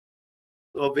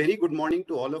So a very good morning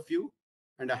to all of you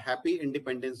and a happy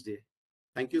Independence Day.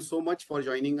 Thank you so much for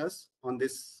joining us on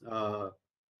this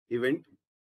event.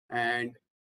 And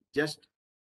just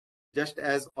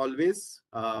as always,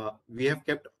 we have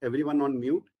kept everyone on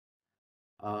mute.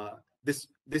 This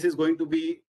is going to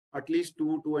be at least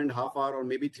 2.5 hour or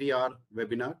maybe 3 hour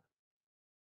webinar.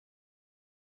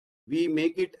 We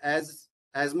make it as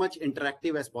much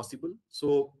interactive as possible.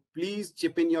 So please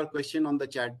chip in your question on the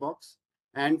chat box.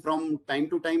 And from time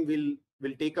to time,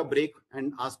 we'll take a break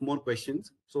and ask more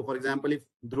questions. So for example, if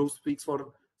Dhruv speaks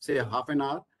for say half an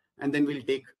hour, and then we'll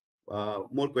take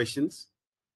more questions,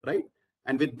 right?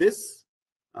 And with this,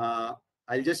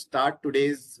 I'll just start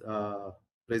today's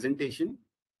presentation.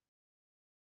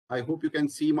 I hope you can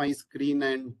see my screen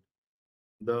and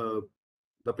the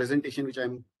presentation which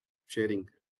I'm sharing,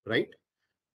 right?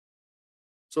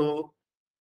 So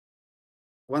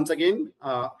once again,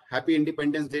 happy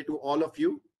Independence Day to all of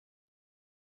you.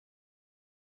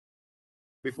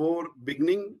 Before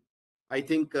beginning, I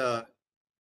think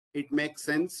it makes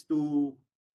sense to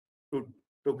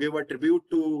give a tribute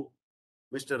to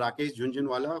Mr. Rakesh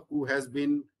Jhunjhunwala, who has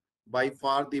been by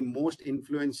far the most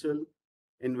influential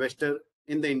investor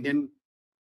in the Indian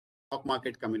stock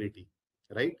market community,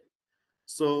 right?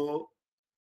 So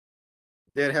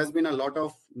there has been a lot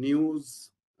of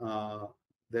news.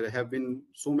 There have been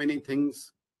so many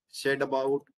things shared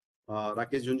about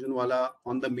Rakesh Jhunjhunwala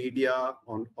on the media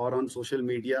or on social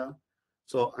media.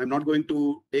 So I'm not going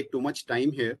to take too much time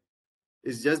here.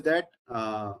 It's just that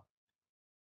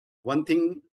one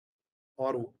thing,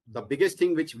 or the biggest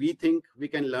thing which we think we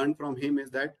can learn from him, is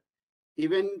that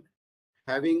even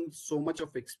having so much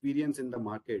of experience in the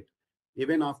market,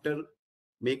 even after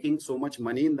making so much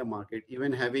money in the market,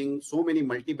 even having so many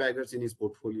multi-baggers in his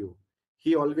portfolio,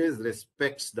 he always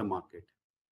respects the market.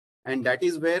 And that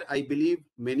is where I believe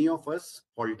many of us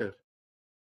falter.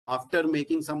 After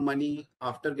making some money,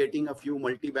 after getting a few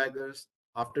multi-baggers,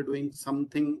 after doing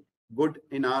something good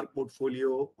in our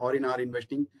portfolio or in our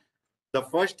investing, the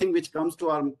first thing which comes to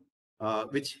our,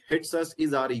 which hits us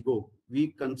is our ego. We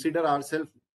consider ourselves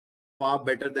far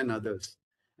better than others.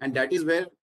 And that is where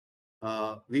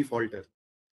we falter.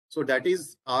 So that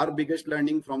is our biggest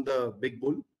learning from the big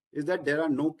bull, is that there are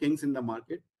no kings in the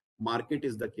market. Market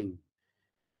is the king.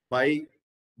 By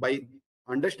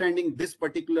understanding this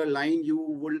particular line, you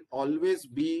will always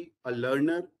be a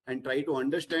learner and try to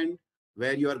understand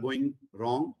where you are going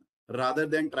wrong, rather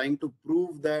than trying to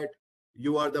prove that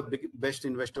you are the best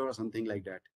investor or something like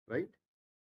that, right?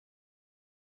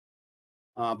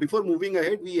 Before moving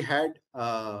ahead, we had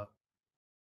a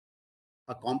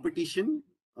competition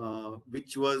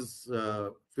which was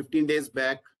 15 days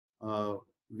back.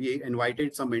 We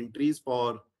invited some entries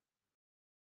for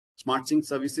Smart Sync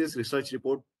Services Research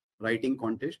Report Writing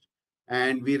Contest,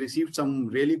 and we received some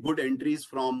really good entries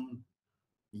from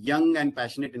young and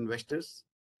passionate investors.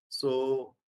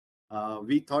 So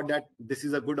we thought that this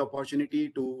is a good opportunity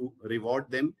to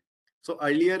reward them. So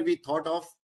earlier we thought of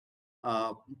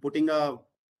putting a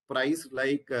price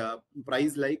like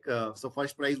so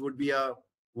first prize would be a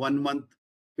 1 month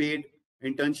paid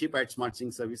internship at Smart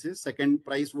Sync Services. Second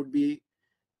prize would be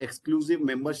exclusive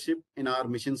membership in our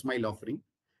Mission Smile offering.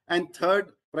 And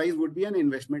third prize would be an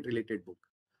investment related book.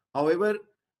 However,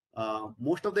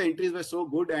 most of the entries were so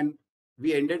good, and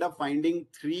we ended up finding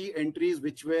 3 entries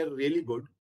which were really good.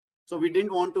 So we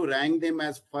didn't want to rank them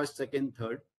as first, second,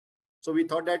 third. So we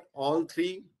thought that all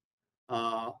 3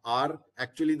 are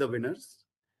actually the winners.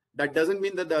 That doesn't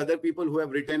mean that the other people who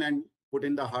have written and put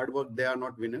in the hard work, they are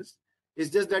not winners. It's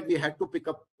just that we had to pick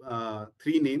up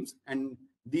 3 names, and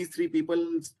these 3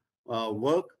 people's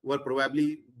work were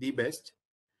probably the best.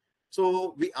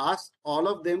 So we asked all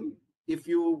of them, if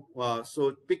you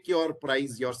so pick your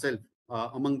prize yourself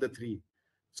among the 3.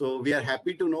 So we are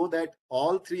happy to know that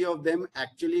all 3 of them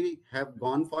actually have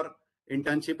gone for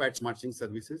internship at Smart Sync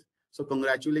Services. So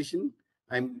congratulations.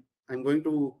 I'm going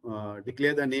to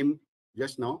declare the name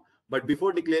just now. But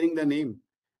before declaring the name,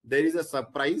 there is a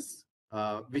surprise,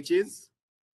 which is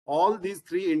all these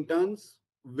 3 interns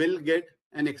will get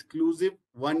an exclusive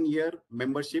 1-year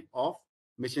membership of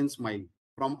Mission Smile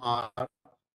from our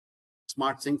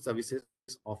Smart Sync Services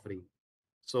offering.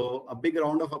 So a big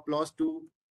round of applause to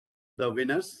the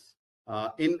winners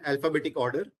in alphabetic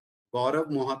order: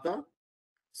 Gaurav Mohata,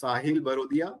 Sahil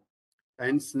Barodia,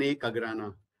 and Snake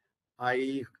Agrana.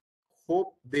 I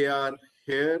hope they are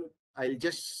here. I'll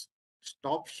just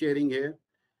stop sharing here.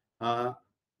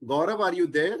 Gaurav, are you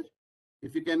there?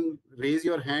 If you can raise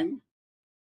your hand.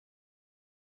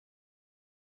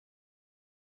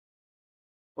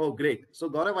 Oh, great. So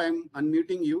Gaurav, I'm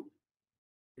unmuting you.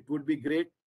 It would be great.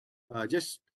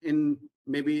 Just in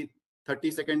maybe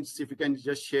 30 seconds, if you can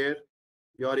just share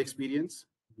your experience,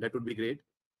 that would be great.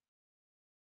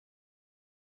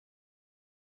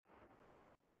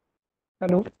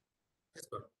 Hello. Yes,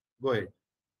 sir. Go ahead.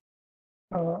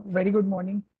 Very good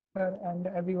morning, sir, and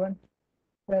everyone.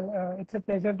 Well, it's a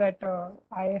pleasure that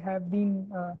I have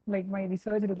been, like my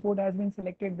research report has been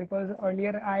selected because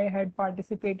earlier I had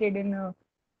participated in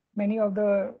many of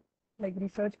the like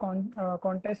research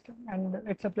contest, and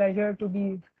it's a pleasure to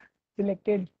be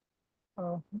selected.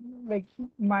 Uh, like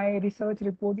my research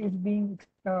report is being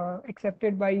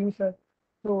accepted by you, sir.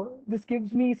 So this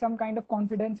gives me some kind of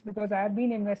confidence because I have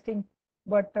been investing,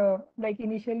 but like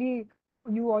initially,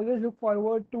 you always look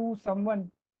forward to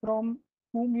someone from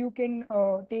whom you can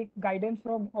take guidance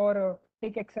from or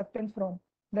take acceptance from.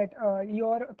 That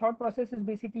your thought process is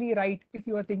basically right if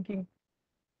you are thinking.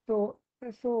 So,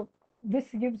 so this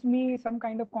gives me some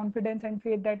kind of confidence and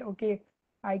faith that okay,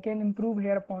 I can improve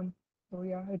hereupon. So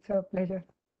yeah, it's a pleasure.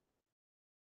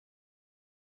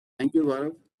 Thank you,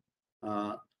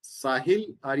 Gaurav.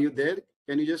 Sahil, are you there?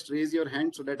 Can you just raise your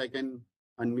hand so that I can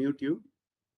unmute you?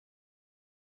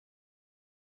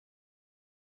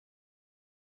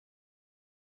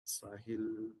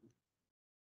 Sahil.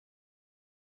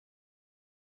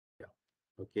 Yeah.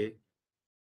 Okay.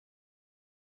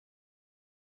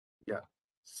 Yeah.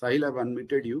 Sahil, I've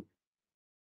unmuted you.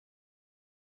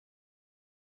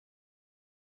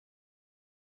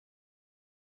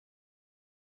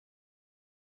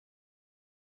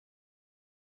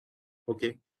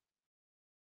 Okay.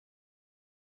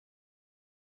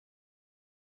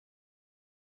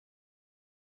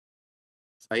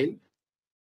 Sahil,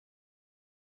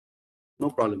 no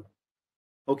problem.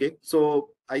 Okay.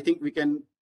 So I think we can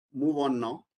move on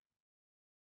now.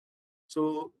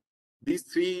 So these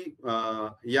three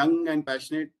young and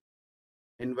passionate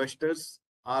investors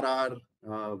are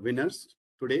our winners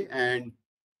today. And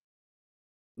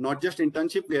not just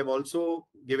internship, we have also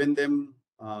given them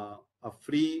a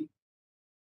free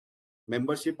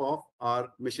membership of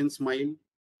our Mission Smile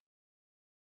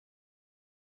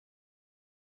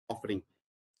offering,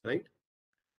 right?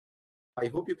 I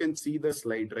hope you can see the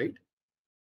slide, right?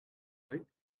 Right.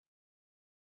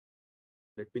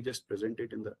 Let me just present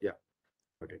it in the, yeah,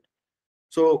 got it.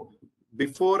 So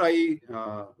before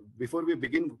before we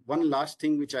begin, one last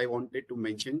thing which I wanted to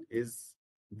mention is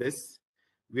this.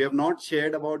 We have not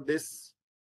shared about this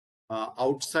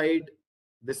outside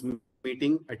this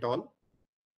meeting at all.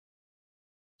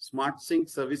 Smart Sync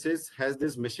Services has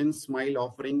this Mission Smile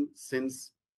offering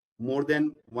since more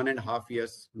than 1.5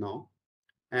 years now.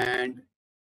 And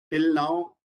till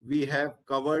now, we have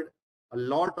covered a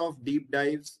lot of deep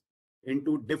dives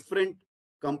into different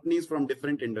companies from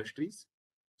different industries.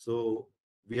 So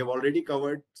we have already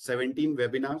covered 17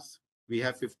 webinars. We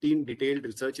have 15 detailed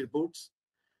research reports.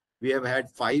 We have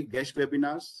had 5 guest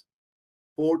webinars,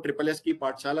 4 Triple S Ki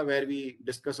Pathshala, where we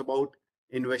discuss about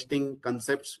investing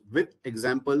concepts with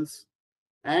examples,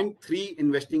 and 3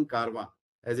 investing Karwa,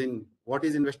 as in what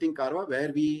is investing Karwa,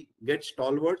 where we get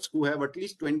stalwarts who have at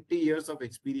least 20 years of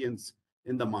experience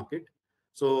in the market.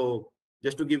 So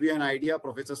just to give you an idea,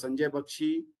 Professor Sanjay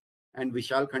Bakshi and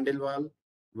Vishal Khandelwal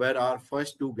were our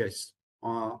first 2 guests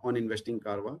on investing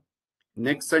Karwa.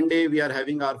 Next Sunday, we are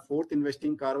having our 4th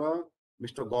investing Karwa,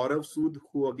 Mr. Gaurav Sood,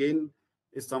 who again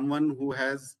is someone who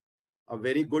has a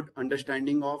very good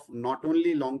understanding of not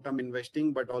only long-term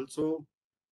investing, but also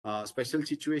special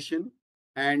situation.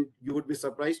 And you would be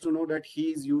surprised to know that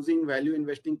he is using value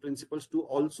investing principles to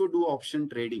also do option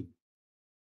trading.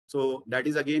 So that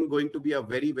is again going to be a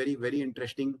very, very, very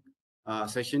interesting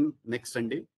session next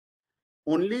Sunday.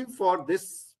 Only for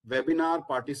this webinar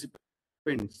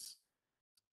participants,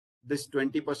 this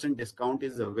 20% discount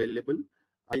is available.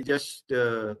 I'll just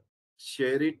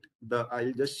share it.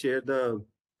 I'll just share the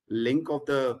link of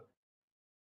the.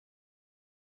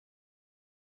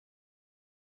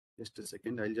 Just a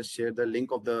second. I'll just share the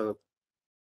link of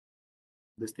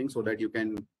this thing so that you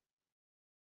can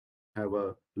have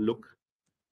a look.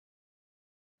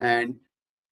 And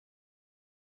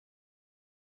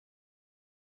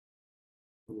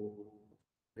so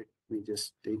let me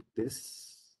just take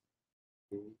this.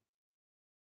 Okay.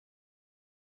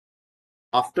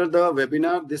 After the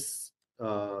webinar, this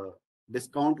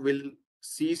discount will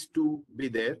cease to be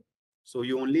there. So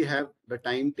you only have the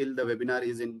time till the webinar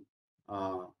is in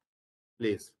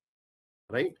place,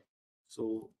 right?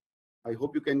 So I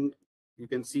hope you can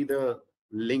see the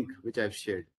link which I've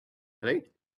shared, right?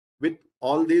 With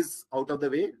all this out of the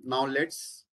way, now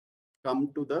let's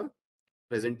come to the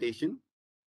presentation,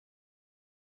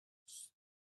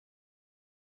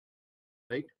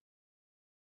 right?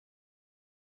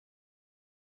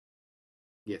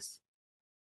 Yes.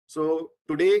 So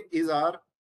today is our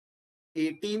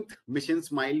 18th Mission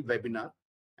Smile webinar.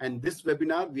 And this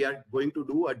webinar, we are going to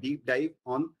do a deep dive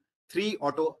on 3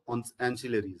 auto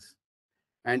ancillaries.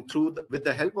 And with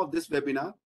the help of this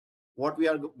webinar, what we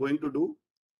are going to do,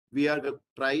 we are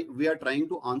trying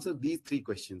to answer these 3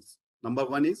 questions. Number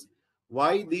 1 is,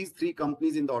 why these 3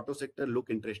 companies in the auto sector look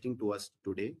interesting to us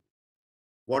today?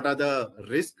 What are the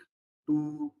risks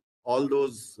to all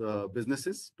those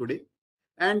businesses today?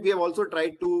 And we have also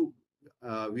tried to,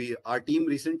 our team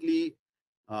recently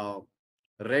uh,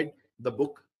 read the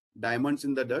book Diamonds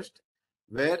in the Dust,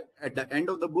 where at the end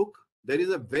of the book, there is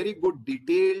a very good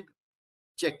detailed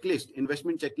checklist,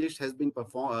 investment checklist has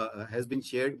been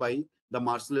shared by the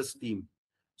Marcellus team.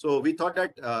 So we thought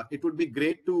that it would be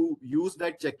great to use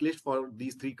that checklist for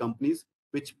these 3 companies,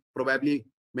 which probably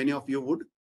many of you would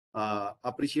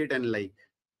appreciate and like.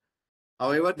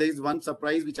 However, there is one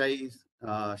surprise which I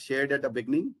shared at the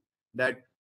beginning, that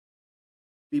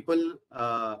people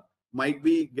might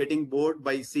be getting bored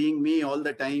by seeing me all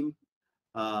the time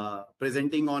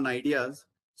presenting on ideas.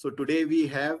 So today we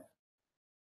have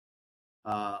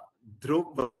uh,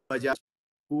 Dhruv Bajaj,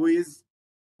 who is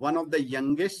one of the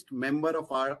youngest member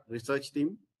of our research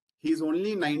team. He's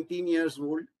only 19 years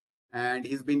old and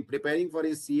he's been preparing for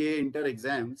his CA inter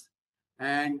exams.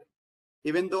 And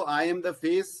even though I am the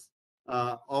face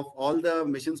of all the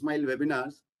Mission Smile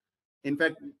webinars, in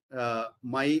fact,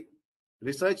 my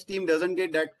research team doesn't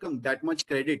get that much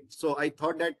credit. So I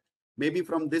thought that maybe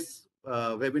from this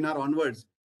webinar onwards,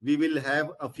 we will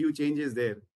have a few changes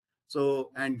there.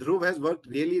 So, and Dhruv has worked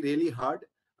really, really hard.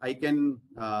 I can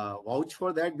vouch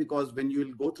for that, because when you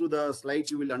will go through the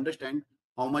slides, you will understand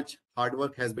how much hard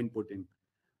work has been put in.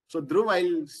 So Dhruv,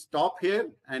 I'll stop here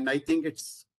and I think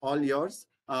it's all yours.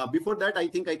 Before that, I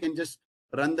think I can just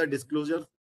run the disclosure.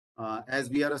 As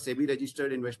we are a SEBI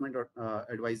registered investment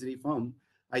advisory firm,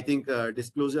 I think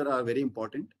disclosure are very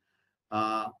important.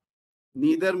 Uh,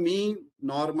 Neither me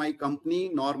nor my company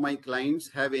nor my clients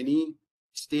have any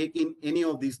stake in any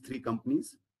of these 3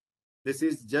 companies. This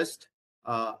is just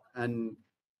an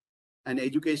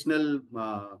educational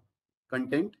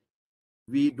content.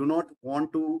 We do not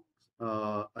want to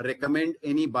recommend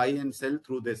any buy and sell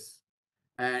through this.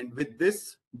 And with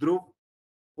this, Dhruv,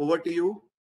 over to you.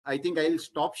 I think I'll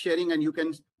stop sharing and you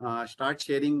can start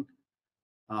sharing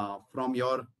from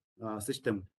your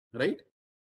system, right?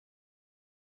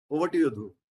 Over to you,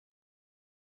 Dhruv.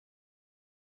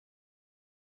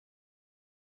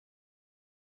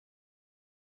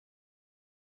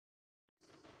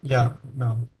 Yeah,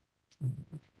 no.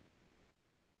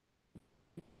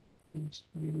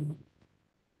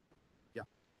 Yeah,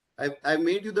 I've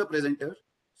made you the presenter,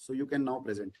 so you can now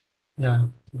present. Yeah.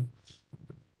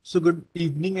 So good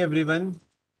evening, everyone.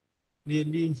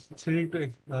 Really thrilled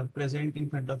to present in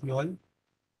front of you all.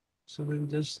 So we'll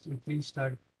just quickly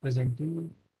start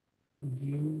presenting.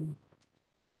 You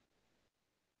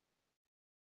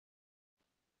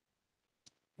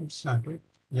started.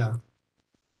 Yeah.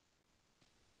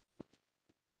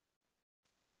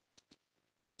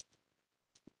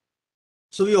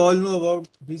 So we all know about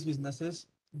these businesses.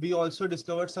 We also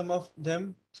discovered some of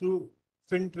them through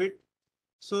FinTwit.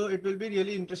 So it will be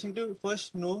really interesting to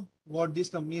first know what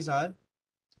these companies are,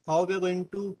 how we are going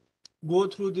to go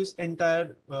through this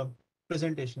entire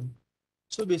presentation.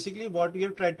 So basically what we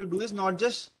have tried to do is not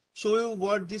just show you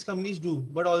what these companies do,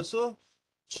 but also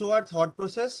show our thought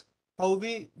process, how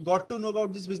we got to know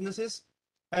about these businesses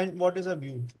and what is our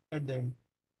view at the end.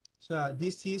 So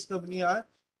these 3 companies are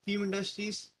FIEM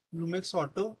Industries, LUMAX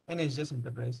Auto and SJS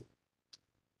Enterprise.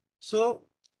 So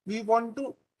we want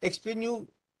to explain you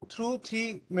through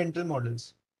 3 mental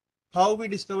models, how we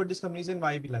discovered these companies and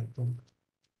why we like them.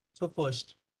 So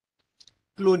first,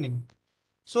 cloning.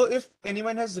 So if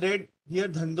anyone has read here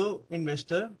Dhando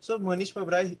Investor, so Manish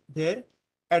Pabrai there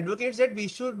advocates that we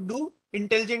should do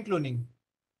intelligent cloning,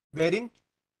 wherein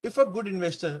if a good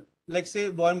investor, like say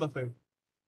Warren Buffett,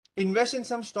 invest in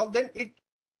some stock, then it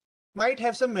might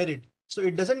have some merit. So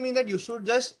it doesn't mean that you should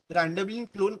just randomly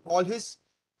clone all his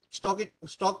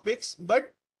stock picks,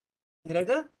 but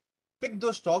rather pick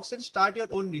those stocks and start your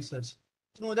own research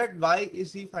to know that why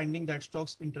is he finding that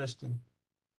stocks interesting.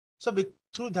 So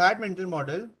through that mental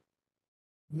model,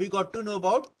 we got to know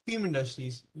about FIEM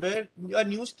Industries, where a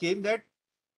news came that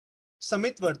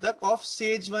Samit Vartak of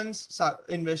Sage One's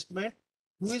investment,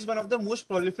 who is one of the most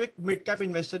prolific mid-cap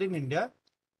investor in India,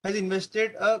 has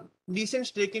invested a decent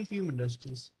stake in FIEM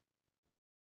Industries.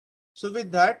 So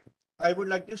with that, I would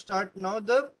like to start now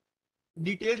the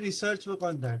detailed research work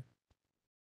on that.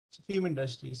 So FIEM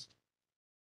Industries.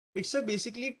 It's a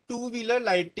basically two-wheeler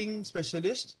lighting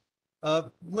specialist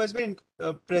who has been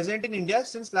present in India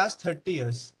since last 30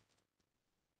 years.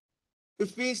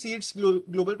 If we see its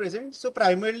global presence, so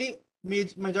primarily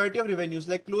majority of revenues,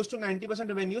 like close to 90%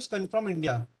 revenues come from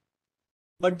India.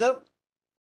 But the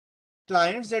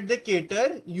clients that they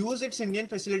cater use its Indian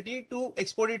facility to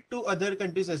export it to other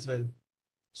countries as well.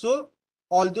 So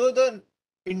although the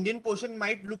Indian portion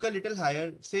might look a little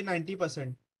higher, say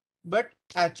 90%, but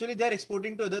actually they're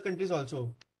exporting to other countries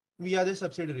also via their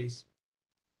subsidiaries.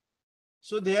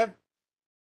 So they have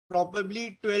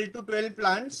probably 12 to 12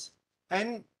 plants.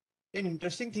 And an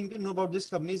interesting thing to know about this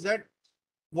company is that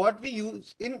what we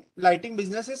use in lighting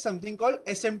business is something called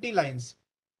SMT lines,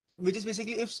 which is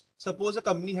basically if suppose a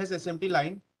company has SMT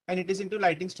line and it is into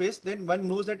lighting space, then one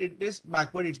knows that it is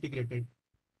backward integrated.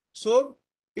 So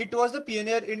it was the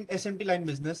pioneer in SMT line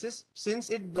businesses since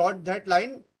it brought that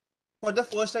line for the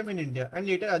first time in India, and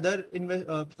later other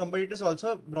competitors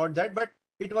also brought that, but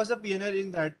it was a pioneer in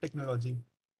that technology.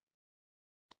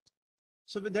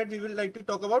 So with that, we will like to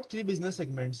talk about three business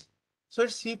segments. So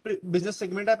its three business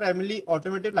segments are primarily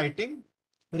automotive lighting,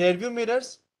 rear view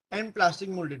mirrors, and plastic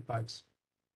molded parts.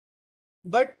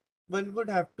 But one would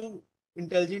have to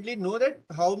intelligently know that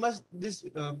how much these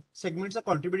segments are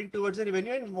contributing towards the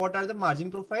revenue and what are the margin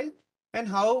profile and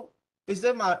how is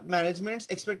the management's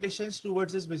expectations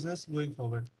towards this business going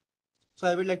forward. So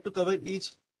I would like to cover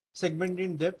each segment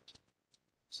in depth.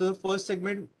 So the first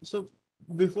segment, so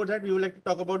before that, we would like to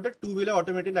talk about the two-wheeler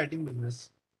automated lighting business.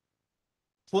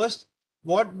 First,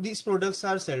 what these products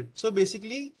are sold. So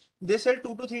basically, they sell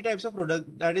 2 to 3 types of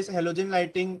product, that is halogen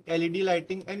lighting, LED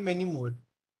lighting, and many more.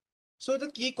 So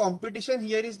the key competition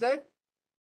here is that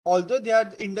although they are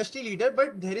the industry leader,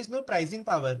 but there is no pricing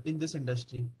power in this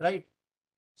industry, right?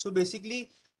 So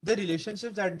basically, the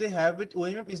relationships that they have with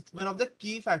OEM is one of the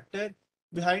key factor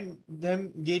behind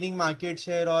them gaining market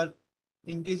share or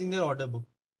increasing their order book,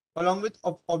 along with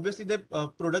obviously the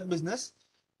product business,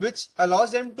 which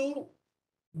allows them to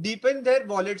deepen their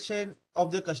wallet share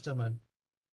of the customer.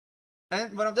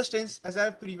 And one of the strengths, as I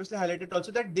have previously highlighted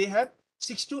also, that they have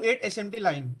 6 to 8 SMT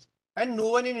lines, and no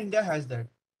one in India has that,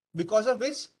 because of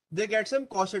which they get some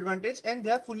cost advantage and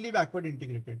they are fully backward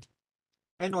integrated.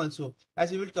 And also,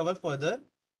 as we will cover further,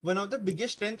 one of the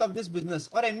biggest strength of this business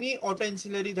or any auto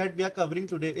ancillary that we are covering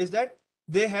today is that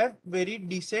they have very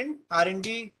decent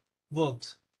R&D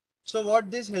works. So what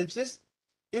this helps is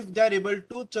if they are able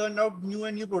to churn out new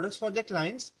and new products for their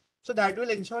clients, so that will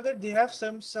ensure that they have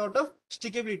some sort of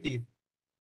stickability,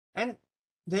 and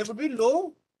there would be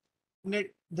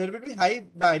there will be high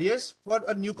barriers for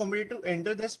a new competitor to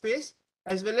enter the space,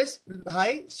 as well as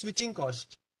high switching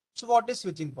cost. So what is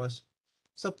switching cost?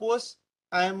 Suppose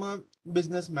I am a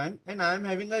businessman and I am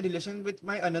having a relation with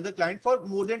my another client for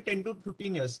more than 10 to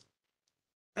 15 years.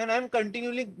 And I'm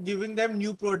continually giving them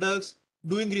new products,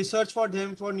 doing research for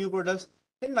them for new products.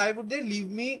 Then why would they leave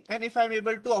me? And if I'm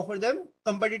able to offer them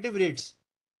competitive rates,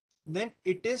 then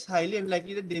it is highly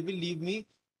unlikely that they will leave me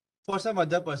for some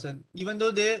other person, even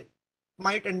though they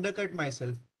might undercut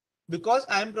myself, because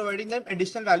I am providing them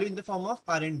additional value in the form of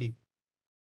R&D.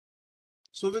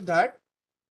 So with that,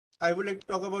 I would like to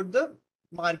talk about the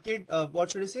market, what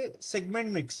should I say,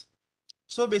 segment mix.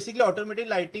 So basically automated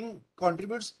lighting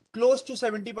contributes close to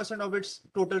 70% of its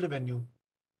total revenue.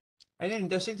 And an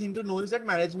interesting thing to know is that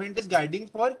management is guiding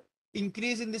for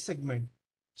increase in this segment.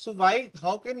 So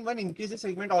how can one increase the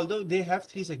segment, although they have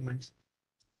 3 segments?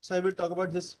 So I will talk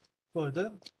about this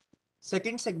further.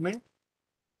 Second segment,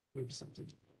 wait something.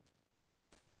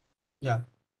 Yeah.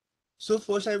 So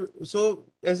first, so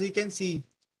as you can see,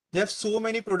 they have so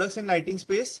many products in lighting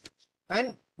space.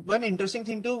 And one interesting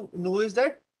thing to know is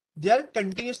that they are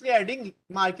continuously adding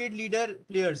market leader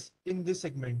players in this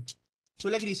segment. So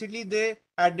like recently they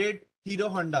added Hero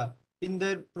Honda in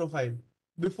their profile.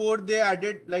 Before they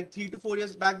added, like 3 to 4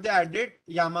 years back, they added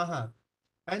Yamaha,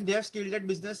 and they have scaled that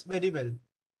business very well.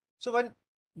 So one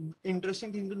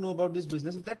interesting thing to know about this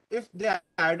business is that if they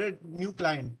add a new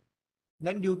client,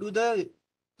 then due to the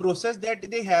process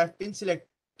that they have in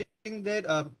selecting their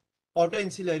auto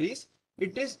ancillaries,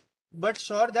 it is but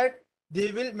sure that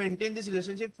they will maintain this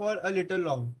relationship for a little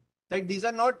long. Like these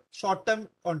are not short-term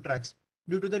contracts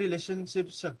due to the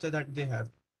relationship structure that they have.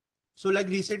 So like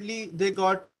recently they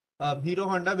got Hero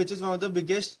Honda, which is one of the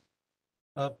biggest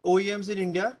OEMs in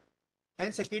India.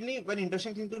 And secondly, one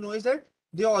interesting thing to know is that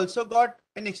they also got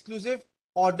an exclusive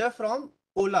order from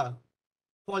Ola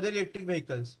for their electric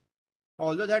vehicles.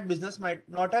 Although that business might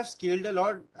not have scaled a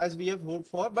lot as we have hoped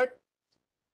for, but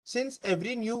since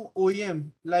every new OEM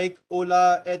like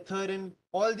Ola, Ether, and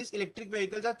all these electric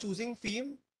vehicles are choosing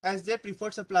FIEM as their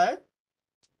preferred supplier,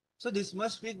 so this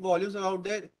must speak volumes about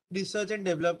their research and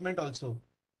development also.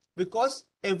 because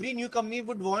every new company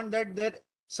would want that their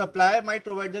supplier might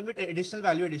provide them with additional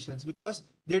value additions because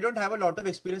they don't have a lot of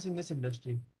experience in this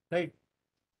industry, right?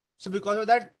 So because of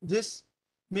that, this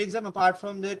makes them apart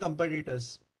from their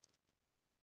competitors.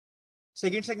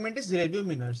 Second segment is rearview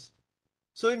mirrors.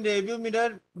 So in rearview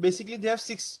mirror, basically they have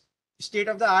 6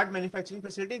 state-of-the-art manufacturing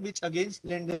facility, which again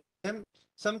lend them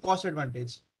some cost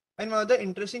advantage. And one of the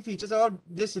interesting features about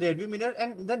this rearview mirror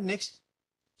and the next,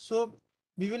 so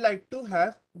we will like to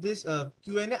have this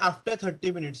Q&A after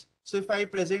 30 minutes. So if I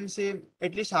present, say,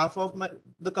 at least half of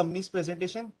the company's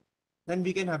presentation, then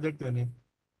we can have that Q&A.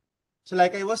 So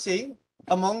like I was saying,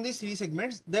 among these 3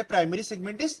 segments, the primary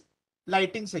segment is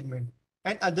lighting segment,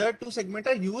 and other 2 segments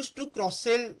are used to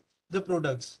cross-sell the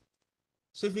products.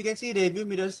 So if we can see rearview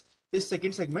mirrors is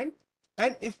second segment,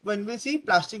 and if one will see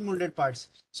plastic molded parts,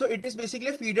 so it is basically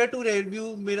a feeder to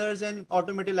rearview mirrors and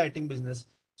automotive lighting business.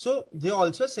 So they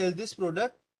also sell this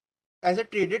product as a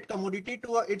traded commodity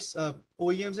to its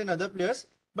OEMs and other players,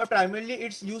 but primarily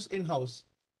it's used in-house,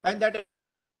 and that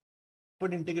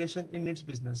put integration in its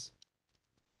business.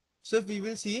 So if we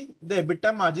will see the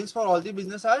EBITDA margins for all the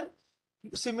business are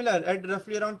similar at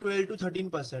roughly around 12 to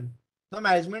 13%. Now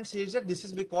management says that this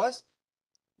is because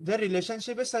their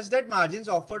relationship is such that margins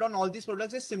offered on all these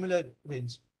products is similar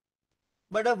range.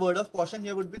 But a word of caution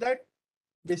here would be that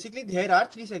basically there are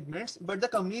 3 segments, but the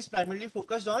company is primarily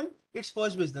focused on its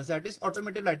first business, that is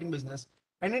automotive lighting business.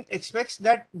 And it expects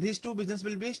that these 2 business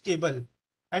will be stable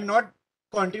and not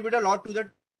contribute a lot to the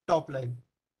top line.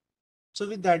 So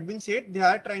with that being said, they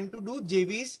are trying to do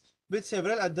JVs with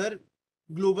several other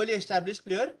globally established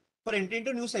players for entry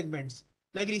into new segments.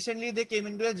 Like recently, they came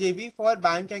into a JV for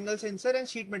bank angle sensor and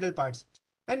sheet metal parts,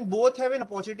 and both have an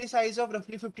opportunity size of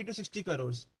roughly 50 to 60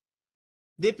 crores.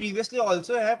 They previously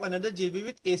also have another JV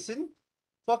with ASIN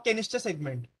for canister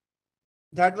segment.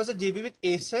 That was a JV with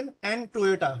ASIN and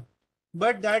Toyota,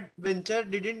 but that venture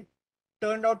didn't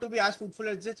turn out to be as fruitful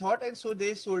as they thought, and so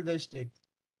they sold their stake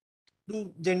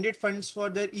to generate funds for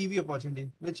their EV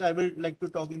opportunity, which I will like to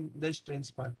talk in the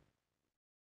strengths part.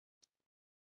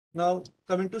 Now,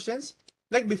 coming to strengths,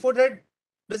 like before that,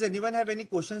 does anyone have any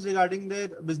questions regarding their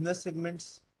business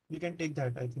segments? We can take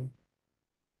that, I think.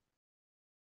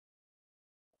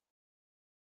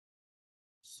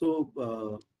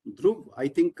 So, Dhruv, I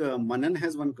think Manan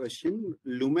has one question.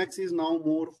 LUMAX is now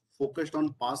more focused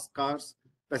on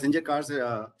passenger cars.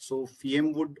 So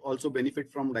FIEM would also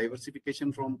benefit from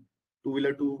diversification from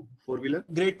two-wheeler to four-wheeler?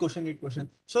 Great question, great question.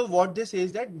 So what they say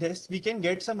is that we can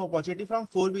get some opportunity from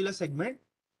four-wheeler segment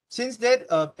since their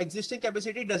existing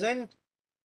capacity doesn't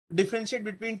differentiate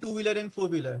between two-wheeler and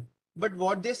four-wheeler. But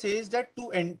what they say is that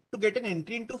to get an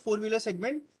entry into four-wheeler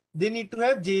segment, they need to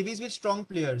have JVs with strong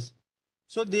players.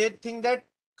 So they think that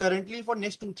currently for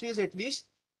next 2-3 years at least,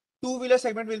 two-wheeler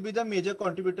segment will be the major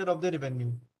contributor of the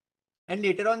revenue. And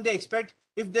later on, they expect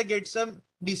if they get some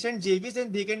decent JVs,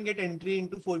 then they can get entry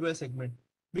into four-wheeler segment.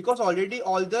 Because already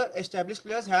all the established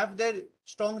players have their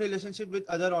strong relationship with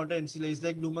other auto ancillaries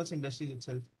like LUMAX Industries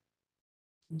itself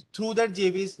through that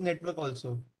JVs network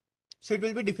also. So it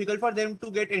will be difficult for them to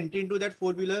get entry into that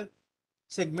four-wheeler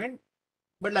segment.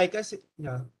 But like I said,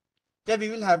 yeah, we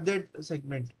will have that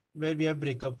segment where we have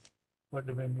breakup for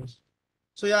revenues.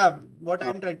 So yeah, what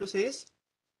I'm trying to say is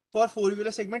for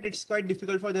four-wheeler segment, it's quite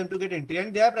difficult for them to get entry,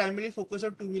 and they are primarily focused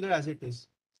on two-wheeler as it is.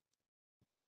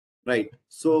 Right.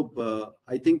 So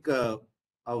I think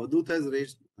Avadut has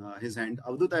raised his hand.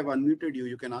 Avadut, I've unmuted you.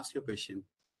 You can ask your question.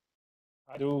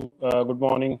 Good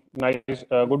morning. Nice,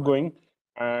 good going,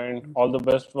 and all the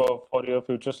best for your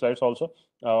future slides also,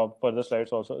 further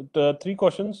slides also. The 3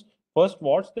 questions. First,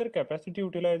 what's their capacity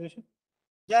utilization?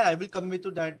 Yeah, I will come with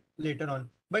to that later on.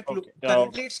 But Okay.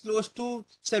 currently it's close to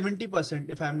 70%,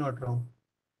 if I'm not wrong.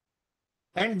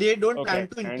 And they don't plan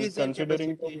to increase their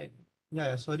capacity.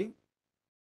 Yeah, sorry.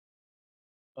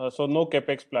 So no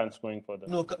capex plans going further.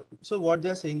 No. So what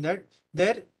they're saying that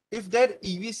if their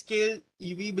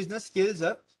EV business scales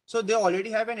up, so they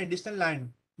already have an additional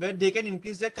land where they can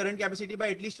increase their current capacity by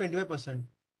at least 25%.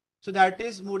 So that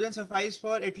is more than suffice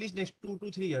for at least next 2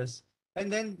 to 3 years.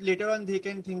 And then later on, they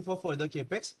can think for further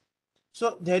capex.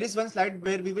 So there is one slide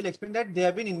where we will explain that they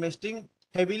have been investing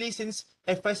heavily since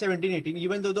FY 17-18,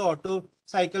 even though the auto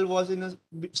cycle was in a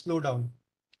slowdown.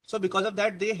 So because of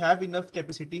that, they have enough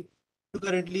capacity to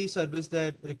currently service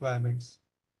their requirements.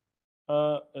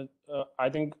 I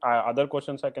think other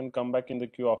questions I can come back in the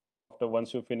queue after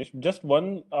once you finish. Just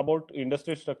one about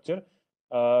industry structure.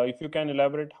 If you can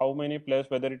elaborate how many players,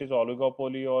 whether it is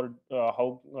oligopoly or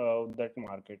how that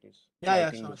market is.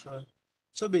 Yeah, sure.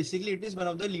 So basically, it is one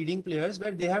of the leading players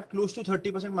where they have close to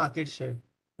 30% market share,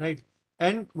 right?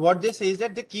 And what they say is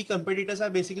that the key competitors are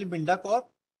basically Binda Corp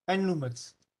and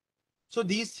LUMAX. So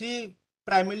these three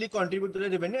primarily contribute to the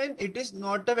revenue, and it is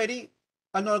not a very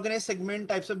unorganized segment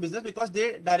types of business because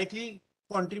they directly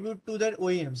contribute to their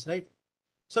OEMs, right?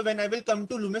 So when I will come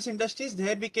to Lumis Industries,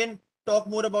 there we can talk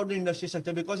more about the industry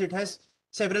structure because it has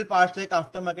several parts like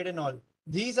aftermarket and all.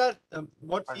 These are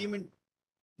what FIEM in.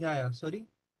 Yeah, sorry.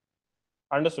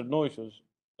 Understood. No issues.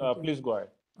 Okay. Please go ahead.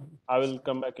 I will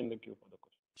come back in the queue for the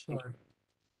question. Sure.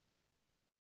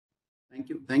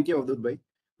 Thank you, Avdut bhai.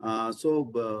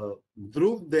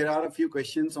 Dhruv, there are a few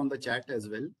questions on the chat as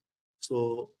well.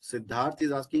 So Siddharth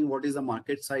is asking what is the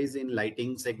market size in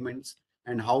lighting segments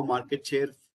and how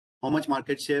much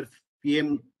market share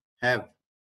FIEM have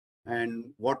and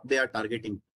what they are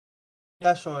targeting.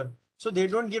 Yeah, sure. So they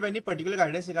don't give any particular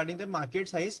guidance regarding the market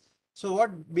size. So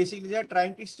what basically they are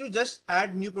trying is to just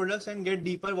add new products and get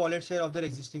deeper wallet share of their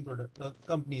existing product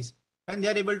companies, and they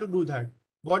are able to do that.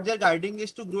 What they're guiding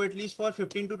is to grow at least for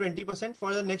 15 to 20%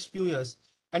 for the next few years.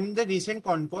 And in the recent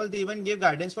con call, they even gave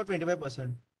guidance for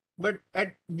 25%. But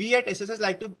we at SSS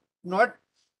like to not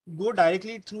go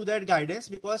directly through that guidance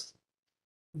because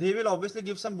they will obviously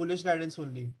give some bullish guidance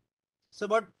only. So,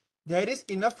 but there is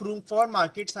enough room for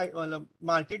market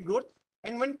growth.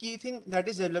 And one key thing that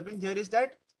is developing here is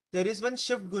that there is one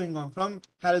shift going on from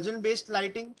halogen-based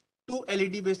lighting to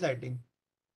LED-based lighting.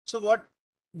 So what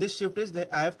this shift is, that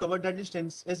I have covered that in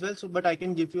strengths as well. So, but I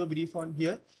can give you a brief on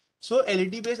here. So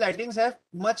LED-based lightings have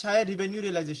much higher revenue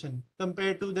realization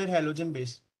compared to their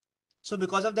halogen-based. So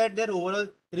because of that, their overall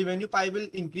revenue pie will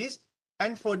increase.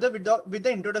 And further, with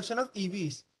the introduction of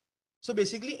EVs, so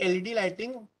basically LED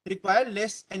lighting require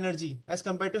less energy as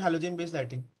compared to halogen based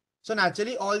lighting. So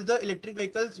naturally all the electric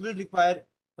vehicles will require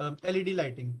LED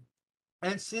lighting.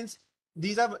 And since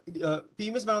these are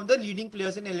FIEM is one of the leading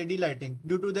players in LED lighting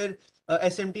due to their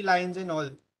SMT lines and all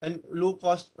and low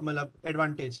cost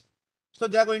advantage. So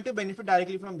they are going to benefit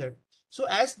directly from that. So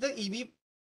as the EV,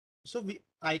 so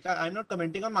I'm not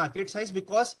commenting on market size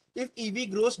because if EV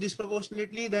grows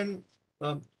disproportionately than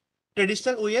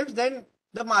traditional OEMs, then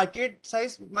the market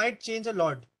size might change a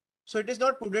lot. So it is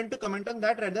not prudent to comment on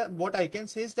that. Rather, what I can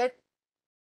say is that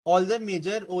all the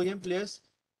major OEM players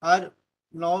are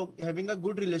now having a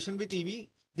good relation with EV.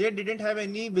 They didn't have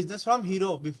any business from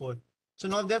Hero before. So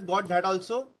now they've got that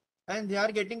also, and they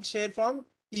are getting share from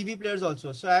EV players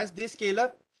also. So as they scale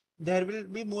up, there will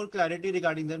be more clarity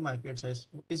regarding their market size,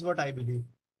 is what I believe.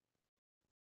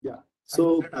 Yeah.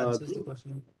 So that answers the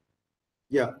question.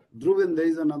 Yeah, Dhruv, and there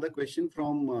is another question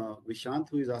from Vishant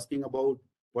who is asking about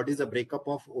what is the breakup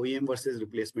of OEM versus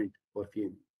replacement for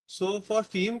FIEM. So for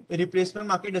FIEM, replacement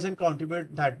market doesn't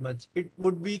contribute that much. It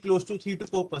would be close to 3 to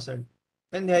 4%.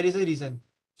 And there is a reason.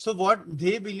 So what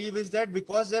they believe is that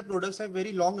because their products have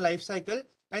very long life cycle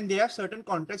and they have certain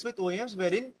contracts with OEMs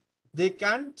wherein they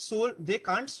can't sell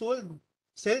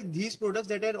these products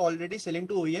that are already selling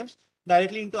to OEMs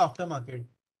directly into aftermarket.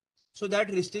 So that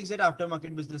restricts their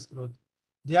aftermarket business growth.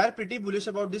 They are pretty bullish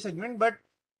about this segment, but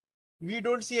we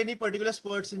don't see any particular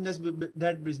spurts in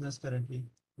that business currently,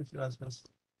 if you ask us.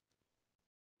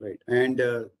 Right. And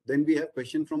then we have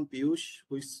question from Piyush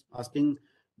who is asking,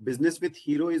 business with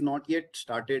Hero is not yet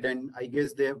started and I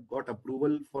guess they have got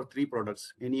approval for 3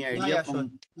 products. Any idea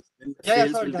from when the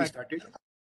sales will be started?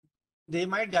 They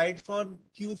might guide for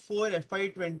Q4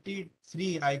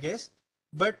 FY23, I guess.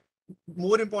 But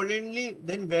more importantly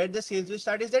than where the sales will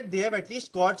start is that they have at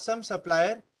least got some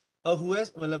supplier who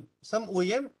has some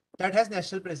OEM that has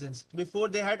national presence. Before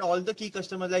they had all the key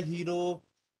customers like Hero.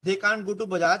 They can't go to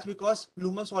Bajaj because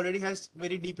LUMAX already has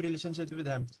very deep relationships with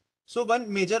them. So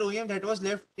one major OEM that was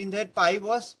left in their pie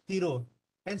was Hero.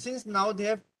 And since now they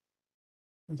have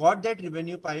got that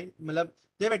revenue pie,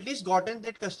 they've at least gotten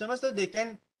that customers so they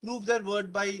can prove their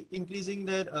word by increasing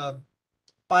their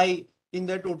pie in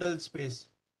their total space.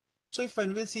 So if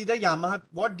one will see the Yamaha,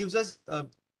 what gives us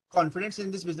confidence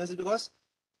in this business is because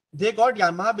they got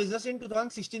Yamaha business in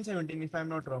 2016-17, if I'm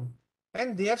not wrong.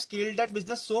 And they have scaled that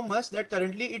business so much that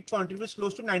currently it contributes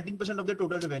close to 19% of the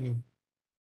total revenue.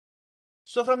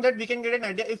 So from that we can get an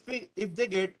idea if they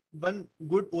get one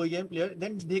good OEM player,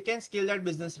 then they can scale that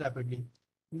business rapidly.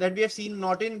 That we have seen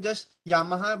not in just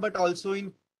Yamaha but also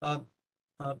in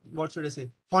what should I say,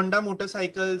 Honda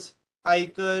motorcycles,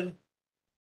 Iker,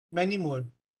 many more.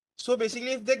 So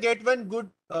basically, if they get one good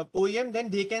OEM, then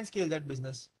they can scale that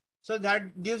business. So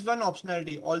that gives one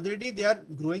optionality. Already they are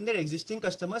growing their existing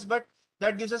customers, but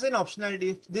that gives us an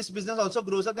optionality. If this business also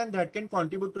grows up, then that can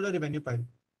contribute to the revenue pile.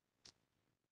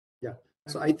 Yeah.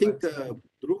 So I think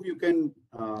Dhruv, you can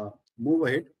move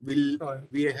ahead. We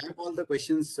have all the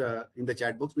questions in the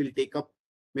chat box. We'll take up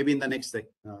maybe in the next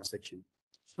section.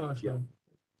 Sure, Yeah. sure.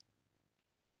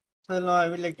 So now I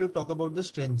would like to talk about the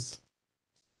strengths.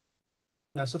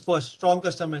 Yeah, so first, strong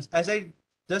customers. As I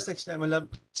just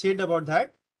said about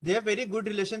that, they have very good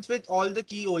relations with all the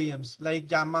key OEMs like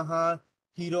Yamaha,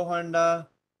 Hero Honda,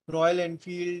 Royal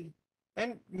Enfield,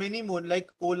 and many more like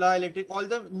Ola Electric. All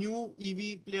the new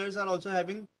EV players are also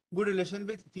having good relation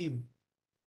with FIEM.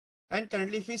 And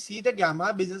currently, if we see that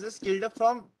Yamaha business has scaled up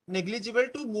from negligible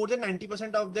to more than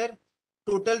 90% of their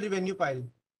total revenue pile.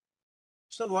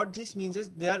 So what this means is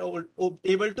they are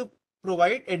able to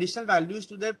provide additional values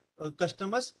to their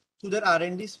customers through their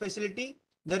R&D facility.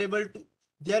 They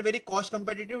are very cost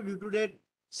competitive due to their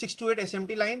 6 to 8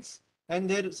 SMT lines and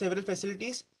their several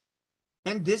facilities.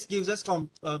 And this gives us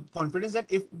confidence that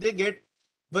if they get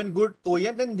one good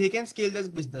OEM, then they can scale this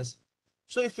business.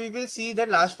 So if we will see their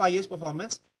last 5 years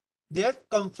performance, they have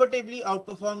comfortably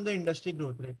outperformed the industry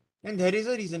growth rate. And there is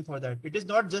a reason for that. It is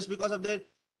not just because of their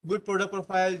good product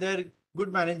profile, their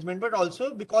good management, but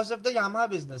also because of the Yamaha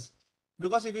business.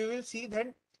 Because if you will see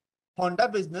then Honda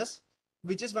business,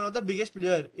 which is one of the biggest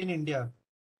player in India,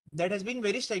 that has been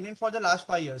very stagnant for the last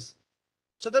 5 years.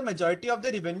 So the majority of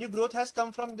the revenue growth has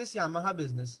come from this Yamaha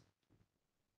business.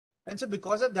 And so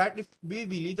because of that, if we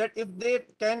believe that if they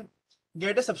can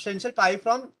get a substantial pie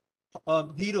from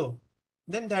Hero,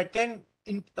 then that can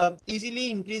easily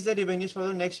increase the revenues for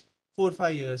the next 4 or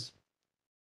 5 years.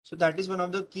 So that is one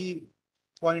of the key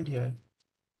point here.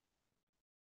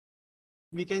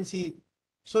 We can see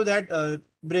so that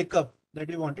breakup that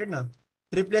we wanted now.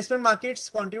 Replacement markets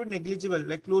contribute negligible,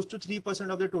 like close to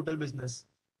 3% of the total business.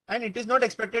 And it is not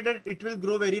expected that it will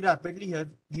grow very rapidly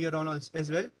here on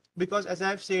as well, because as I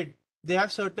have said, they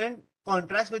have certain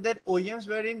contracts with their OEMs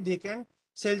wherein they can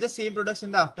sell the same products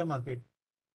in the aftermarket.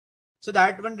 So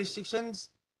that one restrictions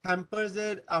hampers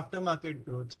their aftermarket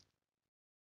growth.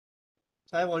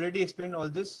 So I have already explained all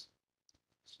this.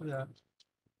 So yeah.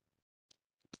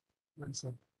 One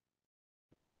sec.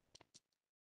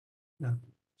 Yeah.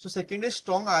 So second is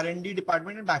strong R&D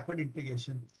department and backward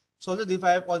integration. So if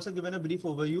I have also given a brief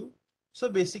overview. So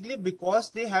basically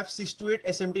because they have 6 to 8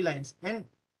 SMT lines and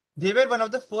they were one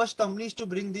of the first companies to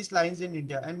bring these lines in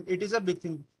India, and it is a big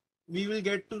thing. We will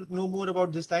get to know more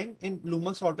about this line in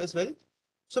LUMAX auto as well.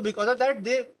 So because of that,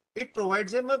 it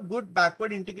provides them a good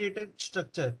backward integrated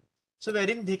structure. So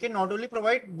wherein they can not only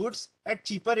provide goods at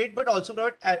cheaper rate, but also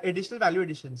provide additional value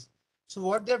additions. So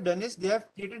what they have done is they have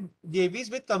created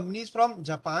JVs with companies from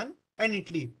Japan and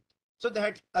Italy. So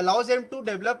that allows them to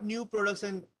develop new products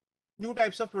and new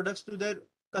types of products to their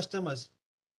customers.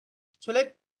 So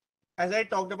like, as I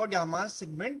talked about Yamaha's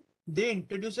segment, they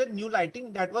introduced a new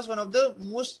lighting that was one of the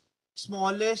most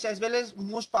smallest as well as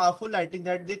most powerful lighting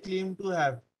that they claim to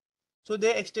have. So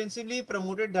they extensively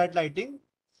promoted that lighting.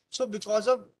 So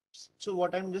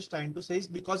what I'm just trying to say is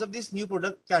because of these new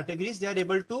product categories, they are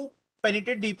able to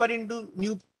penetrate deeper into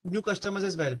new customers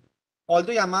as well.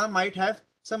 Although Yamaha might have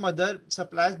some other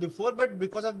suppliers before, but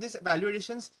because of these value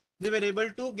additions, they were able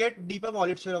to get deeper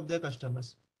wallet share of their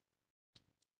customers.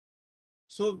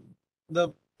 So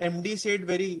the MD said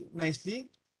very nicely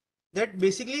that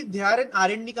basically they are an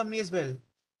R&D company as well.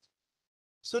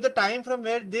 So the time from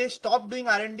where they stop doing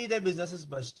R&D, their business is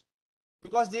bust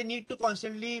because they need to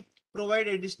constantly provide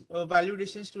value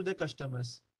additions to their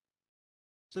customers.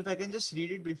 So if I can just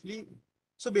read it briefly.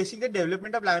 So basically the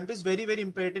development of lamp is very, very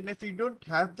important. If you don't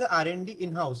have the R&D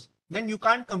in-house, then you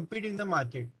can't compete in the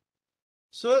market.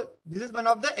 So this is one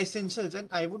of the essentials, and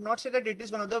I would not say that it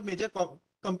is one of the major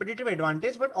competitive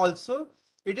advantage, but also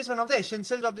it is one of the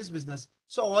essentials of this business.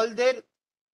 So all their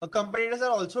competitors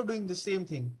are also doing the same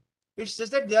thing. It's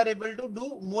just that they are able to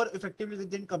do more effectively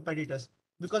than competitors,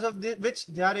 because of which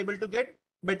they are able to get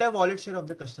better wallet share of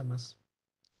the customers.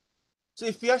 So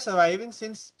if we are surviving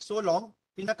since so long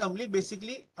in a company,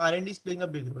 basically R&D is playing a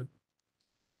big role.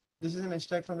 This is an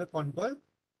extract from the con call.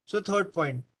 So third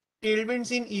point,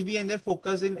 tailwinds in EV and their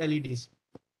focus in LEDs.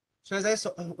 So as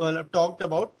I talked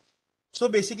about, so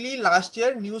basically last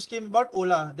year news came about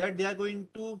Ola that they are going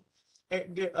to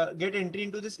get entry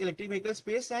into this electric vehicle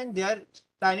space, and they are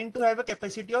planning to have a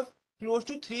capacity of close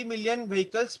to 3 million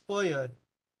vehicles per year.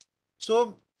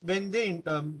 So when they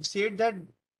said that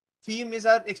FIEM is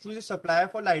our exclusive supplier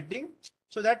for lighting,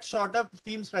 so that shot up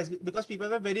FIEM's price because people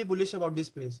were very bullish about this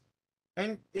space.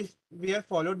 And if we have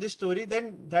followed this story,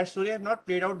 then that story has not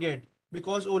played out yet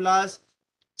because Ola's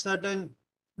certain,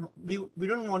 we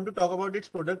don't want to talk about its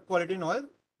product quality and all,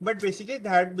 but basically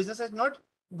that business has not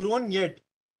grown yet.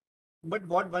 But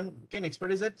what one can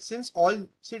expect is that since all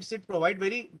it provide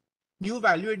very new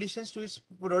value additions to its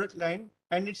product line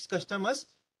and its customers,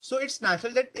 so it's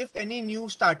natural that if any new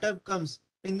startup comes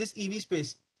in this EV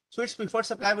space, so its preferred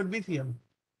supplier would be FIEM.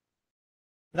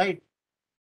 right?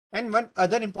 And one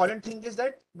other important thing is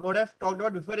that what I've talked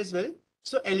about before as well.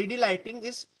 So LED lighting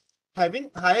is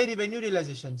having higher revenue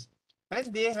realizations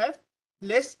and they have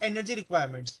less energy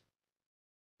requirements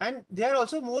and they are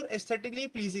also more aesthetically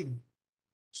pleasing.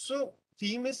 So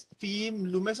FIEM,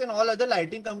 LUMAX and all other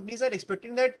lighting companies are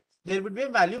expecting that there would be a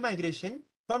value migration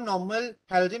from normal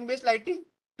halogen based lighting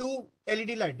to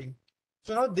LED lighting.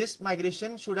 So now this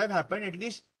migration should have happened at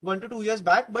least 1 to 2 years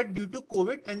back, but due to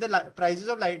COVID and the prices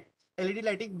of LED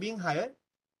lighting being higher,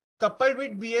 coupled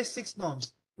with BS6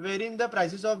 norms, wherein the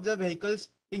prices of the vehicles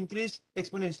increased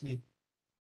exponentially.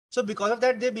 So because of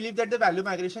that, they believe that the value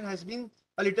migration has been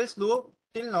a little slow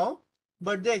till now,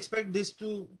 but they expect this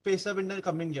to pace up in the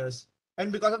coming years.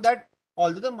 And because of that,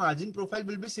 although the margin profile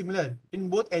will be similar in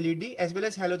both LED as well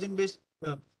as halogen based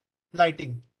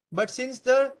lighting, but since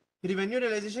the revenue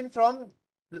realization from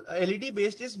LED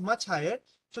based is much higher,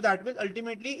 so that will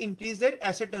ultimately increase their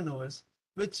asset turnovers,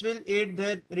 which will aid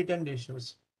their return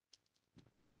ratios.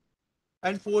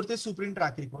 And fourth is supreme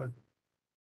track record.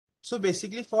 So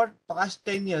basically for past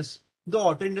 10 years, the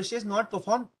auto industry has not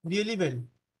performed really well.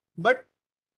 But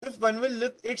if one will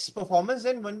look its performance,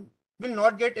 then one will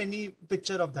not get any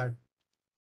picture of that.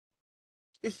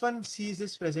 If one sees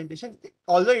this presentation,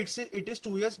 although it is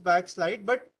 2 years back slide,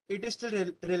 but it is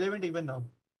still relevant even now.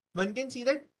 One can see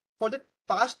that for the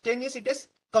past 10 years, it has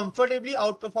comfortably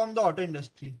outperformed the auto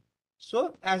industry.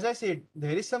 So as I said,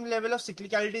 there is some level of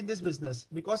cyclicality in this business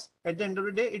because at the end of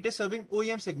the day, it is serving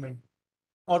OEM segment,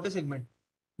 auto segment,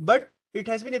 but it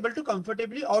has been able to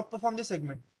comfortably outperform the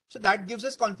segment. So that gives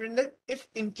us confidence that if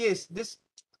in case this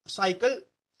cycle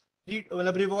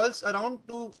revolves around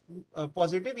to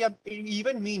positive, yeah,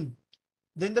 even mean,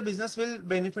 then the business will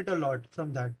benefit a lot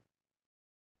from that.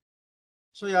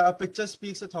 So yeah, a picture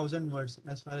speaks 1,000 words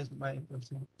as far as my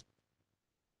concern.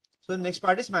 So the next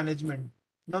part is management.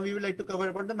 Now we would like to cover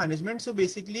about the management. So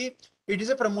basically, it is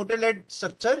a promoter-led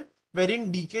structure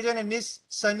wherein DKJ and his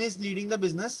son is leading the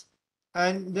business,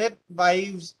 and their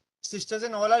wives, sisters,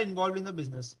 and all are involved in the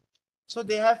business. So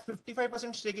they have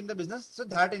 55% stake in the business. So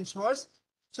that ensures.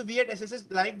 So we at SSS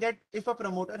like that if a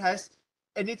promoter has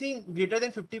anything greater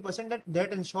than 50%,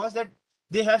 that ensures that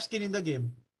they have skin in the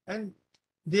game, and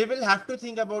they will have to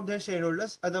think about their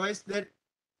shareholders. Otherwise, their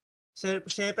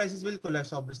share prices will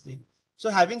collapse, obviously. So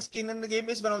having skin in the game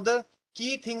is one of the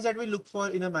key things that we look for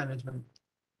in a management.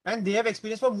 And they have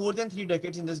experience for more than 3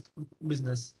 decades in this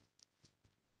business.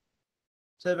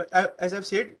 So as I've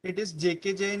said, it is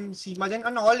JK Jain, Seema Jain,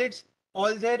 and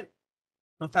all their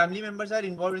family members are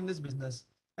involved in this business.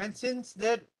 And since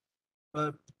their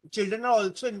uh, children are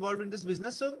also involved in this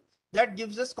business, so that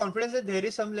gives us confidence that there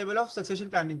is some level of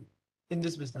succession planning in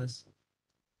this business.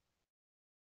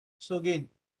 So again,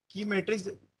 key metrics.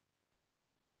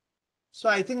 So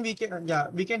I think we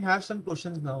can have some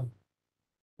questions now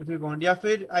if we want. Yeah,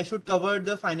 I should cover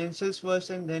the financials first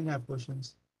and then have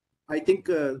questions. I think,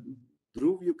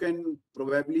 Dhruv, you can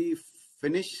probably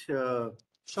finish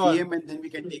Sure. FIEM and then we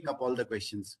can take up all the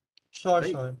questions. Sure,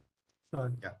 Right? sure.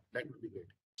 Yeah, that would be great.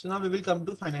 So now we will come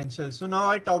to financials. So now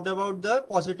I talked about the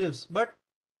positives, but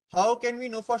how can we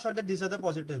know for sure that these are the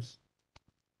positives?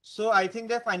 So I think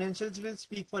the financials will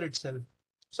speak for itself.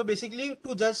 So basically,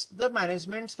 to judge the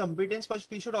management's competence, first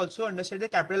we should also understand the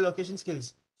capital allocation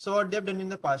skills. So what they've done in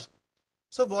the past.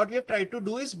 So what we have tried to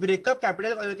do is break up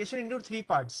capital allocation into 3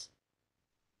 parts.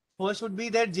 First would be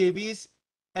their JVs,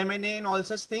 M&A and all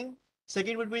such thing.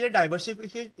 Second would be the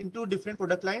diversification into different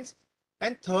product lines.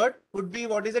 And third would be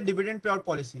what is the dividend payout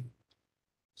policy.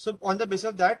 So on the basis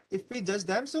of that, if we judge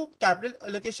them, so capital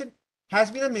allocation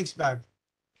has been a mixed bag,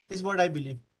 is what I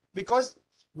believe. Because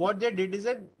what they did is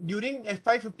that during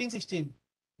FY 15-16,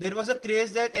 there was a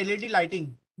craze that LED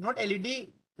lighting, not LED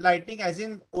lighting as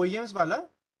in OEMs wala,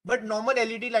 but normal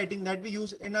LED lighting that we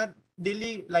use in our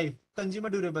daily life, consumer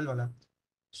durable wala.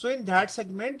 So in that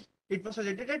segment, it was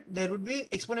suggested that there would be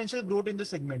exponential growth in the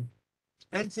segment.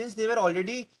 And since they were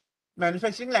already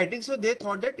manufacturing lighting, so they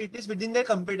thought that it is within their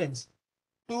competence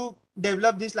to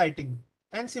develop this lighting.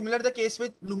 And similar the case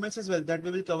with LUMAX as well, that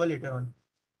we will cover later on.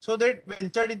 So they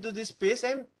ventured into this space,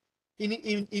 and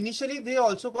initially they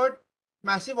also got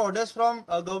massive orders from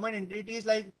government entities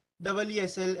like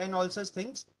EESL and all such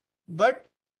things. But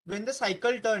when the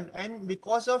cycle turned, and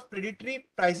because of predatory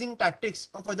pricing tactics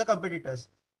of other competitors,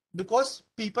 because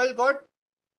people got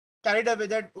carried away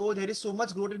that, oh, there is so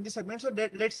much growth in this segment, so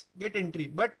let's get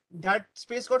entry. But that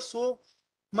space got so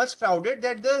much crowded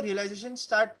that the realization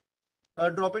start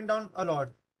dropping down a lot.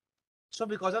 So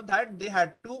because of that, they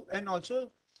had to, and also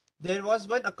there was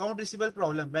one account receivable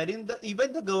problem wherein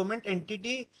even the government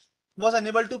entity was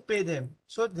unable to pay them.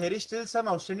 So there is still some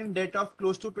outstanding debt of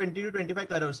close to 20 to 25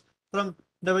 crores from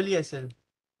WESL.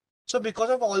 So because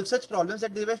of all such problems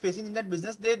that they were facing in that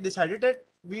business, they decided that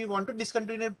we want to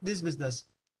discontinue this business.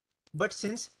 But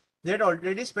since they had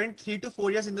already spent 3 to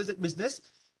 4 years in this business,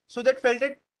 so that felt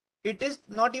that it is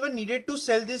not even needed to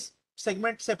sell this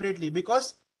segment separately,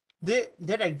 because their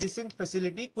existing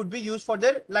facility could be used for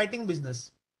their lighting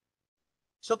business.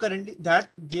 So currently that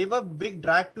gave a big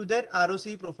drag to their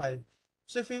ROC profile.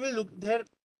 So if we will look, their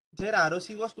ROC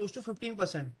was close to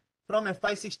 15% from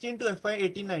FY16 to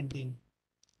FY18-19,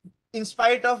 in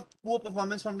spite of poor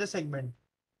performance from the segment.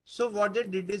 So what they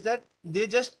did is that they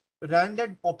just ran that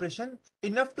operation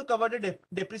enough to cover the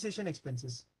depreciation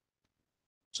expenses.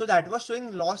 So that was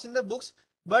showing loss in the books,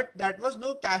 but that was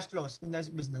no cash loss in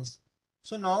that business.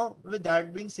 So now, with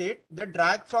that being said, the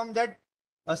drag from that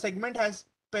segment has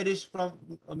perished from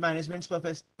management's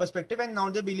perspective, and now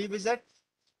the belief is that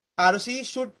ROC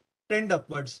should trend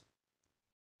upwards.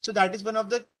 So that is one of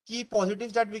the key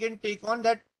positives that we can take on,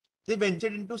 that they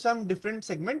ventured into some different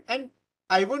segment. And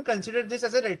I won't consider this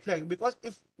as a red flag, because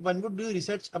if one would do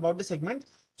research about the segment,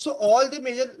 so all the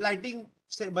major lighting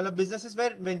businesses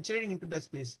were venturing into that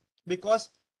space, because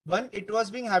one, it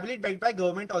was being heavily backed by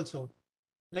government also.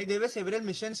 Like there were several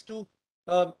missions to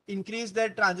increase the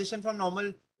transition from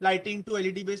normal lighting to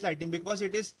LED based lighting, because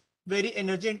it is very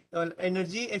energy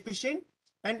efficient,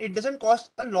 and it doesn't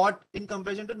cost a lot in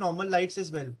comparison to normal lights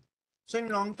as well. So in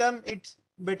long term, it's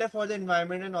better for the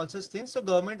environment and all such things. So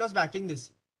government was backing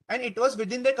this, and it was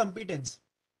within their competence.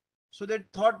 So they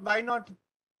thought, why not?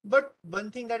 But one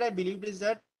thing that I believed is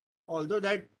that although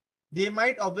that they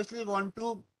might obviously want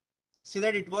to say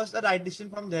that it was the right decision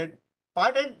from their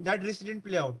part and that risk didn't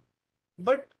play out,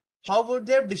 but how would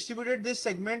they have distributed this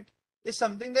segment is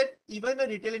something that even a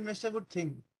retail investor would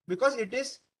think, because it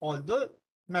is, although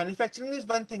manufacturing is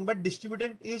one thing, but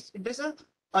distributing is a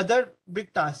other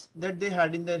big task that they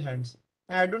had in their hands,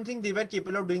 and I don't think they were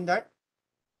capable of doing that.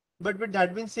 But with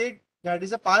that being said, that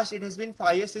is a past. It has been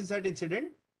 5 years since that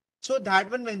incident, so that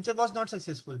one venture was not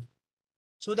successful.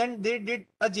 So then they did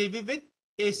a JV with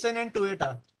Asen and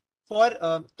Toyota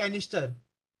for canister,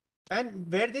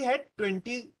 and where they had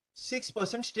 26%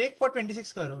 stake for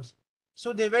 26 crores.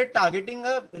 So they were targeting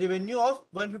a revenue of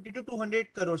 150 to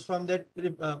 200 crores from that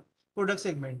product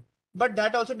segment. But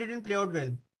that also didn't play out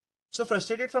well. So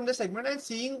frustrated from the segment and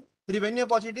seeing revenue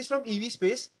opportunities from EV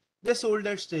space, they sold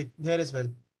that stake there as well,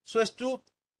 so as to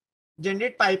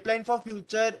generate pipeline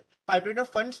of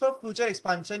funds for future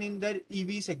expansion in their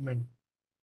EV segment.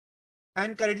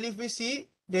 And currently, if we see,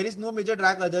 there is no major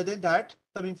drag other than that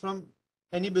coming from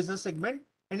any business segment.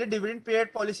 And the dividend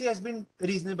payout policy has been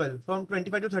reasonable from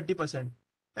 25 to 30%.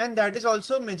 And that is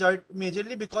also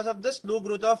majorly because of the slow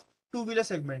growth of two-wheeler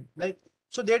segment.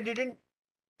 So they didn't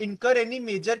incur any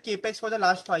major capex for the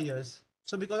last 5 years.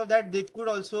 So because of that, they could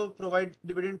also provide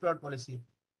dividend payout policy.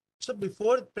 So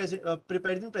before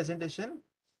preparing presentation,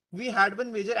 we had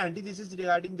one major anti-thesis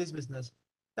regarding this business,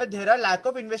 that there are lack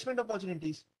of investment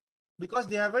opportunities, because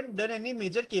they haven't done any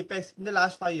major capex in the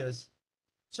last 5 years.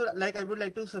 So like I would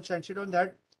like to substantiate on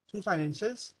that through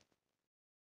financials.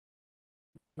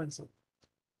 One sec.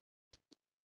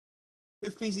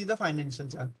 If we see the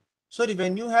financials, so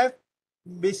revenue have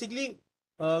basically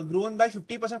grown by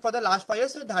 50% for the last 5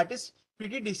 years. So that is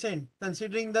pretty decent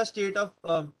considering the state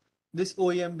of this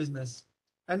OEM business.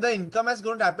 And the income has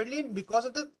grown rapidly because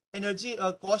of the energy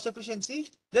cost efficiency.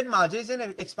 Then margins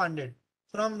expanded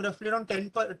from roughly around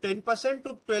 10%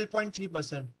 to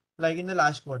 12.3%, like in the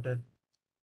last quarter.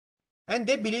 And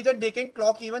they believe that they can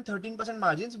clock even 13%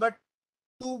 margins, but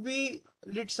to be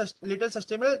little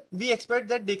sustainable, we expect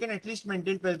that they can at least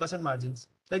maintain 12% margins,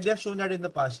 like they have shown that in the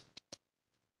past.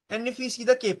 And if we see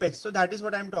the capex, so that is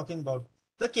what I'm talking about.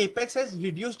 The capex has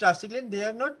reduced drastically, and they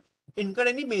have not incurred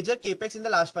any major capex in the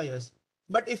last 5 years.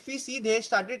 But if we see, they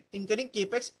started incurring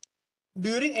capex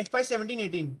during FY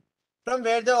 17-18, from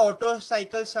where the auto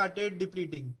cycle started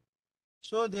depleting.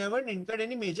 So they haven't incurred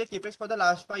any major capex for the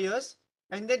last 5 years,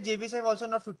 and their JVs have also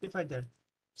not fructified that.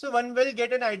 So one will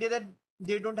get an idea that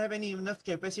they don't have any enough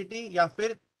capacity, या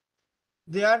फिर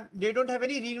they don't have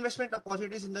any reinvestment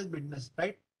opportunities in this business,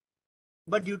 right?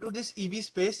 But due to this EV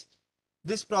space,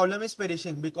 this problem is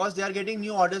perishing, because they are getting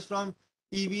new orders from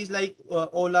EVs like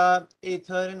Ola,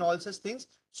 Ather, and all such things.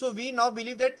 So we now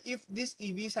believe that if this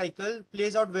EV cycle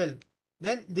plays out well,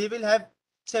 then they will have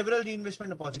several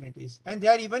reinvestment opportunities. And they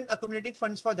are even accumulating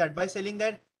funds for that by selling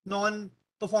their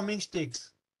non-performing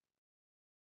stakes.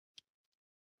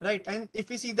 Right. And if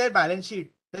we see their balance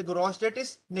sheet, the gross debt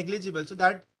is negligible. So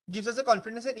that gives us a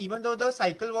confidence that even though the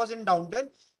cycle was in downturn,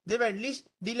 they've at least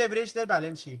deleveraged their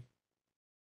balance sheet.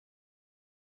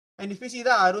 And if we see the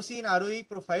ROC and ROE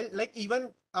profile, like even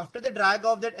after the drag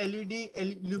of that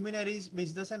luminaries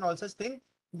business and all such thing,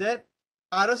 their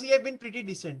ROC have been pretty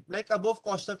decent, like above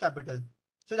cost of capital.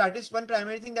 So that is one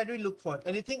primary thing that we look for.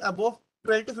 Anything above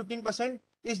 12 to 15%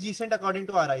 is decent according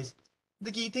to our eyes.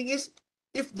 The key thing is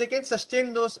if they can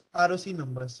sustain those ROC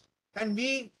numbers. And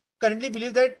we currently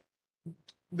believe that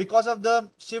because of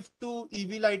the shift to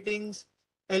EV lightings,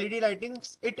 LED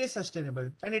lightings, it is sustainable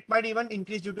and it might even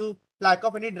increase due to lack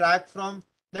of any drag from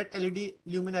that LED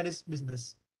luminaries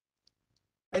business.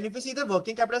 And if you see the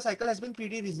working capital cycle has been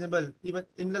pretty reasonable even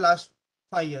in the last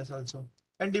 5 years also.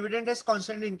 And dividend has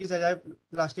constantly increased as I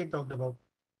last year talked about.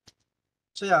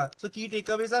 So yeah, so key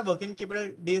takeaways are working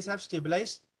capital days have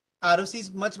stabilized. ROC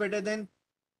is much better than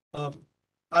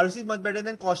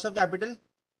cost of capital.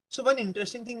 So one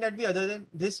interesting thing that we other than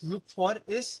this look for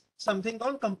is something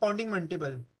called compounding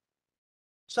multiple.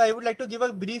 So I would like to give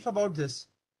a brief about this.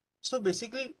 So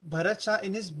basically Bharat Shah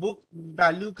in his book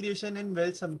Value Creation and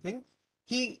Wealth something,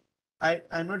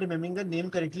 I'm not remembering the name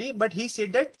correctly, but he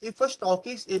said that if a stock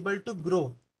is able to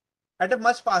grow at a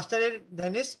much faster rate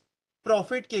than its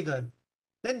profit CAGR,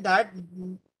 then that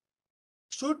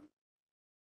should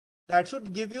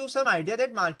give you some idea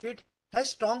that market has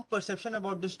strong perception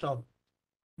about the stock.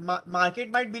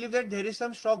 Market might believe that there is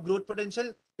some stock growth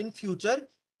potential in future,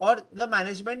 or the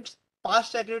management's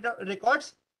past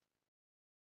records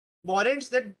warrants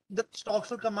that the stock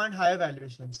should command higher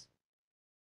valuations.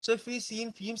 So if we see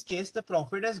in FIEM's case, the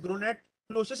profit has grown at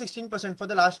close to 16% for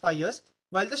the last 5 years,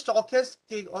 while the stock has,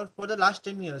 or for the last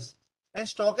 10 years, and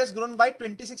stock has grown by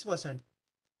 26%.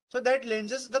 So that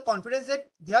lends us the confidence that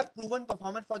they have proven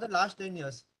performance for the last 10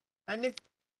 years. And if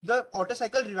the auto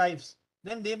cycle revives,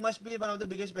 then they must be one of the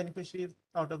biggest beneficiaries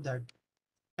out of that.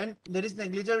 And there is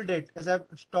negligible debt, as I've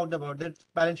talked about, that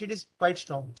balance sheet is quite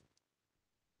strong.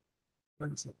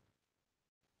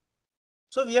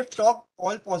 So we have talked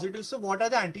all positives. So what are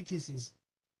the antitheses?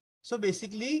 So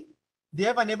basically, they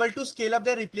have unable to scale up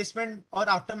their replacement or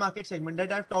aftermarket segment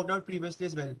that I've talked about previously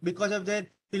as well, because of their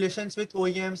relations with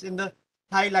OEMs in the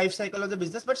high life cycle of the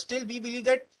business. But still, we believe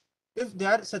that if they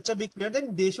are such a big player,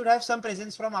 then they should have some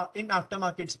presence in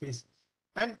aftermarket space.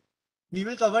 And we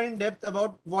will cover in depth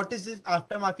about what is this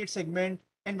aftermarket segment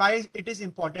and why it is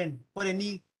important for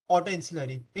any auto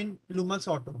ancillary in LUMAX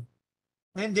Auto.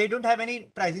 And they don't have any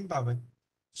pricing power.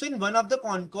 So in one of the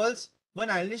con calls, one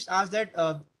analyst asked that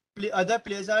other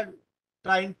players are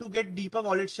trying to get deeper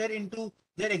wallet share into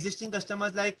their existing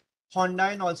customers like Honda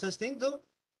and all such things. So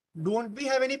don't we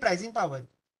have any pricing power?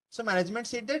 So management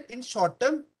said that in short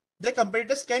term, the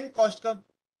competitors can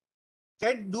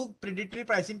do predatory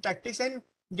pricing tactics and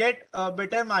get a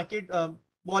better market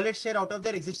wallet share out of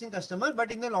their existing customer.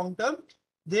 But in the long term,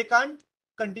 they can't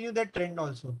continue that trend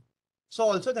also. So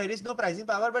also there is no pricing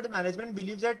power, but the management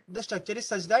believes that the structure is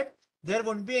such that there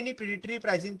won't be any predatory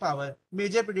pricing power,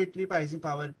 major predatory pricing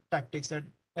power tactics that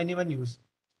anyone use.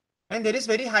 And there is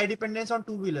very high dependence on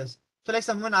two-wheelers. So like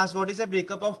someone asked, what is the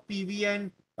breakup of PV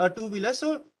and two-wheelers?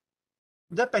 So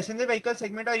the passenger vehicle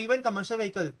segment or even commercial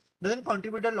vehicle doesn't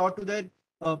contribute a lot to their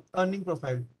earning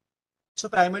profile. So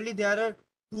primarily they are a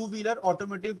two-wheeler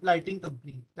automotive lighting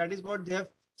company. That is what they have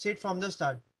said from the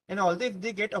start. And although if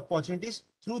they get opportunities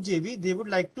through JV, they would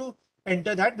like to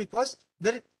enter that because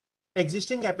their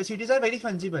existing capacities are very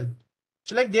fungible.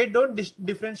 So like they don't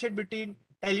differentiate between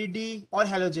LED or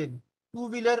halogen,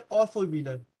 two-wheeler or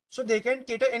four-wheeler. So they can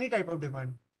cater any type of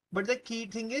demand. But the key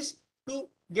thing is to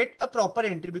get a proper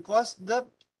entry, because the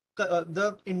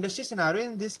industry scenario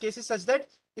in this case is such that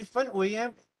if an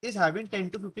OEM is having 10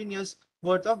 to 15 years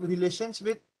worth of relations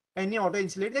with any auto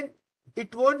ancillary, then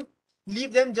it won't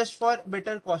leave them just for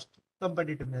better cost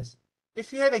competitiveness.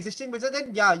 If you have existing business,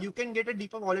 then yeah, you can get a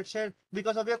deeper wallet share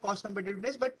because of your cost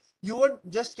competitiveness, but you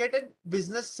won't just get a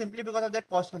business simply because of that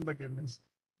cost competitiveness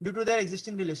due to their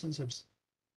existing relationships.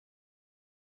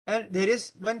 And there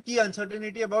is one key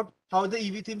uncertainty about how the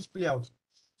EV themes play out.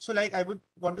 So like I would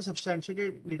want to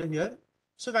substantiate later here.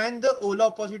 So when the Ola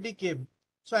opportunity came,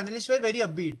 so analysts were very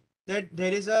upbeat that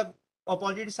there is a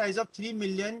opportunity size of 3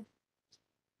 million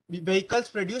vehicles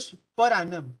produced per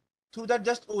annum through that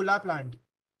just Ola plant.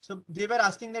 So they were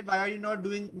asking that why are you not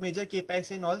doing major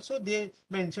capex, and also they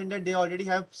mentioned that they already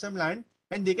have some land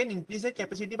and they can increase their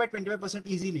capacity by 25%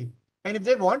 easily. And if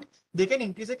they want, they can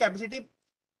increase the capacity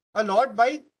a lot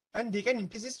and they can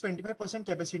increase this 25%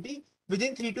 capacity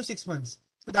within 3 to 6 months.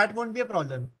 So that won't be a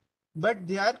problem. But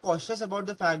they are cautious about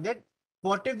the fact that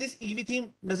what if this EV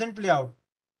theme doesn't play out?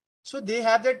 So they've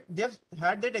had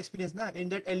that experience in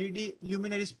that LED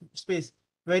luminary space,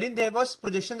 wherein there was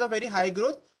projections of very high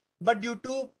growth, but due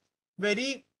to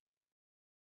very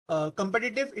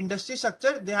competitive industry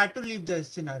structure, they had to leave the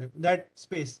scenario, that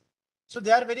space. So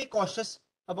they are very cautious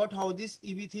about how these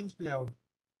EV themes play out.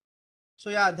 So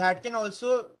yeah, that can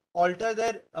also alter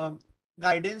their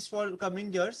guidance for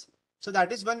coming years. So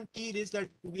that is one key risk that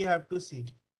we have to see,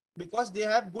 because they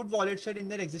have good wallet share in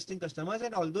their existing customers,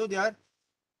 and although they are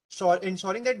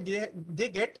ensuring that they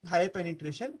get higher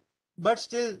penetration, but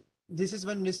still this is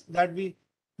one risk that we,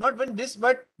 not one risk,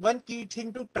 but one key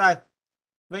thing to track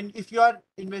when, if you are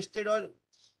invested or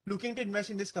looking to invest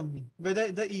in this company,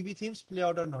 whether the EV themes play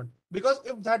out or not. Because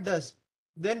if that does,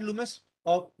 then LUMAX,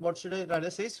 or what should I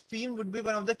rather say, FIEM would be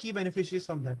one of the key beneficiaries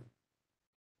from that.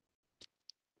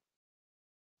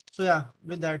 So yeah,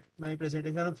 with that, my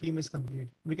presentation of FIEM is complete.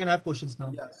 We can have questions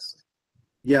now. Yes.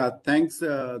 Yeah, thanks,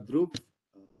 Dhruv.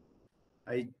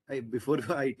 Before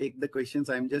I take the questions,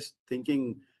 I'm just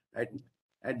thinking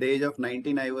at the age of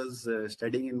 19, I was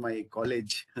studying in my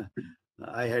college.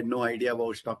 I had no idea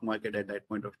about stock market at that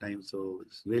point of time. So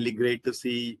it's really great to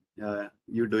see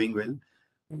you doing well.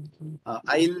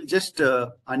 I'll just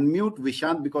unmute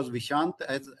Vishant, because Vishant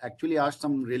has actually asked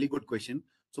some really good question.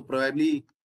 So probably,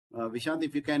 Vishant,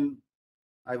 if you can,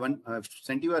 I've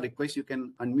sent you a request. You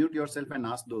can unmute yourself and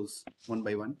ask those one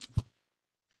by one.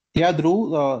 Yeah,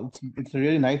 Dhruv, it's a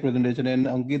really nice presentation, and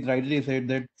Ankit rightly said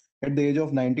that at the age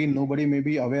of 19, nobody may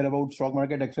be aware about stock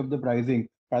market except the pricing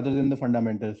rather than the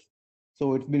fundamentals.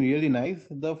 So it's been really nice.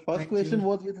 The first question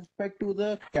was with respect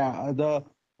to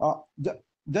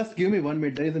just give me 1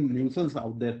 minute. There is a nuisance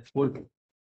out there. Hold.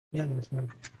 Yeah,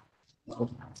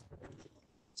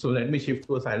 So let me shift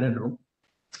to a silent room.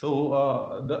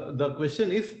 So the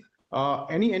question is,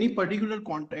 any particular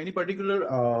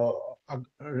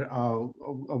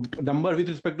number with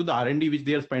respect to the R&D which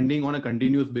they are spending on a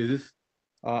continuous basis,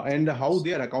 and how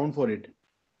they are account for it?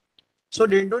 So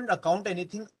they don't account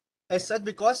anything as such,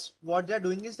 because what they are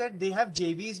doing is that they have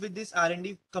JVs with these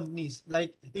R&D companies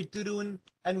like Iturun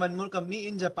and one more company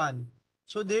in Japan.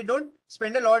 So they don't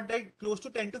spend a lot, like close to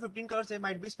 10 to 15 crores they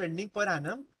might be spending per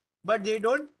annum, but they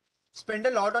don't spend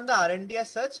a lot on the R&D as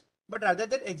such, but rather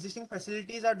their existing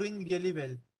facilities are doing really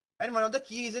well. And one of the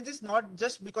key reasons is not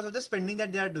just because of the spending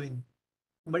that they are doing,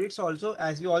 but it's also,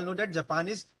 as we all know, that Japan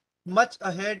is much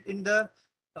ahead in the,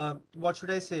 what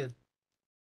should I say,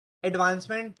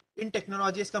 advancement in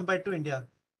technology as compared to India.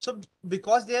 So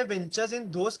because they have ventures in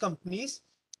those companies,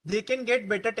 they can get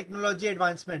better technology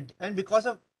advancement. And because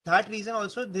of that reason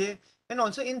also, and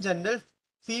also in general,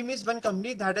 FIEM is one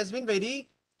company that has been very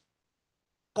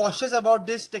cautious about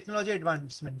this technology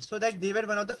advancement. So that they were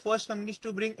one of the first companies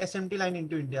to bring SMT line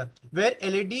into India, where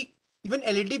even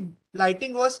LED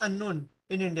lighting was unknown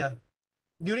in India.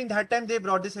 During that time, they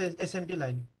brought this SMT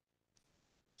line.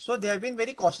 So they have been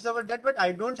very cautious about that, but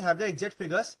I don't have the exact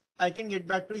figures. I can get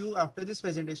back to you after this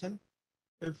presentation.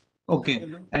 Okay.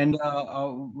 And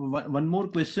one more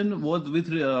question was with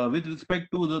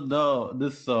respect to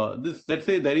this let's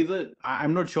say there is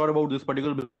I'm not sure about this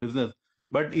particular business,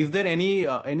 but is there any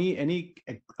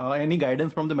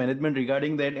guidance from the management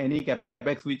regarding that, any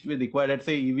capex which we require, let's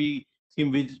say EV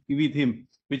theme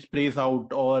which plays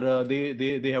out, or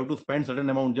they have to spend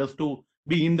certain amount just to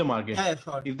be in the market? Yeah,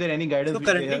 sure. Is there any guidance So which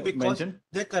they currently, have because mentioned?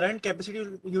 the current capacity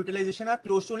utilization are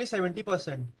close to only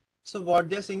 70%. So what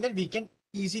they're saying that we can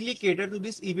easily cater to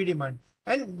this EV demand,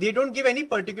 and they don't give any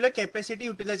particular capacity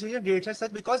utilization rates as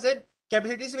such, because their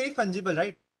capacity is very fungible,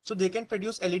 right? So they can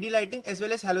produce LED lighting as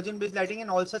well as halogen based lighting and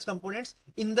all such components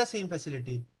in the same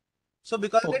facility. So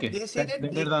because of that, they say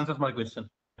that answers my question.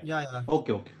 yeah.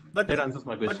 Okay. But that answers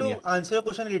my question. But to answer your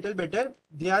question a little better,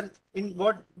 they are in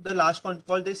what the last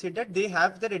call they said that they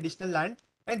have their additional land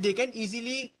and they can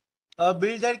easily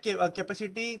build their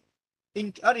capacity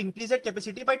or increase their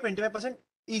capacity by 25%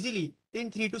 easily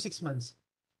in 3 to 6 months.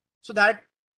 So that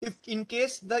if in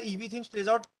case the EV things plays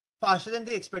out faster than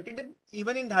they expected, then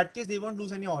even in that case they won't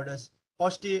lose any orders or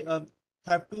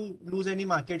have to lose any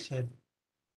market share.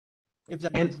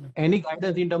 And any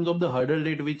guidance in terms of the hurdle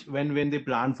rate, which when they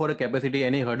plan for a capacity,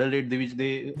 any hurdle rate which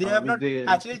they have not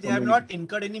actually they have not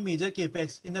incurred any major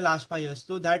capex in the last 5 years,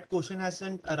 so that question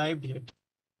hasn't arrived yet.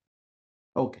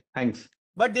 Okay, thanks.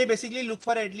 But they basically look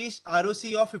for at least ROC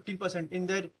of 15% in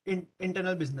their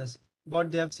internal business.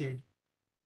 What they have said.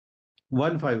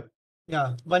 15.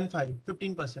 Yeah,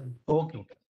 15%. Okay.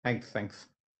 Thanks.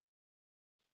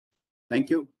 Thank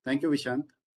you, Vishant,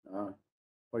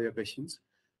 for your questions.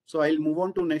 So I'll move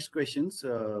on to next questions,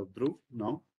 Dhruv,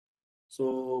 now.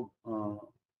 So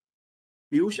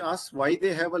Piyush asks why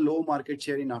they have a low market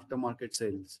share in aftermarket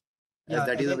sales. Yeah,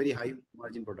 that is a very high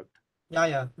margin product.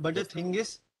 Yeah. But the thing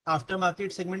is,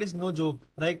 aftermarket segment is no joke,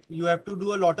 right? You have to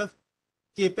do a lot of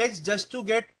capex just to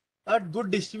get a good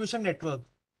distribution network.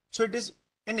 So it is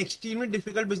an extremely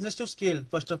difficult business to scale,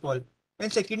 first of all.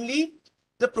 And secondly,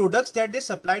 the products that they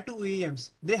supply to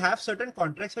OEMs, they have certain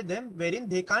contracts with them wherein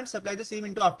they can't supply the same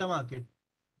into aftermarket,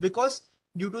 because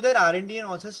due to their R&D and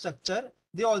also structure,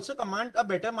 they also command a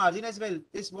better margin as well,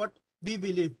 is what we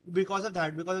believe, because of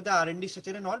that, because of the R&D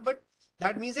structure and all. But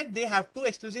that means that they have to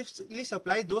exclusively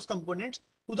supply those components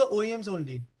to the OEMs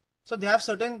only. So they have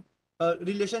certain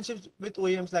relationships with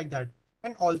OEMs like that.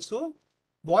 And also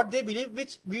what they believe,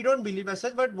 which we don't believe as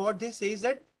such, but what they say is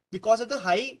that because of the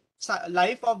high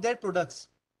life of their products,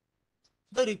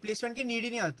 the replacement की need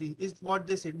ही नहीं आती, is what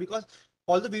they said. Because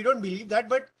although we don't believe that,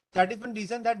 but that is one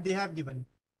reason that they have given.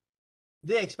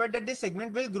 They expect that this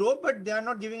segment will grow, but they are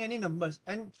not giving any numbers.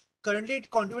 And currently it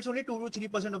contributes only 2 to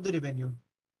 3% of the revenue.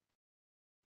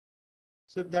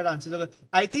 So if that answers the,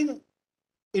 I think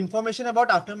information about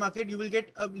aftermarket you will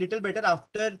get a little better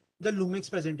after the LUMAX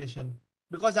presentation,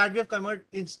 because that we have covered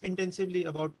intensively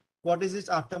about what is this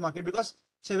aftermarket, because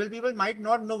several people might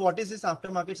not know what is this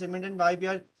aftermarket segment and why we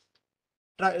are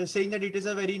saying that it is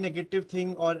a very negative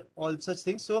thing or all such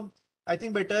things. So I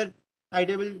think better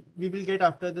idea we will get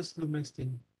after this LUMAX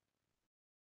thing.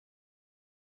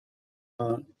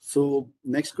 So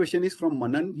next question is from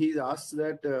Manan. He asks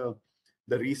that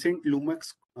the recent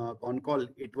LUMAX con call,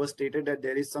 it was stated that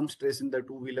there is some stress in the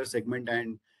two-wheeler segment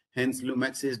and hence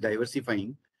LUMAX is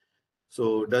diversifying.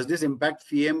 So does this impact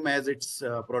FIEM as its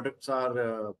products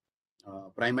are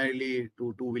primarily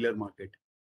to two-wheeler market?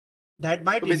 That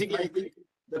might So basically, I think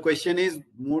the question is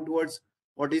more towards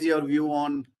what is your view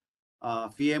on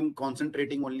FIEM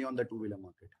concentrating only on the two-wheeler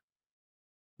market?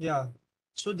 Yeah.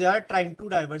 So they are trying to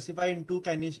diversify into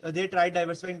canister. They tried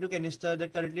diversifying into canister.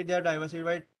 That currently they are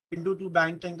diversified into two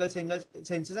bank single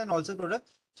sensors and also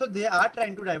products. So they are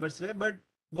trying to diversify. But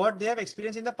what they have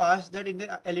experienced in the past, that in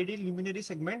the LED luminary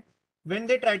segment, when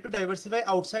they tried to diversify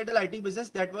outside the lighting business,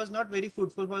 that was not very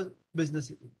fruitful for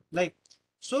business. Like,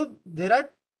 so there are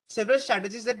several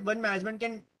strategies that one management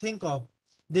can think of.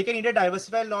 They can either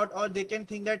diversify a lot, or they can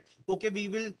think that, okay, we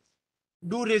will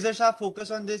do razor sharp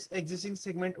focus on this existing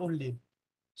segment only.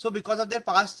 So because of their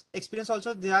past experience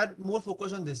also, they are more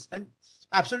focused on this. And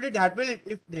absolutely that will,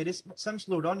 if there is some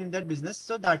slowdown in that business,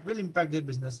 so that will impact their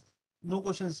business. No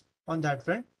questions on that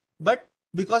front. But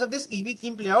because of this EV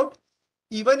theme play out,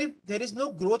 even if there is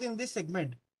no growth in this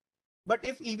segment, but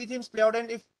if EV themes play out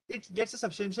and if it gets a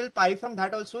substantial pie from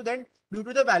that also, then due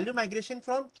to the value migration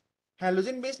from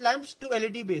halogen based lamps to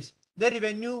LED based, the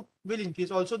revenue will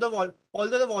increase. Also,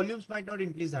 although the volumes might not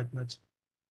increase that much.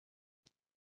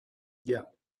 Yeah.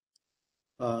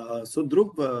 So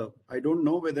Dhruv, I don't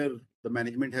know whether the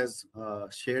management has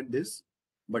shared this,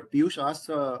 but Piyush asks,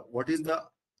 what is the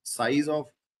size of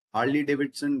Harley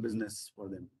Davidson business for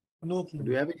them? No,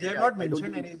 Do you have any they have idea? not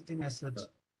mentioned anything as such.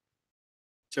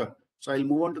 Sure. So I'll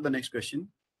move on to the next question.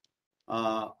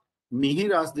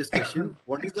 Mihir asked this question: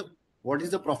 What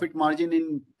is the profit margin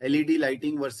in LED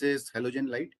lighting versus halogen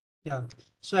light? Yeah.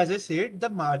 So as I said, the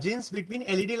margins between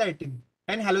LED lighting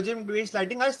and halogen based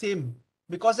lighting are same,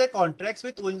 because their contracts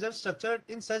with OEMs are structured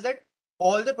in such that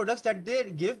all the products that they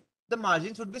give, the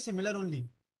margins would be similar only.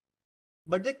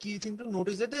 But the key thing to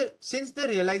notice that since the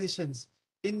realizations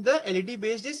in the LED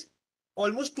based is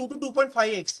almost 2 to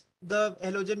 2.5x the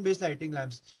halogen based lighting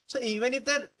lamps. So even if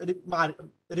the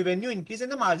revenue increase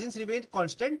and the margins remain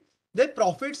constant, their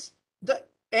profits, the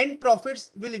end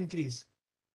profits will increase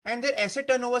and their asset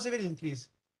turnovers will increase.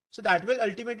 So that will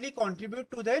ultimately contribute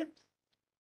to their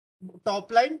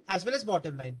top line as well as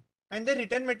bottom line, and their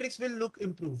return metrics will look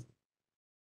improved.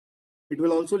 It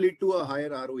will also lead to a higher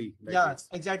ROE. Yeah,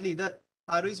 exactly. The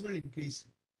ROEs will increase.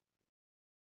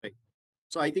 Right.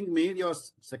 So I think, Mihir, your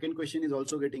second question is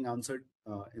also getting answered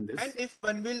in this. And if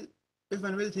one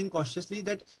will think cautiously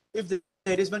that if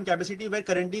there is one capacity where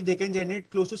currently they can generate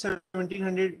close to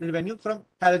 1700 revenue from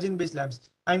halogen based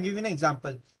lamps. I'm giving an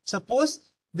example. Suppose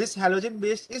this halogen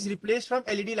based is replaced from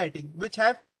LED lighting, which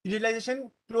have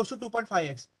realization close to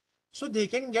 2.5x. So they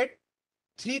can get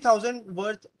 3000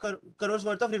 crores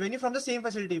worth of revenue from the same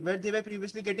facility where they were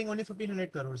previously getting only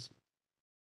 1500 crores.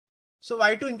 So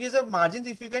why to increase the margins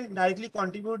if you can directly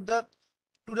contribute to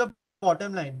the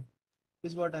bottom line,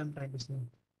 is what I'm trying to say.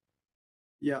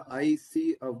 Yeah, I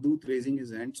see Avdut raising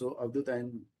his hand. So Avdut,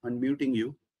 I'm unmuting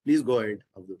you. Please go ahead,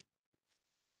 Avdut.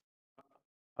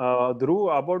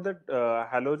 Dhruv, about that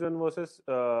halogen versus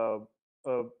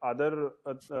other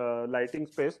lighting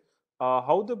space,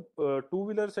 how the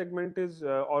two-wheeler segment is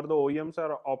or the OEMs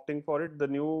are opting for it? The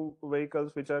new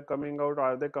vehicles which are coming out,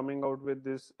 are they coming out with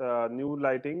this new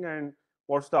lighting, and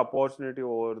what's the opportunity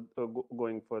over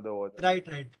going further over there?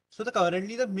 Right. So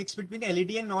currently the mix between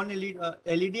LED and non-LED,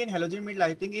 LED and halogen based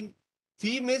lighting in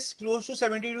FIEM is close to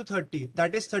 70 to 30.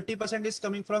 That is 30% is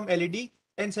coming from LED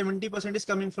and 70% is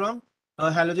coming from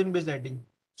halogen based lighting.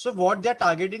 So what they're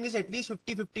targeting is at least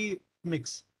 50-50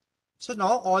 mix. So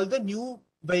now all the new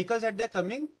vehicles that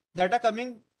are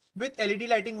coming with LED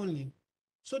lighting only.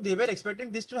 So they were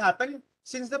expecting this to happen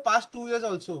since the past 2 years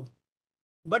also.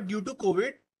 But due to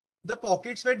COVID, the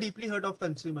pockets were deeply hurt of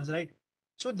consumers, right?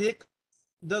 So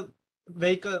the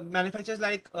vehicle manufacturers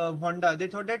like Honda, they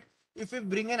thought that if we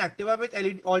bring an Activa with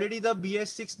LED, already the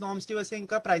BS6 norms ki वजह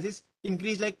से prices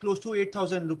increase like close to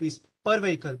 8,000 rupees per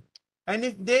vehicle. And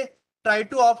if they try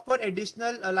to opt for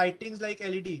additional lightings like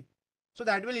LED, so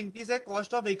that will increase the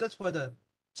cost of vehicles further.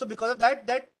 So because of that,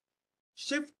 that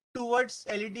shift towards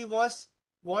LED was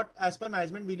what, as per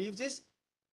management believes, is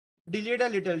delayed a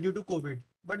little due to COVID.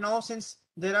 But now since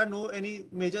there are no any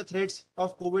major threats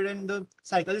of COVID and the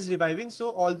cycle is reviving, so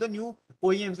all the new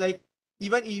OEMs like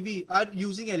even EV are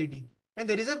using LED. And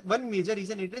there is a one major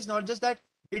reason. It is not just that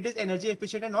it is energy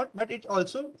efficient or not, but it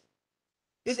also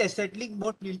is aesthetically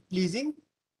more pleasing.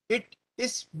 It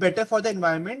is better for the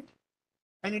environment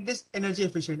and it is energy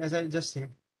efficient, as I just said.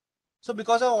 So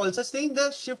because of all such things, the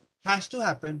shift has to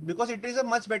happen because it is a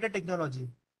much better technology.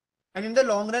 And in the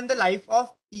long run, the life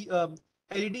of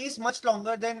LED is much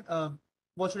longer than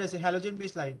what should I say,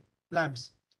 halogen-based light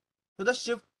lamps. So the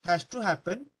shift has to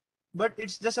happen, but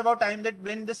it's just about time that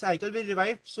when the cycle will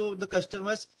revive, so the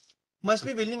customers must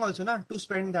be willing also to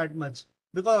spend that much,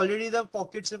 because already the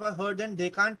pockets are hurt and they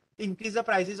can't increase the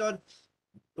prices or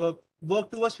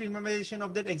work towards premiumization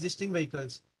of their existing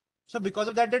vehicles. So because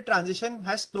of that, the transition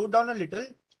has slowed down a little,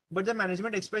 but the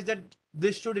management expects that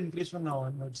this should increase from now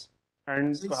onwards.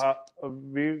 And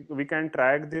we can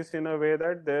track this in a way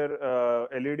that their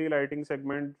LED lighting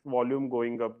segment volume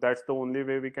going up. That's the only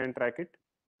way we can track it.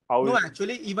 No,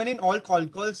 actually, even in all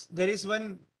calls, there is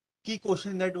one key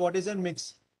question that what is a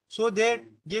mix. So they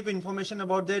give information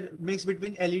about their mix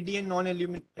between LED and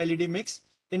non-LED mix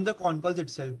in the calls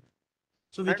itself.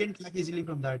 So we can track easily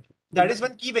from that. That is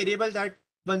one key variable that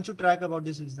one should track about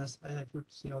this business, I should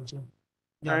say also.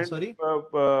 Yeah, and, sorry.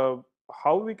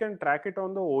 How we can track it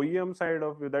on the OEM side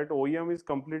of it? That OEM is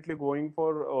completely going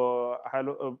for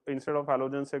instead of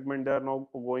halogen segment, they are now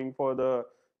going for the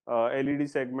LED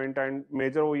segment, and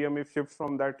major OEM if shifts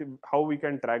from that, how we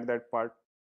can track that part?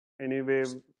 Anyway,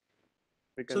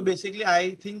 we can. So basically,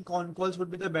 I think calls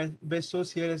would be the best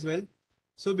source here as well.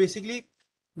 So basically,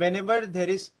 whenever there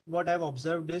is what I've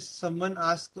observed is someone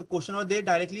asks a question or they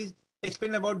directly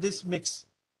explain about this mix.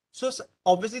 So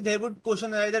obviously there would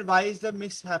question either why is the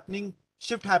mix happening,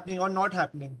 shift happening or not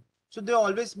happening. So they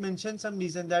always mention some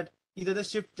reason that either the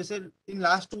shift, they said in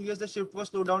last 2 years, the shift was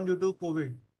slowed down due to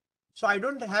COVID. So I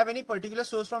don't have any particular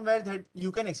source from where that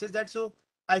you can access that. So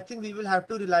I think we will have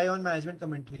to rely on management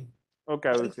commentary. Okay,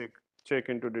 I will check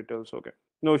into details. Okay,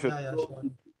 no sure. Yeah, sure.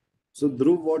 So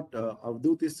Dhruv, what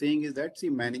Avadut is saying is that, see,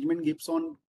 management keeps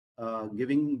on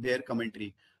giving their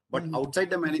commentary, but outside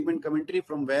the management commentary,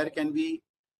 from where can we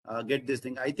get this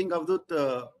thing? I think Avadut,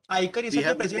 we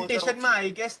have presentation, I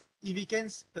guess we can,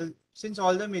 since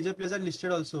all the major players are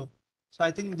listed also. So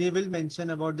I think they will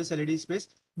mention about this LED space.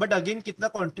 But again,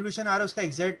 kitna contribution aa raha uska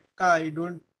exact ka I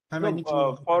don't have any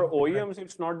clue. For OEMs,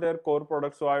 it's not their core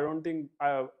product, so I don't think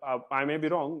I may be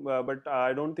wrong, but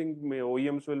I don't think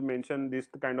OEMs will mention this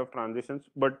kind of transitions.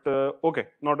 But okay,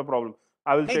 not a problem.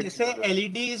 I will check. They say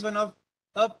LED is one of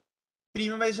a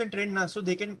premiumization trend ना, so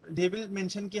they will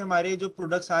mention कि हमारे जो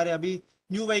products आ रहे हैं अभी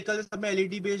new vehicles सब में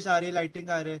LED based आ रहे हैं, lighting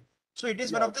आ रहे हैं. So it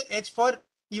is one of the edge for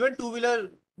even two-wheeler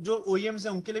जो OEMs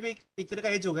हैं उनके लिए भी एक तरह का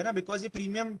edge हो गया ना, because ये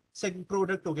premium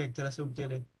product हो गया एक तरह से उनके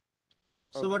लिए.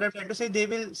 So what I'm trying to say, they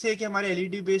will say कि हमारे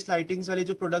LED based lightings वाले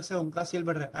जो products हैं उनका sale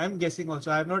बढ़ रहा है. I'm guessing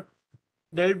also. I have not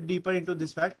delved deeper into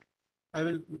this fact. I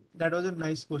will. That was a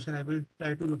nice question. I will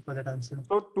try to look for that answer.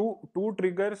 So two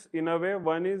triggers in a way.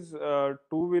 One is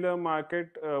two-wheeler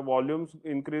market volumes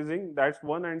increasing. That's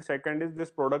one, and second is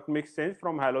this product mix change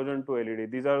from halogen to LED.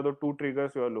 These are the two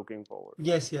triggers you are looking forward.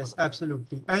 Yes,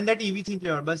 absolutely. And that EV thing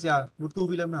clear, but yeah,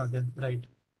 two-wheeler में आ गया, right?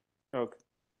 Okay,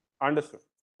 understood.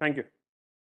 Thank you.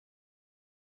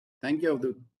 Thank you,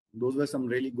 Avadut. Those were some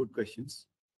really good questions.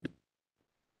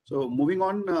 So moving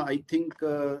on, I think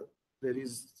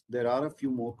there are a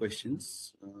few more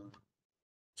questions.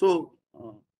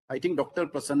 I think Dr.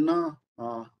 Prasanna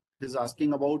is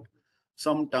asking about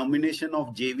some termination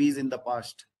of JVs in the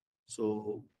past.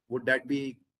 So would that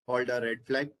be called a red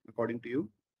flag according to you?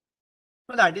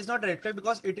 No, that is not red flag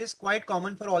because it is quite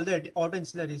common for all the auto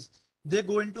ancillaries. They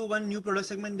go into one new product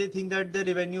segment, they think that the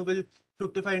revenue will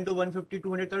fructify into 150,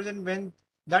 200 crores, and when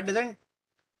that doesn't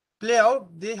play out,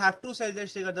 they have to sell their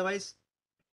stake, otherwise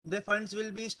their funds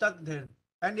will be stuck there.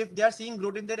 And if they are seeing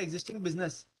growth in their existing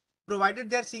business, provided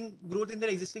they are seeing growth in their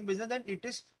existing business, then it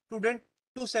is prudent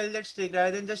to sell that stake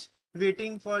rather than just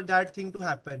waiting for that thing to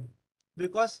happen.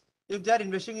 Because if they are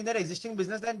investing in their existing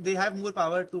business, then they have more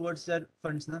power towards their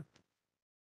funds. Na?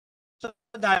 So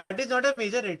that is not a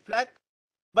major red flag,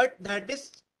 but that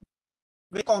is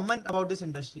very common about this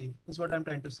industry, is what I'm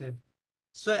trying to say.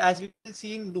 So as we will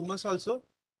see in LUMAX also,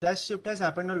 that shift has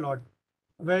happened a lot,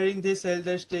 wherein they sell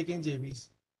their stake in JVs.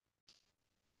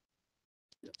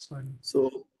 Sorry.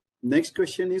 So next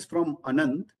question is from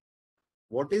Anand.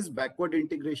 What is backward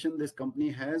integration this company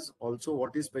has? Also,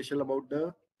 what is special about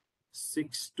the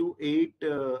 6 to 8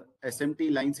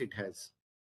 SMT lines it has?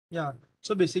 Yeah.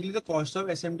 So basically the cost of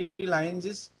SMT lines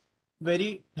is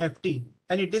very hefty,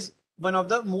 and it is one of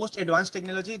the most advanced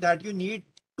technology that you need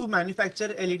to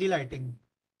manufacture LED lighting.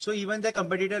 So even the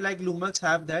competitor like LUMAX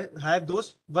have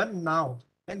those one now,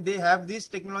 and they have this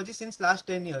technology since last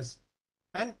 10 years.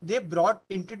 And they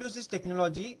introduced this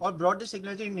technology or brought this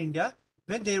technology in India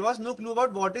when there was no clue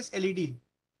about what is LED.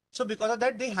 So because of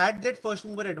that, they had that first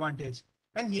mover advantage.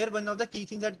 And here one of the key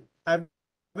things that I've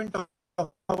been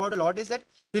talking about a lot is that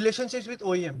relationships with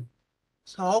OEM.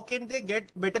 So how can they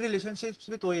get better relationships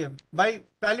with OEM? By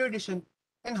value addition.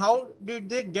 And how did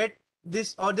they get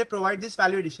this, or they provide this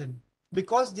value addition?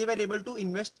 Because they were able to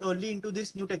invest early into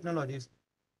these new technologies.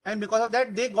 And because of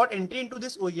that, they got entry into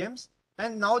these OEMs,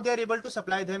 and now they are able to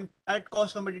supply them at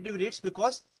cost competitive rates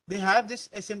because they have this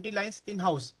SMT lines in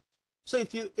house. So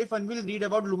if one will read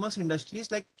about LUMAX Industries,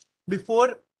 like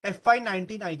before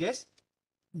FY19, I guess,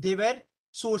 they were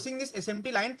sourcing this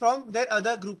SMT line from their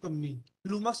other group company,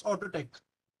 LUMAX Autotech.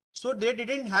 So they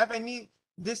didn't have any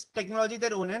this technology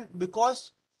their own, and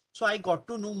because so I got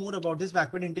to know more about this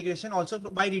backward integration also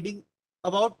by reading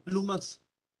about LUMAX.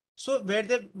 So where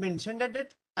they mentioned that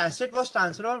that asset was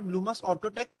transferred from LUMAX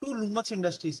Autotech to LUMAX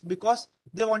Industries because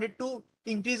they wanted to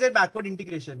increase their backward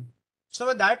integration.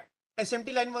 So that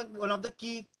SMT line was one of the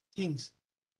key things.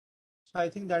 So I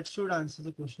think that should answer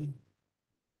the question.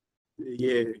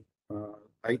 Yeah,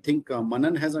 I think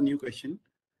Manan has a new question.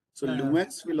 So Yeah.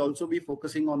 LUMAX will also be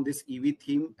focusing on this EV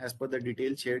theme as per the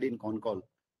details shared in ConCall.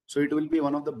 So it will be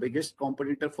one of the biggest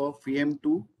competitor for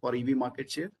FIEM2 for EV market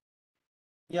share.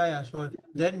 Yeah, sure.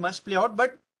 That must play out.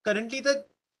 But currently the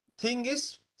thing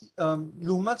is,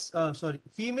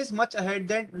 FIEM is much ahead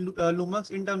than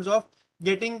LUMAX in terms of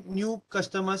getting new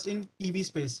customers in EV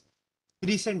space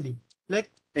recently.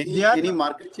 Like they are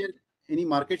Any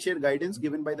market share guidance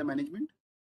given by the management?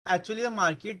 actually the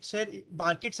market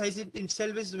size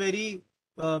itself is very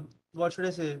what should I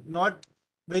say, not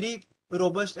very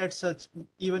robust at such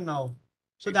even now.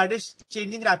 So that is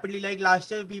changing rapidly. Like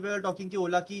last year we were talking कि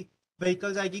ओला की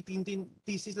vehicles आएगी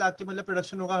 30 लाख के मतलब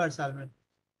production होगा हर साल में.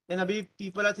 And अभी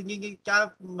people are thinking कि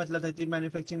क्या मतलब है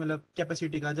मैन्युफैक्चरिंग मतलब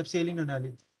कैपेसिटी का जब सेलिंग होने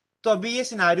वाली. तो अभी ये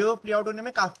सिनेरियो प्ले आउट होने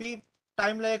में काफी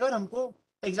टाइम लगेगा और हमको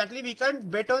exactly we can't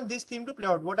bet on this theme to play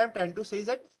out. What I'm trying to say is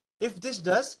that if this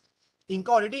does,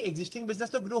 इनका ऑलरेडी एग्जिस्टिंग बिजनेस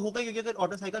तो ग्रो होगा क्योंकि अगर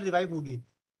ऑटो साइकिल रिवाइव होगी,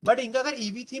 बट इनका अगर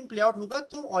ईवी थीम प्ले आउट होगा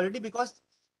तो ऑलरेडी बिकॉज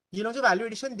ये लोग जो वैल्यू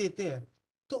एडिशन देते हैं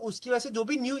तो उसकी वजह से जो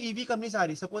भी न्यू ईवी कंपनीज आ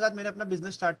रही, सपोज आज मैंने अपना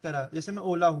बिजनेस स्टार्ट करा जैसे मैं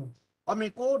ओला हूँ और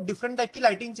मेरे को डिफरेंट टाइप की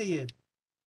लाइटिंग चाहिए,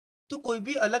 तो कोई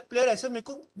भी अलग प्लेयर ऐसे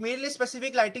मेरे लिए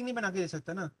स्पेसिफिक लाइटिंग नहीं बना के दे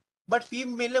सकता ना, बट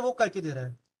फीम मेरे लिए वो करके दे रहा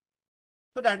है.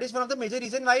 So that is one of the major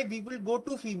reason why we will go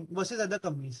to FIEM versus other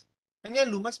companies. And yeah,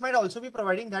 LUMAX might also be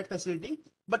providing that facility.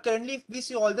 But currently, if we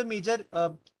see all the major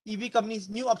EV companies,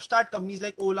 new upstart companies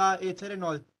like Ola, Ather and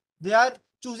all, they are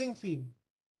choosing FIEM.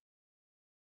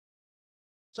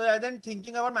 So rather than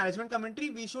thinking about management commentary,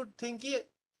 we should think कि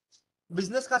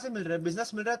business कहाँ से मिल रहा है?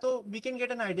 Business मिल रहा है तो we can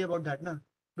get an idea about that ना.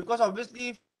 Because obviously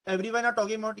if everyone are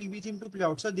talking about EV theme to play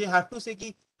out, so they have to say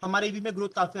कि हमारे EV में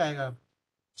growth काफी आएगा.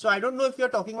 So I don't know if you're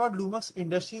talking about LUMAX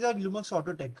Industries or LUMAX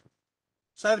Autotech.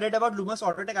 So I've read about LUMAX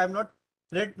Autotech. I have not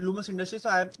read LUMAX Industries. So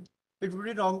it would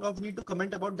be wrong of me to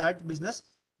comment about that business.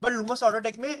 But LUMAX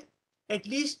Autotech में at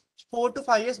least 4 to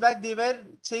 5 years back they were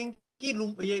saying कि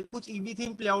ये कुछ EV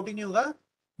theme play out ही नहीं होगा,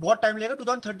 बहुत time लगेगा,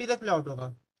 2030 तक play out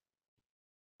होगा.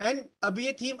 And अभी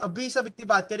ये theme अभी सब इतनी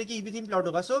बात करें कि EV theme play out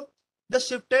होगा. So the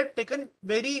shift had taken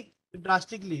very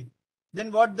drastically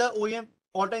than what the OEM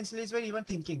auto ancillaries were even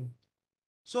thinking.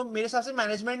 सो मेरे हिसाब से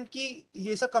मैनेजमेंट की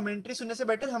ये सब कमेंट्री सुनने से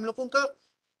बेटर हम लोगों का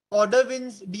ऑर्डर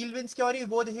विंस डील विंस क्या हो रही है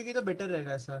वो देखेगी तो बेटर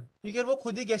रहेगा ऐसा, क्योंकि वो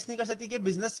खुद ही गेस नहीं कर सकती कि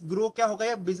बिजनेस ग्रो क्या होगा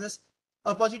या बिजनेस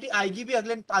अपॉर्चुनिटी आएगी भी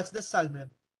अगले 5-10 साल में,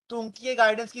 तो उनकी ये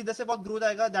गाइडेंस की इधर से बहुत ग्रोथ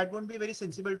आएगा. That won't be very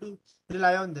sensible to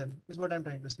rely on them is what I am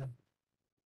trying to से.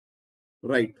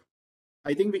 Right.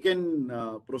 I think we can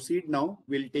proceed now.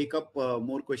 We'll take up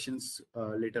more questions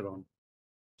later on.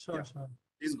 Sure.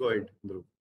 Please go ahead, Dhruv.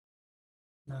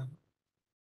 Yeah.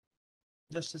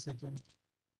 Just a second.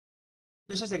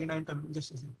 Just a second. I'm coming.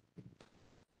 Just a second.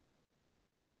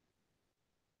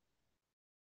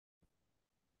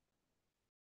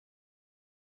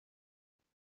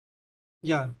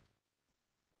 Yeah.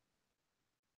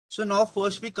 So now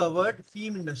first we covered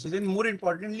FIEM industries, and more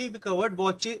importantly, we covered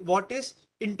what is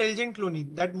intelligent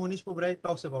cloning that Monish Pobrai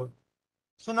talks about.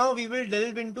 So now we will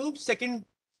delve into second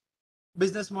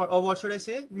business model, or what should I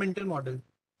say, mental model.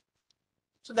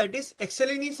 So that is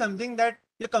excelling in something that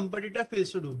your competitor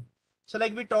fails to do. So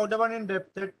like we talked about in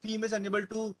depth, that FIEM is unable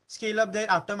to scale up their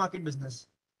aftermarket business.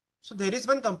 So there is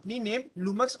one company named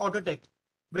LUMAX Autotech,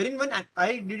 wherein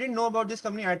I didn't know about this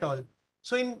company at all.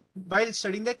 So while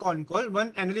studying the con call,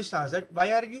 one analyst asked that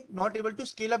why are you not able to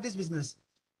scale up this business,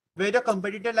 where a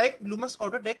competitor like LUMAX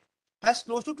Autotech has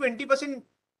close to 20%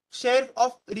 share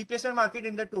of replacement market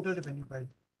in the total revenue pie.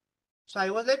 So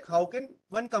I was like, how can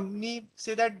one company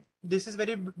say that this is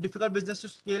very difficult business to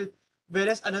scale,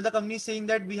 whereas another company is saying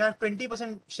that we have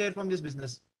 20% share from this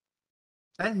business?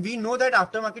 And we know that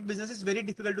aftermarket business is very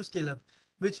difficult to scale up,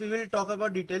 which we will talk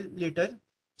about detail later.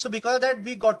 So because of that,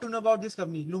 we got to know about this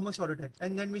company, LUMAX Autotech,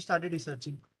 and then we started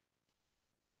researching.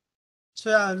 So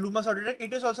yeah, LUMAX Autotech,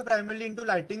 it is also primarily into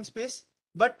lighting space,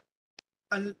 but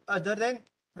other than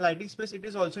lighting space, it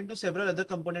is also into several other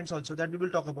components also that we will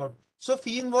talk about. So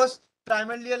FIEM was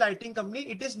primarily a lighting company.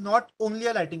 It is not only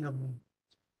a lighting company.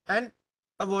 And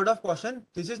a word of caution,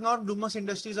 this is not LUMAX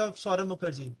Industries of Saurabh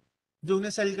Mukherjee, जो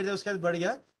उन्हें cell कर दिया उसके बाद बढ़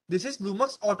गया. This is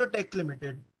LUMAX Autotech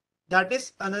Limited. That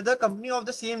is another company of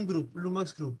the same group,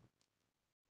 LUMAX Group.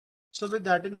 So with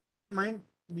that in mind,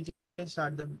 we can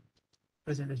start the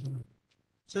presentation.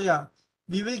 So yeah,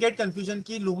 we will get confusion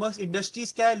कि LUMAX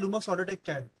Industries क्या है, LUMAX Autotech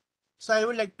क्या है. So I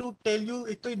would like to tell you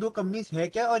एक तो ये दो companies है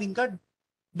क्या और इनका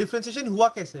differentiation हुआ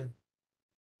कैसे.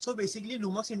 So basically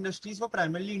LUMAX Industries were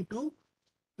primarily into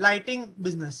lighting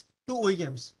business to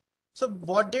OEMs. So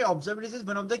what they observed is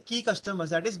one of the key customers,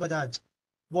 that is Bajaj.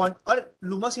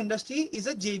 LUMAX Industry is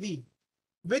a JV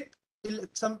with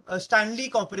some Stanley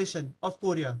Corporation of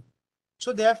Korea.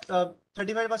 So they have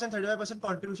 35%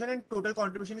 contribution, and total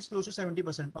contribution is close to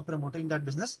 70% of promoting that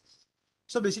business.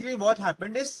 So basically what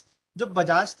happened is, जो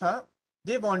Bajaj था,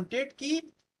 they wanted कि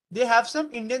they have some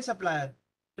Indian supplier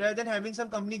rather than having some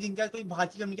company जिनका कोई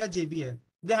भारतीय company का JV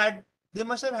है. They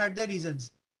must have had their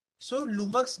reasons. So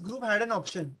LUMAX Group had an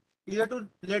option either to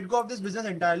let go of this business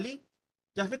entirely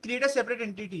or create a separate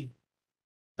entity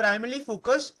primarily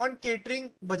focused on catering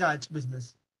Bajaj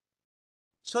business.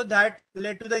 So that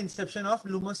led to the inception of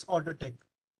LUMAX Autotech.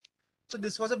 So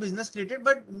this was a business created,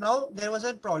 but now there was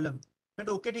a problem. But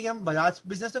okay, ठीक है, हम Bajaj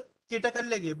business तो cater कर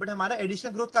लेंगे, but हमारा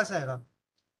additional growth कहाँ से आएगा?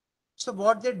 So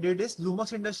what they did is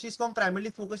LUMAX Industries को हम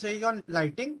primarily focus रहेगी on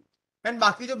lighting, and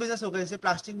बाकी जो business हो गए जैसे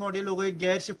प्लास्टिक मॉड्यूल हो गए,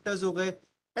 गेयर शिफ्टर्स हो गए,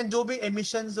 एंड जो भी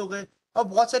एमिशंस हो गए और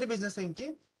बहुत सारे बिजनेस हैं इनके,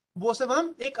 वो सब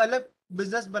हम एक अलग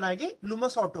बिजनेस बनाएंगे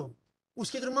LUMAX ऑटो.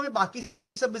 उसके थ्रू में बाकी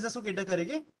सब बिजनेस को केटर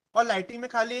करेंगे और लाइटिंग में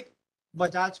खाली एक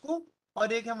बजाज को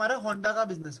और एक हमारा होंडा का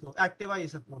बिजनेस को, एक्टिवा, ये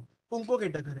सब को उनको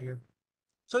केटर करेंगे.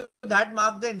 So that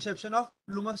mark the Inception of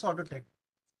LUMAX Autotech.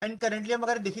 And currently हम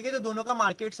अगर देखेंगे तो दोनों का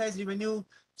मार्केट साइज, रेवेन्यू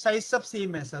साइज सब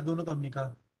सेम है ऐसा दोनों कंपनी का.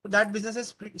 तो that business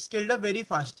is scaled up very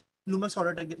fast, LUMAX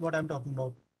Autotech, what I am talking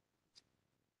about.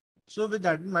 So with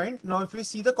that in mind, now if we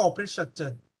see the corporate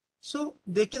structure, so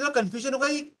देखिए तो confusion होगा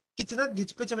ये कितना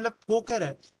घिच पे मतलब वो कर रहा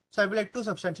है. So I would like to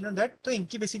substantiate on that. तो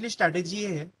इनकी basically strategy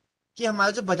ये है कि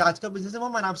हमारा जो बजाज का बिजनेस है वो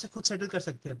हम आराम से खुद सेटल कर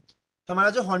सकते हैं. हमारा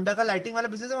जो होंडा का लाइटिंग वाला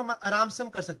बिजनेस है वो हम आराम से हम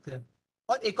कर सकते हैं.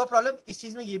 और एक और प्रॉब्लम इस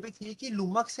चीज में ये भी थी कि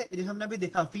LUMAX से जैसे हमने अभी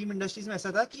देखा FIEM इंडस्ट्रीज में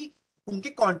ऐसा था कि उनके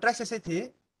कॉन्ट्रैक्ट ऐसे थे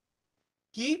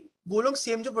कि वो लोग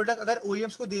सेम जो प्रोडक्ट अगर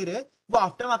OEMs को दे रहे हैं वो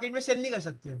आफ्टर मार्केट में सेल नहीं कर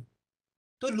सकते.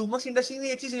 तो LUMAX इंडस्ट्री ने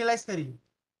ये चीज रियलाइज करी,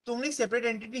 तो उन्होंने सेपरेट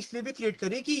एंटिटी इसलिए भी क्रिएट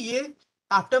करी कि ये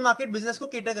आफ्टर मार्केट बिजनेस को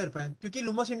केटर कर पाए, क्योंकि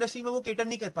LUMAX इंडस्ट्री में वो केटर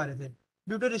नहीं कर पा रहे थे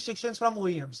due to restrictions from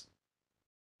OEMs.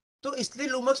 तो इसलिए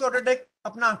LUMAX Autotech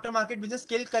अपना आफ्टर मार्केट बिजनेस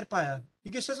स्केल कर पाया,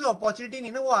 क्योंकि उससे कोई अपॉर्चुनिटी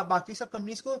नहीं ना, वो बाकी सब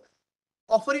कंपनीज को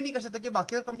ऑफर ही नहीं कर सकता कि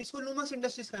बाकी सब कंपनीज को LUMAX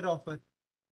इंडस्ट्रीज कर रहा ऑफर.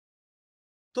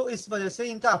 तो इस वजह से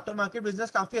इनका आफ्टर मार्केट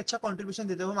बिजनेस काफी अच्छा कंट्रीब्यूशन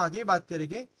देते हैं, हम आगे बात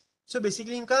करेंगे. सो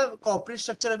बेसिकली इनका कॉर्पोरेट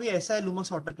स्ट्रक्चर अभी ऐसा है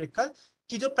LUMAX Autotech का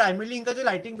कि जो प्राइमरली इनका जो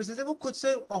लाइटिंग बिजनेस है वो खुद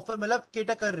से ऑफर मतलब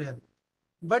केटर कर रहे हैं,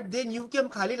 बट दे न्यू कि हम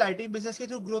खाली लाइटिंग बिजनेस के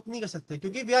थ्रू ग्रोथ नहीं कर सकते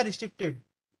क्योंकि वी आर रिस्ट्रिक्टेड.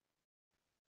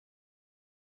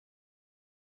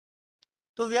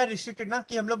 तो वी आर रिस्ट्रिक्टेड ना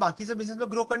कि हम लोग बाकी से बिजनेस में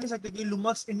ग्रो कर नहीं सकते कि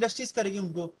LUMAX इंडस्ट्रीज करेगी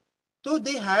उनको. तो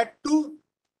they had to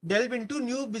delve into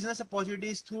new business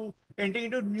opportunities through entering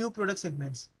into new product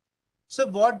segments. So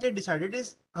what they decided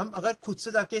is हम अगर खुद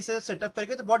से जाके इसे सेटअप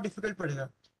करेंगे तो बहुत डिफिकल्ट पड़ेगा.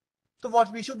 तो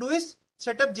what we should do is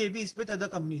set up JVs with other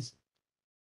companies.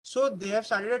 So they have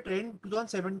started a trend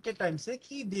 2007 के time से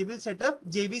कि they will set up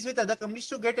JVs with other companies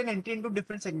to get an entry into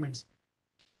different segments.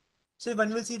 So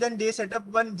one will see then they set up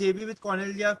one JV with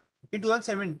Cornelia in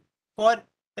 2007 for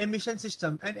emission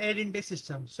system and air intake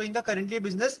system. So इनका currently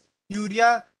business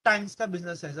urea tanks का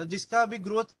business है, जिसका अभी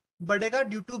growth बढ़ेगा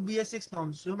due to BS6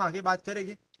 norms, जो हम आगे बात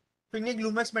करेंगे. फिर एक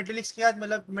लूमेक्स मेटेलिक्स के बाद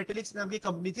मतलब मेटेलिक्स नाम की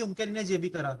कंपनी थी, उनके लिए जेबी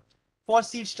करा for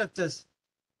seat structures,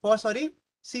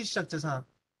 seat structures, हाँ,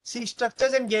 seat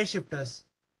structures and gear shifters.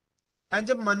 And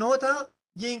जब मनो था,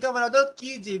 ये इनका बना था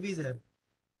की जेबीज है,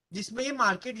 जिसमें ये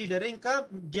मार्केट लीडर है. इनका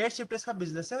गेयर शिफ्टर्स का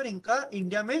बिजनेस है और इनका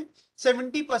इंडिया में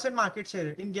 70% मार्केट शेयर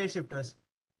है इन गेयर शिफ्टर्स.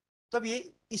 तो अब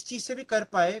ये इस चीज से भी कर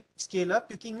पाए स्केल अप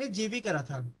क्योंकि इन्हें जेबी करा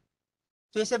था.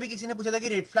 तो ऐसे अभी किसी ने पूछा था कि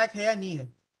रेड फ्लैग है या नहीं है,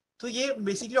 तो ये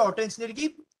बेसिकली ऑटो इंजीनियर की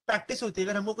प्रैक्टिस होती है.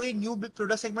 अगर हमको कोई न्यू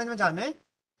प्रोडक्ट सेगमेंट में जाना है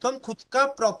तो हम खुद का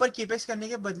प्रॉपर केपेक्स करने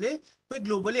के बदले कोई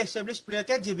ग्लोबली एस्टेब्लिश प्लेयर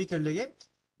का जेबी कर लेंगे,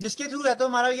 जिसके थ्रू या तो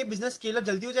हमारा ये बिजनेस स्केल अप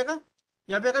जल्दी हो जाएगा,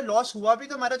 या फिर अगर लॉस हुआ भी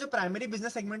तो हमारा जो प्राइमरी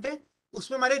बिजनेस सेगमेंट है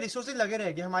उसमें हमारे रिसोर्सेज लगे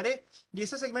रहेंगे. हमारे ये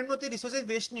सब सेगमेंट में होते रिसोर्सेज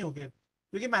वेस्ट नहीं होंगे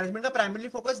क्योंकि मैनेजमेंट का प्राइमरी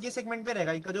फोकस ये सेगमेंट पे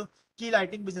रहेगा. इनका जो की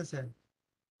लाइटिंग बिजनेस है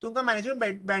तो उनका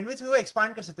मैनेजमेंट बैंडविड्थ वो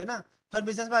एक्सपांड कर सकते हैं ना, हर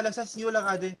बिजनेस में अलग सा सीईओ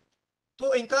लगा दे,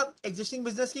 तो इनका एग्जिस्टिंग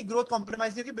बिजनेस की ग्रोथ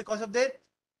कॉम्प्रोमाइज नहीं होगी because of their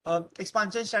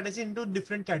expansion strategy into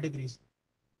different categories.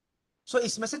 सो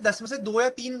इसमें से 10 में से 2 या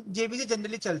 3 जेबी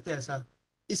जनरली चलते हैं. ऐसा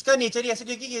इसका नेचर ही ऐसा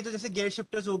क्योंकि ये तो जैसे गेयर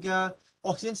शिफ्टर्स हो गया,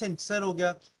 ऑक्सीजन सेंसर हो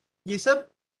गया, ये सब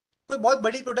कोई बहुत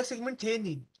बड़ी प्रोडक्ट सेगमेंट थे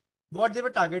नहीं. What they were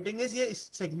targeting is ये इस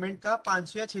सेगमेंट का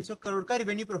 500 या 600 करोड़ का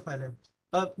रेवेन्यू प्रोफाइल है,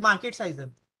 मार्केट साइज है.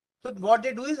 तो व्हाट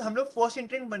दे डू इज हम लोग फर्स्ट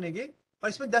एंट्रेंट बनेंगे और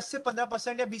इसमें 10 से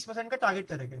 15% या 20% का टारगेट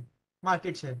करेंगे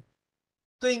मार्केट शेयर.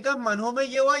 तो इनका मनों में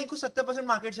ये हुआ, इनको 70%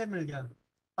 मार्केट शेयर मिल गया.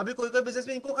 अभी कोई कोई बिजनेस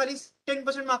में इनको खाली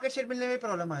 10% मार्केट शेयर मिलने में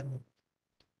प्रॉब्लम आ रही है.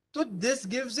 तो this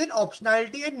gives in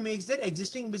optionality and makes their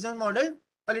existing business model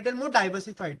a little more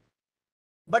diversified,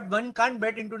 but one can't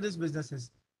bet into these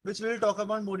businesses, which we will talk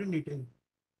about more in detail.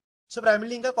 So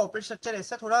primarily इनका corporate structure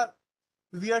ऐसा थोड़ा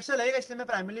weird सा लगेगा, इसलिए मैं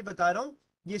primarily बता रहा हूँ.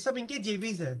 ये सब इनके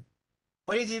जेवीज है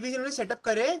और ये जेवीज इन्होंने सेटअप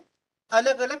करे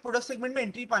अलग अलग प्रोडक्ट सेगमेंट में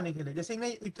एंट्री पाने के लिए. जैसे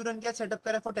इन्हें इथुरन क्या सेटअप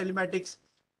करा फॉर टेलीमेटिक्स,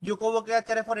 योकोवो क्या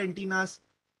करे फॉर एंटीनास,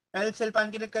 एल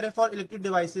सेल्पान के लिए करे फॉर इलेक्ट्रिक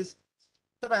डिवाइसेस.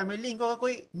 तो प्राइमरली इनको अगर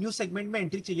कोई न्यू सेगमेंट में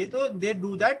एंट्री चाहिए तो दे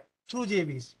डू दैट थ्रू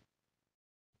जेवीज.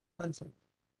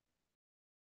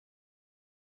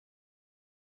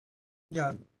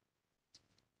 या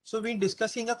सो वी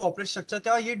डिस्कसिंग का कॉर्पोरेट स्ट्रक्चर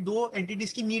क्या, ये दो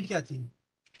एंटिटीज की नीड क्या थी.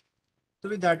 तो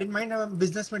विद दैट इन माइंड हम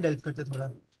बिजनेस में डेल्व करते थोड़ा.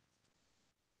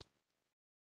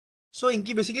 सो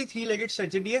इनकी basically 3-legged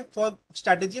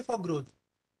strategy for growth.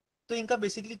 तो इनका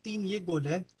बेसिकली 3 ये गोल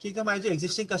है कि हमारे जो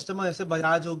एग्जिस्टिंग कस्टमर जैसे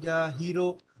बजाज हो गया, हीरो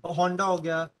और होंडा हो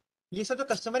गया, ये सब जो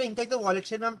कस्टमर है इनका एक तो वॉलेट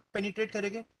शेयर में हम पेनिट्रेट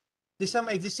करेंगे जिससे हम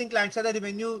एग्जिस्टिंग क्लाइंट से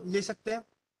रेवेन्यू ले सकते हैं,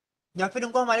 या फिर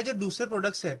उनको हमारे जो दूसरे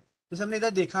प्रोडक्ट्स है जैसे हमने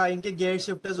इधर देखा इनके गेयर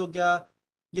शिफ्टर्स हो गया,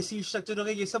 ये सीट स्ट्रक्चर हो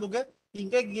गया, ये सब हो गया.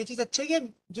 इनका ये चीज अच्छा है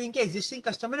कि जो इनके एग्जिस्टिंग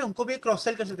कस्टमर है उनको भी क्रॉस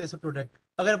सेल कर सकते हैं सब प्रोडक्ट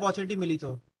अगर अपॉर्चुनिटी मिली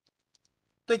तो.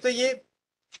 तो एक तो ये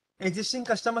एग्जिस्टिंग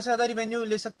कस्टमर से ज्यादा रिवेन्यू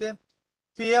ले सकते हैं.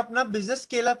 फिर ये अपना बिजनेस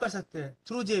स्केल अप कर सकते हैं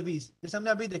थ्रू जेबीज. जैसे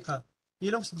हमने अभी देखा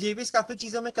ये लोग जेबीज काफी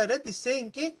चीजों में कर रहे हैं जिससे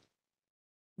इनके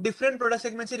डिफरेंट प्रोडक्ट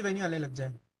सेगमेंट से रिवेन्यू आने लग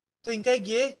जाए. तो इनका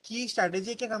ये की स्ट्रैटेजी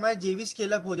है कि हमारा जेबी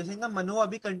स्केल अप हो. जैसे इनका मनो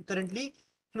अभी currently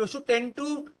close to 10 to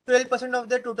 12% of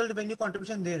the total revenue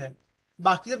contribution दे रहा है.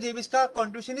 बाकी सब जेबीज का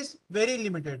कंट्रीब्यूशन इज वेरी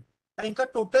लिमिटेड. इनका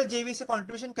टोटल जेबी से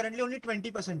कंट्रीब्यूशन करंटली ओनली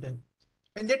 20% है.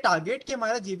 एंड दे टारगेट कि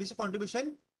हमारा जेबी से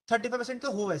कंट्रीब्यूशन 35%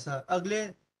 तो हो ऐसा अगले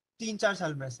 3-4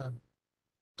 साल में ऐसा.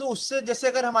 तो उससे जैसे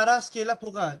अगर हमारा स्केल अप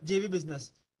होगा जेबी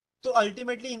बिजनेस तो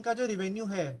अल्टीमेटली इनका जो रेवेन्यू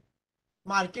है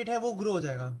मार्केट है वो ग्रो हो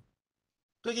जाएगा.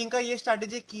 तो इनका ये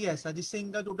स्ट्रैटेजी की है ऐसा जिससे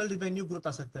इनका टोटल रेवेन्यू ग्रोथ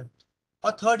आ सकता है.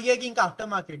 और थर्ड ये है कि इनका आफ्टर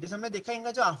मार्केट, जैसे हमने देखा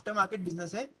इनका जो आफ्टर मार्केट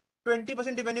बिजनेस है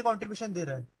 20% रेवेन्यू कॉन्ट्रीब्यूशन दे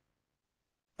रहा है.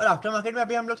 और आफ्टर मार्केट में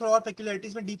अभी हम लोग थोड़ा और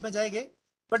पेक्युलरिटीज में डीप में जाएंगे,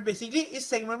 बट बेसिकली इस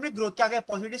सेगमेंट में ग्रोथ क्या क्या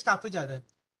पॉसिबिलिटीज काफी ज्यादा है.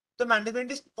 तो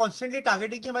मैनेजमेंट इज कॉन्स्टेंटली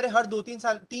टारगेटिंग कि हमारे हर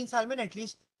 2-3 साल में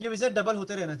एटलीस्ट ये बिजनेस डबल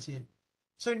होते रहना चाहिए.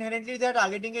 सो inherently they are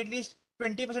targeting at least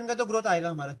 20% का तो ग्रोथ आएगा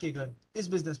हमारा केगर इस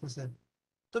बिजनेस में से.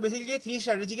 तो बेसिकली ये 3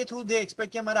 स्ट्रेटेजी के थ्रू दे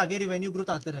एक्सपेक्ट कि हमारा आगे रेवेन्यू ग्रोथ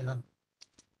आते रहेगा.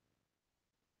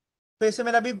 तो इससे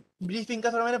मैंने अभी ब्रीफिंग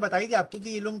का थोड़ा मैंने बताई थी आपको कि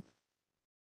ये लोग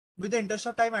with the interest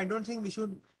of time I don't think we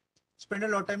should spend a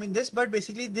lot of time in this, but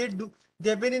basically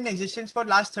they've been in existence for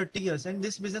last 30 years and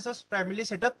this business was primarily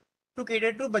set up to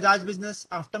cater to Bajaj business,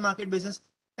 aftermarket business,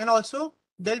 and also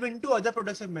delve into other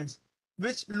product segments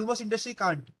which Lumos industry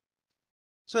can't.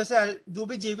 So ऐसे जो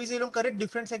भी जेबी से लोग करे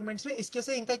different segments में, इसके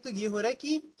से इनका एक तो ये हो रहा है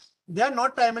कि they are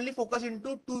not primarily focus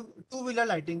into two wheeler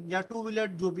lighting या टू व्हीलर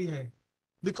जो भी है.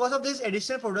 Because of this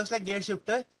additional products like gear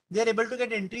shifter, they are able to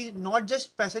get entry not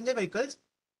just passenger vehicles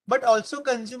but also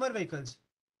consumer vehicles,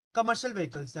 commercial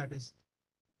vehicles that is.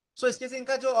 सो इसके से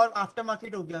इनका जो और after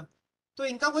market हो गया, तो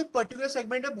इनका कोई पर्टिकुलर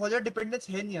सेगमेंट में बहुत ज्यादा डिपेंडेंस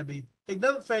है नहीं अभी,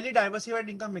 एकदम फेयरली डाइवर्सिफाइड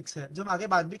इनका मिक्स है, जो हम आगे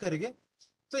बात भी करेंगे।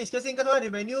 तो इसके से इनका थोड़ा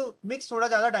रिवेन्यू मिक्स थोड़ा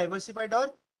ज्यादा डाइवर्सिफाइड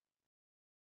और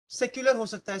सेक्युलर हो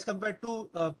सकता है एज कम्पेयर टू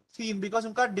फीम, बिकॉज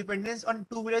उनका dependence on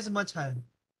two wheelers much higher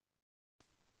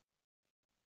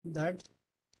that.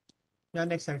 या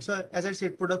next side, so as I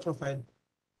said product profile,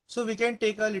 so we can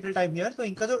take a little time here. तो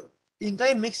इनका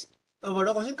ये मिक्स वर्ड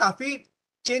ऑफ क्वेश्चन काफी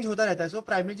change होता रहता है। So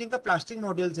primary इनका प्लास्टिक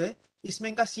मॉड्यूल्स है, इसमें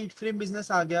इनका सीट फ्रेम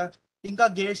बिजनेस आ गया, इनका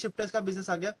गेयर शिफ्टर्स का बिजनेस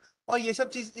आ गया, और ये सब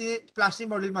चीज प्लास्टिक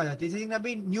मॉड्यूल में आ जाती है। जैसे इन्होंने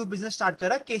अभी न्यू बिजनेस स्टार्ट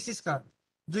करा केसेस का,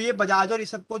 जो ये बजाज और ये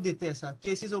सबको देते हैं, ऐसा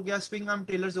केसेस हो गया, स्विंग आर्म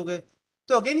टेलर्स हो गए।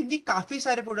 तो अगेन इनकी काफी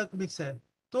सारे प्रोडक्ट मिक्स है,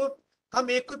 तो हम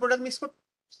एक कोई प्रोडक्ट मिक्स को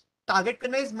टारगेट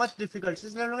करना इज मच डिफिकल्ट,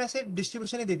 इसलिए उन्होंने ऐसे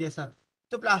डिस्ट्रीब्यूशन ही दे दिया सर।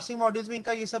 तो प्लास्टिक मॉड्यूल्स में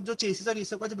इनका ये सब जो चेसेस और ये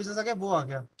सब का जो बिजनेस आ गया वो आ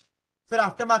गया। फिर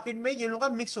आफ्टर मार्केट में ये लोगों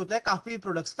का मिक्स होता है काफी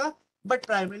प्रोडक्ट्स का, बट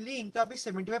प्राइमरली इनका भी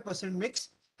 75% mix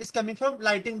is coming from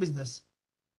lighting business.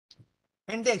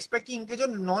 And they expect कि इनके जो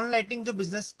नॉन लाइटिंग जो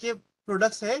बिजनेस के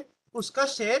प्रोडक्ट्स है उसका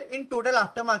share in total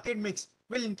after market mix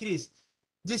will increase,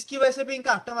 जिसकी वजह से भी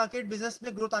इनका आफ्टर मार्केट बिजनेस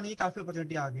में ग्रोथ आने की काफी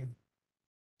अपॉर्चुनिटी आ गई।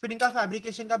 फिर इनका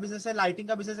फैब्रिकेशन का बिजनेस है, लाइटिंग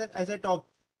का बिजनेस है, एज ए टॉक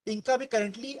इनका भी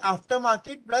currently after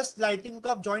market plus lighting को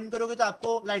आप ज्वाइन करोगे तो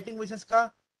आपको लाइटिंग बिजनेस का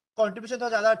कॉन्ट्रीब्यूशन थोड़ा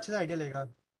ज्यादा अच्छे से आइडिया लेगा।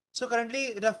 सो करंटली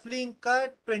रफली इनका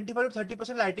 25 to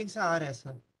 30% लाइटिंग से आ रहा है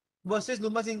सर, वर्सेज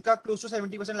लुमस इनका क्लोज टू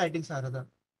 70% लाइटिंग से आ रहा था।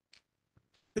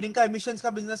 फिर इनका एमिशन का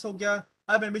बिजनेस हो गया।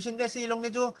 अब एमिशन का ऐसे ये लोग ने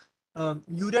जो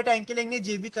यूरिया टैंक के लिए इन्हें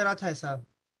जेबी करा था ऐसा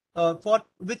फॉर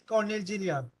विथ कॉर्नेल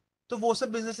जिलिया, तो वो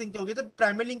सब बिजनेस इनके हो गए। तो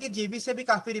प्राइमरली इनके जेबी से भी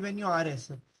काफी रेवेन्यू आ रहे हैं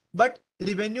sir, but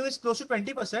revenue is close to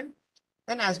 20%।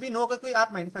 And as be no, अगर कोई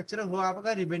आप मैन्युफैक्चरर हो, आप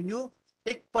अगर रेवेन्यू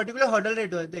एक पर्टिकुलर हर्डल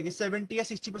रेट होता है 70 या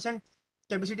 60%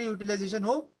 कैपेसिटी यूटिलाइजेशन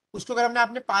हो, उसको अगर हमने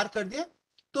आपने पार कर दिया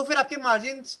तो फिर आपके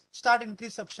मार्जिन स्टार्ट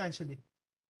इंक्रीज सब्सटैंशियली।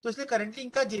 तो इसलिए करंटली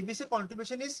इनका जेबी से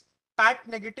contribution is PAT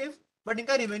negative, but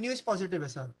इनका रेवेन्यू इज पॉजिटिव है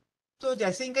सर। तो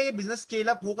जैसे इनका ये बिजनेस स्केल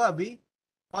अप होगा अभी,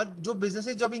 और जो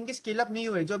बिजनेसेस जो अभी इनके स्केल अप नहीं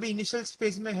हुए, जो अभी इनिशियल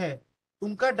फेज में है,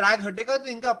 उनका ड्रैग हटेगा तो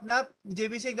इनका अपना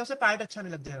जेबी से एकदम से पैट अच्छा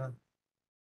नहीं लग जाएगा।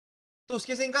 तो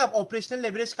उसके से इनका ऑपरेशनल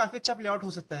लेवरेज काफी अच्छा प्ले आउट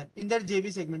हो सकता है in that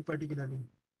JB segment particularly.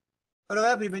 और अगर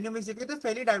आप रेवेन्यू में देखें तो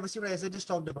फेली डाइवर्सिफाइड, ऐसे जस्ट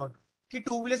टॉक्ड अबाउट कि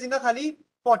टू व्हीलर्स इनका खाली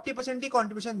 40% ही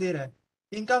कॉन्ट्रीब्यूशन दे रहा है।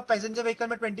 इनका पैसेंजर व्हीकल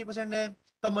में 20% है,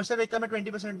 कमर्शियल व्हीकल में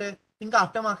 20% है, इनका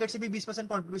आफ्टर मार्केट से भी 20%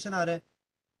 कॉन्ट्रीब्यूशन आ रहा है।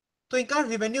 तो इनका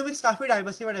रेवेन्यू मिक्स काफी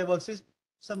डाइवर्सिफाइड है versus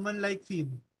someone like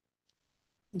फीम।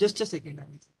 Just a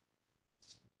second.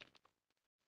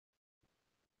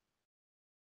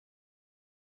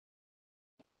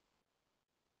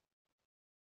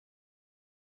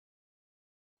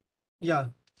 Yeah,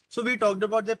 so we talked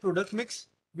about the product mix,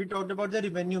 we talked about the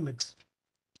revenue mix.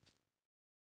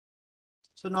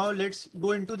 So now let's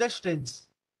go into the strengths.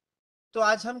 तो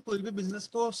आज हम कोई भी बिजनेस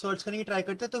को search करने की ट्राई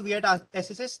करते हैं, तो वी एट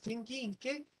एसएसएस थिंक कि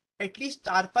इनके एटलीस्ट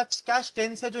 4-5 क्या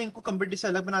स्ट्रेंथ्स है जो इनको कंपटीटर से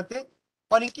अलग बनाते हैं,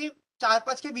 और इनकी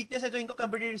 4-5 के वीकनेस है जो इनको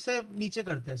कंपटीटर से नीचे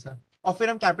करते हैं सर। और फिर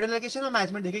हम कैपिटल एलोकेशन और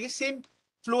मैनेजमेंट देखेंगे, सेम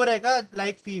फ्लो रहेगा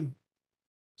like फीम।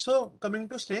 So coming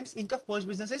to strengths, इनका first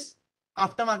business is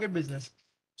after market business.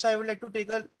 So I would like to take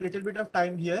a little bit of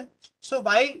time here. So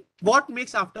what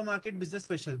makes aftermarket business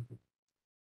special?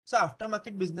 So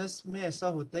aftermarket business में ऐसा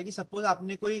होता है कि suppose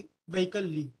आपने कोई vehicle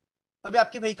ली, अभी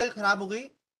आपकी व्हीकल खराब हो गई,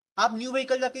 आप न्यू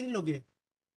व्हीकल जाके नहीं लोगे।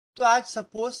 तो आज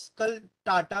सपोज कल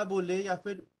टाटा बोले या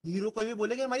फिर हीरो कोई भी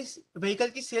बोले कि हमारी व्हीकल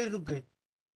की सेल रुक गई,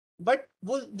 बट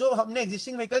वो जो हमने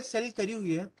एग्जिस्टिंग व्हीकल सेल करी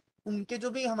हुई है, उनके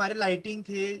जो भी हमारे लाइटिंग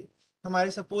थे,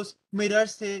 हमारे सपोज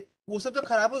मिरर्स थे, वो सब जो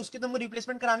खराब है उसके तो हमें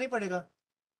रिप्लेसमेंट कराना ही पड़ेगा।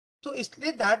 तो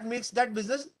इसलिए that makes that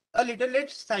business a little late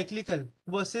cyclical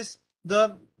versus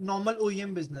the normal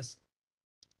OEM business.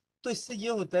 तो इससे ये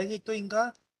होता है कि एक तो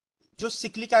इनका जो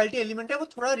सिक्लिकलिटी एलिमेंट है वो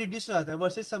थोड़ा रिड्यूस हो जाता है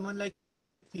वर्सेस समवन लाइक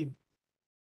फीम।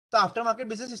 तो आफ्टर मार्केट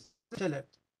बिजनेस स्पेशल है।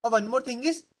 और one more thing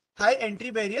is high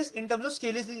entry barriers in terms of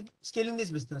scaling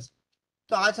this business.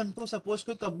 तो आज हमको सपोज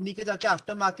कोई कंपनी के जाके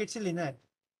आफ्टर मार्केट से लेना है,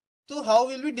 तो how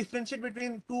will we differentiate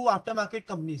between two after market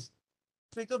companies?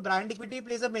 तो एक तो brand equity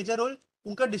plays a major role,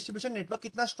 उनका डिस्ट्रीब्यूशन नेटवर्क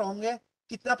कितना स्ट्रॉन्ग है,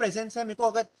 कितना प्रेजेंस है। मेरे को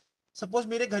अगर सपोज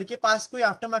मेरे घर के पास कोई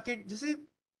आफ्टर मार्केट, जैसे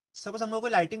सपोज हम लोग को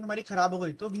लाइटिंग हमारी खराब हो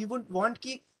गई, तो वी वुड वांट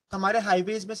कि हमारे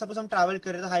हाईवेज में सपोज हम ट्रैवल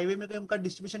कर रहे हैं तो हाईवे में कोई उनका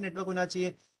डिस्ट्रीब्यूशन नेटवर्क होना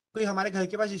चाहिए, कोई हमारे घर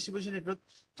के पास डिस्ट्रीब्यूशन नेटवर्क।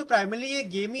 तो प्राइमरली ये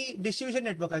गेम ही डिस्ट्रीब्यूशन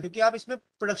नेटवर्क है, क्योंकि आप इसमें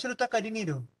प्रोडक्शन उतना कर ही नहीं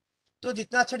रहे हो। तो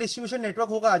जितना अच्छा डिस्ट्रीब्यूशन नेटवर्क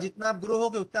होगा, जितना आप ग्रो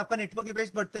होगे, उतना आपका नेटवर्क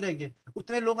इफेक्ट बढ़ते रहेंगे,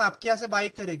 उतने लोग आपके यहाँ से बाई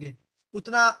करेंगे,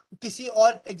 उतना किसी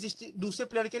और एग्जिस्टिंग दूसरे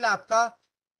प्लेयर के लिए आपका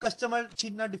कस्टमर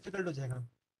छीनना डिफिकल्ट हो जाएगा।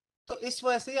 तो इस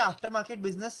वजह से after market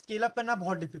business scale up करना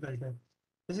बहुत डिफिकल्ट है।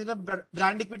 जैसे इसमें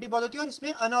ब्रांड इक्विटी बहुत होती है और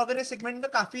इसमें अनऑर्गेनाइज सेगमेंट का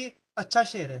काफी अच्छा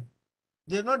शेयर है.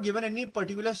 They have not given any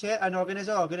particular share unorganised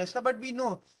और ऑर्गेनाइज का, बट वी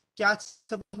नो क्या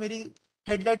सपोज मेरी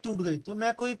हेडलाइट टूट गई तो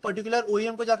मैं कोई पर्टिकुलर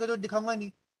ओईएम को जाकर तो दिखाऊंगा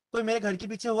नहीं. कोई मेरे घर के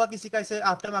पीछे हुआ किसी का ऐसे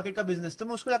आफ्टर मार्केट का बिजनेस तो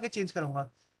मैं उसको जाके चेंज करूंगा.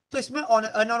 तो इसमें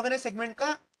अनऑर्गेनाइज सेगमेंट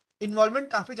का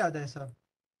इन्वॉल्वमेंट काफी ज्यादा है सर.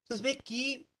 तो इसमें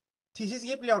की थीसिस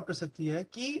ये प्ले आउट कर सकती है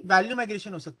कि वैल्यू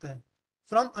माइग्रेशन हो सकता है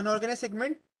from unorganised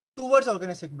segment towards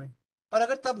organise segment. और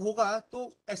अगर तब होगा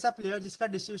तो ऐसा प्लेयर जिसका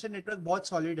डिस्ट्रीब्यूशन नेटवर्क बहुत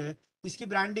सॉलिड है, जिसकी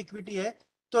ब्रांड इक्विटी है,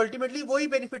 तो अल्टीमेटली वो ही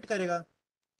बेनिफिट करेगा.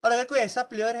 और अगर कोई ऐसा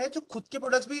प्लेयर है जो खुद के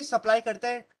प्रोडक्ट्स भी सप्लाई करता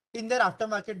है in their after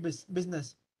market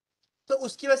business, तो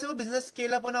उसकी वजह से वो बिजनेस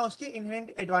स्केल अप होना, उसके इनहेरेंट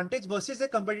एडवांटेज वर्सेस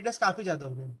कंपटीटर्स काफी ज्यादा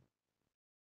हो गए.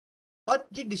 और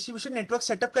ये डिस्ट्रीब्यूशन नेटवर्क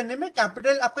सेटअप करने में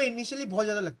कैपिटल आपका इनिशियली बहुत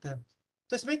ज्यादा लगता है.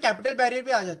 तो इसमें कैपिटल बैरियर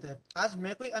भी आ जाता है. आज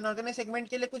मैं कोई अनऑर्गेनाइज सेगमेंट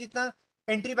के लिए कुछ इतना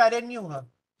एंट्री बैरियर नहीं होगा,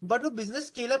 बट वो बिजनेस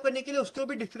स्केल अप करने के लिए उसको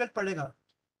भी डिफिकल्ट पड़ेगा.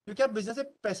 क्योंकि आप बिजनेस में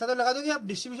पैसा तो लगा दोगे, आप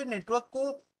डिस्ट्रीब्यूशन नेटवर्क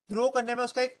को ग्रो करने में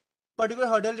उसका एक पर्टिकुलर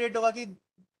हर्डल रेट होगा कि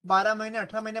 12 महीने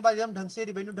 18 महीने बाद एकदम ढंग से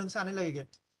रिवेन्यू ढंग से आने लगेगा.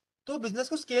 तो बिजनेस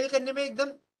को स्केल करने में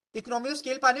एकदम इकोनॉमी को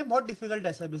स्केल पाने में बहुत डिफिकल्ट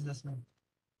है बिजनेस में.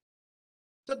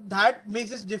 तो that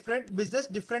makes it different business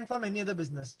different from any other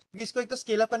business. इसको एक तो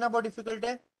स्केल अप करना बहुत डिफिकल्ट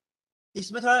है.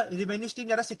 इसमें थोड़ा रिवेन्यू स्ट्रीम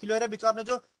ज्यादा सिक्योर है बिकॉज आपने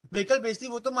जो व्हीकल बेच दी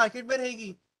वो तो मार्केट में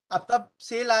रहेगी. आपका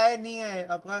सेल आया नहीं है,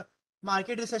 आपका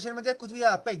मार्केट रिसेशन में कुछ भी,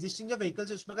 आपका एग्जिस्टिंग जो व्हीकल्स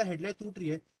है उसमें अगर हेडलाइट टूट रही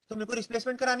है तो मेरे को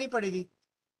रिप्लेसमेंट करानी पड़ेगी.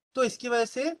 तो इसकी वजह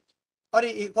से, और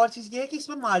एक और चीज ये है कि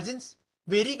इसमें मार्जिन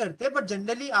वेरी करते हैं, बट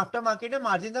जनरली आफ्टर मार्केट में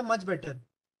मार्जिन आर मच बेटर.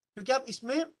 क्योंकि आप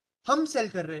इसमें हम सेल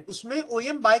कर रहे हैं, उसमें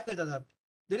ओईएम बाय करता था.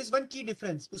 देयर इज वन की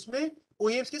डिफरेंस, उसमें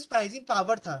ओईएम्स के प्राइसिंग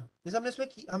पावर था. जैसे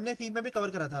हमने फीम में भी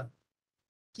कवर करा था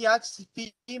कि आज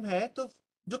फीम है तो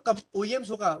जो ओईएम्स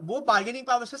होगा वो बार्गेनिंग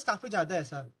पावर से काफी ज्यादा है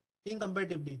सर इन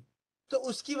कंपेरेटिवली. तो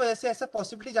उसकी वजह से ऐसा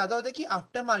पॉसिबिलिटी ज्यादा होता है कि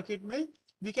आफ्टर मार्केट में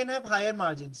we can have higher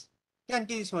margins.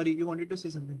 Sorry, you wanted to से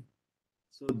something.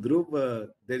 So Dhruv,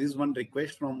 there is one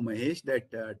request from Mahesh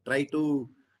that try to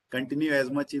continue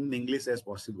as much in English as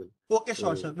possible. Okay,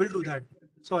 sure, sir. We'll do that.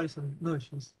 Sorry, sir. No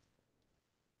issues.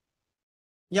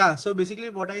 Yeah, so basically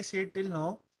what I said till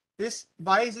now is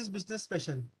why is this business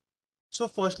special? So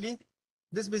firstly,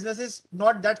 this business is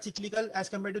not that cyclical as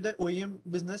compared to the OEM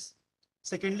business.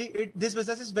 Secondly, this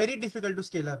business is very difficult to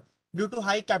scale up due to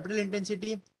high capital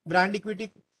intensity, brand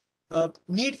equity,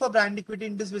 need for brand equity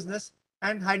in this business,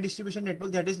 and high distribution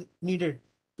network that is needed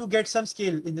to get some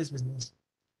scale in this business.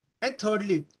 And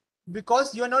thirdly,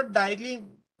 because you are not directly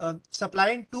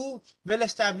supplying to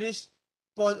well-established,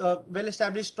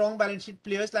 strong balance sheet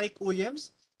players like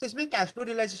OEMs, so इसमें cash flow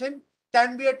realization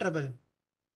can be a trouble.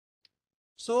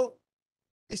 So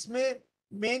इसमें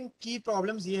main key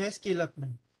problems ये है scale up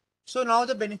में. So now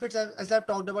the benefits, as I've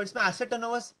talked about, इसमें asset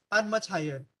turnovers are much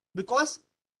higher because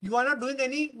you are not doing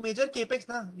any major capex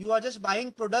now. You are just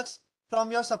buying products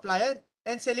from your supplier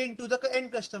and selling to the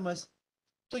end customers.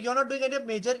 So you're not doing any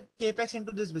major capex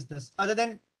into this business other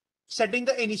than setting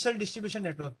the initial distribution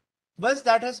network. Once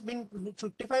that has been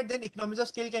fructified, then economies of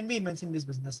scale can be immense in this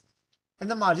business.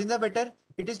 And the margins are better,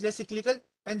 it is less cyclical,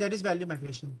 and there is value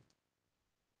migration.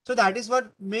 So that is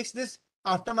what makes this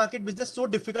aftermarket business so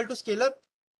difficult to scale up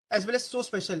as well as so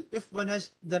special if one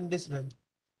has done this well.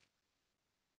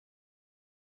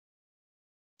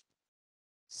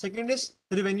 Second is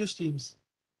revenue streams.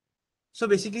 So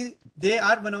basically, they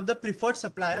are one of the preferred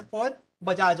supplier for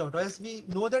Bajaj Auto. As we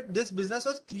know that this business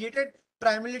was created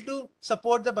primarily to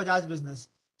support the Bajaj business.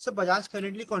 So Bajaj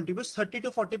currently contributes 30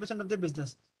 to 40% of the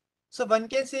business. So one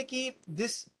can say that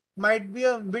this might be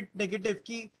a bit negative.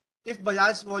 Ki if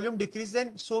Bajaj volume decreases,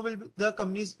 then so will the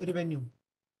company's revenue.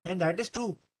 And that is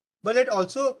true. But it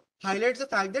also highlights the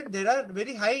fact that there are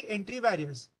very high entry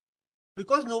barriers.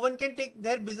 Because no one can take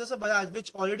their business of Bajaj,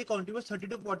 which already contributes 30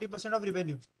 to 40% of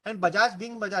revenue. And Bajaj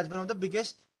being Bajaj, one of the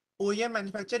biggest OEM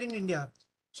manufacturer in India.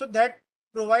 So that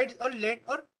provides or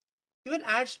even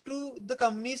adds to the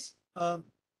company's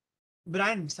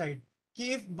brand side.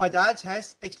 If Bajaj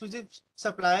has exclusive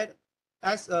supplier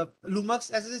as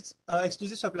LUMAX as its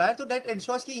exclusive supplier, so that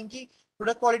ensures that inki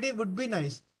product quality would be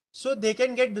nice. So they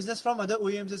can get business from other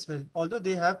OEMs as well. Although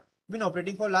they have been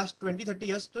operating for last 20-30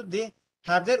 years, so they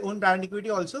have their own brand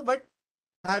equity also, but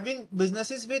having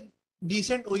businesses with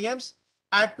decent OEMs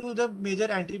add to the major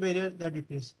entry barrier that it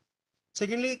is.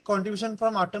 Secondly, contribution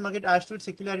from aftermarket adds to its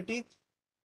secularity,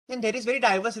 and there is very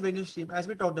diverse revenue stream as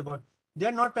we talked about. They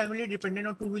are not primarily dependent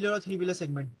on two-wheeler or three-wheeler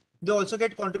segment. They also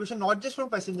get contribution not just from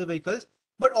passenger vehicles,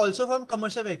 but also from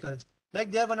commercial vehicles.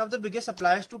 Like they are one of the biggest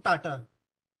suppliers to Tata.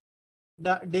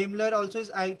 Daimler also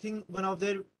is, I think, one of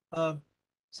their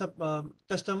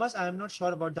customers. I am not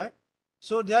sure about that.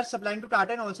 So they are supplying to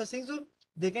Tata and also saying, so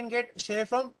they can get share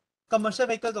from commercial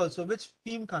vehicles also, which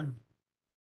FIEM can't.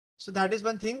 So that is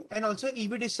one thing. And also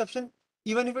EV disruption,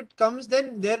 even if it comes,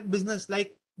 then their business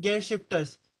like gear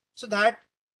shifters. So that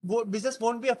business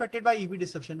won't be affected by EV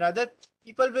disruption. Rather,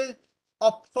 people will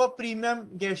opt for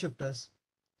premium gear shifters.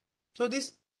 So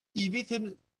this EV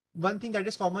thing, one thing that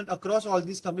is common across all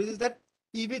these companies is that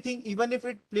EV thing, even if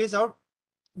it plays out,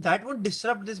 that would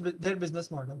disrupt their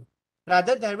business model.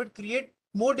 Rather, that would create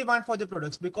more demand for the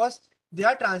products because they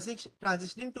are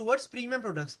transitioning towards premium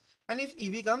products. And if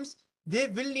EV comes, they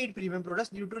will need premium products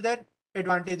due to their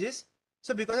advantages.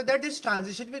 So because of that, this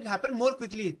transition will happen more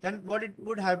quickly than what it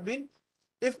would have been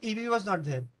if EV was not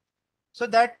there. So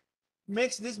that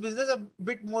makes this business a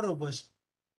bit more robust.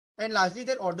 And lastly,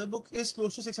 their order book is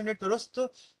close to 600 crores. So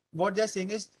what they're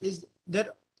saying is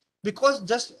that because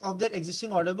just of their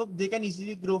existing order book, they can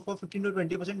easily grow for 15 to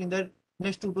 20% in their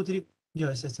next 2 to 3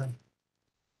 years as well.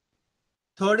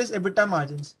 Third is EBITDA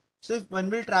margins. So if one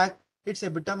will track its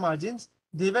EBITDA margins,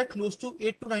 they were close to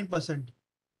 8 to 9%.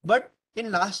 But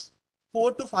in last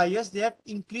 4 to 5 years, they have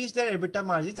increased their EBITDA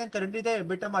margins, and currently their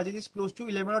EBITDA margin is close to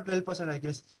 11 or 12%, I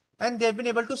guess. And they've been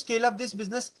able to scale up this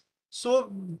business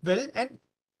so well. And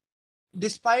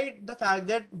despite the fact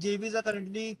that JVs are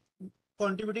currently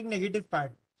contributing negative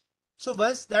PAT. So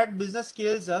once that business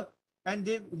scales up and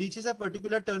they reaches a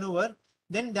particular turnover,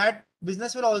 then that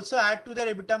business will also add to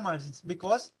their EBITDA margins,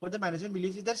 because what the management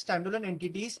believes is that standalone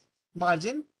entities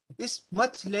margin is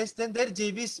much less than their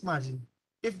JV's margin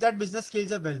if that business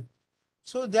scales up well.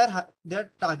 So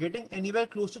they're targeting anywhere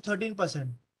close to 13%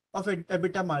 of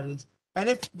EBITDA margins. And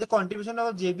if the contribution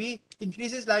of JV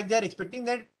increases like they're expecting,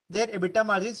 that their EBITDA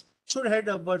margins should head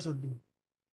upwards only.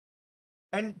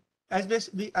 And as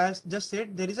just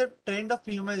said, there is a trend of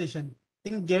premiumization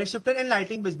in gear shifter and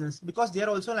lighting business, because they are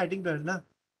also lighting player, na?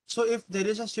 So if there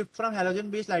is a shift from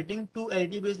halogen based lighting to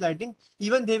LED based lighting,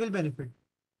 even they will benefit.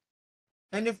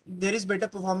 And if there is better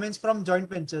performance from joint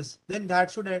ventures, then that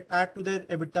should add to their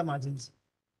EBITDA margins.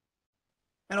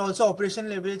 And also operation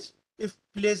leverage if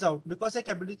plays out, because the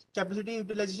capacity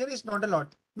utilization is not a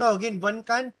lot. Now again, one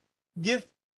can't give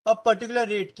a particular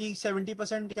rate ki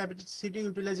 70% capacity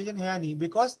utilization hai nahi,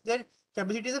 because their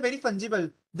capacities are very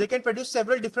fungible. They can produce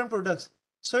several different products,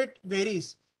 so it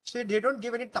varies. So they don't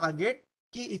give any target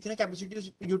ki itna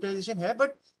capacity utilization hai,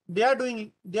 but they are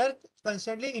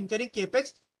constantly incurring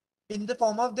capex in the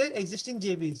form of their existing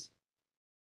JVs.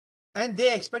 And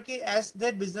they expect as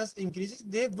their business increases,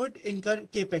 they would incur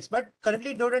capex. But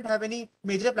currently, they don't have any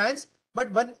major plans.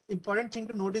 But one important thing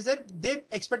to note is that they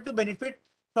expect to benefit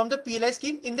from the PLI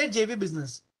scheme in their JV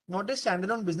business, not a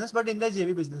standalone business, but in their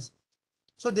JV business.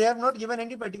 So they have not given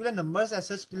any particular numbers as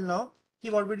such till now.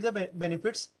 What will be the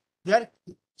benefits? They are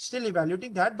still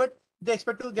evaluating that, but they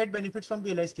expect to get benefits from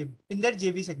PLI scheme in their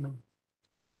JV segment.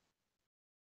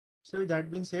 So with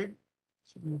that being said,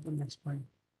 should move to the next point.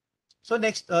 So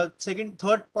next,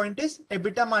 third point is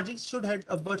EBITDA margins should head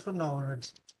upwards from now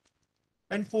onwards.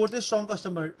 And fourth is strong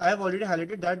customer. I have already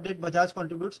highlighted that Bajaj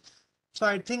contributes. So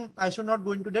I think I should not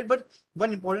go into that. But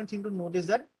one important thing to note is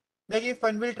that, like, if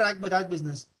one will track Bajaj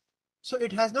business, so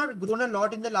it has not grown a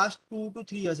lot in the last 2 to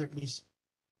 3 years at least.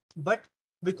 But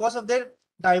because of their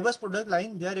diverse product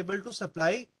line, they are able to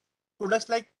supply products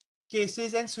like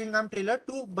cases and swing arm trailer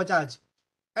to Bajaj.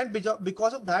 And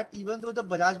because of that, even though the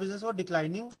Bajaj business was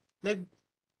declining, like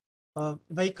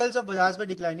vehicles of Bajaj were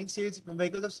declining, sales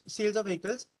of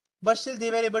vehicles, but still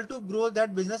they were able to grow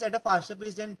that business at a faster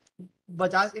pace than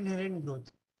Bajaj inherent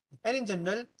growth. And in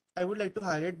general, I would like to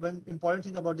highlight one important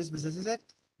thing about this business is that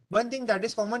one thing that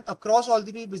is common across all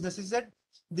the three businesses is that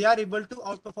they are able to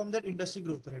outperform their industry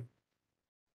growth rate.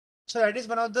 So that is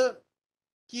one of the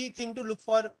key thing to look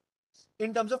for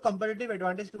in terms of competitive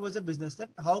advantage towards the business, that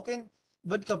how can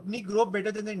one company grow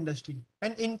better than the industry.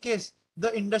 And in case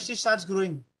the industry starts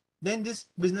growing, then these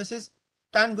businesses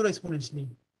can grow exponentially.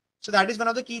 So that is one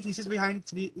of the key theses behind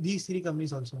these three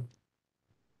companies also.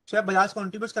 So yeah, Bajaj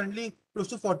contributes currently close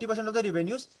to 40% of the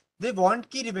revenues. They want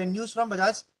key revenues from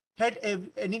Bajaj head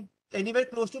anywhere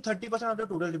close to 30% of the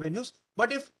total revenues.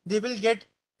 But if they will get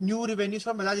new revenues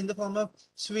from Bajaj in the form of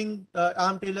swing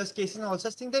arm trailers, cases, and all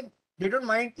such things, then they don't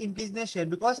mind increasing their share,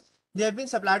 because they have been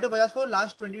supplied to Bajaj for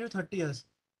last 20 to 30 years.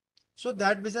 So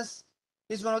that business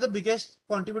is one of the biggest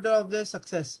contributor of their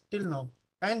success till now.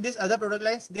 And these other product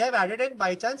lines they have added, and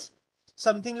by chance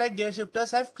something like gear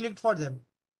shifters have clicked for them,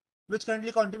 which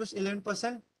currently contributes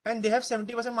 11%, and they have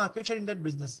 70% market share in that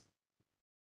business.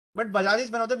 But Bajaj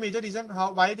is one of the major reasons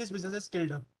why this business has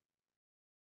scaled up.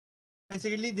 And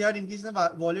secondly, they are increasing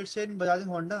the wallet share in Bajaj and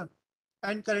Honda.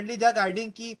 And currently they are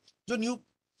guiding ki jo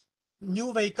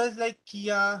new vehicles like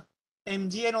Kia,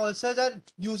 MG and all such are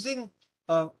using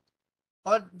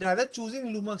or rather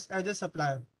choosing LUMAX as a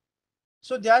supplier.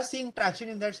 So they are seeing traction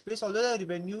in that space, although the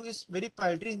revenue is very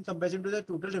paltry in comparison to the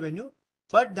total revenue,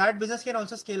 but that business can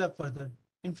also scale up further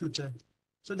in future.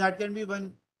 So that can be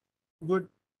one good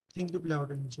thing to play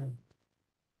out in future.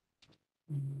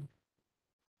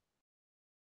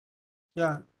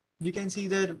 Yeah, we can see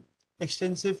their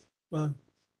extensive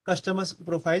customers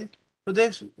profile. So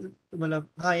they,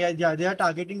 they are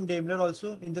targeting Daimler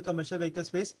also in the commercial vehicle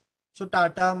space. So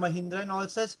Tata, Mahindra, and all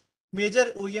such major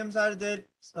OEMs are their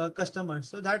customers.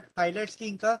 So that highlights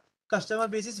ki inka customer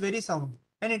base is very sound,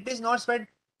 and it is not spread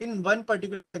in one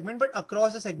particular segment, but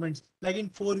across the segments, like in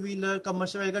four-wheeler,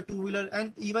 commercial vehicle, two-wheeler,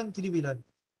 and even three-wheeler.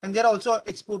 And they are also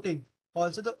exporting.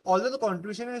 Also, although the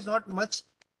contribution is not much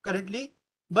currently,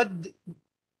 but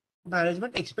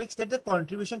management expects that the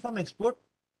contribution from export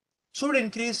should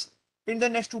increase in the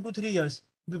next 2 to 3 years.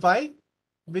 Why?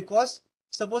 Because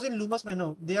suppose in LUMAX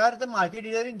Mano, they are the market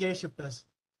leader in gear shifters.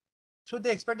 So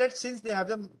they expect that since they have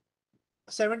the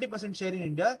 70% share in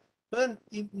India, so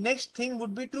the next thing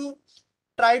would be to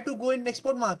try to go in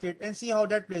export market and see how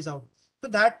that plays out. So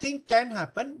that thing can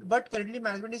happen, but currently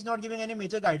management is not giving any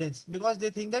major guidance because they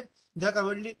think that they are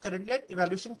currently at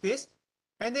evaluation phase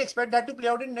and they expect that to play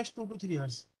out in next 2 to 3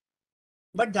 years.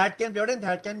 But that can play out and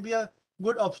that can be a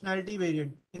good optionality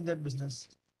variant in that business.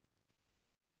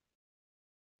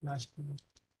 Last one.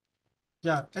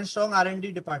 Yeah, and strong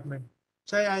R&D department.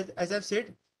 So as I've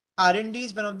said, R&D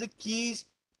is one of the keys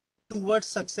towards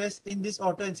success in this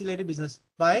auto ancillary business.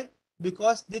 Why?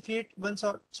 Because they create one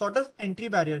sort of entry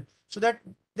barrier so that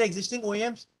the existing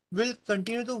OEMs will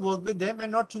continue to work with them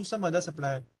and not choose some other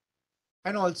supplier.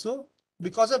 And also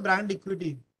because of brand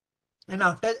equity and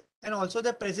also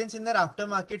the presence in their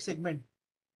aftermarket segment,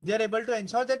 they are able to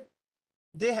ensure that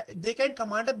they can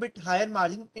command a bit higher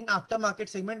margin in aftermarket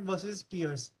segment versus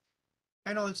peers.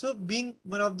 And also being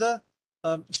one of the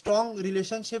having strong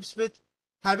relationship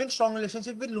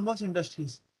with LUMAX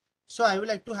Industries. So I would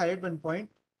like to highlight one point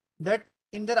that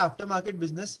in their aftermarket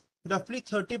business, roughly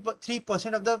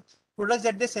 33% of the products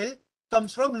that they sell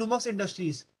comes from LUMAX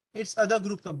Industries. It's other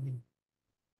group company.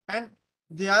 And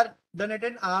they are done at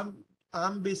an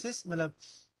arm basis.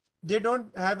 They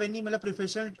don't have any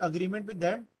professional agreement with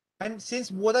them. And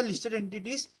since both are listed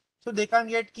entities, so they can't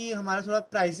get ki hamara thoda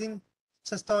pricing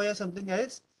sasta ho ya something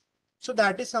else. So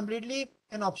that is completely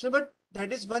an option, but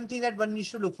that is one thing that one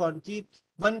needs to look for. Ki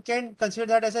one can consider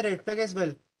that as a red flag as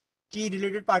well. Ki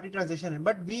related party transaction.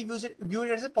 But we view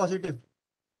it as a positive.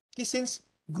 Ki since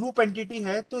group entity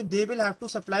hai, so they will have to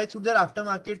supply through their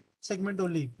aftermarket segment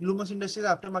only. LUMAX Industries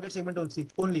aftermarket segment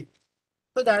only.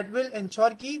 So that will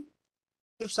ensure ki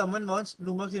if someone wants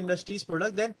LUMAX Industries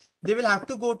product, then they will have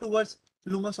to go towards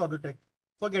LUMAX Autotech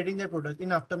for getting their product in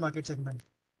aftermarket segment.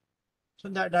 So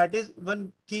that is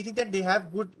one key thing, that they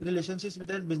have good relationships with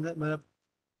their business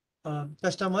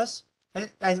customers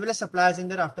and as well as suppliers in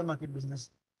their aftermarket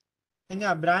business. And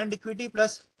yeah, brand equity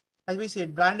plus, as we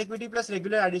said, brand equity plus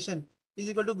regular addition is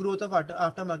equal to growth of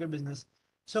aftermarket business.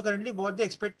 So currently what they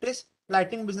expect is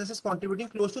lighting business is contributing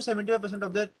close to 75%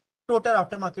 of their total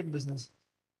aftermarket business.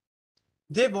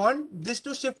 They want this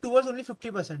to shift towards only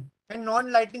 50% and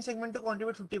non-lighting segment to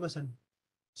contribute 50%.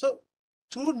 So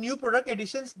through new product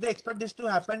additions, they expect this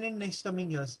to happen in next coming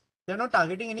years. They're not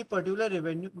targeting any particular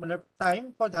revenue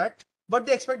time for that, but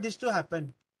they expect this to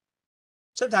happen.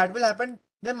 So that will happen.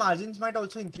 Their margins might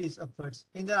also increase upwards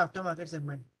in their aftermarket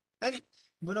segment. And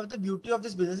one of the beauty of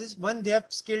this business is, one, they have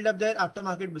scaled up their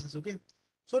aftermarket business. Okay,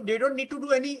 so they don't need to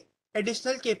do any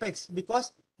additional capex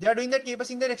because they are doing that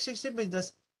capex in their existing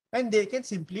business, and they can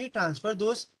simply transfer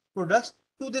those products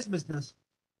to this business.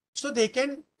 So they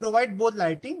can provide both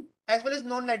lighting as well as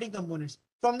non-lighting components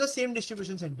from the same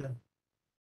distribution center.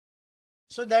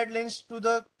 So that lends to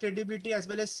the credibility as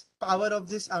well as power of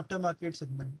this aftermarket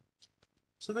segment.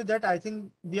 So with that, I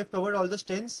think we have covered all the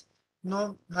strengths.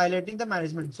 Now highlighting the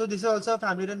management. So this is also a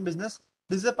family-run business.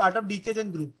 This is a part of DK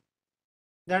Jain Group.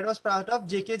 That was part of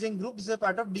JK Jain Group. This is a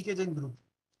part of DK Jain Group.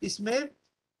 Isme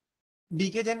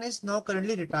DK Jain is now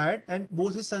currently retired and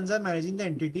both his sons are managing the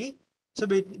entity. So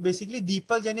basically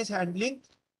Deepak Jain is handling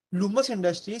LUMAX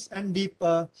Industries and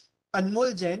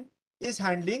Anmol Jain is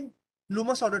handling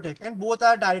LUMAX Autotech, and both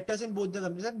are directors in both the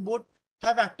companies and both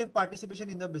have active participation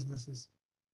in the businesses.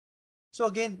 So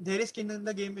again, there is skin in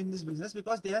the game in this business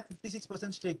because they have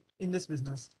 56% stake in this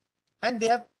business and they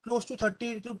have close to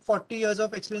 30 to 40 years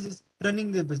of experience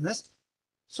running the business.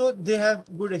 So they have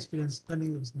good experience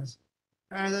running the business.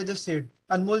 As I just said,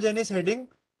 Anmol Jain is heading,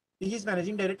 he is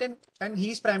managing director and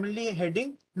he is primarily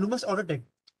heading LUMAX Autotech.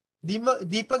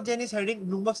 Deepak Jain is heading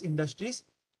LUMAX Industries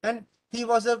and he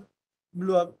was a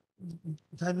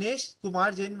Dhanesh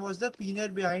Kumar Jain was the pioneer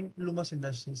behind LUMAX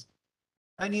Industries,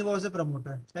 and he was the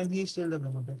promoter, and he is still the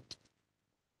promoter.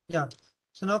 Yeah.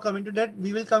 So now coming to that,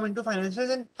 we will come into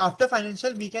financials, and after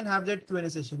financial, we can have that Q&A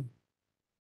session,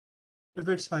 if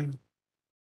it's fine.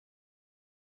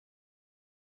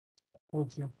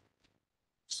 Okay.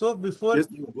 So before, Yes,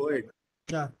 go ahead.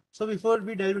 yeah. So before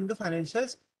we delve into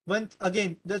financials,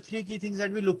 again, the three key things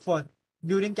that we look for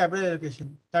during capital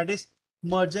allocation, that is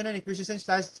merger and acquisition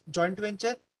slash joint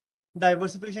venture,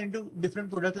 diversification into different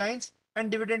product lines,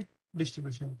 and dividend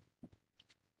distribution.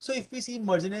 So if we see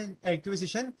merger and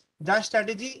acquisition, that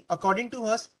strategy, according to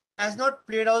us, has not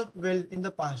played out well in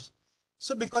the past.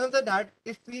 So because of that,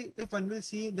 if one will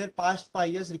see their past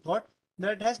 5 years record,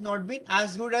 that has not been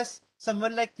as good as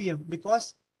someone like FIEM,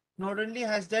 because not only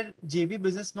has their JV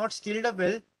business not scaled up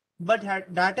well, but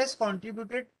that has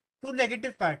contributed to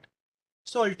negative PAT.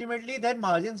 So ultimately, their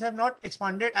margins have not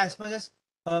expanded as much as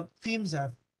FIEMs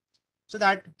have. So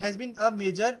that has been a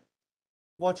major,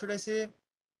 what should I say,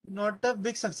 not a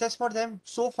big success for them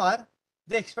so far.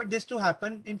 They expect this to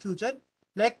happen in future.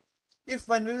 Like if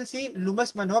when we will see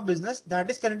LUMAX Manhwa business, that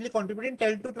is currently contributing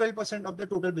 10 to 12% of the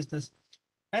total business.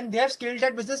 And they have scaled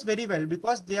that business very well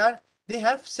because they have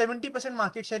 70%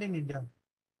 market share in India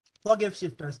for gift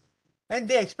shifters. And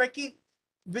they expect that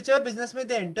whichever business may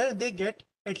they enter, they get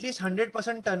at least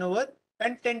 100% turnover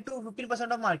and 10 to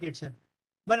 15% of market share.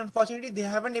 But unfortunately, they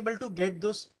haven't able to get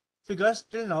those figures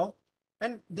till now.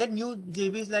 And their new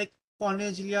JVs like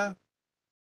Cornelia,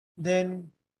 then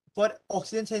for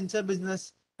oxygen sensor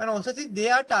business, and also they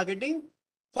are targeting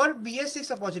for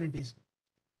BS6 opportunities.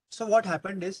 So what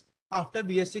happened is after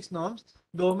BS6 norms,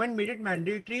 government made it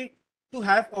mandatory to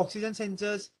have oxygen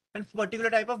sensors and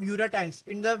particular type of urea tanks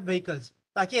in the vehicles,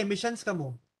 ताकि emissions come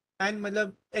हो and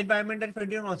मतलब environment and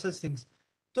friendly and all such things.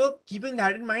 So keeping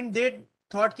that in mind, they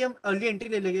thought कि हम early entry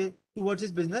ले लेंगे towards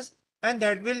this business, and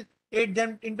that will aid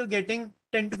them into getting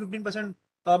 10 to 15%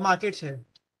 market share.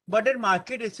 But their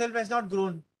market itself has not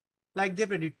grown like they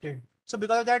predicted. So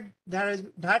because of that,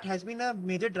 that has been a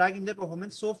major drag in their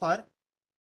performance so far,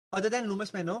 other than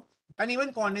LUMAX Meno. And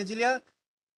even Cornelia,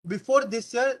 before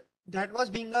this year, that was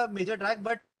being a major drag,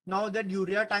 but now that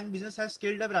urea tank business has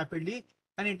scaled up rapidly,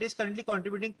 and it is currently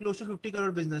contributing close to 50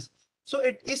 crore business. So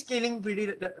it is scaling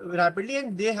pretty rapidly,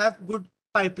 and they have good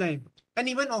pipeline. And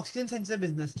even oxygen sensor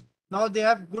business, now they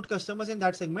have good customers in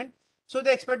that segment, so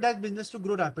they expect that business to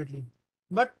grow rapidly.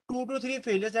 But 2 to 3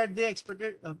 failures that they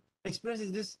expected experience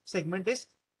in this segment is,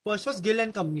 first was Gill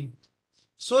and Company.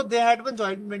 So they had one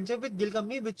joint venture with Gill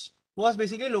Company, which was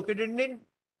basically located in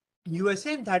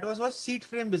USA, and that was seat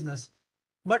frame business.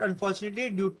 But unfortunately,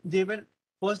 they were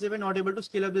not able to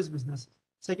scale up this business.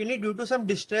 Secondly, due to some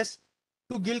distress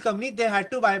to Gill Company, they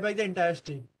had to buy back the entire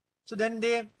stake. So then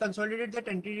they consolidated that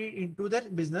entity into their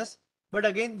business. But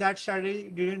again, that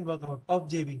strategy didn't work out of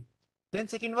JV. Then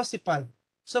second was Sipal.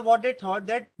 So what they thought,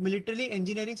 that military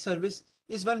engineering service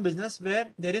is one business where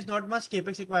there is not much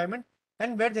capex requirement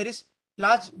and where there is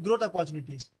large growth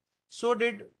opportunities. So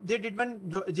they did one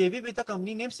JV with a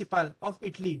company named Sipal of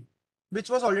Italy, which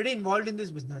was already involved in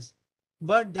this business.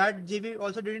 But that JV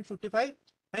also didn't fructify,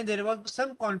 and there was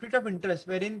some conflict of interest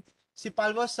wherein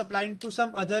Sipal was supplying to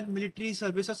some other military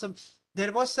service or some.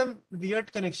 There was some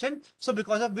weird connection. So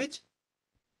because of which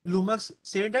LUMAX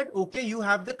said that okay, you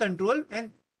have the control,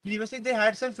 and previously they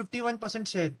had some 51%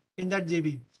 share in that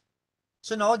JV.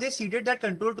 So now they ceded that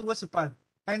control to a Sipal,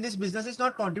 and this business is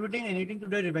not contributing anything to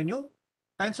their revenue.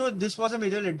 And so this was a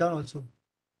major letdown also.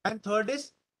 And third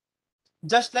is,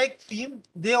 just like FIEM,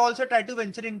 they also tried to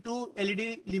venture into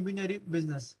LED luminary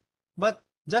business. But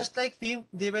just like FIEM,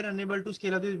 they were unable to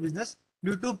scale up this business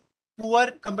due to poor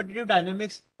competitive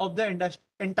dynamics of the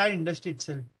entire industry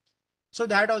itself. So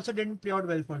that also didn't play out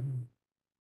well for him.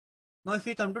 Now, if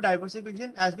we come to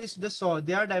diversification, as we just saw,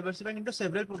 they are diversifying into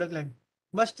several product lines,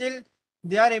 but still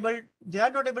they are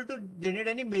not able to generate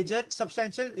any major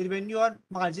substantial revenue or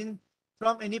margin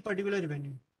from any particular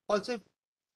revenue. Also,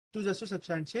 just to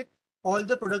substantiate, all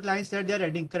the product lines that they are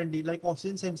adding currently, like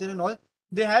oxygen sensor and all,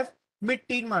 they have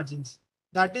mid-teen margins.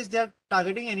 That is, they are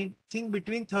targeting anything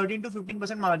between 13 to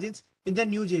 15% margins in their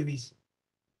new JVs.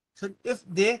 So if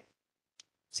they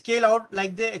scale out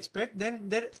like they expect, then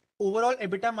their overall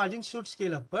EBITDA margin should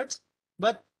scale upwards.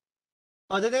 But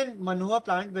other than Manhua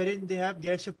plant, wherein they have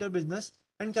gas shifter business,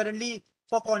 and currently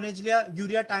for Cornelia,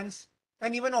 urea tanks,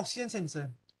 and even oxygen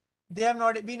sensor, they have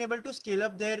not been able to scale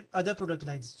up their other product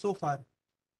lines so far.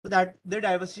 So that their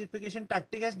diversification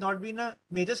tactic has not been a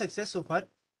major success so far.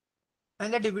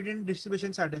 And the dividend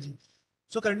distribution strategy.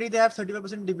 So currently they have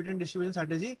 35% dividend distribution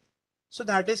strategy. So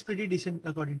that is pretty decent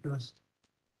according to us.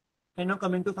 And now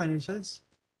coming to financials.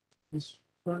 this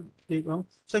won't take long.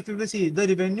 So if you will see, the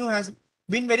revenue has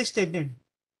been very stagnant.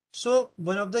 So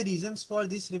one of the reasons for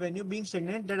this revenue being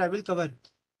stagnant that I will cover.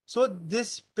 So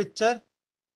this picture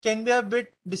can be a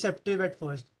bit deceptive at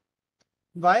first.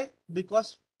 Why?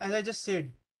 Because as I just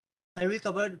said, I will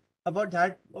cover about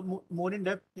that more in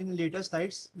depth in later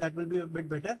slides. That will be a bit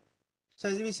better. So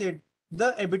as we said,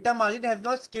 the EBITDA margin has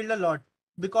not scaled a lot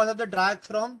because of the drag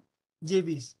from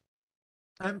JVs.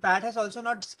 And PAT has also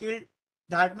not scaled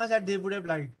that much that they would have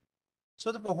liked.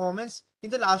 So the performance in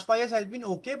the last 5 years has been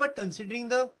okay, but considering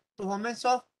the performance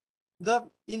of the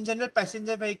in general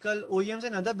passenger vehicle, OEMs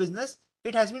and other business,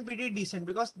 it has been pretty decent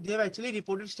because they have actually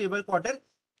reported stable quarter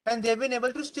and they've been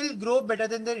able to still grow better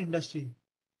than their industry.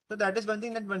 So that is one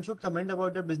thing that one should comment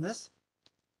about the business.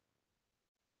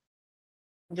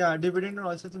 Yeah, dividend and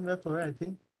also things we have covered, I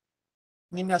think.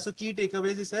 So key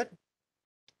takeaways is that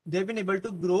they've been able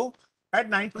to grow at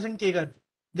 9% CAGR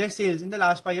their sales in the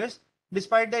last 5 years,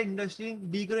 despite the industry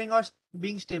degrowing or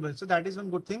being stable. So that is one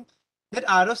good thing. Their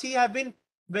ROC have been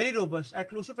very robust at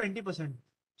close to 20%.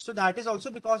 So that is also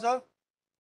because of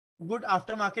good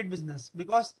aftermarket business,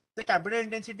 because the capital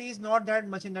intensity is not that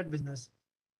much in that business.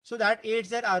 So that aids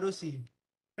their ROC.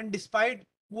 And despite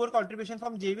poor contribution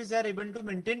from JVs, they are able to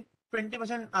maintain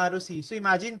 20% ROC. So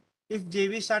imagine if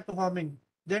JVs start performing,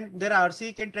 then their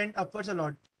ROC can trend upwards a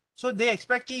lot. So they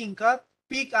expect Key Inca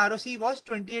peak ROC was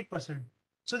 28%.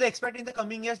 So they expect in the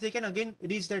coming years, they can again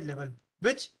reach that level,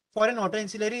 which for an auto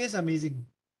ancillary is amazing.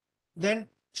 Then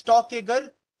stock CAGR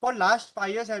for last 5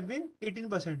 years have been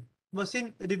 18%,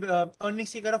 versus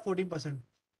earnings CAGR of 14%.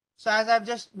 So as I've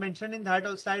just mentioned in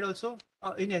that slide also,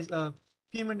 in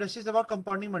FIEM industries about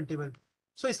compounding multiple.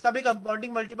 So iska bhi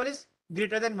compounding multiple is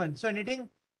greater than 1. So anything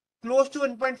close to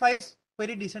 1.5 is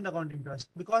very decent accounting to us,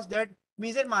 because that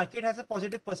means that market has a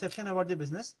positive perception about the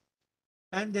business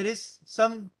and there is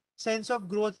some sense of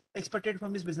growth expected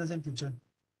from this business in future.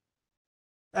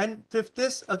 And fifth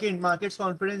is again market's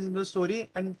confidence in the story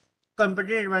and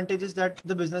competitive advantages that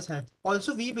the business has.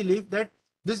 Also, we believe that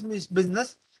this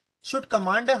business should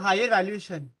command a higher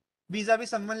valuation vis-a-vis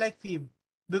someone like FIEM,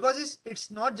 because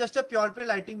it's not just a pure play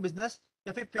lighting business,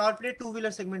 if a pure play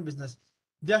two-wheeler segment business.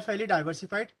 They are fairly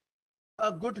diversified.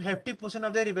 A good hefty portion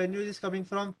of their revenue is coming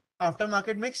from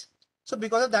aftermarket mix. So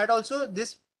because of that also,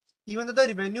 this, even though the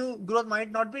revenue growth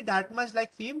might not be that much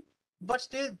like FIEM, but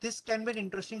still this can be an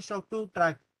interesting stock to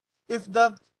track if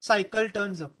the cycle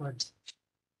turns upwards.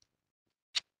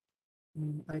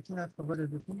 I think I've covered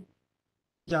everything.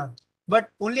 Yeah,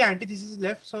 but only antithesis is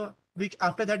left. So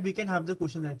after that we can have the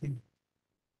question, I think.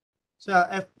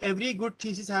 So every good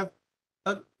thesis have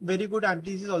a very good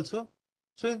antithesis also.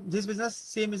 So in this business,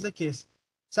 same is the case.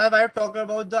 So I have talked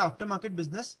about the aftermarket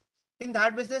business. In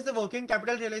that business, the working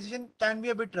capital realization can be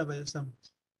a bit troublesome.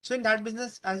 So in that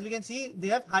business, as we can see, they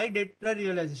have high debtor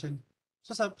realization.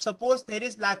 So suppose there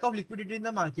is lack of liquidity in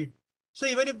the market. So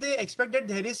even if they expect that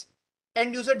there is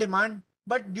end user demand,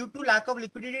 but due to lack of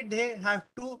liquidity, they have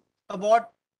to abort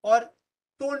or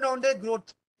tone down their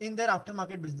growth in their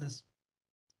aftermarket business.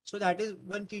 So that is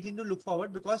one key thing to look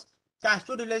forward, because cash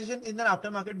flow realization in the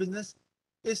aftermarket business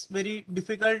is very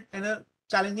difficult and a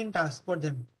challenging task for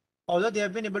them. Although they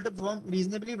have been able to perform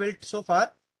reasonably well so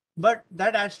far, but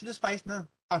that adds to the spice now.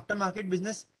 Aftermarket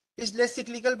business is less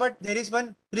cyclical, but there is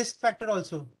one risk factor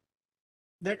also,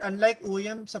 that unlike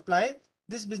OEM supply,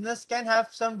 this business can have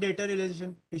some data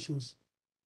realization issues.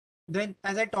 Then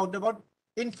as I talked about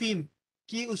in FIEM,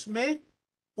 ki usme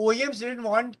OEMs didn't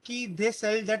want ki they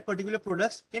sell that particular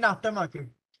products in aftermarket.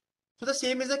 So the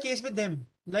same is the case with them.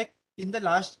 Like in the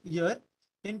last year,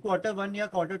 in quarter 1 or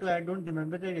quarter 2, I don't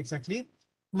remember that exactly,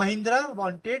 Mahindra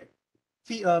wanted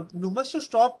LUMAX to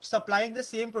stop supplying the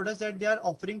same products that they are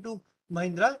offering to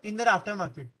Mahindra in their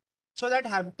aftermarket. So that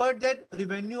hampered their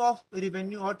revenue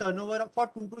or turnover for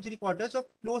 2 to 3 quarters of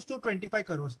close to 25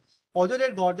 crores. Although they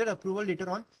got their approval later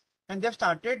on and they've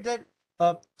started their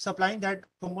supplying that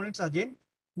components again,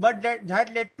 but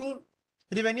that led to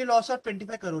revenue loss of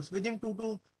 25 crores within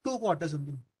 2 quarters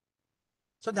only.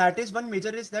 So that is one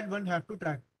major risk that one have to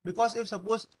track, because if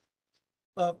suppose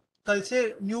kal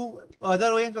se new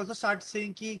other OEMs also start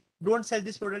saying ki don't sell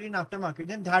this product in aftermarket,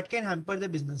 then that can hamper the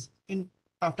business in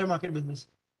aftermarket business.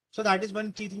 So that is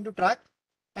one key thing to track,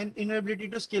 and inability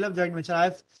to scale up joint venture.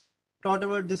 I've talked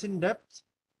about this in depth,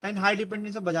 and high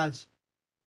dependence of Bajaj.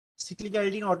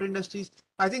 Cyclicality in auto industries.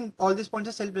 I think all these points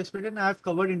are self-explanatory and I have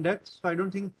covered in depth, so I don't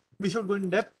think we should go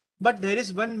in depth. But there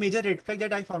is one major red flag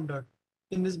that I found out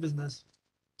in this business.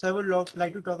 So I would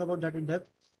like to talk about that in depth.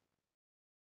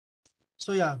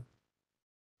 So yeah,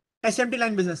 SMT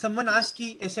line business. Someone asked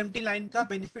कि SMT line का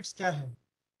benefits क्या है?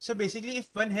 So basically, if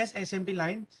one has SMT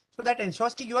line, so that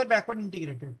ensures that you are backward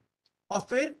integrated. और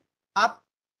फिर आप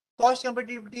cost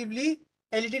competitively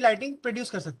LED lighting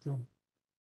produce कर सकते हो.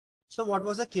 So what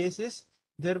was the case is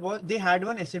they had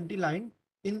one SMT line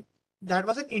in that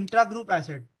was an intra-group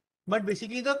asset, but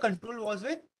basically the control was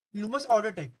with LUMAX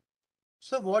Autotech.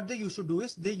 So what they used to do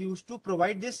is they used to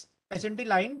provide this SMT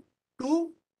line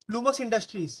to LUMAX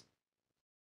Industries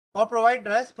or provide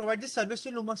this service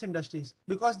to LUMAX Industries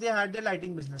because they had their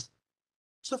lighting business.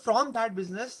 So from that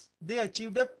business, they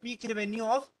achieved a peak revenue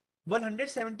of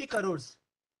 170 crores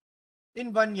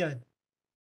in 1 year.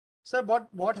 So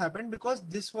what happened? Because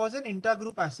this was an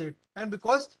intra-group asset and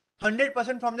because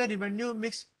 100% from the revenue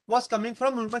mix was coming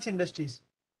from LUMAX Industries.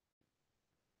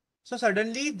 So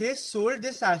suddenly they sold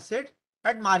this asset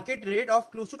at market rate of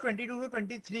close to 22 to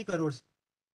 23 crores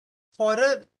for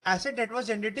an asset that was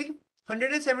generating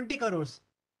 170 crores.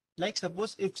 Like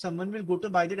suppose if someone will go to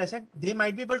buy that asset, they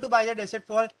might be able to buy that asset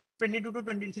for 22 to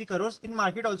 23 crores in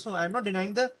market also. I'm not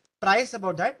denying the price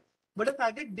about that, but the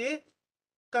fact that they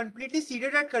completely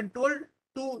ceded and controlled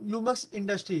to LUMAX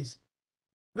Industries,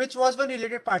 which was one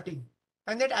related party.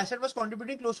 And that asset was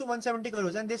contributing close to 170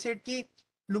 crores. And they said कि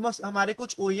LUMAX हमारे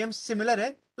कुछ OEMs similar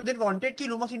है, so they wanted कि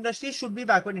LUMAX Industries should be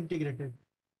backward integrated.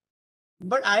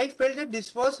 But I felt that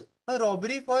this was a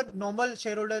robbery for normal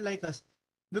shareholder like us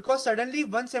because suddenly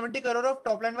 170 crore of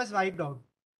top line was wiped out.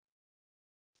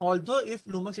 Although if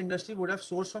LUMAX Industry would have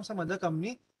sourced from some other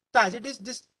company, so as it is,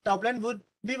 this top line would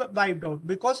be wiped out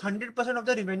because 100% of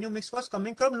the revenue mix was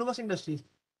coming from LUMAX Industries.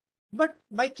 But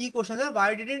my key question is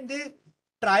why didn't they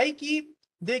try कि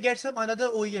they get some another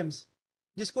OEMs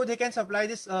जिसको they can supply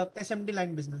this SMT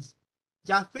line business?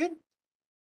 या फिर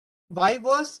why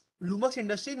was LUMAX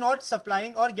Industry not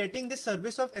supplying or getting this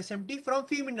service of SMT from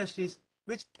FIEM Industries,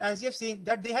 which as you have seen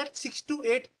that they had 6 to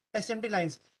 8 SMT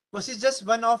lines versus just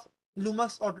one of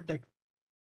LUMAX Autotech.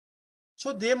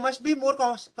 So they must be more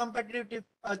cost competitive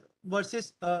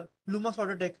versus LUMAX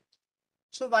Autotech.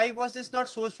 So why was this not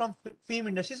sourced from FIEM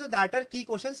Industries? So that are key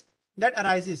questions that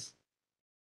arises.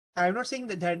 I'm not saying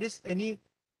that that is any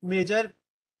major,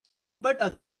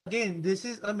 but again, this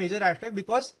is a major aspect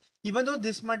because even though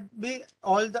this might be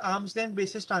all the arm's length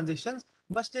basis transactions,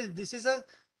 but still this is a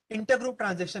intergroup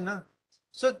transaction. Na?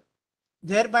 So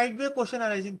there might be a question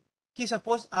arising कि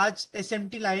suppose आज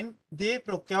SMT line they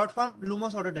procured from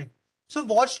LUMAX Autotech. So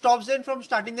what stops them from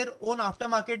starting their own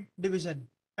aftermarket division?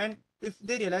 And if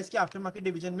they realize कि aftermarket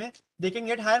division में they can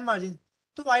get higher margins,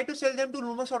 so why to sell them to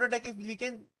LUMAX Autotech if we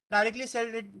can directly sell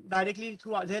it directly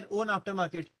through their own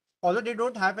aftermarket? Although they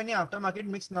don't have any aftermarket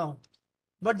mix now,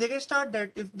 but they can start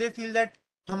that if they feel that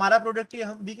हमारा product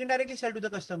we can directly sell to the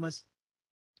customers.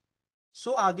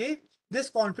 So आगे this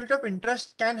conflict of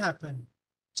interest can happen.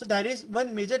 So that is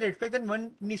one major red flag that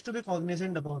one needs to be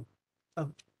cognizant about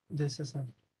this.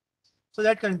 So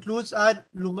that concludes our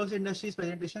LUMAX Industries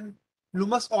presentation,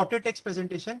 LUMAX Autotech's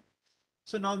presentation.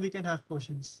 So now we can have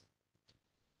questions.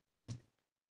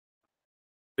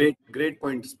 Great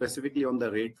point, specifically on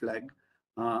the red flag.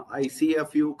 I see a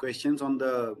few questions on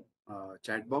the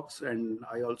chat box, and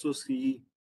I also see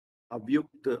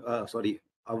Avadut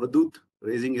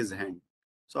raising his hand.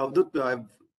 So Avadut, I've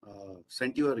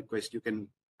sent you a request. You can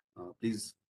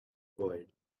please go ahead.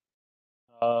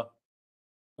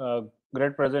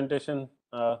 Great presentation.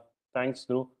 Thanks,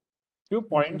 Dhruv. Few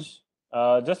points.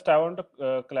 Just I want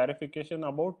a clarification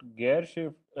about gear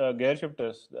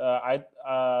shifters.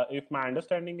 If my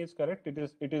understanding is correct,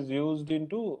 it is used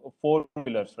into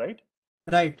 4-wheelers, right?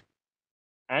 Right.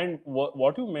 And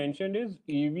what you mentioned is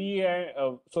EV.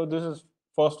 So this is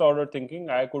first order thinking.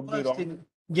 I could be wrong.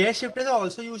 Gear shifters are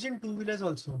also used in 2-wheelers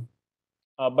also.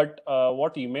 But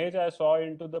what image I saw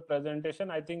into the presentation,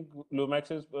 I think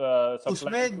LUMAX is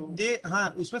supplying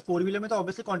उसमें 4-wheeler में तो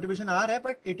obviously contribution आ रहा है,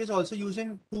 but it is also used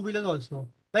in 2-wheelers also.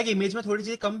 Like image में थोड़ी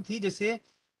चीजें कम थी, जैसे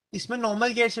इसमें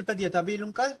normal gear shifter दिया था, अभी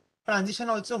उनका transition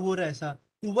also हो रहा है ऐसा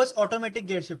towards automatic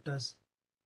gear shifters.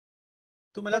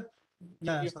 तो मतलब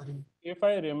if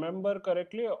I remember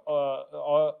correctly,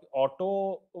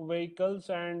 auto vehicles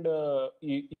and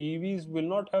EVs will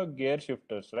not have gear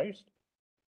shifters, right?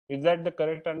 Is that the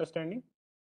correct understanding?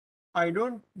 I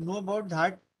don't know about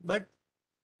that, but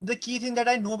the key thing that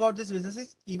I know about this business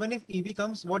is even if EV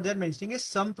comes, what they're mentioning is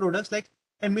some products like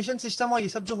emission system और ये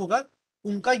सब जो होगा,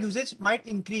 उनका usage might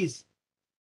increase.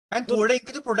 And थोड़े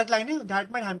इनके जो product line है,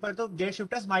 that might hamper. So gear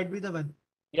shifters might be the one.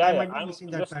 I'm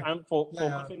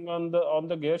focusing on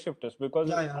the gear shifters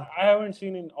because I haven't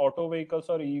seen in auto vehicles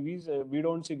or EVs we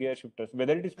don't see gear shifters,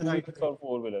 whether it is 2-wheelers or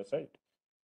 4-wheelers, right?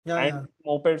 And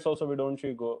mopeds also we don't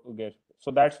see gear.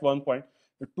 So that's one point.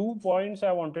 The 2 points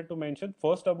I wanted to mention.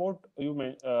 First about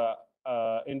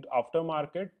in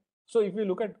aftermarket. So if we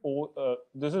look at,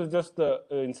 this is just the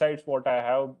insights what I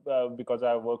have because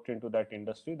I worked into that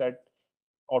industry, that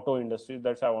auto industry,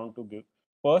 that's I want to give.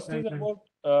 First is about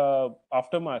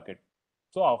aftermarket.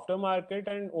 So aftermarket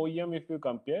and OEM, if you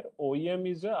compare, OEM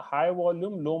is a high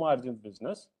volume, low margin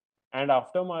business, and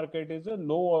aftermarket is a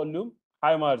low volume,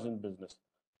 high margin business.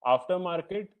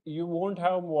 Aftermarket, you won't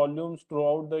have volumes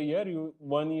throughout the year. You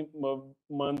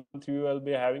month you will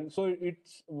be having. So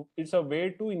it's a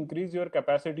way to increase your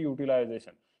capacity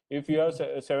utilization. If you have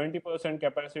 70%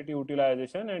 capacity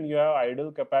utilization and you have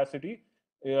idle capacity,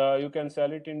 you can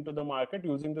sell it into the market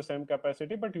using the same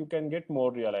capacity, but you can get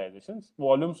more realizations.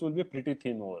 Volumes will be pretty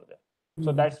thin over there.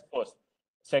 So that's first.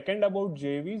 Second, about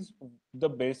JVs, the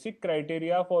basic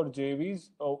criteria for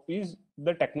JVs is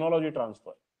the technology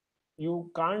transfer.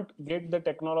 You can't get the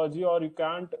technology, or you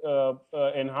can't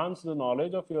enhance the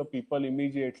knowledge of your people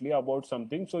immediately about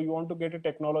something. So you want to get a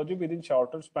technology within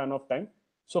shorter span of time.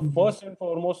 So first and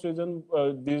foremost reason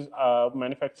these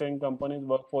manufacturing companies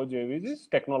work for JVs is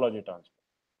technology transfer.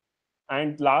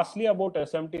 And lastly, about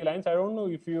SMT lines, I don't know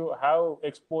if you have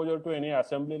exposure to any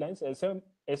assembly lines.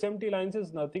 SMT lines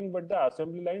is nothing but the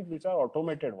assembly lines which are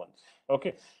automated ones.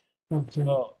 Okay.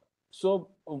 So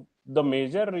the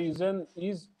major reason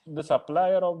is the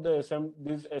supplier of the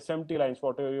these SMT lines,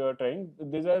 whatever you are trying.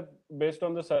 These are based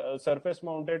on the surface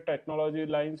mounted technology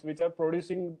lines which are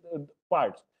producing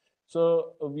parts.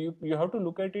 So you have to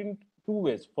look at it in two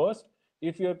ways. First,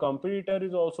 if your competitor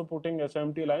is also putting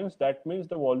SMT lines, that means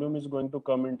the volume is going to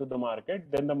come into the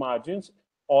market. Then the margins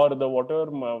or the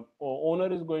whatever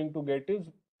owner is going to get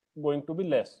is going to be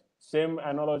less. Same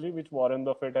analogy which Warren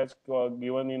Buffett has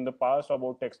given in the past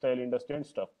about textile industry and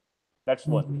stuff. That's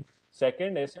one.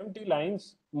 Second, SMT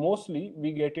lines, mostly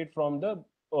we get it from the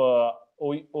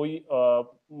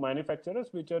manufacturers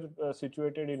which are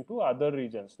situated into other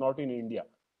regions, not in India.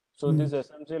 So these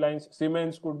SMT lines,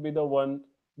 Siemens could be the one.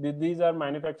 These are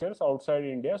manufacturers outside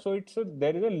India. So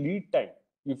there is a lead time.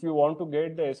 If you want to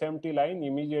get the SMT line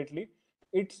immediately,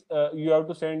 it's you have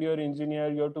to send your engineer,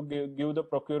 you have to give the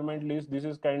procurement list. This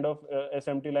is kind of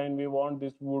SMT line we want.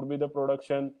 This would be the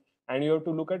production. And you have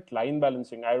to look at line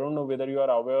balancing. I don't know whether you are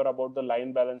aware about the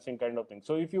line balancing kind of thing.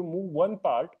 So if you move one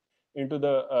part into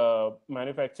the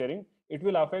manufacturing, it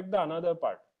will affect the another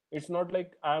part. It's not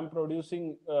like I'm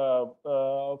producing,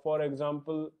 for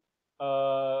example,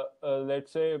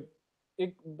 let's say,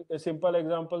 a simple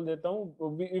example deta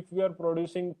hu, if we are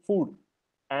producing food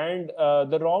and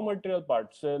the raw material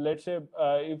parts, let's say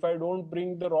if I don't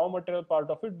bring the raw material part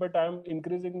of it, but I'm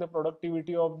increasing the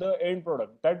productivity of the end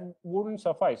product, that wouldn't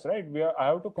suffice, right? I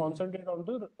have to concentrate on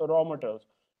the raw materials.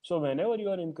 So whenever you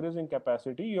are increasing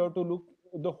capacity, you have to look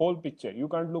the whole picture. You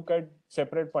can't look at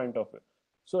separate point of it.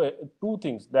 So two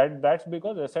things, that's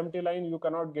because SMT line, you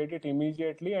cannot get it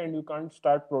immediately and you can't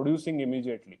start producing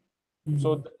immediately.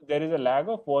 So there is a lag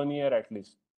of 1 year at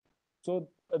least. So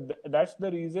that's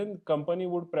the reason company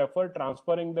would prefer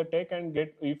transferring the tech and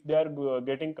if they are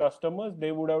getting customers,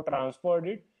 they would have transferred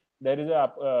it. There is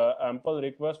a ample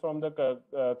request from the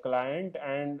client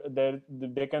and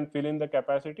they can fill in the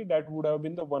capacity. That would have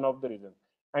been the one of the reasons.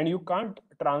 And you can't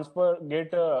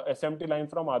get a SMT line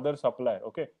from other supplier.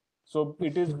 Okay. So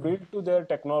it is built to their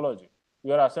technology.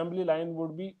 Your assembly line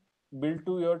would be built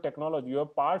to your technology. Your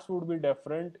parts would be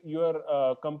different.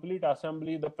 Your complete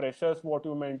assembly, the pressures what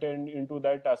you maintain into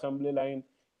that assembly line,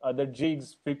 the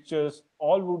jigs, fixtures,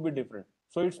 all would be different.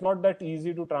 So it's not that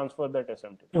easy to transfer that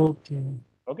SMT.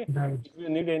 Okay. Right. If you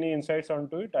need any insights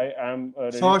onto it, I am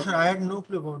ready. Sure. I had no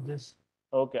clue about this.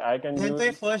 Okay, I can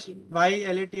give. First, why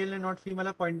LATL and not FIEM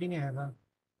वाला point ही नहीं आएगा.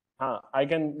 I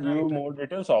can give you more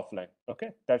details offline.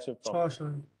 Okay, that's it. Sure.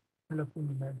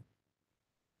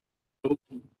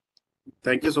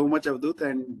 Thank you so much, Avadut.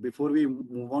 And before we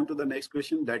move on to the next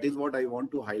question, that is what I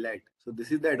want to highlight. So this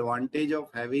is the advantage of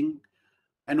having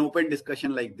an open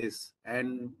discussion like this.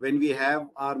 And when we have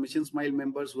our Mission Smile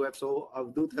members who have, so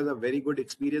Avadut has a very good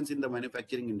experience in the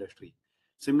manufacturing industry.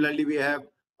 Similarly, we have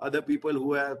other people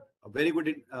who have a very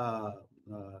good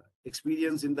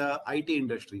experience in the IT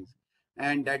industries.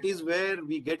 And that is where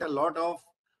we get a lot of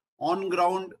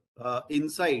on-ground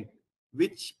insight,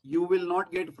 which you will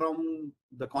not get from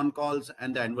the con calls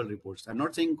and the annual reports. I'm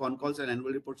not saying con calls and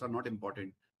annual reports are not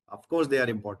important. Of course, they are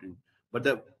important. But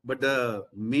the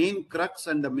main crux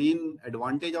and the main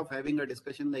advantage of having a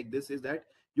discussion like this is that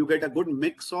you get a good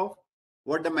mix of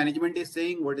what the management is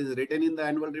saying, what is written in the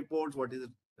annual reports, what is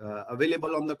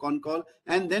available on the con call,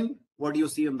 and then what you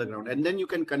see on the ground. And then you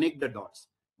can connect the dots.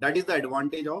 That is the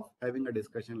advantage of having a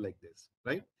discussion like this,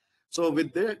 right? So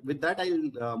with that,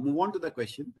 I'll move on to the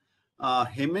question.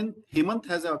 Hemant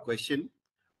has a question.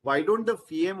 why don't the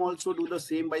FIEM also do the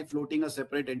same by floating a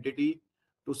separate entity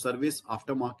to service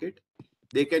aftermarket?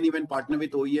 They can even partner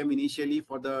with OEM initially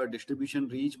for the distribution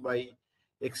reach by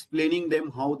explaining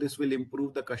them how this will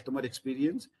improve the customer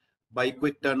experience by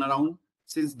quick turnaround,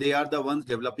 since they are the ones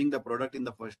developing the product in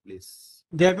the first place.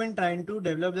 They have been trying to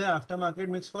develop their aftermarket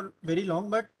mix for very long,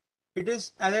 but it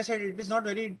is, as I said, it is not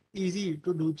very easy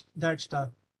to do that stuff.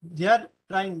 They are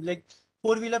trying, like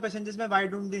four-wheeler passengers में why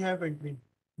don't they have entry?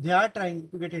 They are trying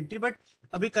to get entry, but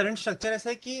अभी current structure ऐसा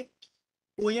है कि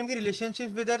OEM की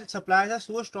relationships with their suppliers are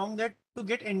so strong that to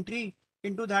get entry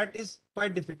into that is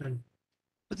quite difficult.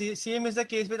 So the same is the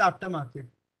case with aftermarket.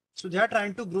 So they are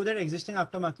trying to grow their existing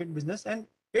aftermarket business, and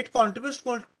it contributes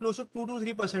close to 2 to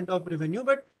 3% of revenue,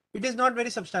 but it is not very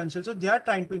substantial. So they are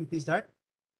trying to increase that.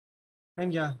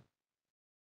 And yeah.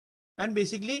 And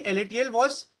basically LATL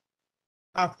was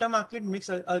aftermarket mix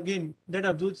again that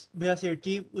Abdul Bhaiya said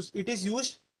ki it is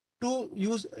used to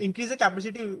increase the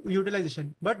capacity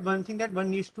utilization. But one thing that one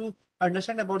needs to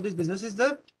understand about this business is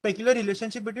the peculiar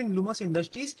relationship between LUMAX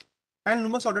Industries and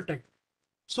LUMAX Autotech.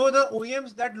 So the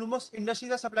OEMs that LUMAX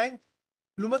Industries are supplying,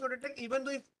 LUMAX Autotech, even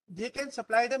though if they can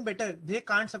supply them better, they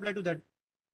can't supply to that.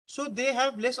 So they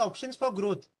have less options for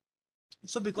growth.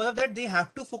 So because of that, they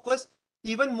have to focus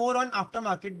even more on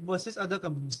aftermarket versus other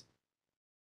companies.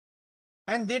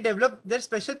 And they develop their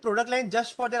special product line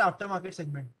just for their aftermarket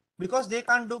segment, because they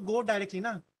can't go directly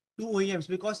to OEMs,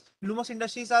 because LUMAX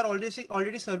Industries are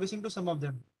already servicing to some of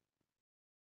them.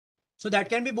 So that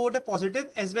can be both a positive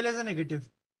as well as a negative,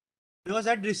 because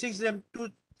that restricts them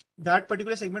to that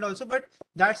particular segment also, but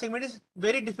that segment is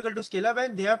very difficult to scale up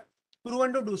and they have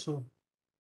proven to do so.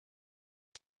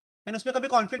 And उसमें कभी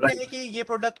conflict नहीं है कि ये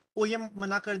product OEM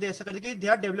मना कर दे ऐसा कर दे, कि they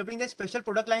are developing their special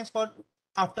product lines for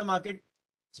aftermarket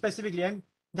specifically, and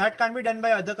that can't be done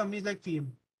by other companies like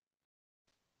FIEM.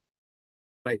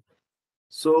 Right.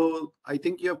 So I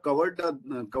think you have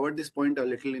covered this point a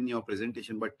little in your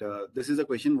presentation, but this is a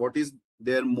question: what is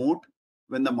their moat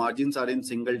when the margins are in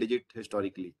single digit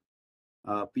historically?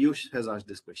 Piyush has asked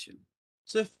this question.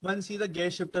 So if one sees the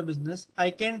gear shifter business, I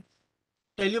can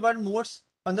tell you about moats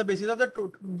on the basis of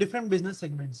the different business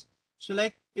segments. So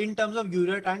like in terms of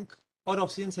urea tank or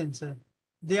oxygen sensor,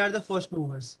 they are the first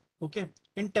movers. Okay.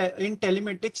 In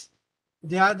telematics,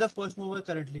 they are the first mover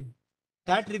currently.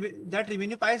 That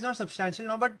revenue pie is not substantial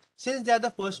now, but since they are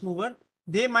the first mover,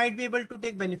 they might be able to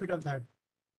take benefit of that.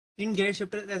 In gear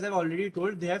shifters, as I've already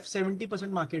told, they have 70%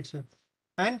 market share.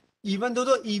 And even though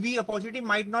the EV opportunity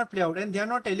might not play out, and they are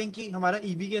not telling कि हमारा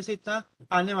EV कैसे इतना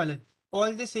आने वाला है,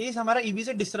 all they say is हमारा EV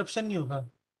से disruption नहीं होगा.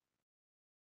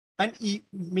 And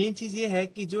main चीज ये है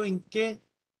कि जो इनके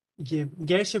ये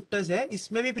gear shifters है,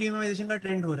 इसमें भी premiumization का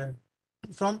trend हो रहा है.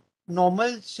 From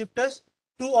normal shifters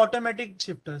to automatic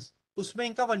shifters, उसमें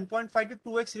इनका 1.5 to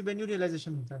 2x revenue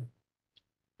realization होता है.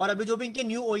 और अभी जो भी इनके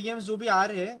न्यू OEMs जो भी आ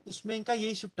रहे हैं, उसमें इनका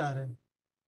यही शिफ्ट आ रहा है.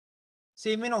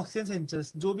 सेम इन ऑक्सीजन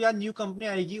सेंसर्स, जो भी आज न्यू कंपनी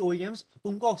आएगी OEMs,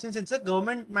 उनको ऑक्सीजन सेंसर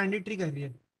गवर्नमेंट मैंडेटरी कर रही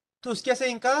है, तो उसके से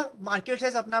इनका मार्केट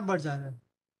साइज अपने आप बढ़ जा रहा है.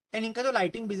 एंड इनका जो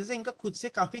लाइटिंग बिजनेस है, इनका खुद से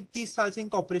काफी 30 साल से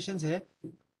इनका ऑपरेशन है,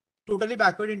 टोटली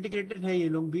बैकवर्ड इंटीग्रेटेड है ये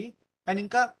लोग भी, एंड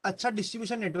इनका अच्छा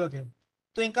डिस्ट्रीब्यूशन नेटवर्क है.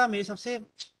 तो इनका मेरे सबसे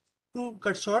टू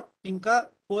कट शॉर्ट, इनका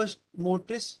first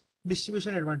mortise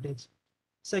distribution advantage.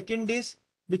 Second is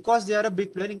because they are a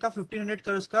big player, इनका 1500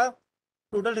 करोड़ का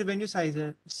टोटल रेवेन्यू साइज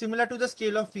है, similar to the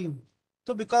scale of FIEM.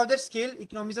 तो because that scale,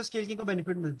 economies of scale की इनको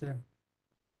बेनिफिट मिलते हैं.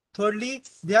 Thirdly,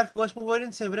 they are first mover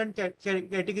in several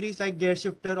categories like gear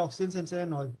shifter, oxygen sensor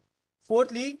and all.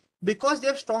 Fourthly, because they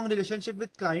have strong relationship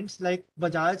with clients like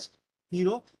Bajaj,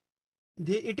 Hero,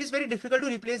 it is very difficult to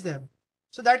replace them.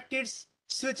 So that creates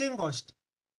switching cost.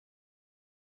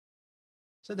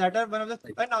 So that are one of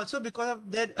the, and also because of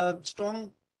their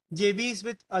strong JVs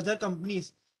with other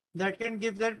companies that can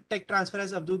give their tech transfer,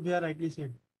 as Abdul Bhaiya rightly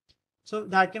said. So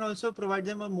that can also provide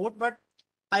them a moat, but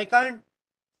I can't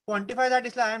quantify that.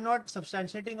 Is like I am not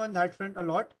substantiating on that front a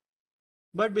lot,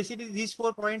 but basically these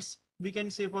 4 points we can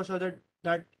say for sure that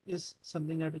that is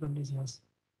something that the company has.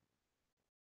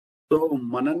 So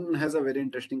Manan has a very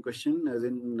interesting question, as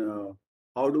in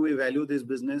how do we value this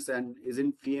business, and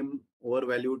isn't FIEM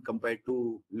overvalued compared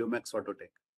to LUMAX Autotech?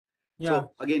 Yeah.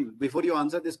 So again, before you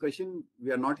answer this question,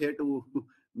 we are not here to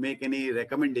make any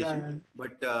recommendation,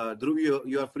 but Dhruv,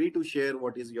 you are free to share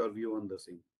what is your view on the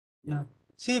same. Yeah.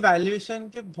 See, valuation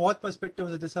के बहुत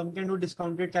perspectives होते हैं. Some can do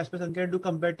discounted cash flow, some can do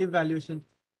comparative valuation.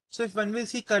 So if one will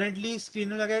see currently screen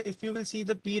में लगा, if you will see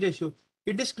the P ratio,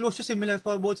 it is close to similar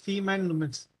for both FIEM and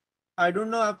LUMAX. I don't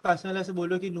know आप personal ऐसे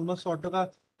बोलो कि LUMAX Auto का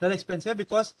ज़्यादा expensive है,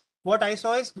 because what I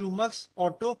saw is LUMAX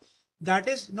Auto, that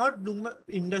is not LUMAX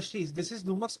Industries. This is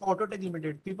LUMAX Autotech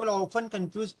Limited. People often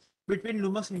confuse between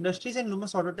LUMAX Industries and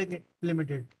LUMAX Autotech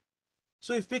Limited.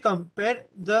 So if we compare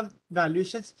the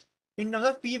valuations in terms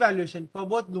of P valuation for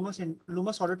both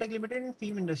LUMAX Autotech Limited and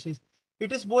FIEM Industries,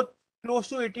 it is both close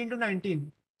to 18 to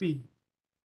 19 P.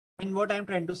 And what I'm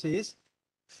trying to say is,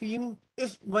 FIEM,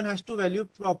 if one has to value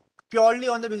purely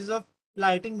on the basis of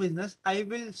lighting business, I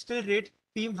will still rate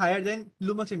FIEM higher than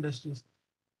LUMAX Industries.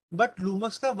 But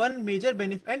LUMAX ka one major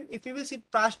benefit, and if you will see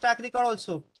past track record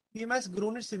also, FIEM has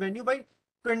grown its revenue by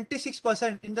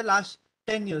 26% in the last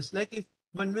 10 years. Like if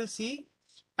one will see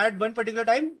at one particular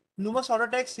time, LUMAX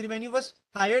Autotech's revenue was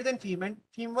higher than FIEM and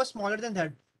FIEM was smaller than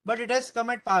that. But it has come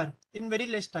at par in very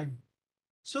less time.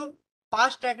 So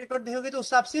past track record देखोगे तो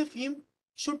उस हिसाब से FIEM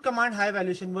should command high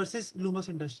valuation versus LUMAX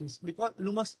Industries because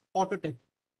LUMAX Autotech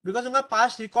because उनका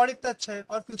past record इतना अच्छा है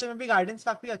और future में भी guidance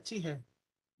काफी अच्छी है.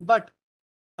 But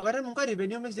अगर हम उनका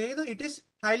revenue mix देखें तो it is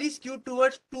highly skewed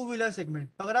towards two-wheeler segment.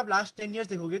 अगर आप last 10 years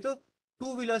देखोगे तो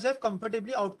two-wheelers have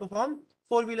comfortably outperformed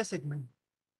four-wheeler segment.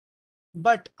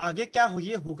 But आगे क्या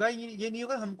ये होगा ये नहीं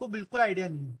होगा हमको बिल्कुल आइडिया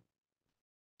नहीं है.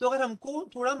 तो अगर हमको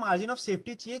थोड़ा मार्जिन ऑफ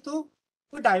सेफ्टी चाहिए तो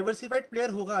कोई डाइवर्सिफाइड प्लेयर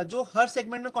होगा जो हर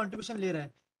सेगमेंट में कंट्रीब्यूशन ले रहा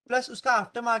है प्लस उसका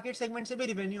आफ्टर मार्केट सेगमेंट से भी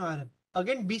रिवेन्यू आ रहा है.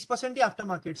 अगेन 20% ही आफ्टर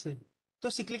मार्केट से, तो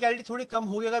सिक्लिकलिटी थोड़ी कम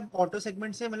होगी. अगर ऑटो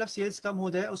सेगमेंट से मतलब सेल्स कम हो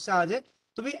जाए उससे आ जाए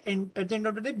तो भी at the end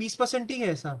of the day 20% ही है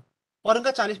ऐसा और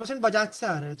उनका 40% बजाज से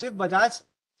आ रहा है. तो बजाज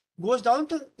गोज डाउन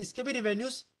तो इसके भी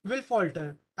revenues will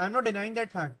falter. I am not denying that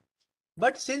fact.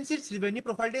 But since it's revenue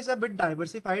profile is a bit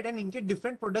diversified and इनके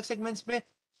डिफरेंट प्रोडक्ट सेगमेंट्स में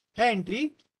है एंट्री,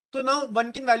 तो now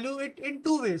one can value it in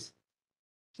two ways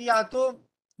कि या तो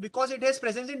because it has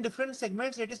presence in different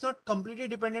segments, it is not completely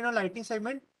dependent on lighting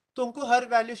segment, तो उनको हर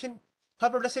valuation हर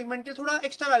product segment के थोड़ा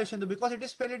एक्स्ट्रा वैल्यूएशन दो because it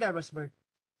is fairly diversified.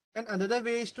 And another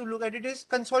way is to look at it is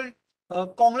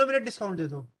conglomerate discount दे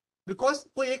दो because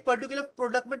कोई एक particular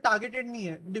product में targeted नहीं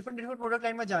है, डिफरेंट डिफरेंट प्रोडक्ट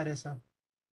लाइन में जा रहे हैं. ऐसा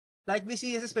लाइक वी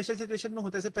सी ऐसे स्पेशल सिचुएशन में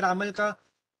होता है, जैसे पिरामल का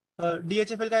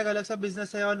डीएचएफएल का एक अलग सा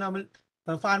बिजनेस है और नॉर्मल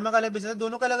फार्मा का अलग बिजनेस है,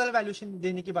 दोनों का अलग अलग वैल्यूएशन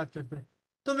देने की बात करते हैं.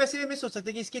 तो वैसे भी सोच सकते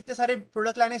हैं कि इसके इतने सारे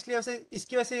प्रोडक्ट लाइन है इसलिए वैसे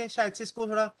इसकी वजह से शायद से इसको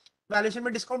थोड़ा वैल्यूएशन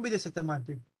में डिस्काउंट भी दे सकते हैं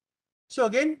market. So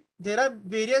again there are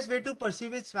various way to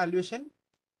perceive it's valuation,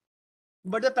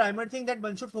 but the primary thing that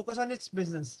one should focus on its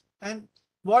business and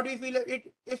what we feel it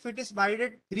if it is valued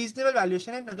at reasonable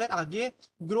valuation and अगर आगे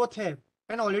growth है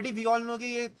and already we all know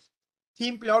कि ये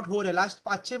theme play out हो रहा है last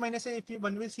 5-6 महीने से. if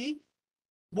one will see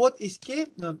both इसके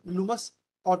LUMAX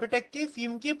Autotech के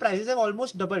FIEM के prices have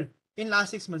almost doubled in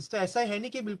last 6 months. तो ऐसा है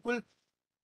नहीं कि बिल्कुल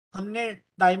हमने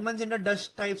diamonds in the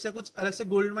dust type से कुछ अलग से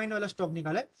गोल्ड माइन वाला स्टॉक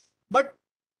निकाला है. बट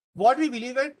व्हाट वी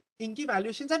बिलीव है इनकी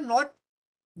valuations are not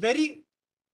very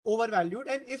overvalued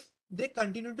and if they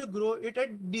continue to grow it at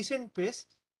decent pace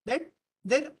then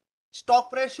their stock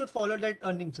price should follow that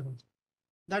earnings growth.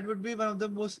 That would be one of the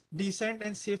most decent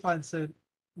and safe answer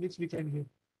which we can give.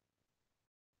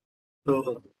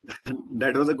 So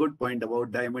that was a good point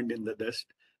about diamond in the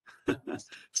dust.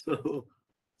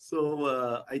 so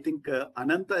I think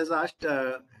Ananta has asked,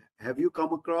 have you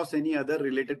come across any other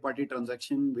related party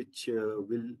transaction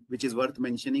which is worth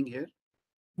mentioning here?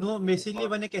 No, basically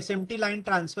one एक SMT line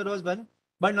transfer was one,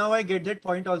 but now I get that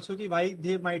point also कि why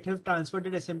they might have transferred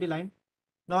that SMT line.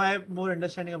 Now I have more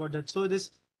understanding about that. So this,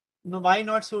 why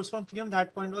not source from FIEM?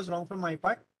 That point was wrong from my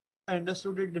part. I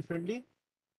understood it differently.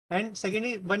 And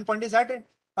secondly, one point is that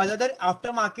other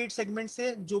aftermarket segment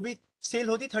से जो भी sale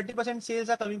होती 30% sales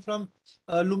are coming from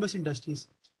LUMAX Industries.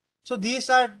 So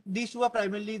these two are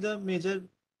primarily the major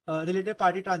related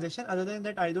party transaction. Other than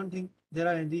that, I don't think there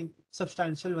are any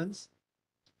substantial ones.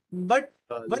 But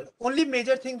only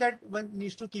major thing that one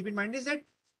needs to keep in mind is that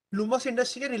LUMAX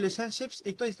industry के relationships,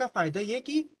 एक तो इसका फायदा ये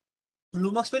कि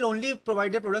LUMAX will only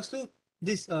provide their products to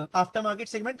this aftermarket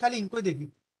segment, खाली इनको देगी.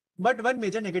 But one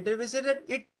major negative is that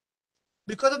it,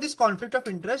 because of this conflict of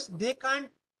interest, they can't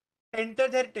enter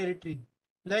their territory.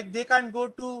 Like they can't go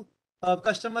to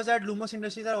customers that LUMAX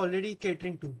industries are already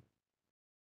catering to.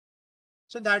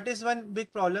 So that is one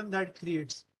big problem that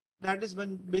creates. That is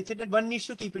one basic that one needs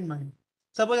to keep in mind.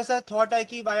 Suppose ऐसा thought है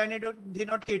कि why are they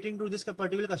not catering to this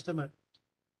particular customer?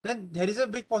 Then there is a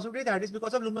big possibility that is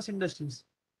because of LUMAX Industries.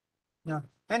 Yeah,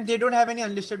 and they don't have any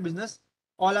unlisted business.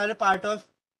 All are a part of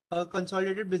a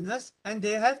consolidated business, and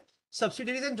they have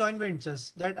subsidiaries and joint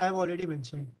ventures that I have already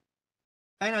mentioned.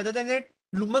 And other than that,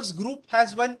 LUMAX Group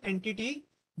has one entity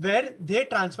where they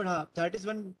transferred. That is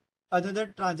one other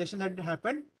transaction that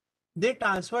happened. They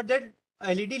transferred that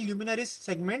LED luminaries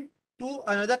segment to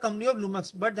another company of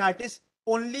LUMAX, but that is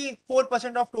only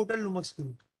 4% of total LUMAX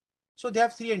Group. So they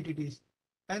have 3 entities,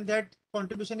 and that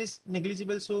contribution is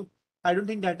negligible. So I don't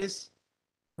think that is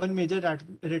one major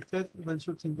red flag one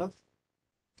should think of.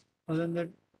 Other than that,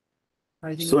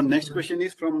 I think. So next question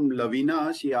is from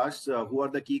Lavina. She asks, who are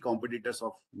the key competitors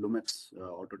of LUMAX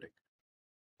Autotech?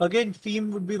 Again,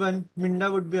 FIEM would be one,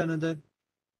 Minda would be another.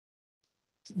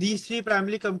 These three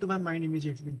primarily come to my mind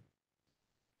immediately.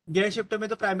 Gear shifter में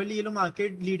तो primarily ये लोग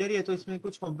market leader ही है, तो इसमें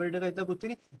कुछ competitor का इतना कुछ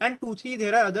नहीं. And 2-3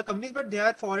 there are other companies, but they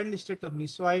are foreign listed companies,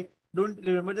 so I don't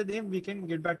remember the name. We can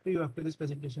get back to you after this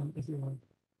presentation if you want.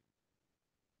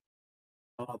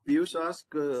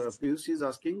 Piyush is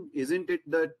asking, isn't it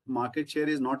that market share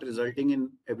is not resulting in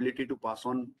ability to pass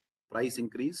on price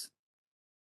increase?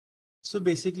 So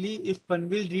basically, if one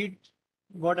will read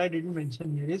what I didn't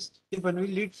mention here is, if one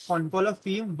will read con call of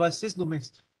FIEM versus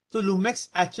LUMAX. So LUMAX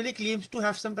actually claims to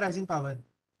have some pricing power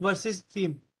versus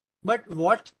FIEM. But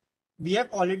what we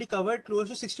have already covered close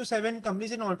to 6 to 7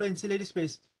 companies in auto ancillary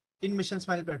space in Mission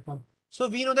Smile platform. So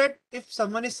we know that if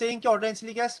someone is saying कि auto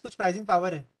ancillary के पास कुछ pricing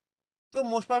power है, तो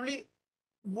most probably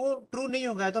वो true नहीं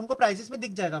होगा, तो हमको प्राइसेस में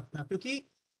दिख जाएगा अपने आप, क्योंकि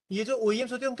ये जो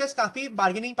OEMs होते हैं उनके पास काफी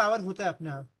बार्गेनिंग पावर होता है अपने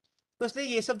आप. तो इसलिए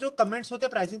ये सब जो कमेंट्स होते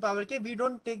हैं प्राइसिंग पावर के, we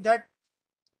don't take that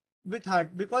with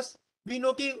heart, because we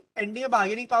know कि एंडिंग में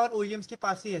बार्गेनिंग पावर ओईएम्स के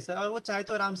पास ही है सर, और वो चाहे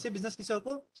तो आराम से बिजनेस किसी और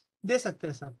को दे सकते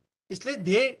हैं सर. इसलिए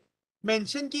दे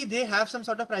मेंशन कि they have some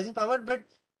sort of pricing power, but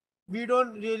we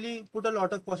don't really put a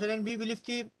lot of caution, and we believe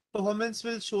कि performance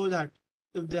will show that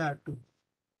if they have to.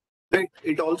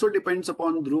 It also depends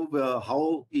upon, Dhruv,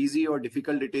 how easy or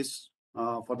difficult it is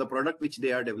for the product which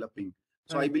they are developing.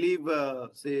 So I believe,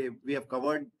 say, we have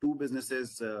covered 2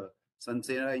 businesses,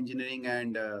 Sansera Engineering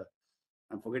and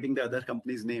I'm forgetting the other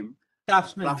company's name.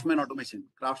 Craftsman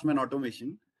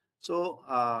Automation. So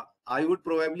I would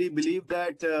probably believe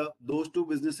that those 2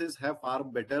 businesses have far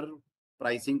better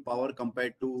pricing power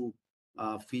compared to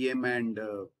FIEM and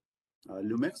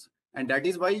LUMAX. And that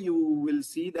is why you will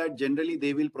see that generally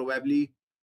they will probably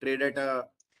trade at a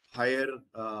higher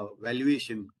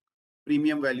valuation,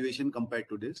 premium valuation compared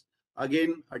to this.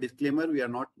 Again, a disclaimer, we are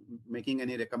not making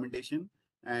any recommendation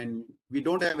and we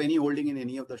don't have any holding in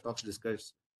any of the stocks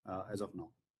discussed as of now.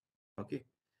 Okay.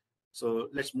 So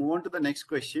let's move on to the next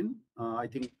question. I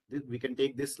think we can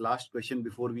take this last question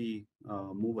before we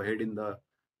move ahead in the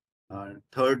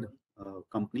third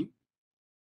company.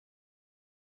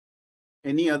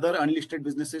 Any other unlisted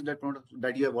businesses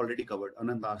that you have already covered?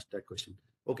 Anand asked that question.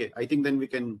 Okay, I think then we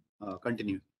can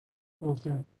continue.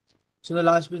 Okay. So the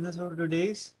last business for today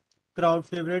is crowd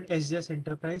favorite SJS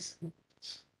Enterprise.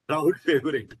 Crowd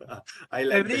favorite. I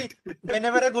like that.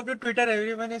 Whenever I go to Twitter,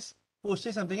 everyone is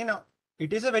posting something, and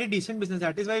it is a very decent business.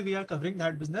 That is why we are covering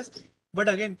that business. But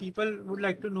again, people would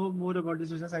like to know more about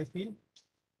this business, I feel.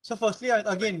 So firstly,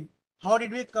 again, how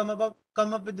did we come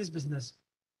up with this business?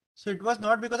 So it was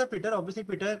not because of Twitter. Obviously,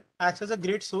 Twitter acts as a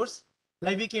great source.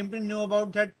 Like we came to know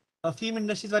about that FIEM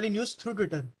Industries wali news through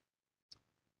Twitter.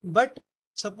 But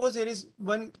suppose there is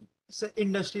one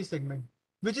industry segment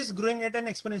which is growing at an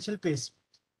exponential pace,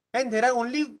 and there are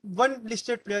only one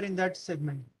listed player in that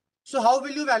segment. So how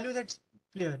will you value that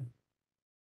player?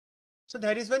 So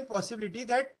there is one possibility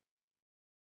that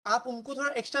आप उनको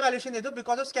थोड़ा extra valuation दे दो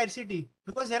because of scarcity,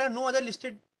 because there are no other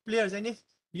listed players, and if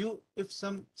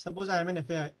suppose I am an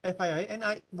FII and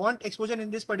I want exposure in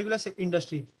this particular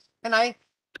industry and I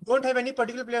don't have any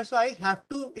particular player, so I have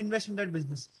to invest in that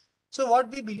business. So what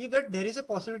we believe that there is a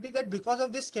possibility that because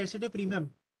of this scarcity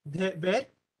premium, where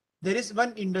there is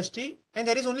one industry and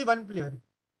there is only one player,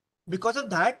 because of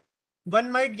that,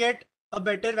 one might get a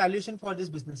better valuation for these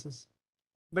businesses.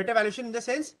 Better valuation in the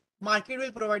sense market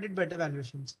will provide it better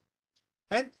valuations.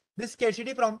 And this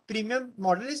scarcity premium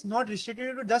model is not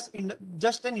restricted to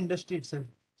just an industry itself.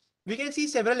 We can see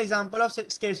several examples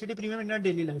of scarcity premium in our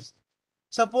daily lives.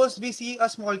 Suppose we see a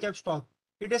small cap stock.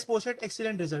 It has posted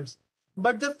excellent results,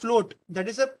 but the float, that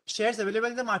is the shares available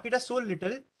in the market, are so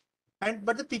little,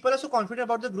 but the people are so confident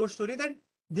about the growth story that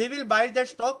they will buy that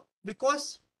stock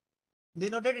because they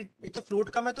know that if the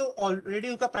float come, तो already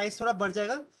उनका price थोड़ा बढ़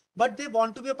जाएगा, but they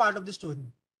want to be a part of the story.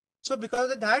 So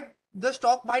because of that, the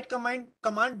stock might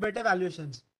command better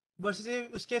valuations versus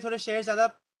उसके थोड़े shares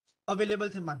ज़्यादा available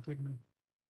थे market में.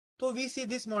 तो we see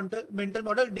this mental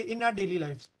model in our daily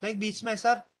lives. Like बीच में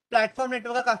ऐसा platform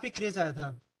network का काफी craze आया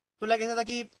था. तो like ऐसा था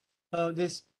कि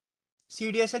this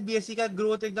CDS और BSE का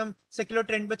growth एकदम secular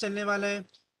trend पे चलने वाला है,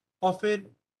 और फिर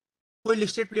कोई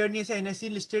listed player नहीं है, NSE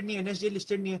listed नहीं है, NSJ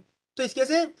listed नहीं है. तो इसके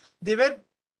से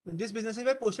these businesses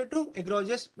were posted to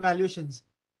egregious valuations.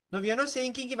 Now we are not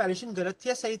saying कि valuation गलत थी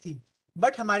या सही थी,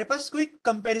 but हमारे पास कोई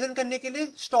comparison करने के लिए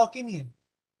stock ही नहीं है.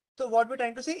 तो what we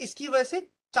trying to say, इसकी वजह से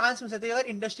चांस मिल सकता है अगर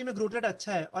इंडस्ट्री में ग्रोथ रेट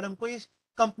अच्छा है और हमको ये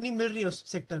कंपनी मिल रही है उस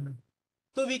सेक्टर में,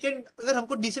 तो वी कैन, अगर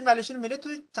हमको डिसेंट वैल्यूएशन मिले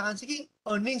तो चांस है कि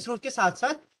अर्निंग्स ग्रोथ के साथ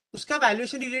साथ उसका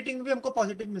वैल्यूएशन रिलेटिंग भी हमको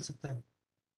पॉजिटिव मिल सकता है.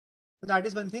 That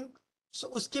is one thing. So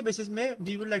uske basis mein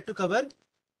we would like to cover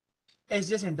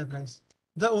SJS Enterprise,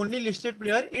 the only listed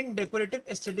player in decorative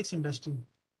aesthetics industry.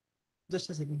 Just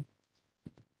a second.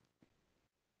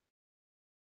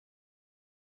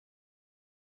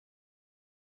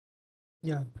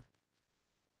 Yeah.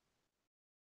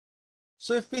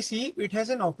 So if we see, it has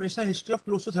an operational history of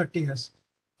close to 30 years.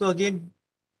 So again,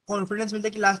 confidence मिलता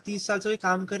है कि last 30 साल से ये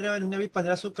काम कर रहे हैं और इन्होंने अभी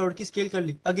 1500 करोड़ की स्केल कर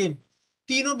ली. अगेन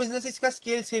तीनों बिजनेस इसका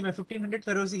स्केल सेम है, 1500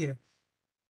 करोड़ ही है.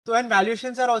 तो and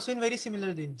valuations are also in very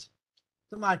similar range.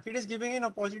 The market is giving an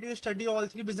opportunity to study all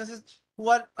three businesses who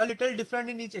are a little different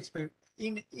in each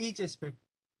aspect.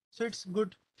 So it's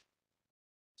good.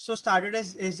 So started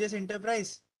as SJS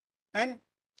Enterprise, and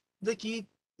the key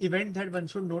event that one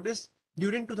should notice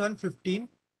during 2015,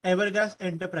 Evergrass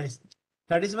Enterprise,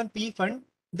 that is one P fund,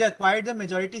 they acquired the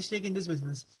majority stake in this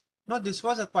business. Now this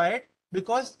was acquired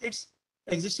because its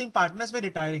existing partners were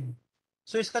retiring.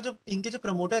 So इसका जो इनके जो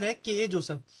promoter है के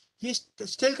Joseph, he is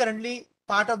still currently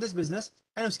part of this business,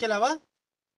 and उसके अलावा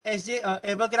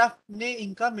एवरग्राफ ने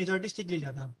इनका मेजॉरिटी स्टेक ले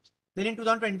लिया था. देन इन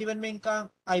 2021 में इनका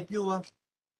आईपीओ हुआ,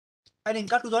 एंड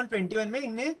इनका 2021 में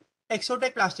इनने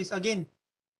एक्सोटेक plastics, again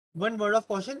one word of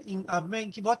caution, अब मैं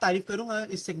इनकी बहुत तारीफ करूंगा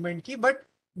इस सेगमेंट की, but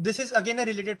this is again a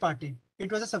related party.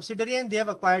 It was a subsidiary and they have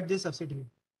acquired this subsidiary.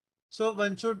 So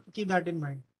one should keep that in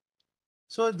mind.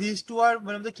 So these two are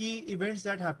one of the key events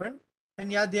that happened. And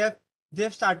yeah, they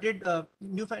have started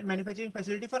new manufacturing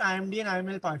facility for IMD and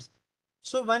IML parts.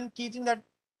 So one key thing that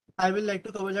I will like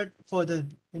to cover that further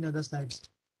in other slides.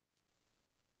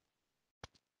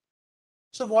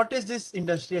 So what is this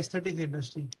industry, aesthetics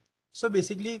industry? So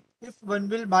basically, if one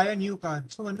will buy a new car,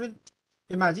 so one will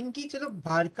imagine कि चलो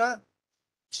बाहर का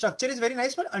structure is very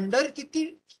nice, but अंदर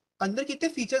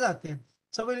कितने features आते हैं.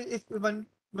 So if one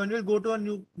will go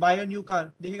to buy a new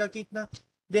car, देखेगा कि इतना,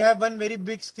 they have one very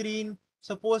big screen.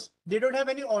 Suppose they don't have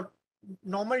any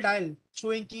normal dial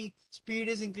showing कि speed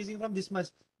is increasing from this much.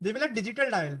 They will have digital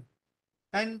dial.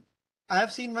 And I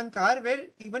have seen one car where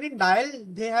even in dial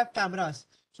they have cameras.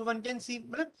 So one can see,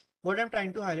 what I'm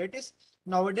trying to highlight is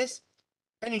nowadays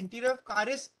an interior of car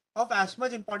is of as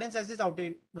much importance as its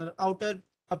outer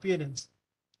appearance.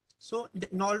 So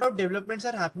a lot of developments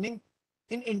are happening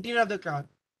in interior of the car.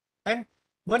 And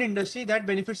one industry that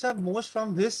benefits the most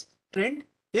from this trend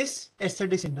is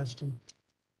aesthetics industry.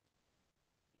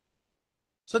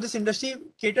 So this industry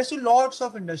caters to lots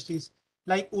of industries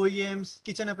like OEMs,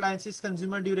 kitchen appliances,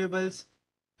 consumer durables,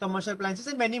 commercial appliances,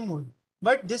 and many more.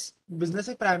 But this business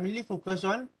is primarily focused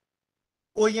on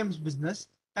OEMs business.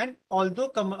 And although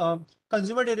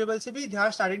consumer durables they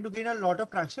are starting to gain a lot of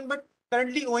traction, but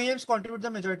currently OEMs contribute the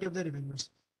majority of the revenues.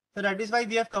 So that is why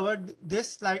we have covered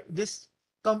this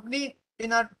company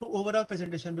in our overall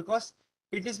presentation, because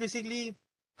it is basically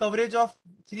coverage of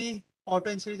 3 auto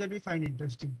ancillaries that we find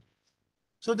interesting.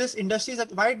 So this industry is,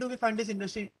 why do we find this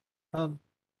industry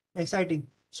exciting?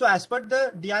 So as per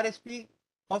the DRSP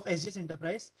of SJS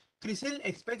Enterprise, CRISIL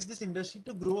expects this industry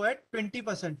to grow at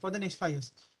 20% for the next 5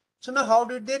 years. So now how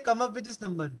did they come up with this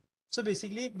number? So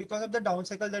basically because of the down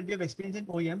cycle that we have experienced in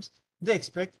OEMs, they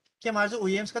expect कि हमारा जो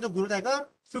OEMs का जो growth आएगा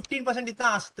 15% इतना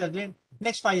आ सकता है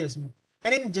next 5 years में.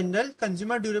 And in general,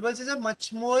 consumer durables is a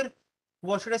much more,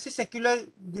 what should I say, secular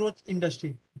growth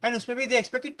industry. And उसमें भी they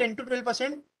expect 10 to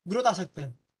 12% growth आ सकता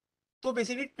है. तो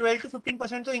basically 12 to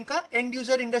 15% तो इनका end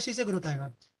user industry से growth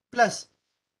आएगा. Plus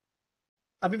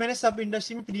अभी मैंने सब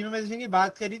इंडस्ट्री में प्रीमियमाइजेशन की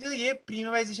बात करी थी, तो ये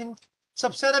प्रीमियमाइजेशन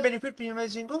सबसे ज्यादा बेनिफिट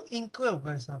प्रीमियमाइजेशन को इनको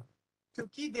होगा ऐसा,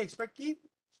 क्योंकि दे एक्सपेक्ट कि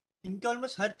इनके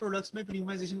ऑलमोस्ट हर प्रोडक्ट्स में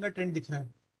प्रीमियमाइजेशन का ट्रेंड दिख रहा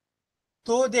है.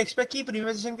 तो दे एक्सपेक्ट कि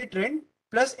प्रीमियमाइजेशन के trend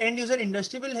plus and user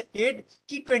industry will add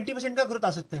कि 20% का ग्रोथ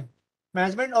आ सकता है.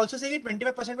 मैनेजमेंट ऑल्सो से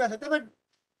 25% पे आ सकता है, but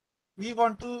we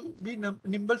want to be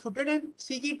nimble footed and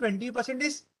सी कि 20%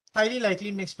 is highly likely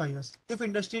in next 5 years if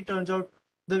industry turns out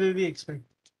the way we expect.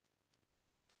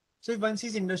 So if one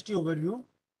sees industry overview,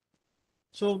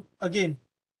 so again,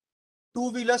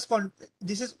 two-wheelers,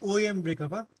 this is OEM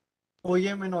breakup,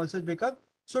 OEM and also breakup.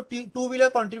 So two-wheeler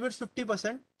contributes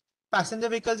 50%, passenger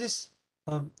vehicles is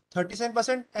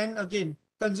 37%, and again,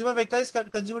 consumer vehicles,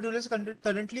 consumer durables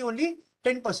currently only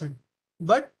 10%.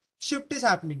 But shift is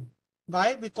happening.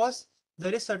 Why? Because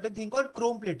there is certain thing called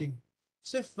chrome plating.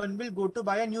 So if one will go to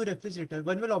buy a new refrigerator,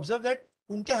 one will observe that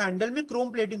उनके handle में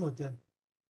Chrome plating होती है.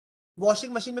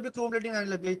 Washing machine में भी Chrome plating आने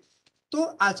लग गई. तो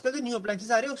आजकल जो न्यू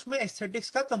अप्लायंसेस आ रहे हैं उसमें एस्थेटिक्स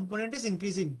का component is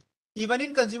increasing even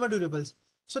in consumer durables.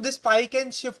 So this pi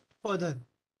can shift further.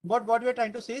 What we are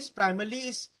trying to से इज प्राइमरली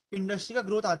इस इंडस्ट्री का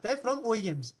ग्रोथ आता है from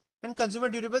OEMs, and consumer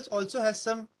durables also has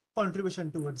some contribution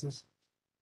towards this.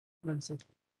 One second.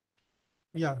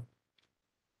 Yeah.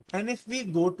 And if we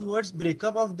go towards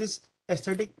breakup of this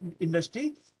aesthetic industry.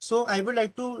 So I would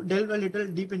like to delve a little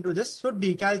deep into this. So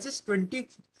decals is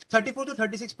 34 to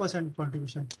 36%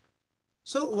 contribution.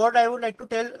 So what I would like to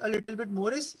tell a little bit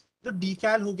more is जो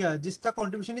decal हो गया जिसका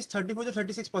contribution is 34 to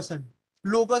 36%.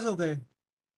 Logos हो गए,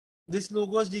 this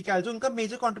logos decal जो उनका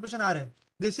major contribution आ रहा है.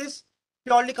 This is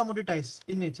purely commoditized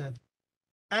in nature.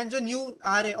 And जो new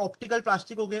आ रहे optical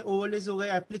plastic हो गए, overlays हो गए,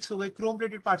 appliques हो गए, chrome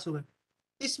plated parts हो गए,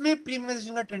 इसमें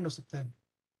premiumization का trend हो सकता है.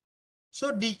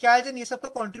 So decals and ये सब का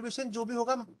contribution जो भी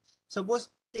होगा, suppose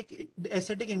एक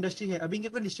aesthetic industry है, अभी इनके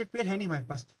कोई listed पेयर है नहीं हमारे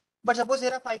पास, but suppose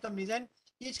there are 5 companies and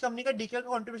each company का decal का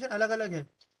contribution अलग अलग है,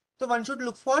 तो one should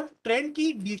look for trend की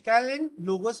decal and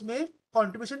logos में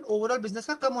contribution overall business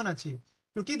का कम होना चाहिए,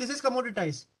 क्योंकि this is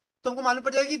commoditized. तो हमको मालूम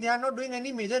पड़ जाएगा कि they are not doing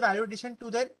any major value addition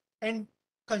to their end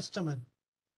customer.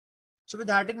 So with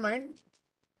that in mind,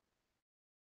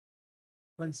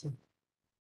 one second.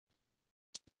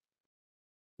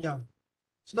 Yeah.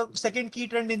 So the second key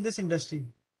trend in this industry,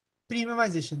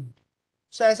 premiumization.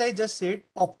 So as I just said,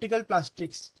 optical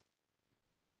plastics.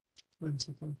 One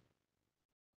second.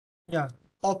 Yeah,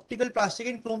 optical plastic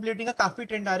and chrome plating का काफी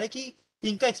trend आ रहा है कि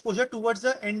इनका exposure towards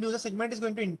the end user segment is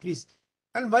going to increase.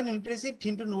 And one interesting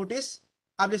thing to notice,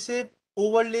 आप जैसे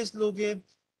overlays लोगे,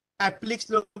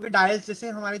 appliques लोगे, dials जैसे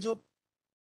हमारे जो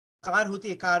कार होती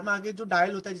है, कार में आगे जो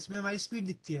डायल होता है जिसमें हमारी स्पीड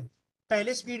दिखती है,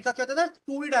 पहले स्पीड का क्या होता था,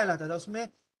 2D डायल आता था, उसमें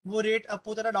वो रेट अप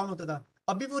होता था, डाउन होता था.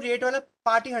 अभी वो रेट वाला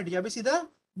पार्ट ही हट गया, अभी सीधा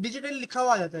डिजिटल लिखा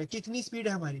हुआ आ जाता है कितनी स्पीड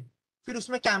है हमारी, फिर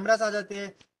उसमें कैमरास आ जाते हैं,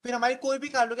 फिर हमारी कोई भी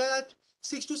कार लोगे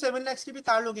 6 to 7 lakhs की भी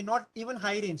कार लोगे, नॉट इवन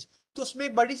हाई रेंज, तो उसमें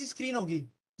एक बड़ी सी स्क्रीन होगी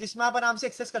जिसमें आप आराम से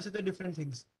एक्सेस कर सकते हो डिफरेंट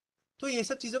थिंग्स. तो ये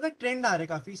सब चीजों का ट्रेंड आ रहा है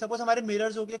काफी. सपोज हमारे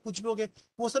मिरर्स हो गए, कुछ भी हो गए,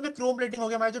 वो सब में क्रोम प्लेटिंग हो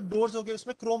गया, हमारे जो डोर्स हो गए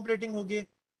उसमें क्रोम प्लेटिंग हो गई.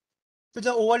 तो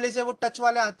जब ओवरलेस है वो टच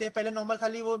वाले आते हैं, पहले नॉर्मल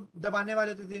खाली वो दबाने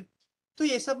वाले होते थे. तो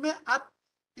ये सब में आप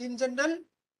इन जनरल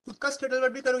खुद का स्केटल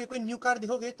वर्क भी करोगे, कोई न्यू कार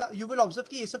देखोगे, यू विल ऑब्जर्व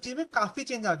कि ये सब चीजें में काफी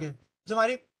चेंज आ गए, जो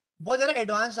हमारी बहुत ज्यादा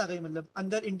एडवांस आ गई, मतलब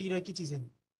अंदर इंटीरियर की चीजें.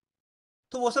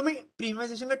 तो वो सब में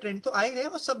प्रीमियमाइजेशन का ट्रेंड तो आ ही गया,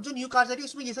 और सब जो न्यू कार्स आ रही है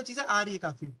उसमें ये सब चीजें आ रही है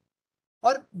काफी.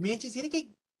 और मेन चीज ये है कि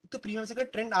तो प्रीमियमाइजेशन का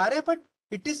ट्रेंड आ रहा है, but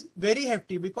it is very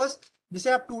hefty, because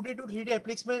जैसे आप 2D to 3D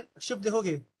एप्लिक्स में शिफ्ट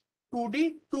देखोगे, 2D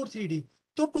to 3D,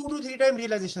 तो 2 to 3 टाइम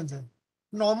रियलाइजेशन है.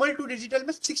 नॉर्मल टू डिजिटल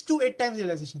में 6 to 8 टाइम्स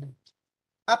रियलाइजेशन है.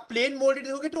 आप प्लेन मोड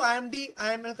देखोगे तो IMD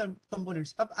IML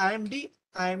कंपोनेंट्स, अब IMD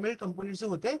IML कंपोनेंट्स जो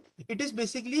होते हैं, it is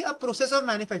basically a process of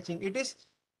manufacturing, it is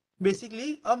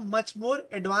basically a much more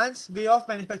advance way of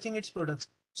manufacturing its products.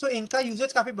 सो इनका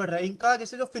यूजेज काफी बढ़ रहा है, इनका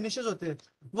जैसे जो फिनिशेस होते हैं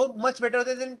वो मच बेटर होते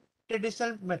हैं देन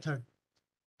ट्रेडिशनल मेथड.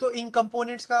 तो इन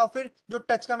कंपोनेंट्स का और फिर जो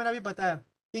टच का मैंने अभी बताया,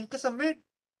 इनके सब में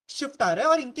शिफ्ट आ रहा है,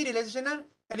 और इनकी रियलाइजेशन है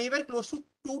anywhere close to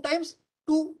 2 times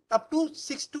to up to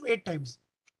 6 to 8 times.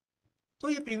 तो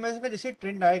ये प्रीमियम का जैसे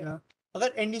ट्रेंड आएगा,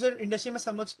 अगर एंड यूजर इंडस्ट्री में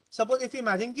सपोज इफ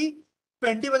इमेजिन की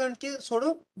 20% के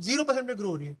छोड़ो 0% पे ग्रो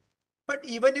हो रही है, बट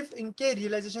इवन इफ इनके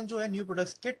रियलाइजेशन जो है न्यू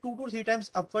प्रोडक्ट्स के 2 to 3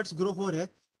 टाइम्स अपवर्ड्स ग्रो हो रहे हैं,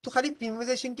 तो खाली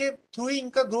प्रीमियमाइजेशन के थ्रू ही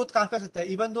इनका ग्रोथ काफी आ सकता है,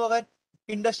 इवन दो अगर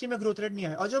इंडस्ट्री में ग्रोथ रेट नहीं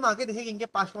आए. और जो हम आगे देखेंगे इनके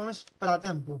पास्ट परफॉर्मेंस बताते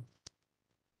हैं हमको.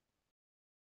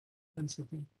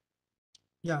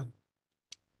 या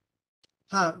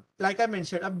हाँ, लाइक आई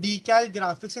मेंशन, अब डीकैल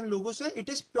ग्राफिक्स एंड लोगो से it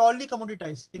is purely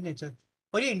कमोडिटाइज्ड in nature.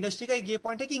 और ये इंडस्ट्री का एक ये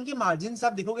पॉइंट है कि इनकी मार्जिन्स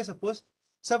आप देखोगे,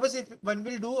 suppose if one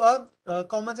will do a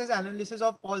common sense analysis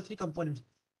of all 3 components,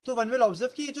 तो वन विल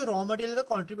ऑब्जर्व कि जो रॉ मटेरियल का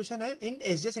कंट्रीब्यूशन है इन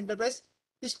SJS enterprise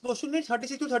is close to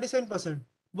 36 to 37%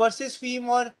 versus फीम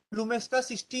और लूमेक्स का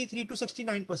 63 to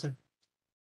 69%.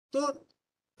 तो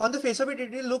on the face of it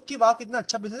it will look कि वाह कितना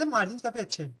अच्छा बिजनेस है, मार्जिन्स काफी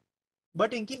अच्छे हैं,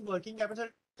 बट इनकी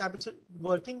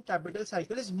working capital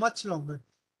cycle is much longer.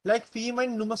 Like FIEM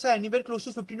and LUMAX are anywhere close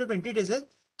to 15 to 20 days है,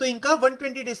 तो इनका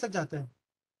 120 days तक जाता है.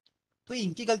 तो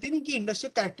इनकी गलती नहीं, कि इंडस्ट्री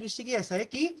कैरेक्टरिस्टिक ही ऐसा है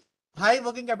कि हाई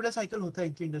वर्किंग कैपिटल साइकिल होता है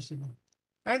इनकी इंडस्ट्री में,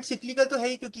 एंड सिक्लिकल तो है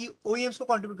ही क्योंकि OEMs को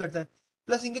कंट्रीब्यूट करता है,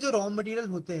 प्लस इनके जो रॉ मटेरियल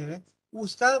होते हैं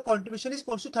उसका contribution is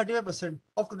close to 35%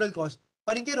 of total cost.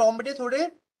 और इनके रॉ मटेरियल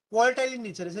थोड़े वॉलेटाइल इन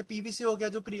नेचर, जैसे PVC हो गया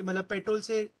जो मतलब पेट्रोल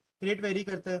से रेट वेरी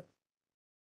करता है,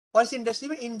 और इस इंडस्ट्री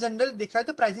में इन जनरल देखा है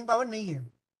तो प्राइसिंग पावर नहीं है.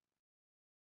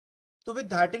 तो with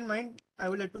that in mind I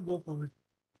would like to go forward.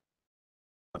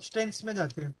 अब स्ट्रेंथ्स में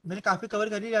जाते हैं, मैंने काफी कवर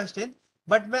कर लिया स्ट्रेंथ,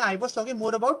 बट मैं I was talking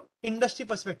more about industry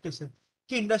perspective से,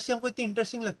 कि इंडस्ट्री हमको इतनी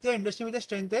इंटरेस्टिंग लगती है, इंडस्ट्री में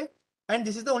स्ट्रेंथ है, and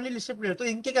this is the only listed player. तो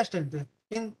इनके क्या स्ट्रेंथ है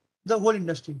इन द होल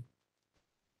इंडस्ट्री?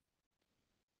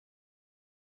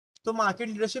 तो market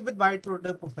leadership with wide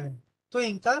product profile, तो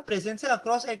इनका प्रेजेंस है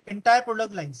अक्रॉस एंटायर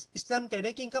प्रोडक्ट लाइंस, इसलिए हम कह रहे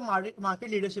हैं कि इनका मार्केट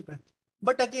लीडरशिप है.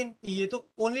 बट अगेन ये तो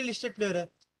ओनली लिस्टेड प्लेयर है,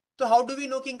 तो हाउ डू वी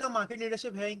नो कि इनका मार्केट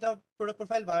लीडरशिप है, इनका प्रोडक्ट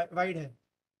प्रोफाइल वाइड है?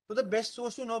 तो the best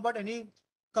source to know about any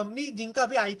company जिनका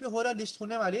अभी IPO हो रहा लिस्ट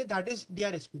होने वाली है, दैट इज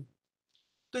DRHP.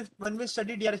 तो if one will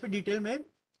study DRSP detail में,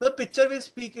 तो picture will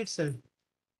speak itself.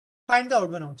 Find the out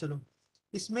बनाओ. चलो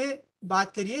इसमें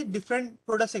बात करिए डिफरेंट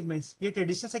प्रोडक्ट सेगमेंट्स. ये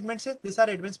ट्रेडिशनल सेगमेंट्स है, this are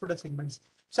advance product segments.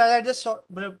 शायद आई जस्ट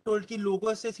मतलब टोल्ड की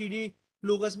लोगोस से 3D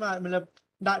लोगोस में मतलब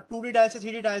 2D डायल से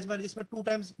 3D डायल्स में, जिसमें 2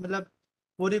 टाइम्स मतलब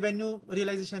वो रेवेन्यू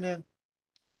रियलाइजेशन है.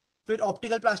 फिर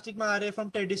ऑप्टिकल प्लास्टिक में आ रहे हैं फ्रॉम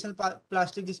ट्रेडिशनल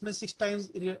प्लास्टिक, जिसमें 6 टाइम्स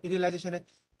रियलाइजेशन है.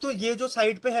 तो ये जो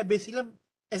साइड पे है बेसिकली हम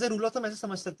as a rule of thumb ऐसे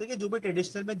समझ सकते हैं कि जो भी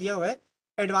ट्रेडिशनल में दिया हुआ है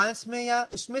एडवांस में या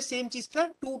उसमें सेम चीज का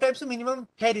 2 टाइम्स मिनिमम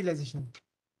है रियलाइजेशन.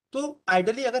 तो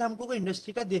आइडियली अगर हमको कोई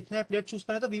इंडस्ट्री का देखना है, प्लेयर चूज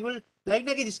करना है, तो वी विल लाइक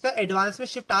ना कि जिसका एडवांस में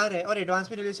शिफ्ट आ रहा है और एडवांस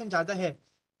में रिलेशन ज्यादा है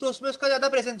तो उसमें उसका ज्यादा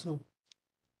प्रेजेंस हो.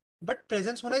 बट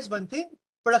प्रेजेंस होना इज वन थिंग,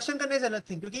 प्रोडक्शन करने इज अनदर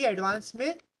थिंग. क्योंकि एडवांस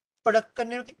में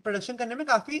प्रोडक्शन करने में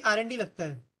काफी R&D लगता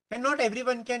है and not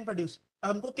everyone can produce.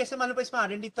 हमको कैसे मालूम है इसमें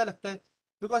R&D इतना लगता है?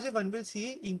 Because if one will see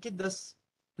इनके 10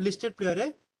 लिस्टेड प्लेयर है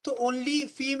तो only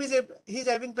FIEM is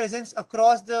having presence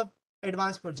across the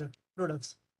advance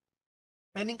products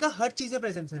and इनका हर चीज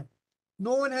प्रेजेंस है.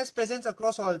 No one has presence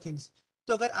across all things.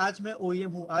 तो अगर आज मैं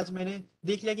OEM हूँ, आज मैंने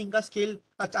देख लिया कि इनका स्केल,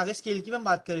 आगे स्केल की हम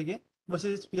बात करेंगे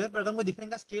वर्सेस पेयर, पर अगर मुझे दिख रहा है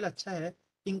इनका स्केल अच्छा है,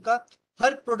 इनका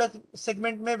हर प्रोडक्ट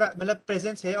सेगमेंट में मतलब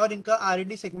प्रेजेंस है और इनका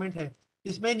R&D सेगमेंट है,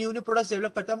 इसमें न्यू न्यू प्रोडक्ट्स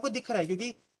डेवलप करता है, हमको दिख रहा है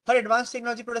क्योंकि हर एडवांस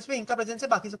टेक्नोलॉजी प्रोडक्ट्स में इनका प्रेजेंस है,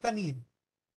 बाकी सबका नहीं है.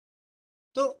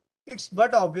 तो इट्स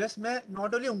बट ऑब्वियस मैं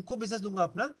नॉट ओनली उनको बिजनेस दूंगा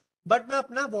अपना, बट मैं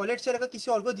अपना वॉलेट शेयर अगर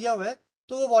किसी और को दिया हुआ है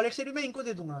तो वो वॉलेट शेयर भी मैं इनको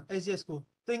दे दूंगा SJS को,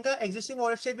 तो इनका एग्जिस्टिंग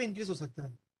वॉलेट शेयर भी इंक्रीज हो सकता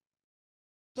है.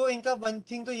 तो इनका वन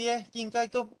थिंग तो ये है कि इनका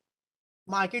एक तो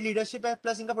मार्केट लीडरशिप है,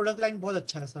 प्लस इनका प्रोडक्ट लाइन बहुत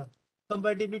अच्छा है sir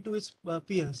comparatively to it's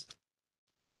peers.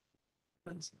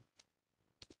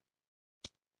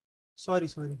 sorry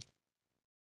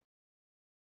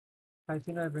I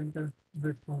think I went a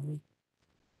bit forward.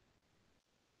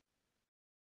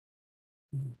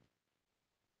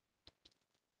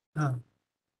 हाँ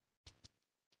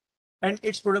and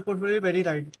it's product portfolio very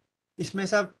right. इसमें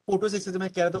से आप फोटोज देख सकते हैं, मैं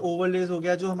कह रहा था ओवरलेज हो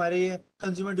गया जो हमारे ये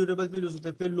कंज्यूमर ड्यूरेबल भी यूज होते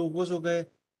हैं, फिर लोगोस हो गए,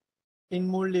 इन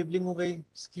मोल्ड लेबलिंग हो गई,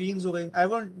 स्क्रीन्स हो गई. I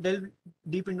won't delve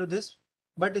deep into this,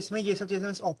 but इसमें ये सब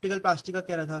चीजें ऑप्टिकल प्लास्टिक का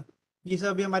कह रहा था, ये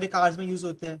सब भी हमारे कार्स में यूज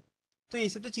होते हैं. तो ये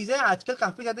सब तो चीजें आजकल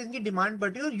काफी ज्यादा इनकी डिमांड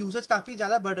बढ़ रही है और यूजर्स काफी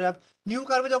ज्यादा बढ़ रहे हैं. आप न्यू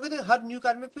कार में जाओगे तो हर न्यू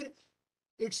कार में फिर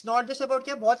इट्स नॉट जस्ट अबाउट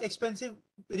क्या बहुत एक्सपेंसिव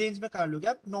रेंज में कार लोगे,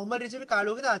 आप नॉर्मल रेंज में कार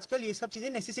लोगे तो आजकल ये सब चीजें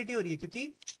नेसेसिटी हो रही है.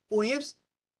 क्योंकि OEMs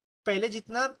पहले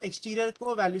जितना एक्सटीरियर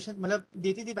को वैल्यूशन मतलब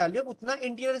देती थी वैल्यू, अब उतना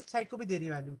इंटीरियर साइड को भी दे रही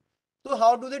है वैल्यू. तो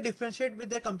how do they differentiate with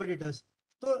their competitors?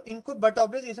 तो इनको बट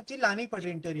ऑब्वियस ये सब चीज लानी पड़ रही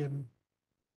है इंटीरियर में.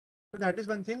 तो दैट इज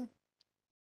वन थिंग.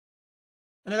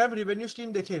 अगर आप रेवेन्यू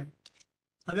स्ट्रीम देखें,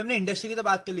 अभी हमने इंडस्ट्री की तो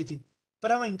बात कर ली थी,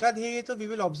 पर हम इनका देखेंगे तो वी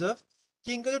विल ऑब्जर्व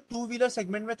कि इनका जो 2 व्हीलर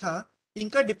सेगमेंट में था,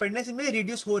 इनका डिपेंडेंस इनमें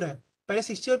रिड्यूस हो रहा है. पहले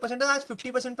 60% था, आज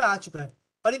 50% पे आ चुका है.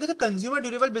 और इनका जो कंज्यूमर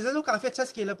ड्यूरेबल बिजनेस वो काफी अच्छा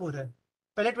स्केल अप हो रहा है.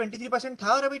 पहले 23%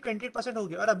 था और अभी 28% हो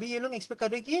गया, और अभी ये लोग एक्सपेक्ट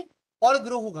कर रहे हैं कि और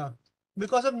ग्रो होगा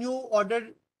because of new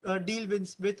order deal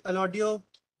wins with अलॉडियो,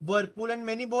 Whirlpool and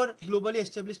many more globally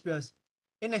established players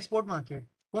in export market.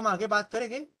 वो हम आगे बात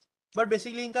करेंगे, बट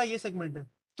बेसिकली इनका ये सेगमेंट है.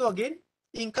 तो अगेन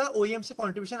इनका OEM से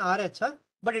कंट्रीब्यूशन आ रहा है अच्छा,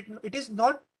 but it is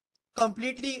not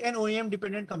completely N OEM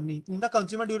dependent company. इनका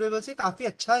कंज्यूमर ड्यूरेबल से काफी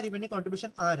अच्छा रेवेन्यू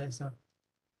कंट्रीब्यूशन आ रहा है सर.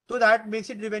 तो that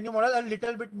makes it revenue model a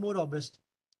little bit more obvious.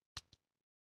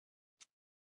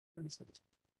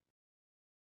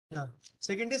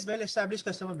 Second is well established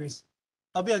customer base.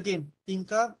 अभी अगेन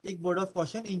इनका एक वर्ड ऑफ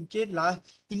कॉशन,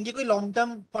 इनके कोई लॉन्ग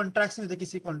टर्म कॉन्ट्रैक्ट्स नहीं होते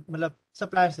किसी मतलब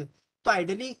सप्लायर से. तो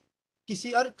आइडियली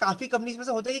किसी और काफी कंपनीज में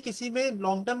से होता है कि किसी में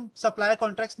लॉन्ग टर्म सप्लायर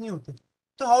कॉन्ट्रैक्ट्स नहीं होते.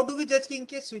 तो हाउ डू वी जज कि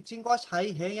इनके स्विचिंग कॉस्ट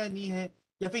हाई है या नहीं है,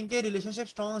 या फिर इनके रिलेशनशिप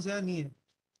स्ट्रॉन्ग है या नहीं है?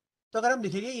 तो अगर हम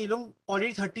देखेंगे ये लोग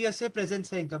ऑलरेडी 30 ईयर्स से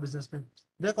प्रेजेंस है इनका बिजनेस में,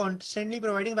 they are constantly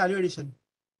providing value addition.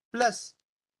 Plus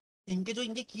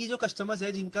इनके की जो कस्टमर्स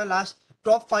है, जिनका लास्ट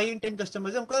टॉप 5-10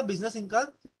 कस्टमर्स है, उनका बिजनेस इनका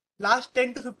लास्ट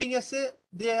 10 to 15 ईयर्स से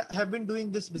they have been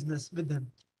doing this business with them.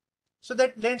 So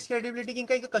that lends credibility कि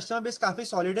इनका कस्टमर बेस काफी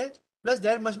सॉलिड है. Plus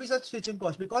there must be such switching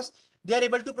cost because they are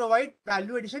able to provide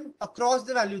value addition across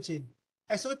the value chain.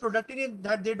 ऐसा कोई product he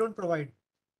that they don't provide.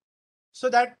 So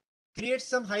that creates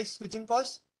some high switching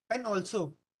costs. And also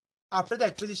after the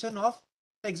acquisition of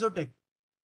Exotech,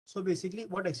 so basically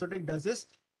what Exotech does is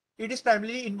it is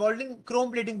primarily involved in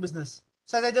chrome plating business.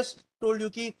 So as I just told you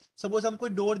कि suppose हम कोई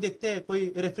door देखते हैं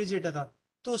कोई refrigerator का,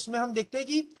 तो उसमें हम देखते हैं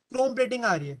कि क्रोम प्लेटिंग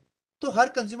आ रही है. तो हर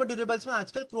कंज्यूमर ड्यूरेबल्स में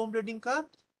आजकल क्रोम प्लेटिंग का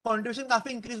कॉन्ट्रीब्यूशन काफी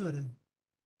इंक्रीज हो रहा है.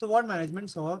 तो व्हाट मैनेजमेंट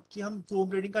सॉ कि हम क्रोम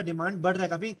प्लेटिंग का डिमांड बढ़ रहा है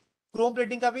काफी. क्रोम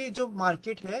प्लेटिंग का भी जो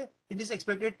मार्केट है it is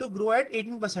expected to grow at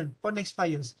 18% for next 5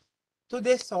 years. तो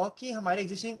दे सॉ कि हमारे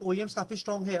एग्जिस्टिंग OEMs काफी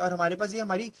स्ट्रॉन्ग है और हमारे पास ये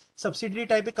हमारी सब्सिडरी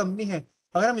टाइप की कंपनी है.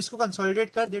 अगर हम इसको कंसोलिडेट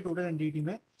कर दे टोटल एंटिटी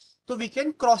में, तो we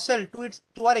can cross sell to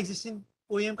our existing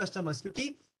OEM customers, क्योंकि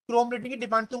क्रोम रेटिंग की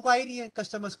डिमांड तुमको आ ही रही है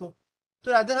कस्टमर्स को,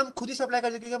 तो रादर हम खुद ही सप्लाई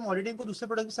कर देते, क्योंकि हम ऑलरेडी इनको दूसरे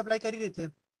प्रोडक्ट भी सप्लाई कर ही देते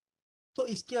हैं। तो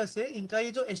इसकी वजह से इनका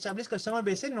ये जो एस्टेब्लिश कस्टमर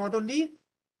बेस है नॉट ओनली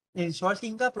इंश्योर्स कि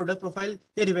इनका प्रोडक्ट प्रोफाइल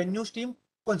या रिवेन्यू स्ट्रीम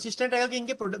कंसिस्टेंट रहेगा, कि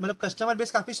इनके प्रोडक्ट मतलब कस्टमर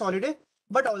बेस काफी सॉलिड है,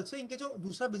 बट ऑल्सो इनके जो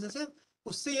दूसरा बिजनेस है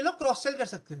उससे ये लोग क्रॉस सेल कर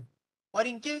सकते हैं। और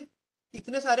इनके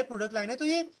इतने सारे प्रोडक्ट लाइन है, तो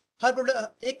ये हर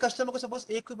प्रोडक्ट एक कस्टमर को सपोज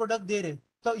एक प्रोडक्ट दे रहे,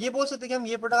 तो ये बोल सकते हैं कि हम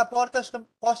ये प्रोडक्ट आपको और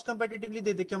कॉस्ट कंपेटिटिवली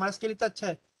दे दे, कि हमारा स्केल इतना अच्छा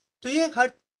है। तो ये हर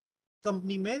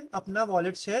कंपनी में अपना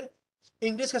वॉलेट शेयर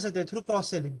इंक्रीज कर सकते हैं थ्रू क्रॉस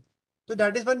सेलिंग। तो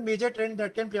that is one major trend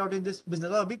that can play out in this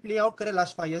business, और अभी प्ले आउट करे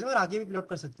लास्ट 5 years में, और आगे भी प्ले आउट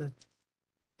कर सकते हैं।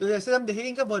 तो जैसे हम देखेंगे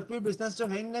इनका वर्चुअल बिजनेस जो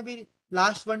है, इन्होंने भी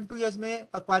लास्ट 1-2 years में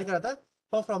अक्वायर करा था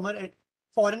फ्रॉम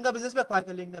फॉरेन का बिजनेस भी अक्वायर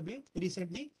कर लेंगे अभी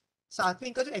रिसेंटली। साथ में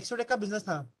इनका जो एक्सोटेक का बिजनेस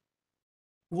था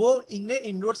वो इनने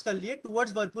इनरोड्स कर लिए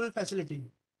टुवर्ड्स वर्चुअल फैसिलिटी।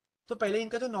 तो पहले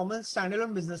इनका जो नॉर्मल स्टैंड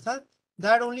अलोन बिजनेस था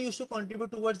that only used to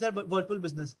contribute towards their virtual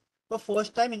business. तो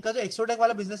फर्स्ट टाइम इनका जो एक्सोटेक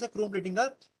वाला बिजनेस है क्रोम रेटिंग का,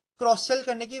 क्रॉस सेल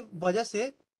करने की वजह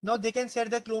से now they can share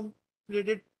their Chrome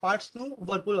related parts through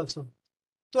virtual also.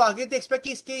 तो आगे तो एक्सपेक्ट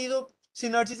कि इसके ये जो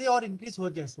सिनर्जी और इंक्रीज हो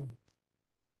कैसे,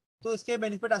 तो इसके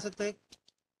बेनिफिट आ सकता है।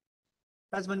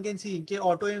 एज वन कैन सी के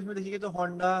ऑटो में देखिए तो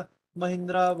Honda,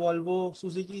 Mahindra, Volvo,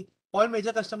 Suzuki, all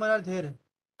major customer are there.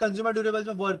 Consumer durables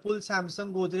में Whirlpool,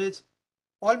 Samsung, Godrej,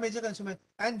 all major consumer,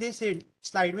 and they said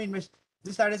slide में invest,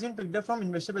 this slide has been picked up from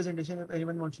investor presentation if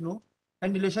anyone wants to know,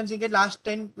 and relations इनके last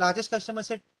 10 largest customers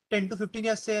से 10 to 15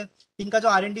 years से इनका जो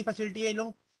R&D facility है, इन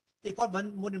लोग एक और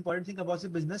one more important thing about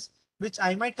this business which I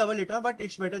might cover later but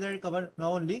it's better that I cover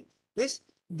now only is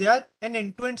they are an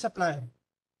end-to-end supplier.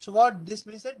 So what this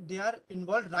means that they are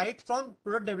involved right from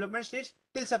product development stage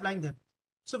till supplying them.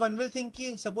 So one will think कि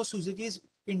suppose Suzuki is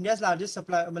India's largest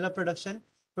supply मतलब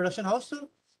production house, so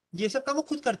ये सब काम वो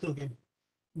खुद करते होंगे,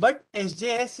 but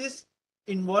SJS is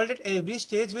involve at every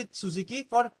stage with Suzuki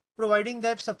for providing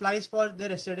that supplies for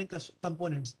their external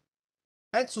components,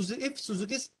 and if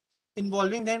Suzuki is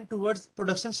involving them towards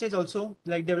production stage also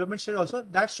like development stage also,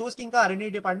 that shows कि इनका R&D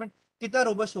department कितना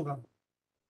robust होगा।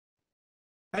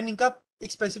 And इनका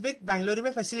एक specific Bangalore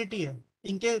में facility है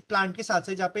इनके plant के साथ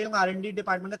से जहाँ पे R&D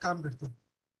डिपार्टमेंट का काम करते हैं।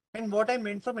 And what I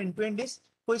meant from and to and is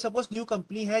कोई सपोज न्यू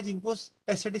कंपनी है जिनको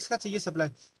एस्थेटिक्स का चाहिए सप्लाई,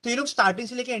 तो ये लोग स्टार्टिंग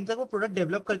से लेकर एंड तक वो प्रोडक्ट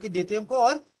डेवलप करके देते हैं उनको,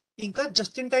 और इनका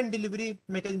just in time delivery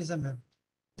mechanism है,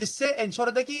 जिससे इंश्योर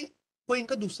होता है कि कोई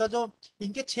इनका दूसरा जो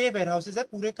इनके 6 वेयर हाउसेज है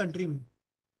पूरे कंट्री में,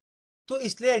 तो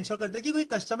इसलिए इंश्योर करते हैं कि कोई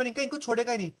कस्टमर इनको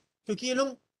छोड़ेगा ही नहीं, क्योंकि ये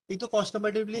लोग एक तो कॉस्ट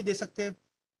कंपेटिवली दे सकते हैं,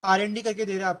 R&D करके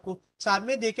दे रहे हैं आपको, साथ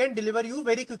में they can deliver you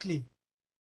very quickly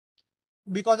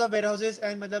because of where houses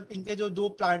and मतलब इनके जो 2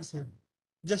 प्लांट्स हैं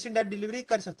जस्ट इन टाइम डिलीवरी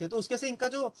कर सकते हैं। तो उसके से इनका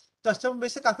जो कस्टमर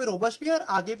बेस है काफी रोबस्ट भी है, और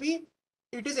आगे भी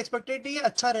इट इज एक्सपेक्टेड ये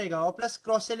अच्छा रहेगा, और plus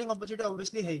cross selling opportunity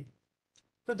obviously है ही,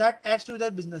 तो that adds to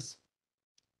their business.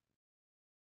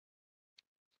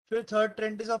 फिर third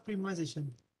trend is of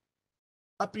premiumisation.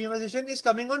 अब premiumisation is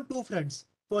coming on 2 fronts,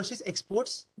 first is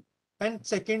exports and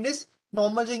second is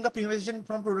normal जो इनका premiumisation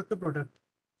from product to product.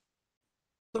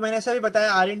 तो मैंने ऐसा भी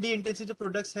बताया R&D इंटेंसिव जो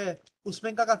प्रोडक्ट्स है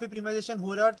उसमें इनका काफी प्रीमियमाइजेशन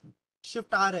हो रहा है और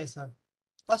शिफ्ट आ रहा है सर।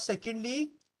 और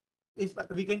secondly if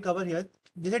we can cover here,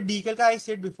 जैसे डीकल का आई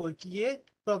सेड बिफोर कि ये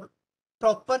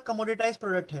प्रॉपर कमोडिटाइज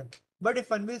प्रोडक्ट है, but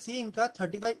if one will see इनका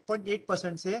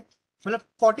 35.8% से मतलब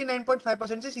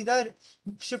 49.5% से सीधा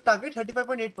शिफ्ट आ गया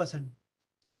 35.8%।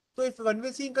 तो इफ वन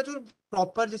विल सी इनका जो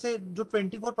प्रॉपर जैसे जो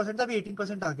 24% था अभी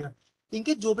 18% आ गया,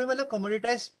 इनके जो भी मतलब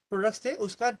कमोडिटाइज प्रोडक्ट्स थे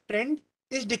उसका trend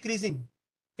is decreasing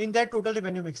in that total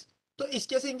revenue mix. तो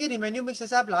इसके से इनके रेवेन्यू मिक्स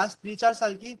जैसे आप लास्ट 3-4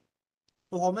 साल की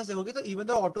परफॉर्मेंस देखोगे, तो even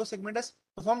though auto segment has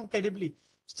perform terribly,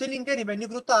 still इनका रेवेन्यू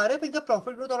ग्रोथ तो आ रहा है, पर इनका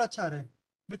प्रॉफिट ग्रोथ और अच्छा आ रहा है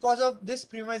बिकॉज ऑफ दिस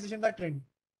प्रीमियमाइजेशन का ट्रेंड,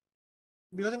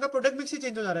 बिकॉज इनका प्रोडक्ट मिक्स ही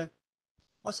चेंज हो जा रहा है,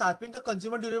 और साथ में इनका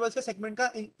कंज्यूमर ड्यूरेबल्स के सेगमेंट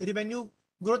का रेवेन्यू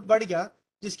ग्रोथ बढ़ गया,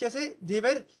 जिसके से दे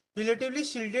वर relatively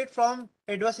shielded from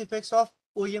adverse effects of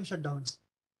OEM shutdowns.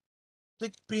 तो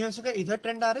प्रीमियमाइजेशन का इधर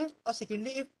ट्रेंड आ रहा है, और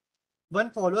secondly if one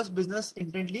followers business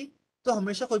intently, तो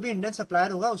हमेशा कोई भी इंडियन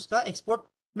सप्लायर होगा उसका एक्सपोर्ट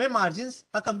में margins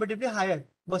are comparatively higher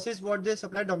versus what they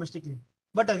supply domestically.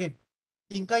 But again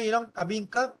इनका ये लोग अभी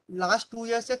इनका लास्ट 2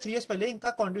 years से 3 years पहले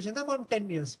इनका कॉन्ट्रीब्यूशन था फ्रॉम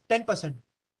 10%,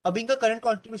 अभी इनका current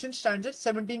contribution stands eight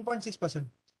 17.6%।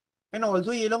 And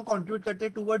also ये लोग कॉन्ट्रीब्यूट करते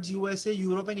हैं टुवर्ड्स USA,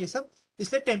 यूरोप एंड ये सब,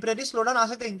 इसलिए टेम्परेरी स्लो डाउन आ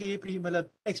सकते हैं इनके ये मतलब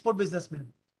एक्सपोर्ट बिजनेस में।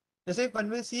 जैसे one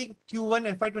will see Q1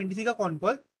 FY23 का कॉन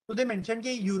कॉल, तो दे मेंशन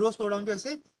कि यूरो स्लो डाउन की वजह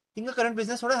से इनका करंट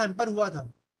बिजनेस थोड़ा हैम्पर हुआ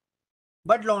था,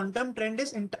 but long term trend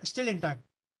is still intact.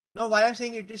 Now why I am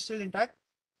saying it is still intact,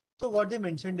 तो व्हाट दे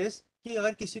मेंशनड इज कि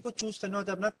अगर किसी को चूज करना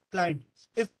होता है अपना client,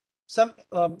 if some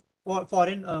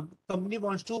foreign company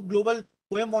wants to global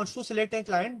OEM wants to select a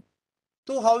client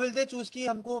तो हाउ विल दे चूज कि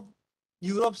हमको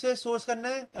यूरोप से सोर्स करना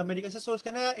है, अमेरिका से सोर्स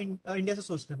करना है या इंडिया से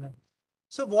सोर्स करना है?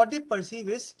 So what they perceive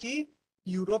is कि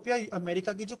यूरोप या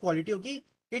अमेरिका की जो क्वालिटी होगी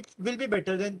it will be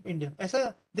better than India,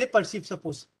 ऐसा they perceive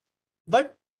suppose.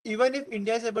 But even if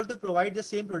India is able to provide the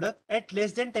same product at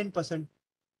less than 10%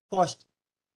 cost,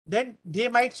 then they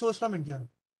might source from India.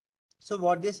 So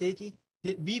what they say ki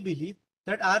we believe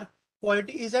that our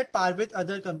quality is at par with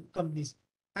other companies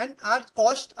and our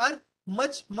costs are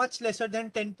much lesser than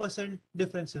 10%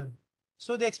 difference.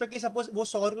 So they expect कि suppose वो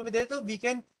 100 रुपए में दे तो we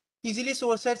can easily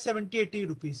source at 70-80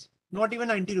 rupees, not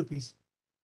even 90 rupees.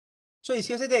 So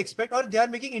इसके से they expect और they are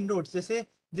making inroads. जैसे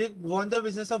they won the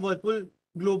business of Whirlpool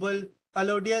Global,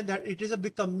 Alodia, that it is a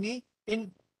big company in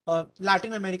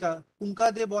Latin America. उनका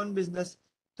they won business.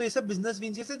 तो ये सब business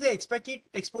wins से they expect कि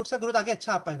exports का growth आगे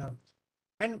अच्छा आ पाएगा.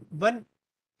 And one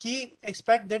key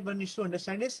aspect that one needs to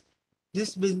understand is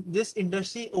this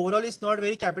industry overall is not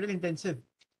very capital intensive.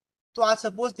 तो आज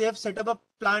suppose they have set up a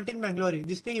plant in Bangalore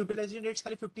जिसके utilization rates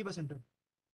खाली 50% है.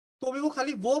 तो भी वो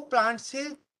खाली वो प्लांट से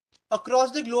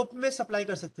अक्रॉस द ग्लोब में सप्लाई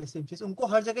कर सकते हैं सेम चीज. उनको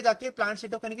हर जगह जाके प्लांट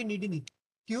सेटअप करने की नीड ही नहीं.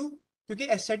 क्यों? क्योंकि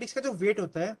एस्थेटिक्स का जो वेट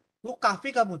होता है वो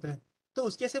काफी कम होता है, तो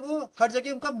उसके से वो हर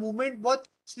जगह उनका मूवमेंट बहुत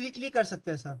स्लीकली कर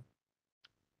सकते हैं सर.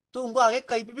 तो उनको आगे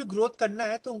कहीं पे भी ग्रोथ करना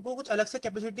है तो उनको कुछ अलग से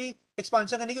कैपेसिटी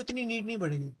एक्सपांशन करने की उतनी नीड नहीं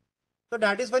पड़ेगी. तो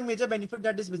that is one major benefit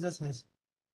that this business has.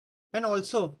 And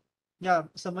also या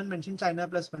someone mention China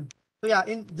plus one. तो या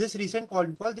in this recent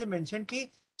call they mention कि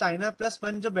चाइना प्लस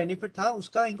वन जो बेनिफिट था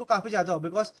उसका इनको काफी ज्यादा हो,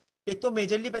 बिकॉज एक तो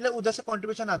मेजरली पहले उधर से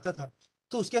कंट्रीब्यूशन आता था,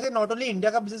 तो उसके से नॉट ओनली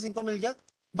इंडिया का बिजनेस इनको मिल गया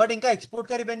बट इनका एक्सपोर्ट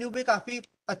का रेवेन्यू भी काफी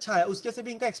अच्छा है, उसके से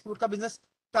भी इनका एक्सपोर्ट का बिजनेस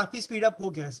काफी स्पीड अप हो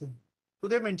गया है. तो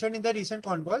they mention in the recent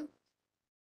call.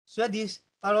 So these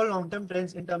are all long term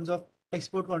trends in terms of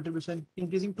export contribution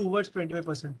increasing towards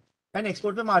 25%. And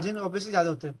export पे मार्जिन ऑब्वियसली ज्यादा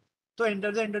होते हैं, तो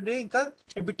enter the end of the day इनका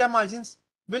EBITDA margins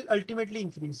will ultimately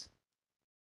increase.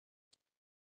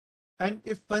 And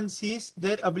if one sees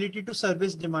their ability to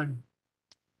service demand,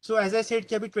 so as I said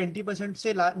कि अभी 20%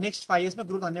 से next 5 years में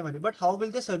growth आने वाली, but how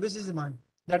will they service this demand?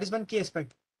 That is one key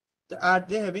aspect. Are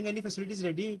they having any facilities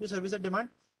ready to service the demand?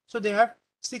 So they have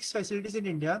 6 facilities in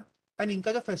India and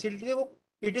इनका जो facility है वो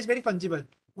it is very fungible.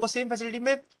 वो same facility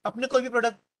में अपने कोई भी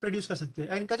product produce कर सकते हैं.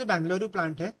 एंड इनका जो बेंगलुरु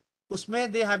प्लांट है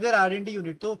उसमें they have their R&D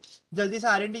unit, तो जल्दी से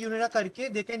R&D यूनिट करके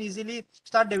they can easily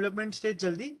start development stage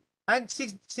जल्दी. And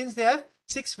since they have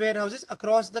 6 where houses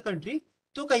across the country,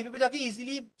 तो कहीं पे जाके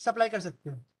इजीली सप्लाई कर सकते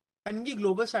हैं. एंड इनकी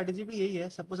ग्लोबल स्ट्रेटेजी भी यही है.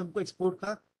 सपोज हमको एक्सपोर्ट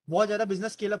का बहुत ज्यादा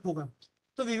बिजनेस स्केल अप होगा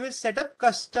तो we will set up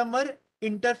customer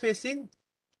interfacing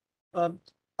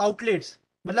outlets,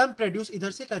 मतलब हम प्रोड्यूस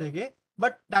इधर से करेंगे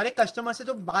बट डायरेक्ट कस्टमर से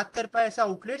जो बात कर पाए ऐसा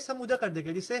आउटलेट्स हम उधर कर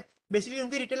देंगे, जिससे बेसिकली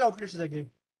उनके रिटेल आउटलेट्स हो जाएंगे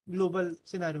ग्लोबल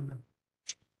सिनेरियो में.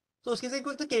 तो उसके से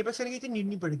इनको तो केपेक्स करने की इतनी नीड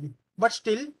नहीं पड़ेगी. बट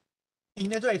स्टिल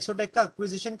इन्हें जो एक्सोटेक का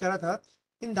एक्विजिशन करा था,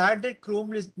 in that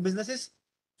Chrome business is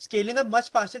scaling up much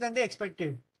faster then they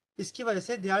expected. इसकी वजह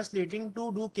से they are स्लेटिंग to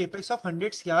do capex of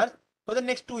 100 CR for the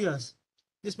next 2 years,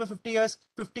 जिसमें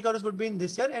 50 crores would be in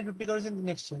this year and 50 crores in the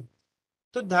next year.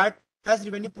 So that has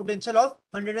revenue potential of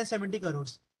 170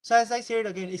 crores. So as I said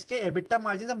again, इसके EBITDA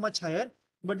margins are much higher,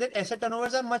 but their asset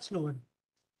turnovers are much lower.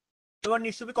 So one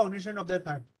needs to be cognizant of that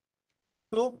fact.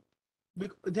 So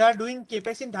they are doing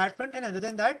capex in that front, and other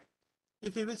than that,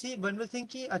 if you will see, one will think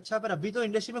कि अच्छा पर अभी तो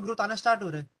industry में growth आना start हो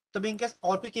रहा है, तभी इनके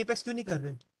और कोई केपेक्स क्यों नहीं कर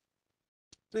रहे?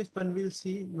 तो if one will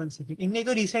see one second, इनने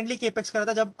तो रिसेंटली केपेक्स करा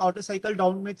था जब आउटर साइकिल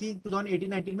डाउन में थी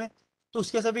 2018-19 में, तो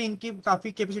उसके से भी इनकी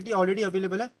काफी कैपेसिटी ऑलरेडी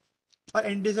अवेलेबल है. और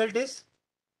एंड रिजल्ट इज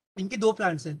इनके 2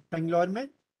 प्लांट्स हैं बेंगलोर में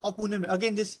और पुणे में.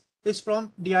 Again this is from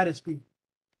DRHP.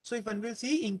 So if one will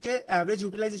see इनके एवरेज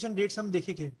यूटिलाइजेशन रेट्स हम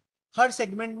देखेंगे हर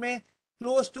सेगमेंट में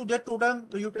close to the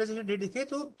total utilisation rate देखे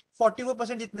तो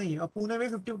 44% जितना ही है, और पुणे में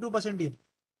 52% ही है.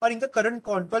 और इनका current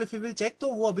control if you will check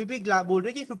तो वो अभी भी बोल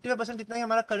रहे हैं कि 55% जितना ही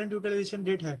हमारा करंट यूटिलाइजेशन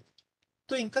रेट है.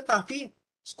 तो इनका काफी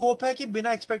स्कोप है कि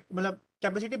बिना एक्सपेक्ट मतलब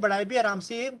कैपेसिटी बढ़ाए भी आराम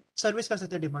से सर्विस कर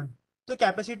सकते हैं डिमांड. तो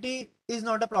capacity is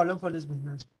not a problem for this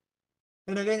business.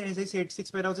 And again as I said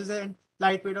 6 warehouses है and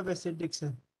light weight of aesthetics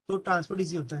है, तो ट्रांसपोर्ट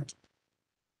इजी होता है.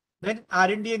 देन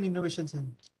R&D and innovations है.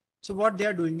 So what they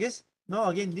are doing is, now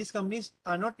again these companies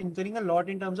are not incurring a lot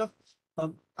in terms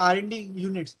of R&D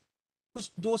units.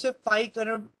 कुछ 2 से 5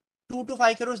 crore 2 to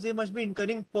 5 crores they must be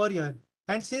incurring per year.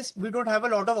 And since we don't have a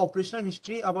lot of operational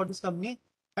history about this company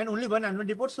and only one annual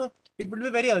report, so it will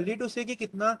be very early to say कि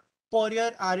कितना per year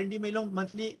R&D में लोग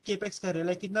monthly capex कर रहे हैं,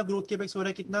 like कितना growth capex हो रहा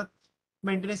है, कितना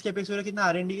maintenance capex हो रहा है, कितना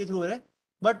R&D के through हो रहा है.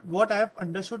 But what I have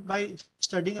understood by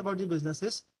studying about the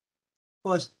businesses,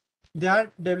 first they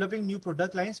are developing new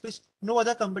product lines which no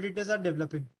other competitors are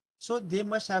developing. So they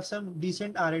must have some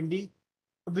decent R&D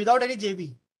without any JV.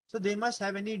 So they must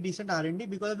have any decent R&D,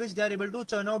 because of which they are able to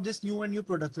churn out this new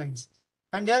product lines.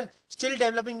 And they are still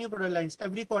developing new product lines.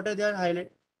 Every quarter they are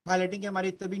highlighting कि हमारे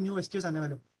इतने भी new SKUs आने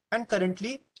वाले. And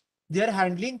currently they are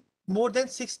handling more than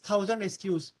 6,000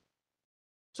 SKUs.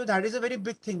 So that is a very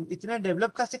big thing. इतना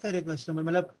develop कैसे करे customer,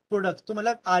 मतलब प्रोडक्ट, तो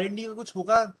मतलब R&D का कुछ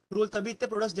होगा रोल, तभी इतने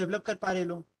प्रोडक्ट्स डेवलप कर पा रहे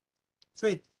लोग.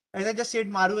 फिर ऐसा जस्ट सेड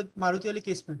मारुति वाले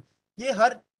केस में, ये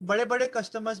हर बड़े बड़े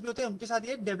कस्टमर्स भी होते हैं, उनके साथ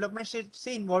ये डेवलपमेंट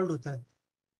से इन्वॉल्व होता है.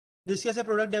 जिसके वजह से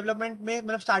प्रोडक्ट डेवलपमेंट में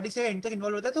मतलब स्टार्टिंग से एंड तक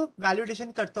इन्वॉल्व होता है, तो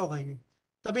वैल्यूडेशन करता होगा ये,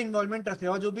 तभी इन्वॉल्वमेंट रख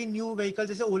रहे हो. जो भी न्यू व्हीकल,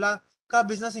 जैसे ओला का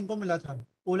बिजनेस इनको मिला था,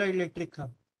 ओला इलेक्ट्रिक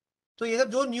का, तो ये सब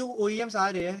जो न्यू OEMs आ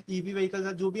रहे हैं, ईवी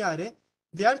व्हीकल जो भी आ रहे हैं,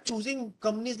 they are choosing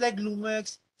companies like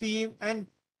LUMAX, FIEM and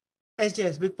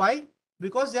SJS. Why?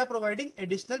 Because they are providing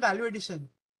additional value addition.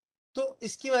 तो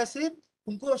इसकी वजह से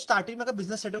उनको स्टार्टिंग में अगर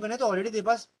बिजनेस सेटअप करना है, तो ऑलरेडी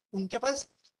उनके पास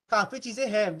काफी चीजें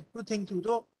हैं टू थिंक थ्रू.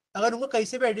 तो अगर उनको कहीं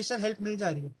से भी एडिशनल हेल्प मिल जा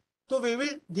रही है, तो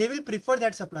they will prefer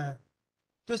that supplier.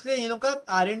 तो इसलिए ये लोग का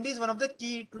R&D is one of the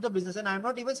key to the business. And I am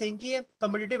not even saying कि ये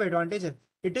कॉम्पिटिटिव एडवांटेज है.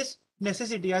 It is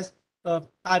necessity, as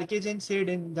RK Jain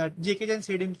said in that, JK Jain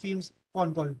said in FIEM's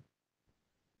con call.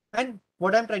 And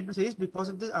what I'm trying to say is, because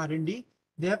of this R&D,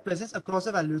 they have presence across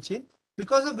the value chain,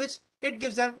 because of which it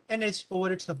gives them an edge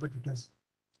over its competitors.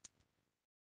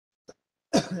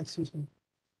 Excuse me.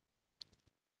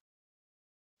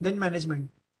 Then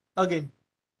management. Again,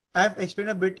 I have explained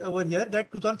a bit over here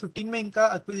that 2015 में इनका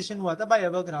acquisition हुआ था by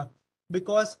Evergraph,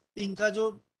 because इनका जो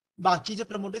बाकी जो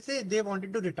promoter थे, they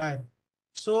wanted to retire.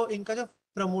 So इनका जो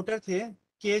promoter थे,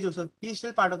 K. Joseph, he is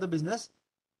still part of the business.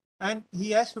 And he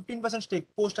has 15% stake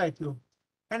post IPO.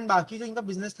 And बाकी जो इनका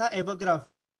बिजनेस था, एवरग्राफ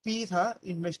पी था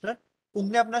इन्वेस्टर,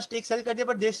 उनने अपना स्टेक सेल कर दिया,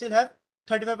 but they still have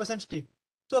 35% stake.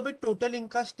 तो अभी टोटल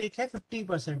इनका स्टेक है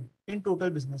 50% in total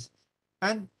business.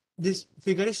 And this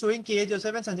figure is showing के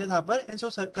Joseph and Sanjay Thapar. And so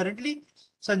currently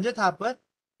Sanjay Thapar,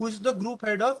 who is the group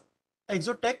head of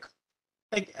एक्सोटेक,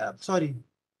 sorry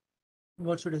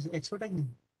what should I से, एक्सोटेक नहीं,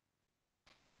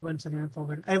 one second I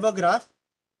forgot, एवरग्राफ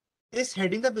is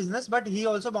heading the business, but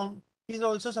he's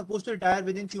also supposed to retire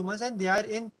within few months, and they are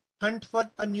in hunt for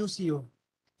a new CEO.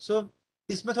 So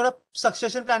इसमें थोड़ा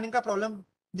succession planning का problem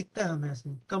दिखता है हमें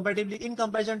ऐसे comparatively in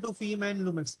comparison to FIEM and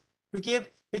LUMAX, क्योंकि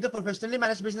ये तो प्रोफेशनली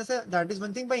मैनेज बिजनेस है, दैट इज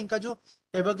वन थिंग. इनका जो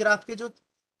एवरग्राफ के जो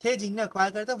थे जिन्हें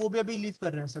अक्वायर करा था, वो भी अभी लीव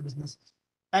कर रहे हैं सब बिजनेस.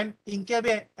 एंड इनके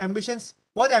अभी एम्बिशंस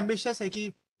बहुत एम्बिशियस है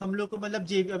कि हम लोग को मतलब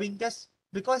JV अभी इनका,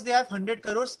 because they have 100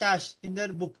 crore cash in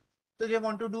their book, so they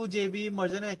want to do JV,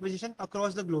 merger and acquisition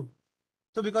across the globe.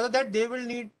 So because of that, they will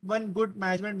need one good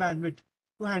management bandwidth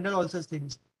to handle all such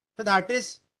things. So that is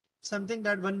something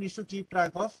that one needs to keep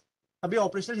track of. Abhi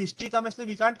operational history का में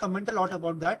we can't comment a lot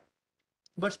about that,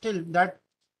 but still that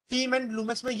FIEM and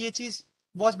LUMAX में ये चीज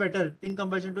was better in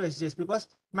comparison to SJS, because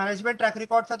management track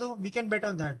record था, तो we can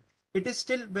bet on that. It is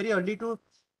still very early to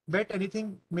bet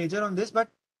anything major on this,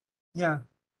 but yeah,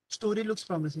 story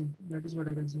looks promising. That is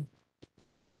what I can say.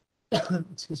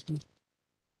 Excuse me.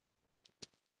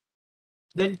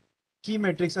 Then key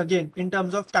metrics, again in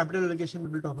terms of capital allocation, we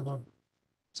will talk about.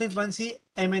 So if one see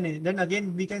M&A, then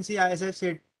again we can see, as I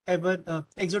said,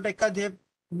 Exotech they have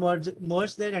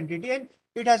merged their entity, and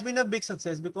it has been a big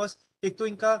success, because एक तो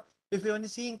इनका, if you only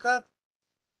see इनका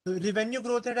revenue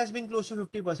growth rate has been close to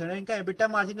 50%, and इनका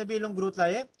EBITDA margin में भी ये लोग growth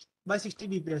लाए by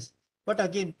 60 bps. But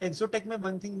again Exotech में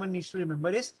one thing one needs to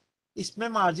remember is, इसमें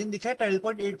margin दिखा है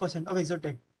 12.8% of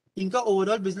Exotech. इनका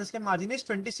ओवरऑल बिजनेस के मार्जिन इज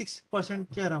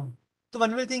 26% के अराउंड. तो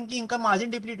वन विल थिंक कि इनका मार्जिन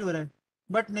डिप्लीट हो रहा है,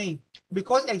 बट नहीं,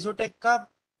 बिकॉज एक्सोटेक का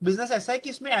बिजनेस ऐसा है कि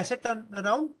इसमें asset turn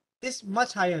around is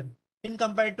much higher in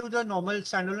compare to the normal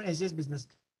standalone SJS business.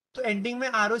 तो एंडिंग में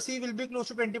ROC will be close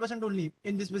to 20% only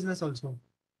in this business also.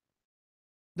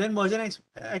 Then merger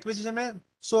acquisition में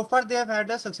सो फार they have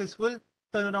had a successful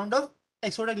turn around of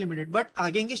एक्सोटेक limited, but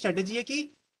आगे इनकी strategy है कि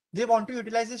they want to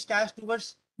utilise this cash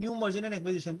towards new merger and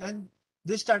acquisition. And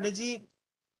this strategy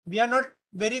we are not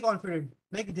very confident,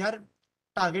 like they are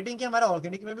targeting कि हमारा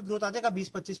organic में भी growth आ जाएगा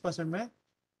 20-25% में,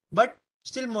 but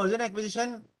still merger and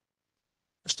acquisition,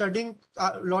 studying a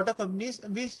lot of companies,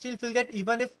 we still feel that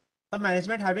even if a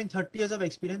management having 30 years of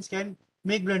experience can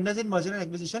make blunders in merger and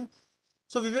acquisition,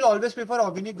 so we will always prefer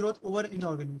organic growth over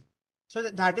inorganic. So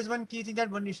that is one key thing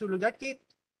that one needs to look at, कि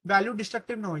value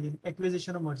destructive ना हो ये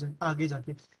acquisition और merger आगे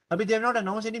जाके. अभी they have not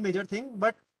announced any major thing,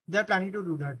 but they are planning to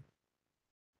do that.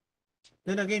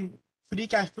 Then again free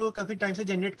cash flow काफी time से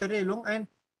जनरेट कर रहे हैं लोग, एंड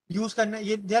यूज करना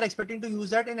ये, they are expecting to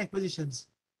use that in acquisitions.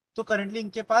 तो currently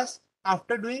इनके पास,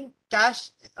 after doing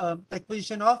cash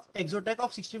acquisition of एक्सोटेक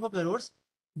of 64 crores,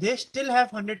 they still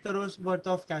have 100 crores worth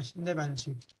of cash in their balance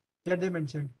sheet that they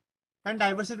mentioned. And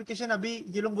diversification अभी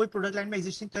ये लोग वही product line में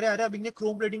existing करे आ रहे हैं, अभी इन्हें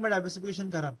क्रोम प्लेटिंग में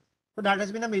डाइवर्सिफिकेशन करा, तो that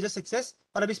has been a major success,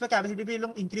 और अभी इसमें कैपेसिटी भी ये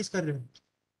लोग इंक्रीज कर रहे हैं.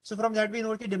 So from that we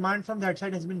know कि demand from that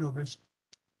side has been robust.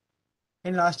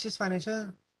 In last is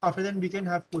financial, after that we can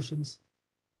have questions.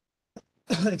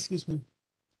 Excuse me.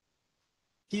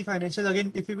 Key financials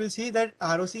again, if you will see that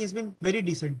ROC has been very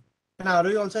decent and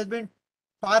ROE also has been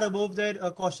far above their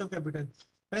cost of capital,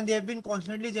 and they have been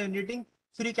constantly generating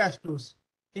free cash flows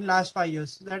in last 5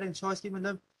 years. So that ensures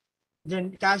that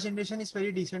cash generation is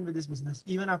very decent with this business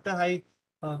even after high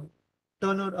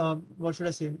turnover, what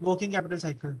should I say, working capital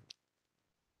cycle.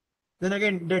 Then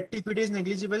again, debt to equity is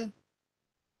negligible,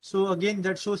 so again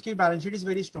that shows that balance sheet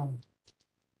is very strong.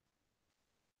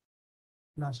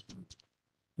 Last,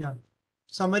 yeah.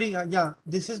 Summary, yeah,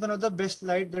 this is one of the best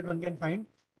slides that one can find.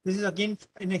 This is again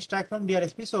an extract from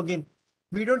DRSP. So again,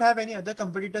 we don't have any other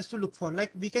competitors to look for.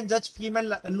 Like we can judge FIEM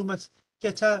and LUMAX कि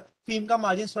अच्छा FIEM का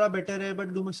margin थोड़ा better है,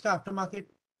 but LUMAX का after market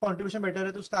contribution better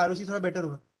है, तो उसका ROC थोड़ा better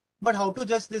होगा. But how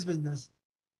to judge this business?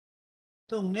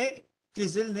 तो उन्हें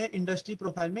क्रिजिल ने इंडस्ट्री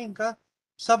प्रोफाइल में इनका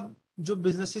सब जो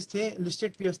बिजनेसेस थे,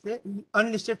 लिस्टेड पीयर्स थे,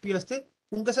 अनलिस्टेड पीयर्स थे,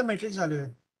 उनका सब मैट्रिक्स डाले हुए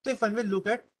हैं. तो if one will look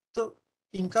at, तो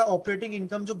इनका ऑपरेटिंग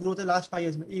इनकम जो ग्रोथ है लास्ट 5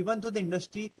 years में, इवन तो द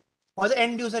इंडस्ट्री और the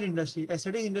end user industry,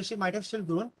 SAD industry might have still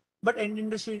grown, but and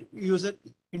industry user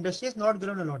industry has not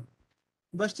grown a lot.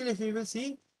 But still if you will see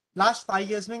last 5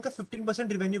 years में इनका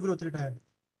 15% revenue growth rate है.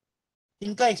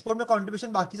 इनका export में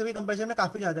contribution बाकी सभी comparison में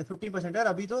काफी ज्यादा है, 15% है, और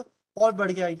अभी तो और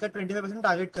बढ़ गया, इनका 25%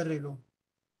 टारगेट कर रहे लोग.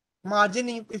 मार्जिन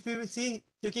इफ यू सी,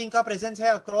 क्योंकि इनका प्रेजेंस है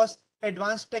across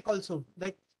advance tech also,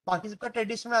 like बाकी सबका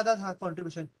ट्रेडिशनल ज्यादा था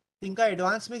कॉन्ट्रीब्यूशन, इनका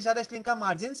एडवांस में ज्यादा, इसलिए इनका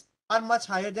margin are much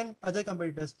higher than other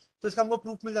competitors. तो इसका हमको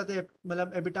प्रूफ मिल जाता है,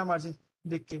 मतलब एबिटा मार्जिन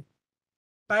देख के.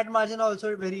 PAT margin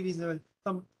also very reasonable,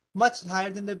 much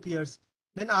higher than the piers.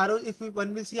 Then RO, if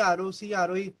one will see ROC,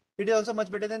 ROE, it is also much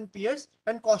better than piers,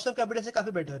 and cost of capital से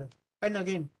काफी better है. And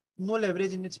again, no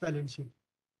leverage in its balance sheet,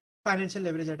 financial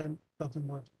leverage that I am talking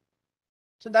about.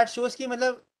 So that shows कि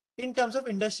मतलब in terms of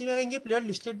industry में अगर ये player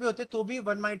listed भी होते तो भी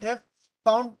one might have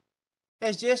found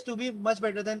SJS to be much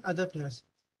better than other players,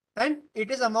 and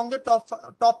it is among the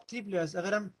top 3 players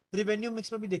अगर हम revenue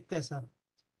mix में भी देखते हैं ऐसा.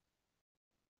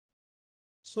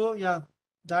 So yeah,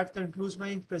 that concludes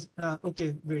my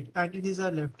okay, wait, antithesis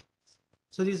are left.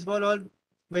 So these were all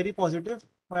very positive.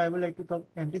 I would like to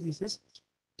talk antithesis.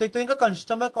 तो एक तो इनका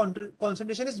customer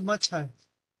concentration is much high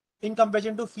in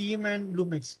comparison to FIEM and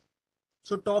LUMAX.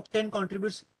 So top 10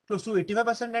 contributes close to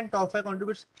 85% and top 5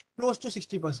 contributes close to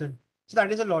 60%. So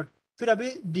that is a lot. फिर अभी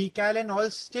decal and all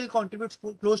still contributes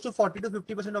close to 40 to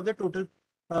 50% of the total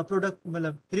product,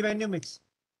 मतलब revenue mix.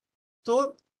 तो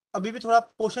अभी भी थोड़ा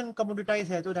portion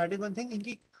commoditize है, तो that is one thing.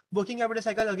 इनकी working capital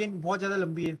cycle again बहुत ज़्यादा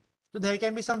लंबी है, so there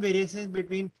can be some variations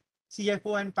between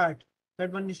CFO and PAT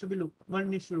that one needs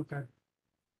to look at.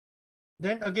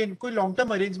 Then again कोई long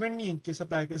term arrangement नहीं है इनके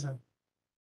सप्लाई के साथ.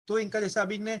 तो इनका जैसा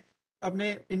अभी इन्हें अपने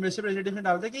इन्वेस्टर प्रेजेंटेशन में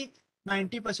डालता है कि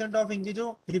 90% ऑफ इनकी जो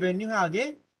रिवेन्यू है आगे,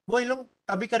 वो इन लोग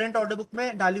अभी करंट ऑर्डर बुक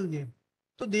में डाली हुई है.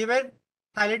 तो दे वर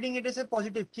highlighting it as a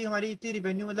positive कि हमारी इतनी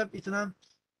रिवेन्यू, मतलब इतना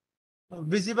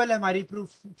विजिबल है हमारी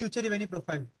future revenue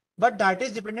profile. But that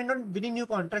is dependent on winning new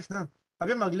contracts ना.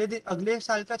 अभी हम अगले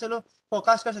साल का चलो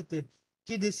फोरकास्ट कर सकते हैं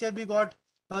कि this year we got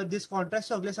this contract,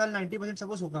 तो अगले साल 90%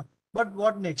 सपोज होगा, but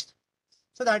what next?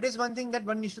 So that is one thing that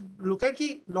one needs to look at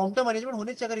कि लॉन्ग टर्म अरेंजमेंट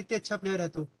होने चाहिए अगर इतने अच्छा प्लेयर है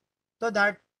तो. So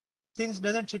that things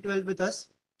doesn't sit well with us.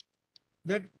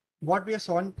 That what we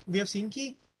have seen कि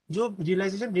जो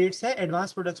realization rates है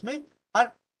advanced products में are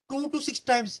 2 to 6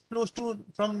 times close to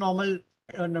from normal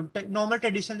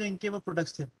traditional जो इनके वो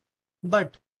products थे.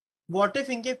 But what if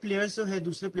इनके players जो है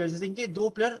दूसरे players जैसे इनके 2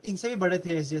 player इनसे भी बड़े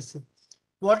थे SJS से,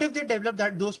 what if they develop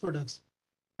those products?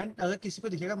 And अगर किसी को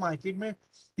दिखेगा मार्केट में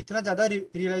इतना ज्यादा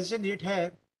realization rate है,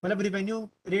 मतलब revenue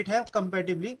rate है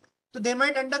comparatively, तो they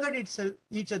might undercut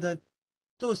each other.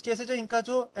 तो उसके से जो इनका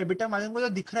जो एबिटा मार्जिन को जो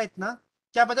दिख रहा है इतना,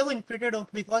 क्या पता वो इन्फ्लेटेड हो,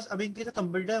 बिकॉज अभी इनके जो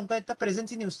कंपटीटर उनका इतना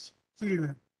प्रेजेंस ही नहीं उस फील्ड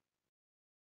में.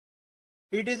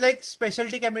 It is like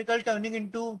speciality chemical turning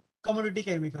into commodity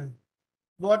chemical.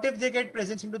 What if they get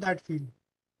presence into that field?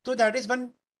 तो that is one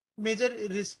major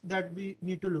risk that we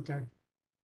need to look at.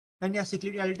 And या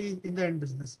cyclicality in the end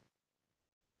business.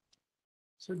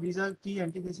 So these are key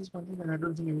antithesis points, and I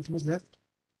don't think anything is left.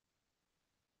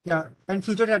 Yeah, and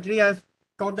future strategy I've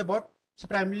talked about. So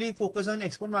primarily focus on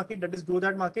export market, that is grow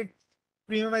that market,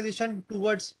 premiumization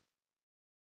towards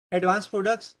advanced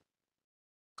products,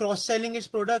 cross-selling its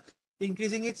product,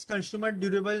 increasing its consumer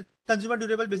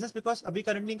durable business, because अभी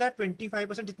currently का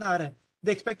 25% इतना आ रहा है.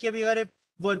 They expect कि अभी अगर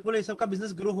Whirlpool ये सब का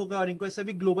बिजनेस ग्रो होगा और इनको ऐसे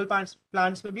भी ग्लोबल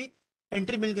प्लांट्स में भी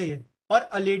एंट्री मिल गई है. और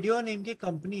अलेडियो नेम की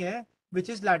कंपनी है which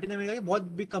is Latin America की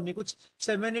बहुत big company, कुछ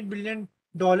 $7-8 billion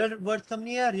worth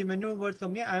company है, revenue worth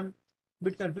company है. I'm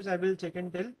bit confused. I will check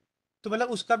and tell. तो मतलब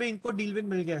उसका भी इनको deal win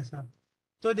मिल गया ऐसा.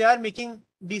 So they are making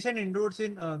decent inroads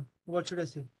in what should I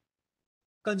say,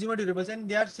 consumer durables, and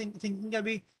they are thinking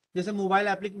अभी जैसे मोबाइल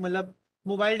एप्लिक मतलब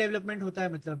मोबाइल डेवलपमेंट होता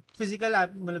है, मतलब फिजिकल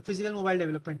मतलब फिजिकल मोबाइल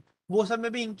डेवलपमेंट, वो सब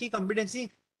में भी इनकी कॉम्पिटेंसी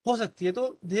हो सकती है,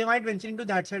 तो they might venture into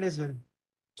that side as well.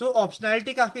 So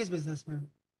optionality काफी है इस बिजनेस में.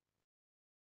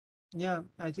 या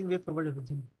I think we have covered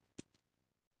everything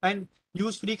and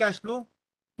use free cash flow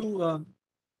to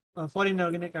for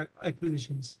inorganic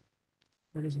acquisitions.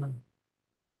 That is one.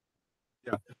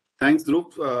 Yeah, thanks,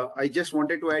 Dhruv. I just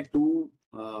wanted to add two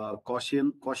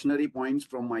cautionary points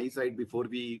from my side before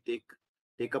we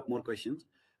take up more questions.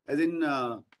 As in,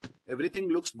 everything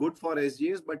looks good for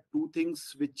SJS, but two things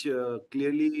which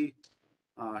clearly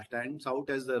stands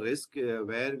out as the risk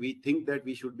where we think that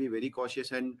we should be very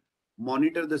cautious and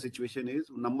monitor the situation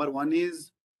is, number one is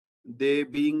they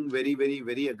being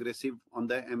very aggressive on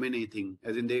the M&A thing.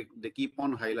 As in they keep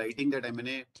on highlighting that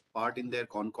M&A part in their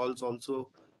con calls also,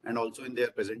 and also in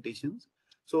their presentations.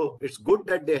 So it's good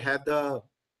that they have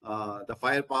the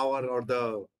firepower or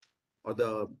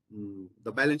the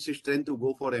balance sheet strength to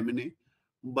go for M&A.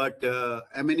 But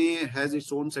M&A has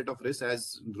its own set of risks,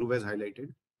 as Dhruv has highlighted.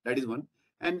 That is one.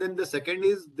 And then the second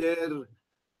is their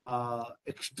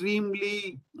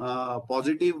extremely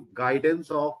positive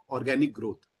guidance of organic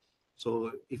growth.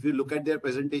 So if you look at their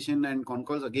presentation and con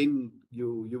calls, again,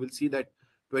 you will see that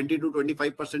 20 to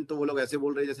 25% तो वो लोग ऐसे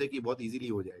बोल रहे हैं जैसे कि बहुत easily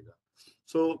हो जाएगा.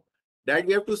 So that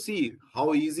we have to see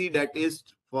how easy that is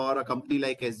for a company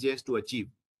like SJS to achieve,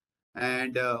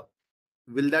 and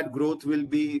will that growth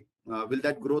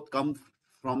come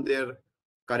from their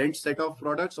current set of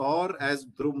products, or as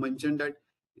Dhruv mentioned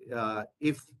that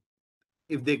if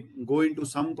they go into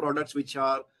some products which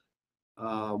are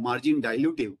margin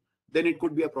dilutive, then it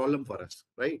could be a problem for us,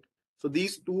 right? So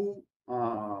these two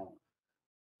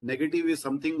negative is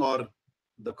something, or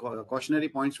the cautionary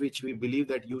points which we believe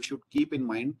that you should keep in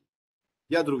mind.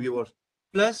 Yeah, Dhruv, you were.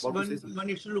 Plus, one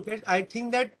needs to look at, I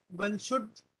think that one should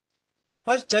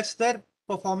first judge their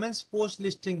performance post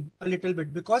listing a little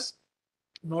bit, because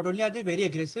not only are they very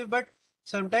aggressive, but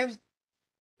sometimes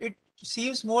it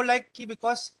seems more like कि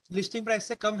because listing price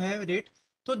से कम है rate,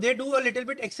 so they do a little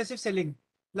bit excessive selling.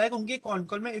 Like उनकी con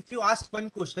call में, if you ask one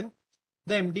question,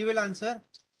 the MD will answer,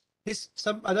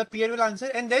 some other peer will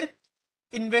answer, and their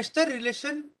investor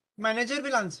relation manager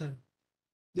will answer.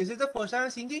 This is the first time I'm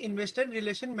seeing the investor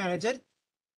relation manager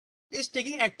is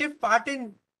taking active part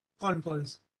in con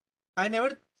calls. I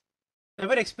never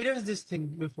ever experienced this thing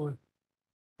before.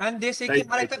 And they say कि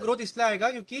हमारा इतना growth इसलिए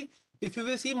आएगा क्योंकि if you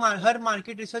will see her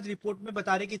market research report में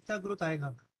बता रहे कि इतना growth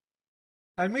आएगा.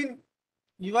 I mean,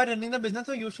 you are running the business,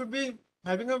 so you should be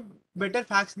having a better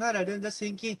facts ना, rather than just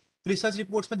saying कि research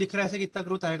reports में दिख रहा है कि इतना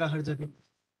growth आएगा हर जगह.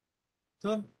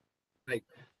 So Right.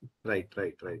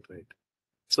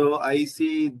 So I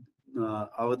see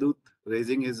Avadut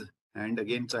raising his hand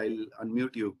again, so I'll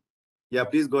unmute you. Yeah,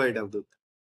 please go ahead, Avadut.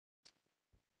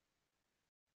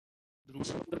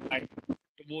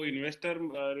 वो इन्वेस्टर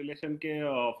रिलेशन के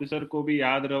ऑफिसर को भी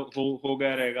याद हो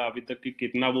गया रहेगा अभी तक कि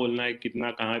कितना बोलना है,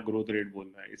 कितना कहाँ ग्रोथ रेट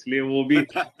बोलना है, इसलिए वो भी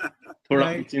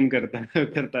थोड़ा पिचिंग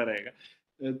करता रहेगा.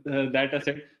 That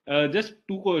aside, just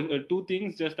two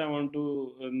things just I want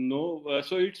to know.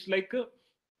 So it's like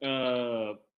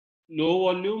a low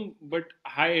volume but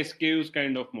high SKUs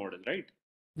kind of model, right?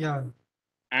 yeah.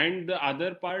 And the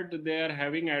other part, they are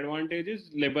having advantage is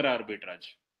labor arbitrage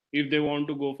if they want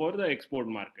to go for the export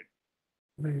market.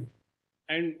 Right.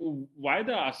 And why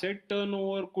the asset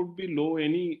turnover could be low?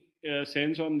 Any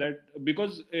sense on that?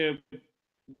 Because the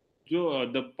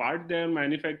part they are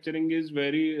manufacturing is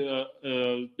very.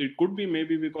 It could be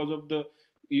maybe because of the,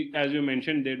 as you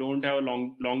mentioned, they don't have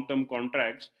long-term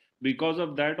contracts. Because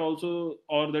of that also,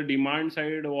 or the demand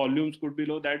side volumes could be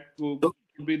low. That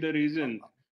could be the reason.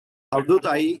 Avadut,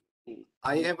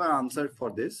 I have an answer for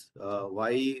this.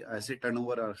 Why asset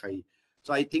turnover are high?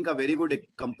 So I think a very good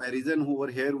comparison over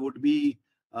here would be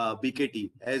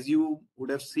BKT. As you would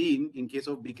have seen, in case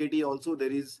of BKT also,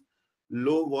 there is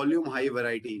low volume, high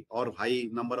variety, or high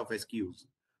number of SKUs.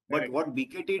 But what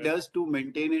BKT does to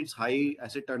maintain its high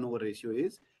asset turnover ratio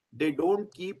is they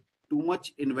don't keep too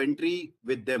much inventory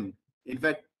with them. In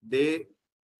fact, their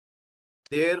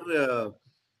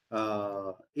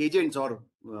agents, or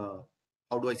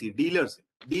how do I say,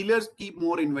 dealers keep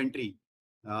more inventory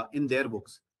in their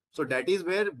books. So that is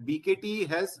where BKT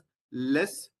has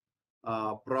less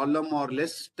problem or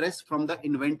less stress from the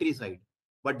inventory side.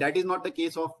 But that is not the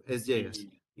case of SJS.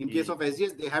 In case of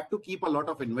SJS, they have to keep a lot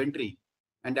of inventory.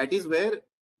 And that is where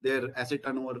their asset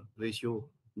turnover ratio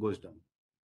goes down.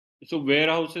 So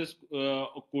warehouses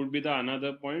could be the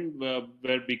another point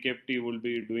where BKFT will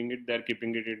be doing it. They're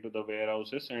keeping it into the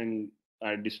warehouses and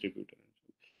distributor.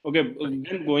 Okay,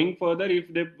 then going further,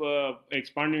 if they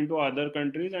expand into other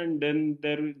countries, and then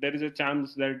there is a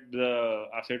chance that the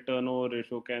asset turnover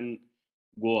ratio can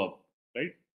go up,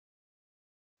 right?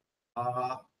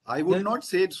 I would Then- not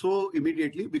say it so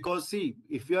immediately, because see,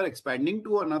 if you are expanding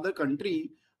to another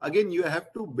country, again you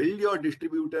have to build your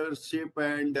distributorship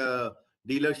and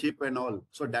dealership and all.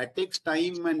 So that takes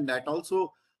time, and that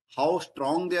also how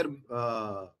strong their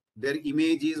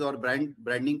image is or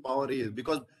branding power is,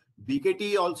 because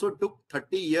BKT also took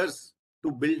 30 years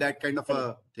to build that kind of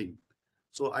a thing.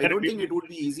 So I don't think it would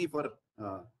be easy for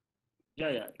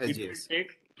Yeah. It will SJS.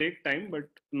 take time, but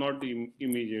not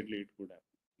immediately. It would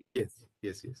happen.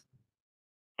 Yes.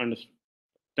 Understood.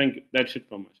 Thank you. That's it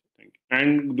from us. Thank you.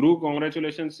 And Dhruv,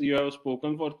 congratulations. You have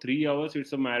spoken for 3 hours.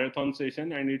 It's a marathon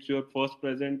session and it's your first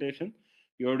presentation.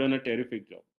 You have done a terrific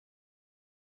job.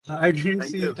 I didn't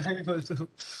Thank see you. time also.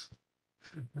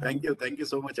 Thank you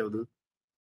so much, Abdul.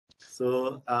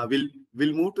 So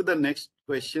we'll move to the next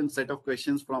set of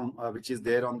questions from which is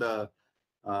there on the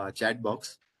chat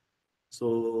box.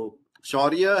 So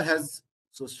Shaurya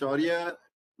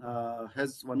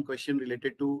has one question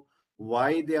related to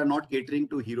why they are not catering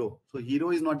to Hero. So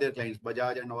Hero is not their clients.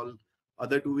 Bajaj and all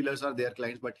other two-wheelers are their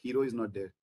clients, but Hero is not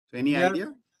there. So any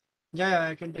idea? Yeah,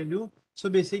 I can tell you. So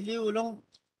basically, वो लोग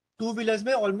two-wheelers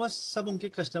में almost सब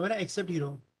उनके customer है except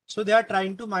Hero. So they are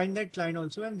trying to mine that client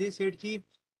also, and they said कि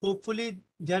hopefully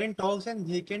they are in talks and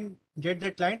they can get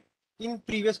that client in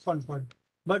previous con call.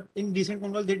 But in recent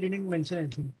con call they didn't mention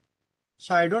anything.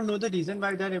 So I don't know the reason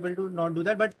why they are able to not do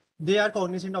that, but they are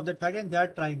cognizant of that fact and they are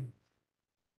trying.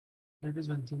 That is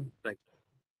one thing. Right.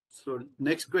 So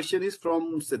next question is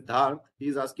from Siddharth. He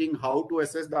is asking how to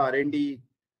assess the R&D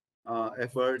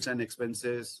efforts and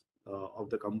expenses of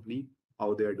the company,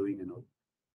 how they are doing and all.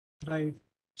 Right.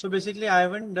 So basically, I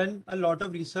haven't done a lot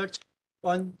of research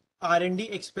on R&D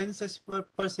expenses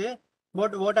per se,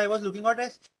 but what I was looking at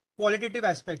is qualitative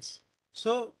aspects.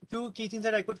 So few key things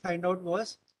that I could find out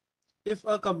was if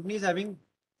a company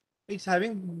is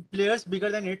having players bigger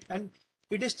than it and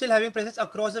it is still having presence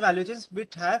across the value chains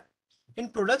which have in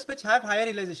products which have higher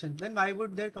realization, then why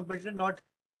would their competitor not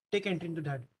take entry into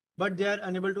that? But they are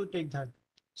unable to take that.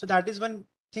 So that is one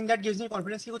thing that gives me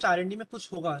confidence कि कुछ R&D में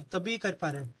कुछ होगा तभी कर पा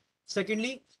रहे हैं.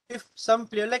 Secondly, if some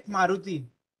player like Maruti,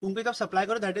 उनको जब supply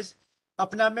करो that is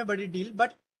अपने आप में बड़ी deal,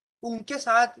 but उनके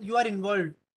साथ you are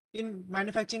involved in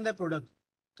manufacturing the product.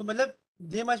 तो मतलब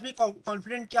they must be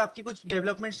confident कि आपकी कुछ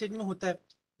development stage में होता है.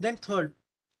 Then third,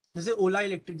 जैसे ओला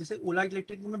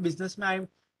इलेक्ट्रिक में बिजनेस में आई एम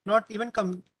नॉट इवन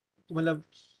मतलब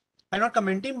आई not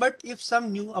commenting but if some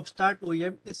new upstart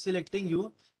OEM is selecting you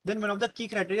then one of the key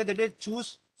criteria that is choose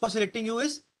for selecting you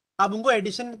is आप उनको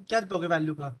addition क्या दोगे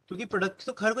value का, क्योंकि product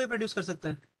तो हर कोई produce कर सकता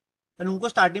है और उनको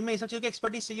स्टार्टिंग में ये सब चीज़ की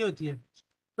एक्सपर्टीज चाहिए होती है.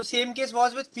 तो same case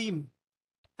was with FIEM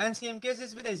and same case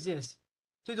is with SJS.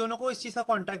 तो दोनों को इस चीज़ का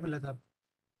कॉन्ट्रैक्ट मिला था.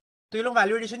 तो ये लोग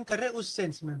वैल्यू एडिशन कर रहे हैं उस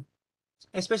सेंस में,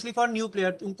 स्पेशली फॉर न्यू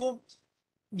प्लेयर. उनको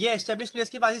ये एस्टेब्लिश प्लेयर्स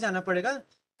के पास ही जाना पड़ेगा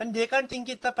एंड दे कैन थिंक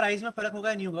इतना प्राइस में फर्क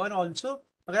होगा नहीं होगा. और ऑल्सो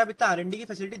अगर आप इतना R&D की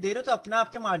फैसिलिटी दे रहे हो तो अपना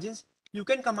आपके margin you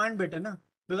can command better ना,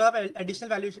 बिकॉज आप एडिशनल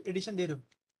वैल्यू एडिशन दे रहे हो.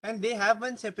 And they have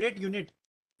one separate unit.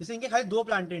 जैसे इनके खाली 2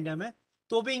 प्लांट है इंडिया में,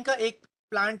 तो भी इनका एक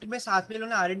प्लांट में साथ में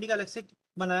इन्होंने R&D का अलग से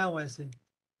बनाया हुआ है ऐसे.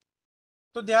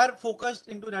 तो they are focused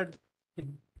into that.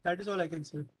 That is all I can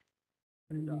say.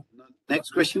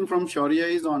 Next question from Shaurya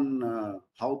is on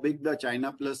how big the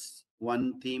China Plus One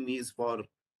theme is for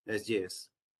SJS.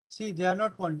 See, they are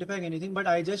not quantifying anything, but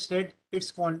I just read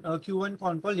its Q1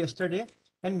 con call yesterday,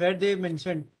 and where they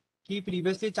mentioned कि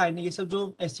previously China ये सब जो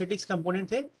aesthetics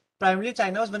component थे, primarily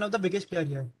China was one of the biggest player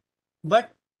here.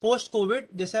 But post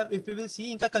COVID, जैसे if we will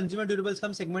see इनका consumer durables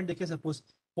का segment देखे suppose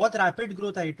बहुत rapid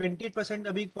growth आई, 28%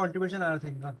 अभी contribution आ रहा था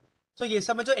इनका. तो ये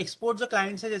सब में जो export जो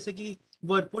clients है जैसे कि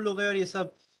Whirlpool हो गए और ये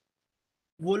सब,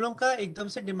 वो लोगों का एकदम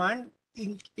से डिमांड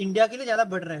इंडिया के लिए ज्यादा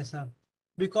बढ़ रहा है साहब,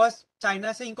 बिकॉज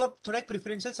चाइना से इनको थोड़ा एक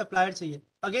प्रेफरेंशियल सप्लायर चाहिए.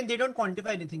 Again they don't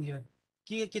quantify anything here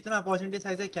कि कितना अपॉर्चुनिटी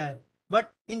साइज है क्या है, but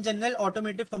in general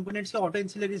automotive components के ऑटो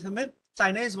इंसिलरीज में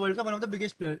चाइना इज वर्ल्ड का one of the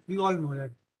biggest player, we all know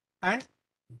that.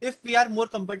 And if we are more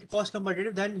cost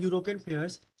competitive then European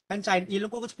players and China, ये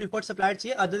लोगों को कुछ प्रीफर्ड सप्लायर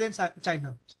चाहिए other than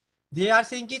China. They are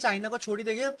saying कि China को छोड़ ही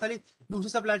देंगे, खाली दूसरे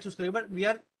सप्लायर चूज करेंगे. But we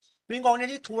are doing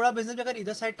cognitive थोड़ा बिजनेस अगर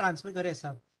इधर साइड ट्रांसफर करे ऐसा,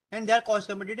 and they are cost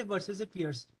competitive versus the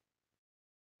peers,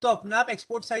 तो अपने आप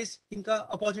एक्सपोर्ट साइज इनका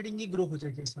अपॉर्चुनिटी की ग्रो हो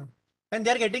जाएगी इसमें. And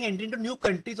they are getting entry into new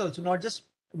countries also, not just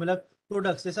मतलब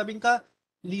प्रोडक्ट्स. जैसा इनका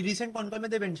रिसेंट कॉन कॉल में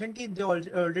दे मेंशन कि they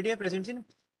already are present in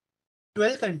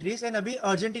 12 countries and अभी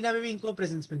अर्जेंटीना में भी इनको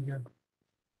प्रेजेंस मिल गया।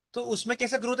 तो उसमें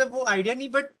कैसा ग्रोथ है वो आइडिया नहीं,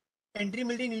 बट एंट्री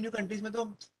मिल रही न्यू न्यू कंट्रीज में, तो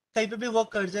कहीं पे भी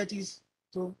वर्क कर जाए चीज,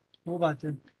 तो वो बात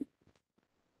है।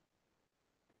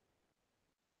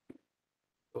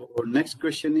 So next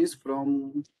question is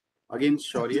from again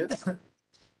Shaurya.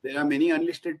 There are many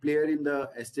unlisted players in the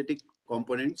aesthetic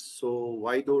components. So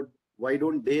why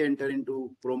don't they enter into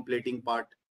chrome plating part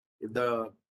if the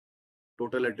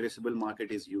total addressable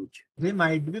market is huge? They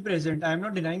might be present. I am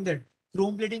not denying that.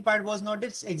 Chrome plating part was not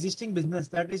its existing business.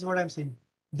 That is what I'm saying.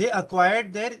 They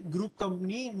acquired their group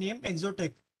company named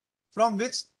Exotech, from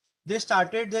which they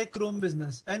started their chrome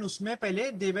business. And उसमें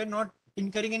पहले they were not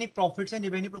incurring any profits and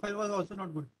revenue profile was also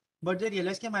not good. But they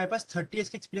realized कि हमारे पास 30 years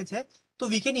का experience है, तो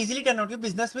we can easily turn out कि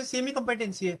business में same ही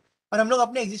competency है, और हम लोग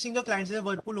अपने एग्जिस्टिंग जो क्लाइंट्स है,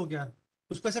 वर्लपूल हो गया,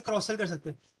 उसको ऐसे क्रॉस सेल कर सकते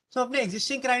हैं, तो अपने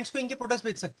एग्जिस्टिंग क्लाइंट्स को इनके प्रोडक्ट्स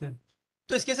बेच सकते हैं।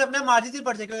 तो इसके से अपना मार्जिन भी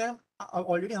बढ़ जाएगा।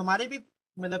 ऑलरेडी हमारे भी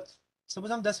मतलब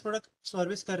सपोज हम 10 प्रोडक्ट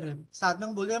सर्विस कर रहे हैं, साथ में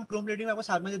हम बोल रहे हैं हम क्रोम प्लेटिंग आपको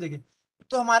साथ में देंगे,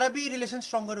 तो हमारा भी रिलेशन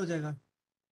स्ट्रॉन्गर हो जाएगा।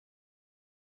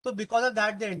 तो because of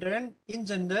that they enter, and in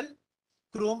general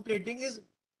Chrome plating is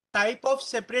type of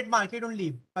separate market only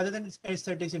other than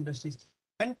aesthetics industries,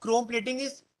 and chrome plating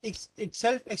is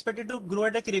itself expected to grow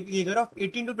at a CAGR of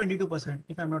 18 to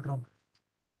 22% if I'm not wrong.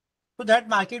 So that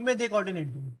market में they got an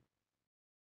entry,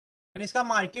 and इसका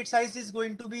market size is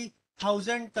going to be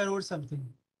 1000 crore something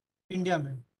India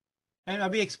में, and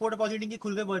अभी export opportunity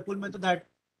खुल गए Whirlpool में, तो that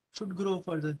should grow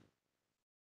further.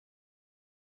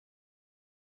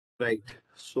 Right.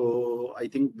 So I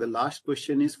think the last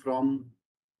question is from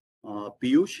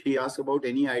Piyush. He asked about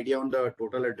any idea on the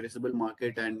total addressable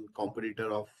market and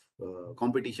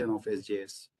competition of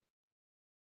SJS.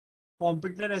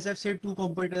 Competitor, as I've said, 2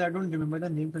 competitors. I don't remember the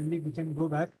name currently. We can go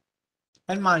back.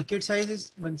 And market size is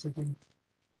 1 second.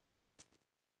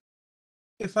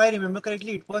 If I remember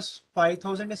correctly, it was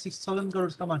 5,000 or 6,000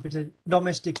 crores का market size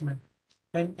domestic में,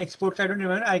 and export I don't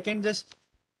remember. I can just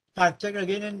fact check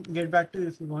again and get back to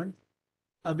you if you want.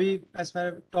 अभी as far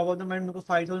top of the mind मेरे को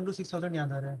 5,000 to 6,000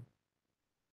 याद आ रहा है।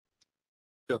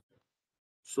 Sure.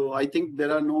 So I think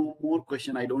there are no more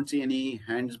questions. I don't see any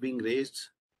hands being raised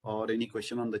or any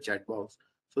question on the chat box.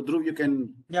 So Dhruv, you can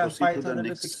proceed to the 5,000 to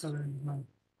next. 6,000.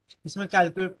 इसमें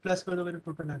calculate plus कर दो, मेरे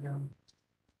total आ गया।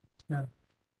 Yeah.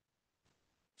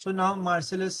 So now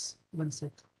Marcellus, one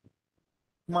sec.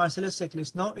 Marcellus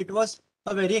checklist. Now it was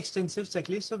a very extensive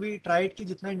checklist, so we tried कि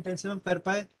जितना intensive हम कर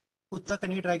पाए उतना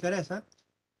करने की try करें ऐसा।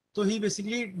 So he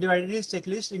basically divided his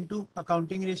checklist into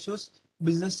accounting ratios,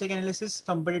 business check analysis,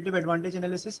 competitive advantage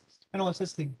analysis, and all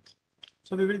such thing.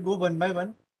 So we will go one by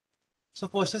one. So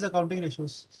first is accounting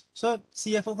ratios. So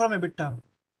CFO from EBITDA.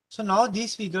 So now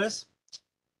these figures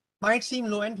might seem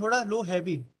low and थोड़ा low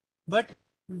heavy, but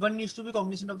one needs to be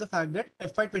cognizant of the fact that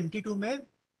FY22 में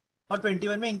और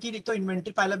 21 में इनकी तो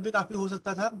inventory pile up भी काफी हो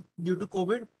सकता था due to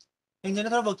Covid, in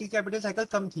general थोड़ा वर्किंग कैपिटल साइकिल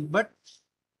कम थी, बट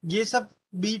ये सब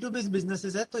B2B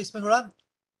बिजनेसेस है, तो इसमें थोड़ा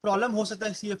प्रॉब्लम हो सकता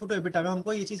है CFO टू एबिटा में।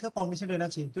 हमको ये चीज का कॉम्बिनेशन रहना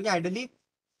चाहिए, क्योंकि ideally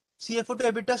CFO to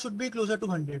EBITDA should be closer to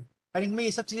 100, और इनमें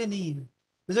ये सब चीजें नहीं है।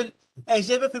 जैसे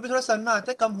एसजे पे फिर भी थोड़ा सन में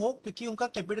आता है कम हो, क्योंकि उनका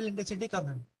कैपिटल इंटेंसिटी कम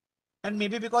है, एंड मे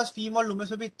बी बिकॉज फीम और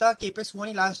लुमेक्स में भी इतना केपेक्स हुआ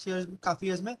नहीं लास्ट ईयर काफी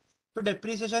ईयर्स में, तो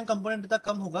डेप्रिसिएशन कंपोनेंट इतना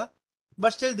कम होगा,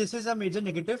 but still this is a major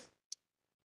negative.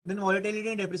 Then volatility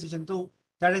and depreciation, so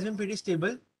that has been pretty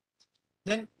stable.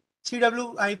 Then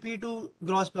CWIP to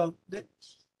gross block.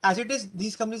 As it is,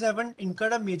 these companies haven't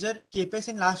incurred a major capex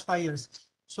in last 5 years,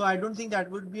 so I don't think that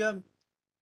would be a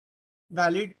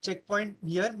valid checkpoint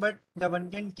here, but the one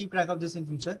can keep track of this in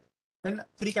future. Then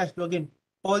free cash flow, again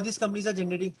all these companies are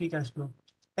generating free cash flow.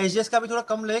 SJS का भी थोड़ा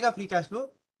कम लगेगा free cash flow,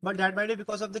 but that might be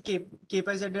because of the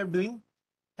capex that they are doing,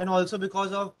 and also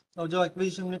because of जो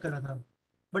acquisition में करा था,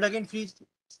 but again free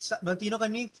तीनों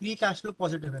company free cash flow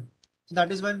positive है, so that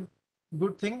is one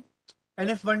good thing.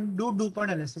 And if one do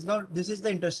point analysis, now this is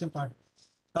the interesting part.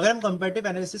 अगर हम comparative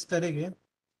analysis करेंगे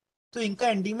तो इनका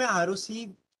एंडिंग में ROC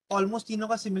ऑलमोस्ट तीनों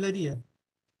का सिमिलर ही है,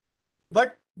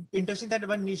 but interesting that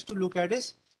one needs to look at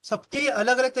is सबके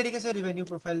अलग अलग तरीके से रेवेन्यू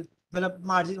प्रोफाइल मतलब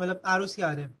मार्जिन मतलब ROC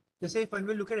आ रहे हैं। जैसे if one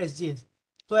will look at SJS,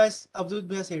 तो एज अब्दुल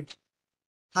भैया said,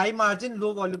 high margin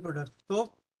low volume product,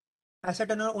 तो एसेट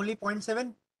टर्नओवर ओनली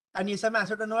 0.7, एंड ये सब में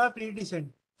एसेट टर्नओवर प्रीटी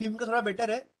डिसेंट, फीम का थोड़ा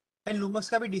बेटर है, एंड लुमक्स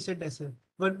का भी डिसेंट ऐसे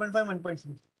 1.5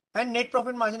 1.3, एंड नेट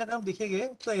प्रॉफिट मार्जिन अगर हम देखेंगे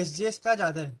तो SJS का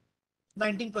ज्यादा है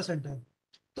 19% है,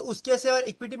 तो उसके से और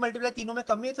इक्विटी मल्टीप्लाई तीनों में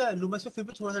कमी है, तो लुमक्स में फिर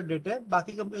भी थोड़ा सा डेट है,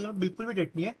 बाकी कंपनी में बिल्कुल भी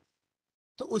डेट नहीं है,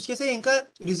 तो उसके से इनका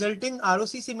रिजल्टिंग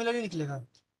ROC सिमिलर ही निकलेगा,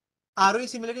 ROE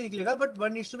सिमिलर ही निकलेगा, but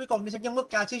one needs to be cognizant कि हमको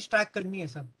क्या चीज ट्रैक करनी है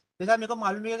सब। जैसा मेरे को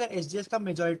मालूम है अगर SJS का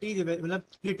मेजॉरिटी मतलब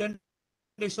रिटर्न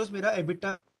रेशियोज मेरा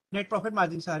एबिटा नेट प्रॉफिट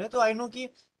मार्जिन से आ रहे हैं, तो आई नो कि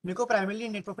मेरे को primarily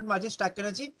net profit margin stack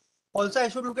करना चाहिए। Also I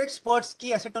should look at sprouts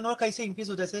की एसेट टर्नओवर कैसे इंक्रीज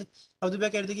हो, जैसे अब्दुल भाई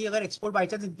कह रहे थे कि अगर एक्सपोर्ट बाई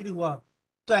चांस इंक्रीज हुआ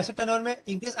तो एसेट टर्नओवर में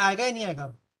इंक्रीज आएगा या नहीं आएगा।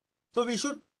 तो we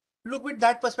should look with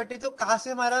that perspective, तो कहाँ से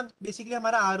हमारा बेसिकली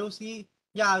हमारा आरओसी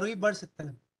या आरओई बढ़ सकता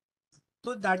है।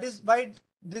 तो that is by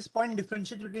this point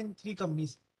differentiate between 3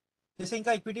 companies. जैसे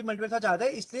इनका इक्विटी मल्टीपल था ज्यादा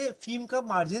है, इसलिए फीम का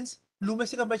मार्जिन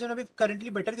लूमेक्स से कंपेरिजन में भी करंटली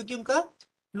बेटर, क्योंकि उनका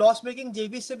लॉस मेकिंग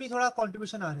जेवी से भी थोड़ा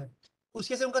कंट्रीब्यूशन आ रहा है,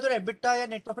 उसके से उनका थोड़ा एबिटा या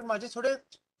नेट प्रॉफिट मार्जिन थोड़े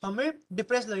हमें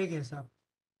डिप्रेस लगेगा ऐसा।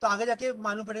 तो आगे जाके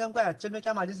मालूम पड़ेगा हमको एक्चुअल में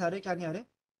क्या मार्जिन आ रहे हैं क्या नहीं आ रहे।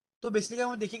 तो बेसिकली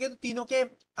हम देखेंगे तो तीनों के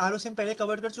आरओसी हम पहले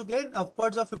कवर कर चुके हैं,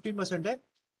 अपवर्ड्स ऑफ 15% है,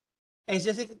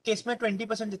 एसजेएस के केस में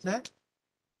 20% जितना है।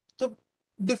 तो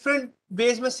डिफरेंट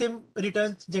वेज में सेम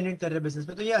रिटर्न जनरेट कर रहे हैं बिजनेस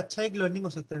में, तो ये अच्छा एक लर्निंग हो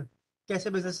सकता है कैसे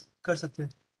बिजनेस कर सकते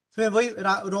हैं। फिर वही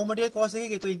रॉ मटेरियल कॉस्ट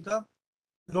देखेंगे तो इनका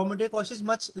raw material cost is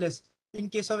much less in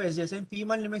case of SJS,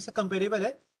 फीम and लुमेक्स से कंपेरेबल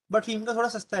है, बट फीम का थोड़ा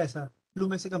सस्ता है ऐसा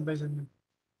लुमेक्स से कंपेरिजन में।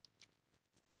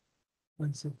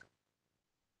 One sec.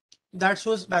 That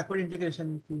shows backward integration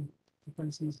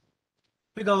frequencies.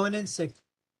 फिर गवर्नेंस सेक,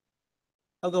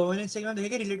 अब गवर्नेंस सेक में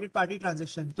देखेंगे रिलेटेड पार्टी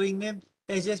ट्रांजेक्शन, तो इनने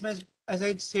एसजेएस में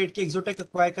ऐसा स्टेट की एक्सोटेक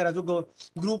एक्वायर करा जो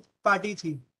ग्रुप पार्टी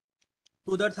थी,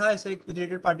 तो उधर था ऐसे एक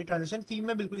रिलेटेड पार्टी ट्रांजेक्शन, फीम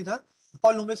में बिल्कुल नहीं था,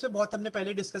 और लुमेक्स में बहुत हमने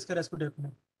पहले डिस्कस करा इसको डेप्थ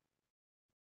में।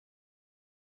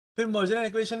 फिर मर्जर एंड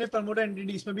एक्विजिशन में प्रमोटर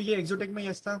एंटिटीज में भी ये एक्सोटेक में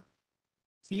यस था,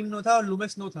 फीम नो था और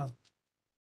लुमेक्स नो था।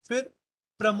 फिर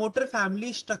प्रमोटर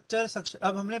फैमिली स्ट्रक्चर,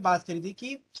 अब हमने बात करी थी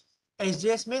कि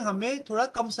एसजेएस में हमें थोड़ा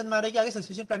कम सनमारा की आगे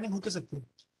सक्सेशन प्लानिंग हो सकती है,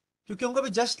 क्योंकि उनको अभी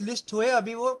जस्ट लिस्ट हुए,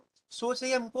 अभी वो सोच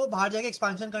रहे हैं हमको बाहर जाके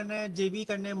एक्सपांशन करना है, जेबी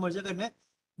करना है, मर्जर करना है,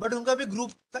 बट उनका अभी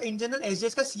ग्रुप का इन जनरल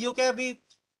एसजेएस का सीईओ क्या अभी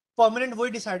परमानेंट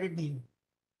वही डिसाइडेड नहीं है।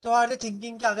 तो आर दे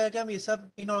थिंकिंग कि आगे जाके हम ये सब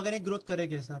इनऑर्गेनिक ग्रोथ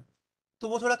करेंगे ऐसा, तो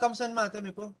वो थोड़ा कम सन में आता है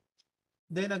मेरे को।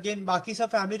 देन अगेन बाकी सब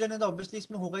फैमिली रन है तो ऑब्वियसली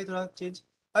इसमें होगा ही थोड़ा चेंज,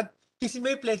 और किसी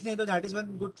में भी प्लेस नहीं, तो that is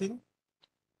one good thing,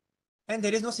 and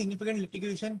there is no significant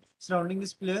litigation surrounding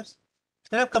this players.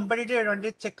 फिर अब कंपेटिटिव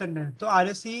एडवांटेज चेक करना है, तो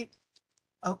आरएससी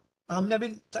हमने अभी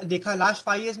देखा लास्ट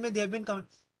 5 years में they have been,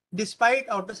 despite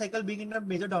auto cycle being in a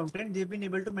major down trend, they have been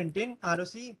able to maintain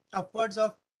ROC upwards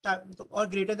of और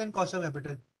greater than cost of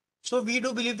capital. So we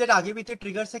do believe that आगे भी इतने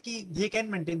triggers है कि they can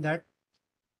maintain that,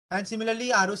 and similarly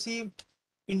ROC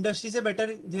industry से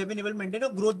better they have been able maintain,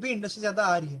 और growth भी industry ज्यादा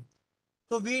आ रही है,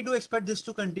 तो we do expect this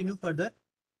to continue further.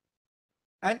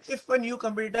 And if a new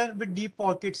competitor with deep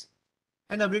pockets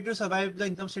and ability to survive the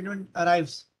income statement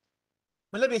arrives,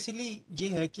 मतलब basically ये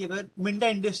है कि अगर मिंडा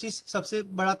इंडस्ट्रीज सबसे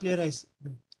बड़ा प्लेयर है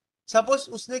इसमें, सपोज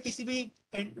उसने किसी भी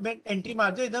एंट्री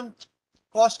मार दिया एकदम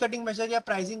कॉस्ट कटिंग मेजर या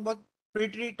प्राइसिंग बहुत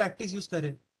प्रीटी टैक्टिक्स यूज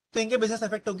करे, तो इनके बिजनेस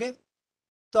अफेक्ट हो गए।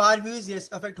 तो our view is yes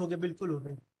affect हो गए, बिल्कुल हो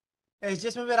गए।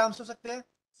 एसजीएस में भी आराम से हो सकते हैं,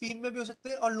 फीम में भी हो सकते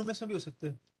हैं, और लुमेक्स में भी हो सकते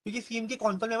हैं, क्योंकि फीम की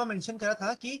कॉन्कॉल में मेंशन करा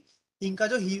था कि इनका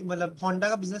जो मतलब होंडा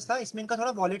का बिजनेस था इसमें इनका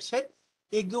थोड़ा वॉलेट शेयर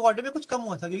 1-2 क्वार्टर में कुछ कम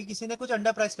हुआ था, क्योंकि किसी ने कुछ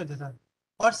अंडर प्राइस कर दिया था।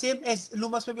 और सेम एस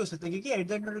लुमस में भी हो सकता है, क्योंकि at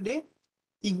the end of the day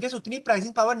इनके उतनी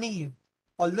प्राइसिंग पावर नहीं है,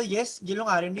 ऑल्दो यस ये लोग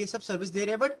आर एंड डी सब सर्विस दे रहे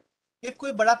हैं, बट इफ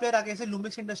कोई बड़ा प्लेयर आ गया जैसे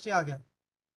लुमिक्स इंडस्ट्री आ गया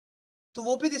तो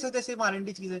वो भी दे सकते हैं सेम आर एंड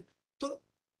डी चीजें, तो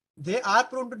they are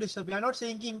prone to disturb. We are not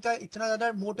saying कि इनका इतना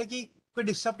ज्यादा मोट है कि कोई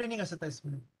डिस्टर्ब नहीं कर सकता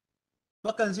इसमें,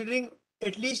 but considering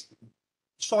at least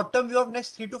short term view of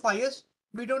next 3 to 5 years,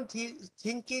 we don't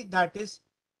think that is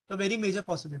a very major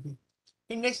possibility.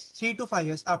 In next 3 to 5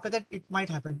 years, after that it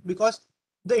might happen, because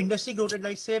the industry growth rate,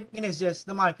 like say in SJS,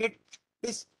 the market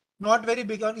is not very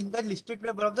big on in the listed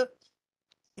player, one of the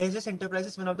SJS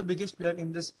Enterprises, one of the biggest player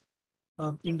in this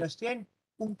industry, and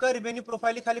उनका revenue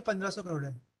profile ही खाली 1500 crore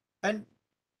है, and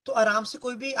तो आराम से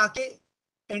कोई भी आके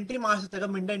entry मार सकता है,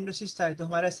 अगर मिंडा इंडस्ट्रीज चाहे तो,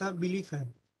 हमारा ऐसा बिलीफ है।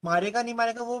 मारेगा नहीं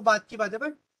मारेगा वो बात की बात है,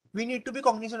 but we need to be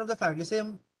cognizant of the fact, जैसे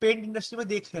हम पेंट इंडस्ट्री में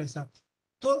देख रहे हैं ऐसा।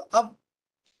 तो अब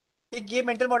एक ये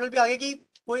मेंटल मॉडल भी आ गया कि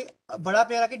कोई बड़ा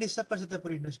प्लेयर आके डिस्टर्ब कर सकता है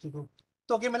पूरी इंडस्ट्री को,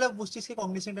 तो ओके मतलब उस चीज के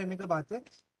कॉग्निजेंट रहने की बात है।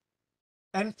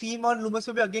 एंड फीम और लूमस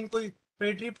में भी अगेन कोई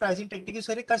प्रेडेटरी प्राइसिंग टेक्निक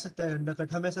यूज कर सकता है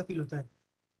अंडरकट, हमें ऐसा फील होता है।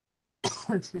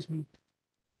 Excuse me.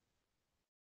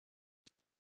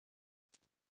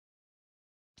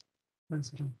 One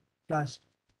second, flash.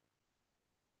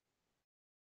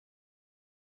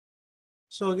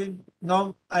 So again,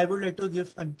 now I would like to give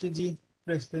Ankit ji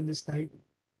to explain this slide.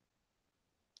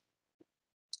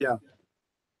 Yeah,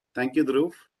 thank you,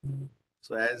 Dhruv.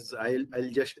 So as I'll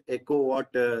just echo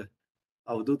what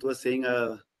Avdut was saying a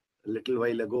little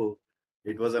while ago.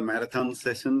 It was a marathon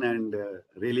session and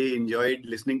really enjoyed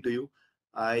listening to you.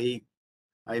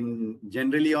 I'm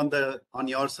generally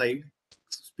on your side,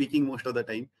 speaking most of the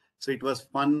time. So it was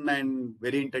fun and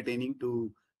very entertaining to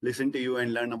listen to you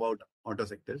and learn about auto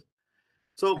sectors.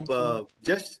 So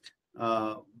just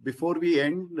before we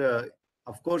end,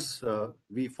 of course,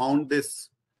 we found these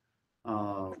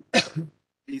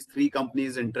three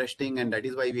companies interesting, and that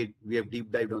is why we have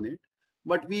deep dived on it.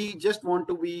 But we just want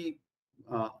to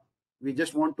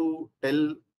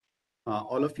tell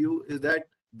all of you is that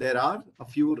there are a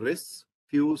few risks,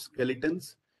 few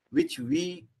skeletons, which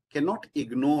we cannot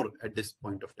ignore at this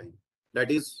point of time.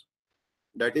 That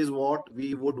is what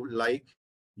we would like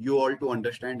you all to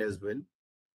understand as well.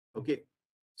 Okay,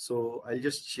 so I'll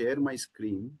just share my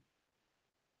screen.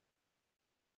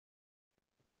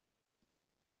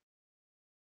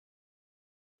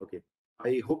 Okay,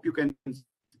 I hope you can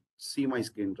see my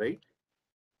screen, right?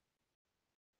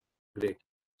 Great.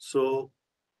 So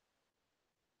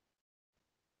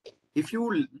if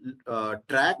you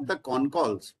track the con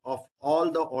calls of all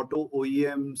the auto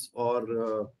OEMs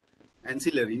or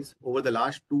ancillaries over the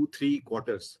last 2-3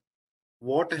 quarters,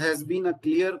 what has been a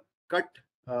clear cut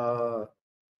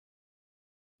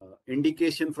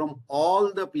indication from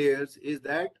all the players is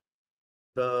that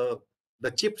the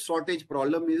chip shortage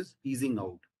problem is easing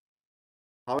out.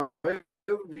 However,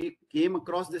 we came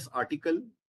across this article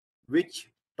which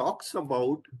talks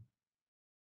about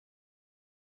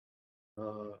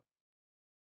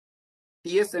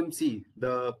TSMC,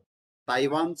 the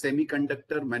Taiwan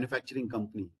Semiconductor Manufacturing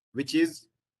Company, which is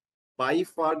by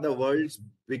far the world's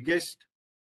biggest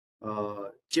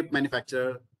chip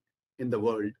manufacturer in the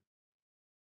world.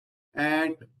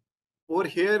 And over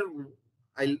here,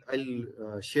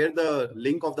 I'll share the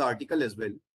link of the article as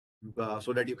well,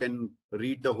 so that you can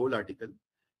read the whole article.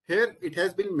 Here, it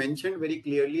has been mentioned very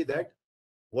clearly that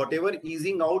whatever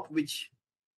easing out which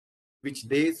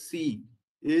they see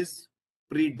is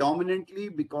predominantly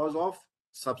because of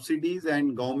subsidies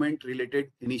and government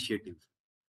related initiatives.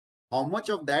 How much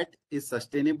of that is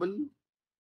sustainable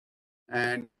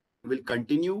and will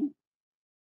continue,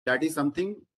 that is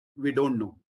something we don't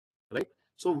know, right?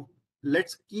 So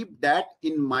let's keep that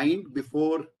in mind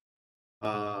before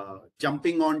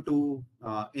jumping on to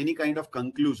any kind of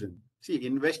conclusion. See,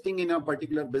 investing in a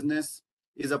particular business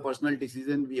is a personal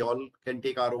decision. We all can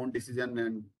take our own decision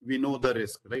and we know the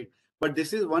risk, right? But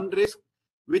this is one risk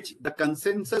which the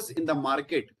consensus in the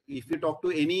market, if you talk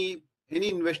to any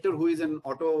investor who is an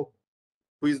auto,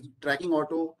 who is tracking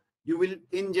auto, you will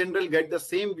in general get the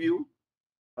same view,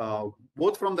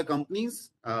 both from the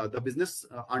companies, the business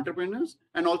entrepreneurs,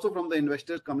 and also from the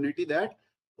investors community that,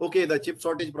 okay, the chip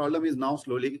shortage problem is now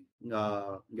slowly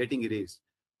getting erased.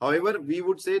 However, we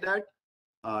would say that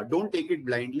don't take it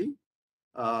blindly.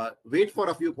 Wait for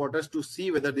a few quarters to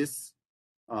see whether this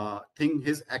thing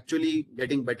is actually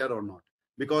getting better or not.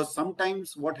 Because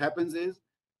sometimes what happens is,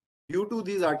 due to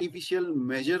these artificial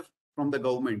measures from the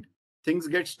government, things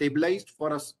get stabilized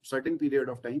for a certain period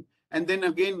of time, and then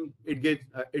again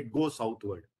it goes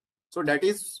southward. So that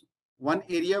is one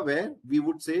area where we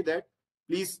would say that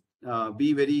please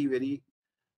be very, very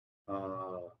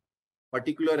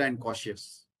particular and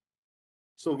cautious.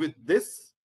 So with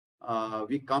this,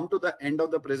 we come to the end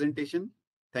of the presentation.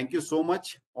 Thank you so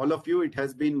much, all of you. It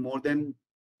has been more than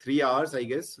 3 hours, I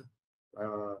guess.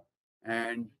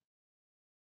 And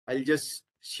I'll just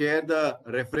share the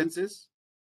references.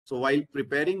 So while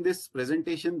preparing this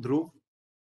presentation, Dhruv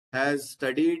has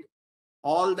studied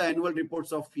all the annual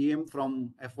reports of FIEM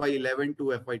from FY11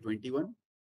 to FY21,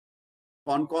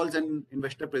 con calls and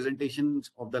investor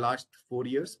presentations of the last 4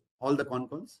 years, all the con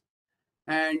calls.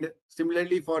 And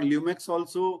similarly for LUMAX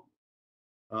also,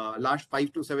 last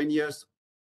 5 to 7 years,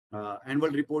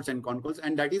 annual reports and con calls.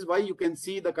 And that is why you can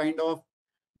see the kind of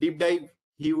deep dive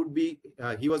he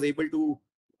was able to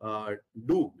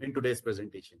do in today's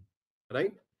presentation,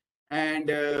 right?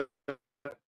 And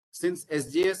since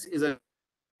SJS is a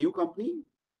new company,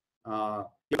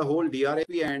 get the whole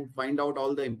DRFP and find out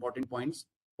all the important points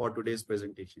for today's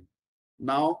presentation.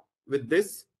 Now, with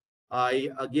this, I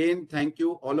again thank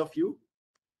you, all of you.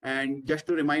 And just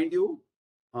to remind you,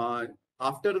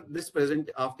 after this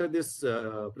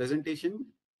presentation,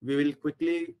 we will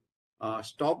quickly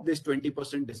stop this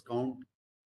 20% discount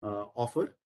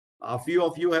offer. A few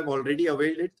of you have already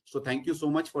availed it, so thank you so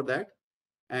much for that.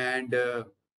 And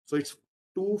so it's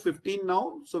 2:15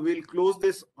 now, so we'll close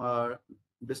this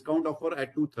discount offer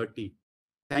at 2:30.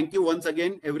 Thank you once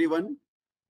again, everyone.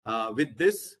 With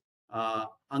this,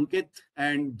 Ankit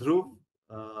and Dhruv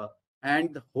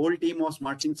and the whole team of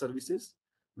Smart Sync Services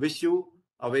wish you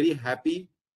a very happy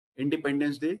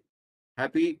Independence Day,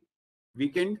 happy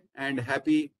weekend, and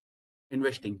happy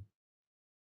investing.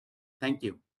 Thank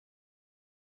you.